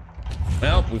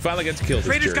 Well, we finally get to kill this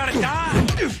Traitor's jerk. gotta die!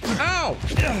 Ow!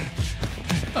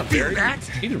 Not very.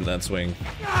 He did with that swing.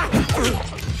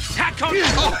 Hakon!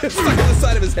 Oh, it's stuck on the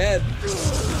side of his head.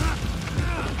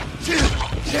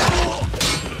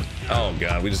 Oh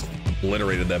god, we just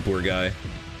obliterated that poor guy.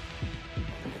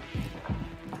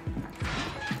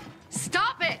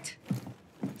 Stop it!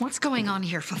 What's going on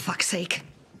here, for fuck's sake?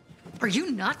 Are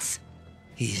you nuts?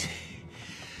 He's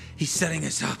setting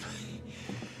us up.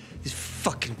 This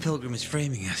fucking pilgrim is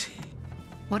framing us.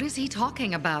 What is he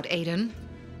talking about, Aiden?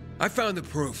 I found the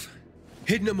proof.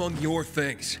 Hidden among your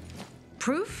things.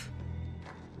 Proof?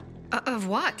 Of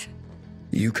what?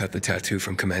 You cut the tattoo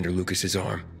from Commander Lucas's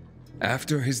arm.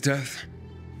 After his death?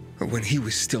 Or when he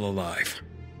was still alive?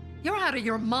 You're out of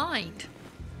your mind.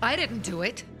 I didn't do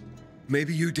it.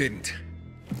 Maybe you didn't.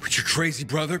 But your crazy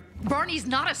brother? Barney's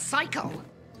not a psycho.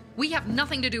 We have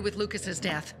nothing to do with Lucas's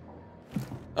death.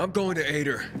 I'm going to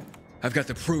Ader. I've got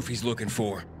the proof he's looking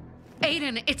for.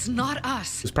 Aiden, it's not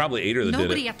us. It's probably Ader that did it.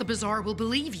 Nobody at the Bazaar will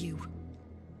believe you.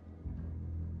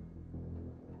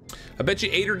 I bet you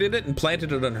Ader did it and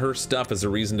planted it on her stuff as a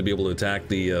reason to be able to attack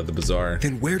the Bazaar.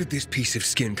 Then where did this piece of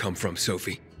skin come from,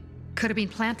 Sophie? Could have been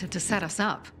planted to set us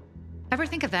up. Ever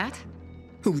think of that?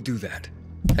 Who would do that?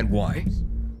 And why?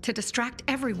 To distract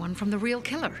everyone from the real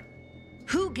killer.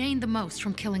 Who gained the most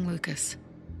from killing Lucas?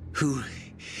 Who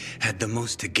had the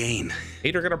most to gain?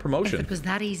 Ader got a promotion. If it was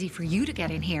that easy for you to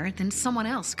get in here, then someone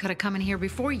else could have come in here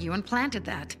before you and planted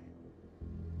that.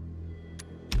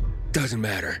 Doesn't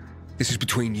matter. This is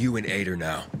between you and Ader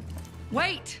now.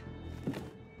 Wait!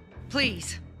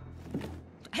 Please.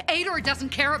 Ader doesn't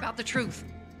care about the truth.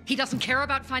 He doesn't care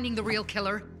about finding the real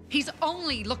killer. He's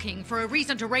only looking for a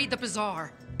reason to raid the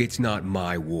Bazaar. It's not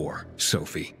my war,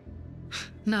 Sophie.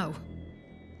 No.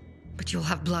 But you'll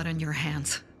have blood on your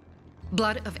hands.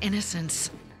 Blood of innocence.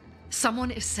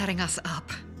 Someone is setting us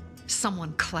up.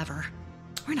 Someone clever.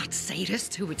 We're not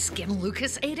sadists who would skin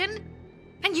Lucas, Aiden.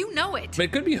 And you know it. But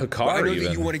it could be Hikaru. Well, I know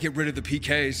that you want to get rid of the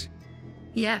PKs.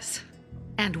 Yes.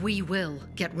 And we will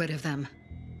get rid of them.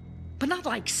 But not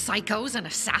like psychos and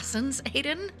assassins,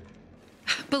 Aiden.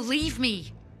 Believe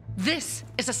me, this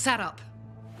is a setup.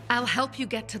 I'll help you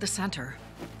get to the center.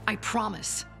 I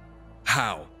promise.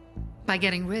 How? By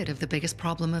getting rid of the biggest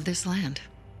problem of this land.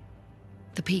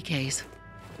 The PKs.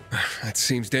 That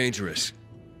seems dangerous.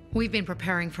 We've been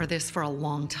preparing for this for a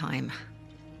long time.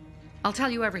 I'll tell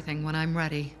you everything when I'm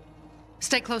ready.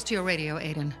 Stay close to your radio,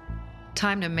 Aiden.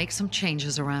 Time to make some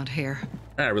changes around here.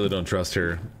 I really don't trust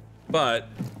her, but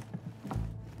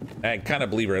I kind of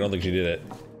believe her. I don't think she did it.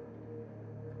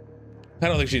 I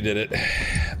don't think she did it.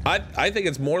 I think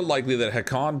it's more likely that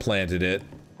Hakon planted it,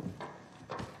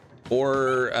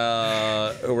 or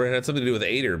it had something to do with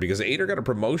Ader, because Ader got a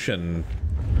promotion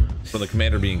from the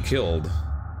commander being killed.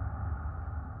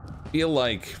 feel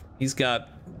like he's got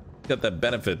that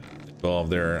benefit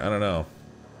involved there. I don't know.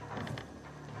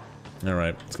 All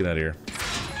right, let's get out of here.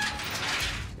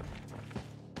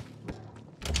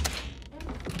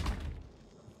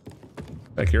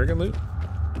 Back here I can loot?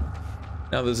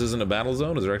 Now this isn't a battle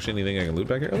zone. Is there actually anything I can loot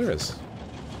back here? Oh, there is.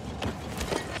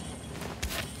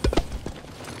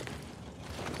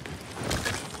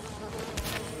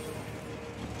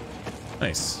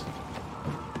 Nice.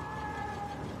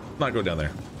 Not go down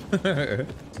there.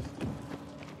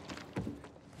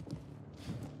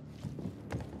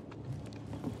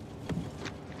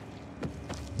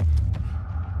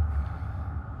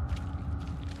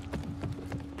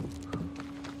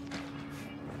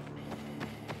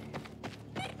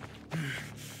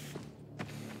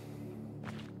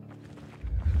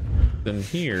 Then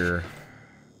here.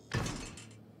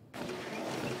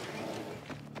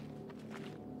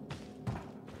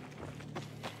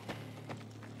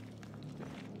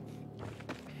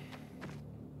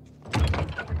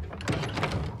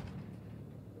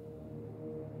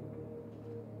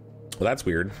 Well, that's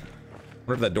weird. I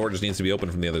wonder if that door just needs to be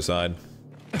opened from the other side.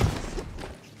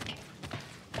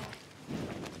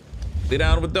 Lay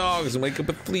down with dogs and wake up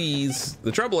with fleas.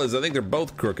 The trouble is, I think they're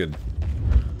both crooked.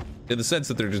 In the sense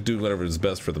that they're just doing whatever is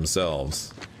best for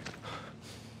themselves.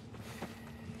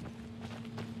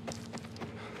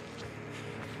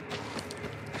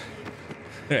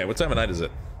 Alright, what time of night is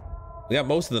it? We got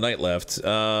most of the night left,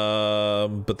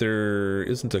 but there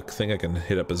isn't a thing I can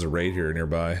hit up as a raid here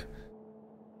nearby.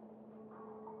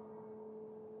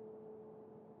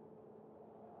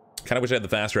 Kind of wish I had the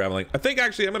fast traveling. I think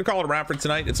actually I'm going to call it a wrap for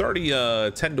tonight. It's already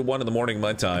 10 to 1 in the morning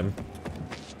my time.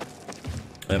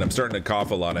 And I'm starting to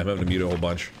cough a lot. I'm having to mute a whole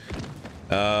bunch.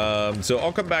 So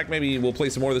I'll come back. Maybe we'll play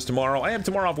some more of this tomorrow. I have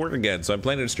tomorrow off work again, so I'm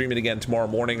planning to stream it again tomorrow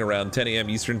morning around 10 a.m.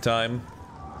 Eastern time.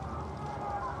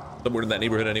 Somewhere in that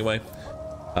neighborhood anyway.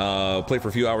 Play for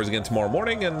a few hours again tomorrow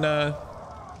morning and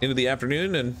into the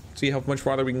afternoon and see how much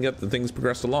farther we can get the things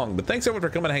progressed along. But thanks everyone for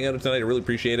coming and hanging out tonight. I really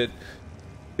appreciate it.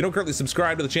 If you don't currently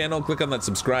subscribe to the channel, click on that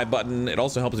subscribe button. It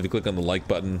also helps if you click on the like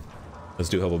button. Those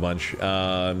do help a bunch.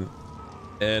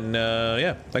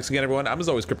 Yeah, thanks again everyone. I'm as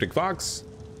always CrypticFox.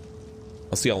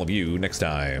 I'll see all of you next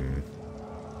time.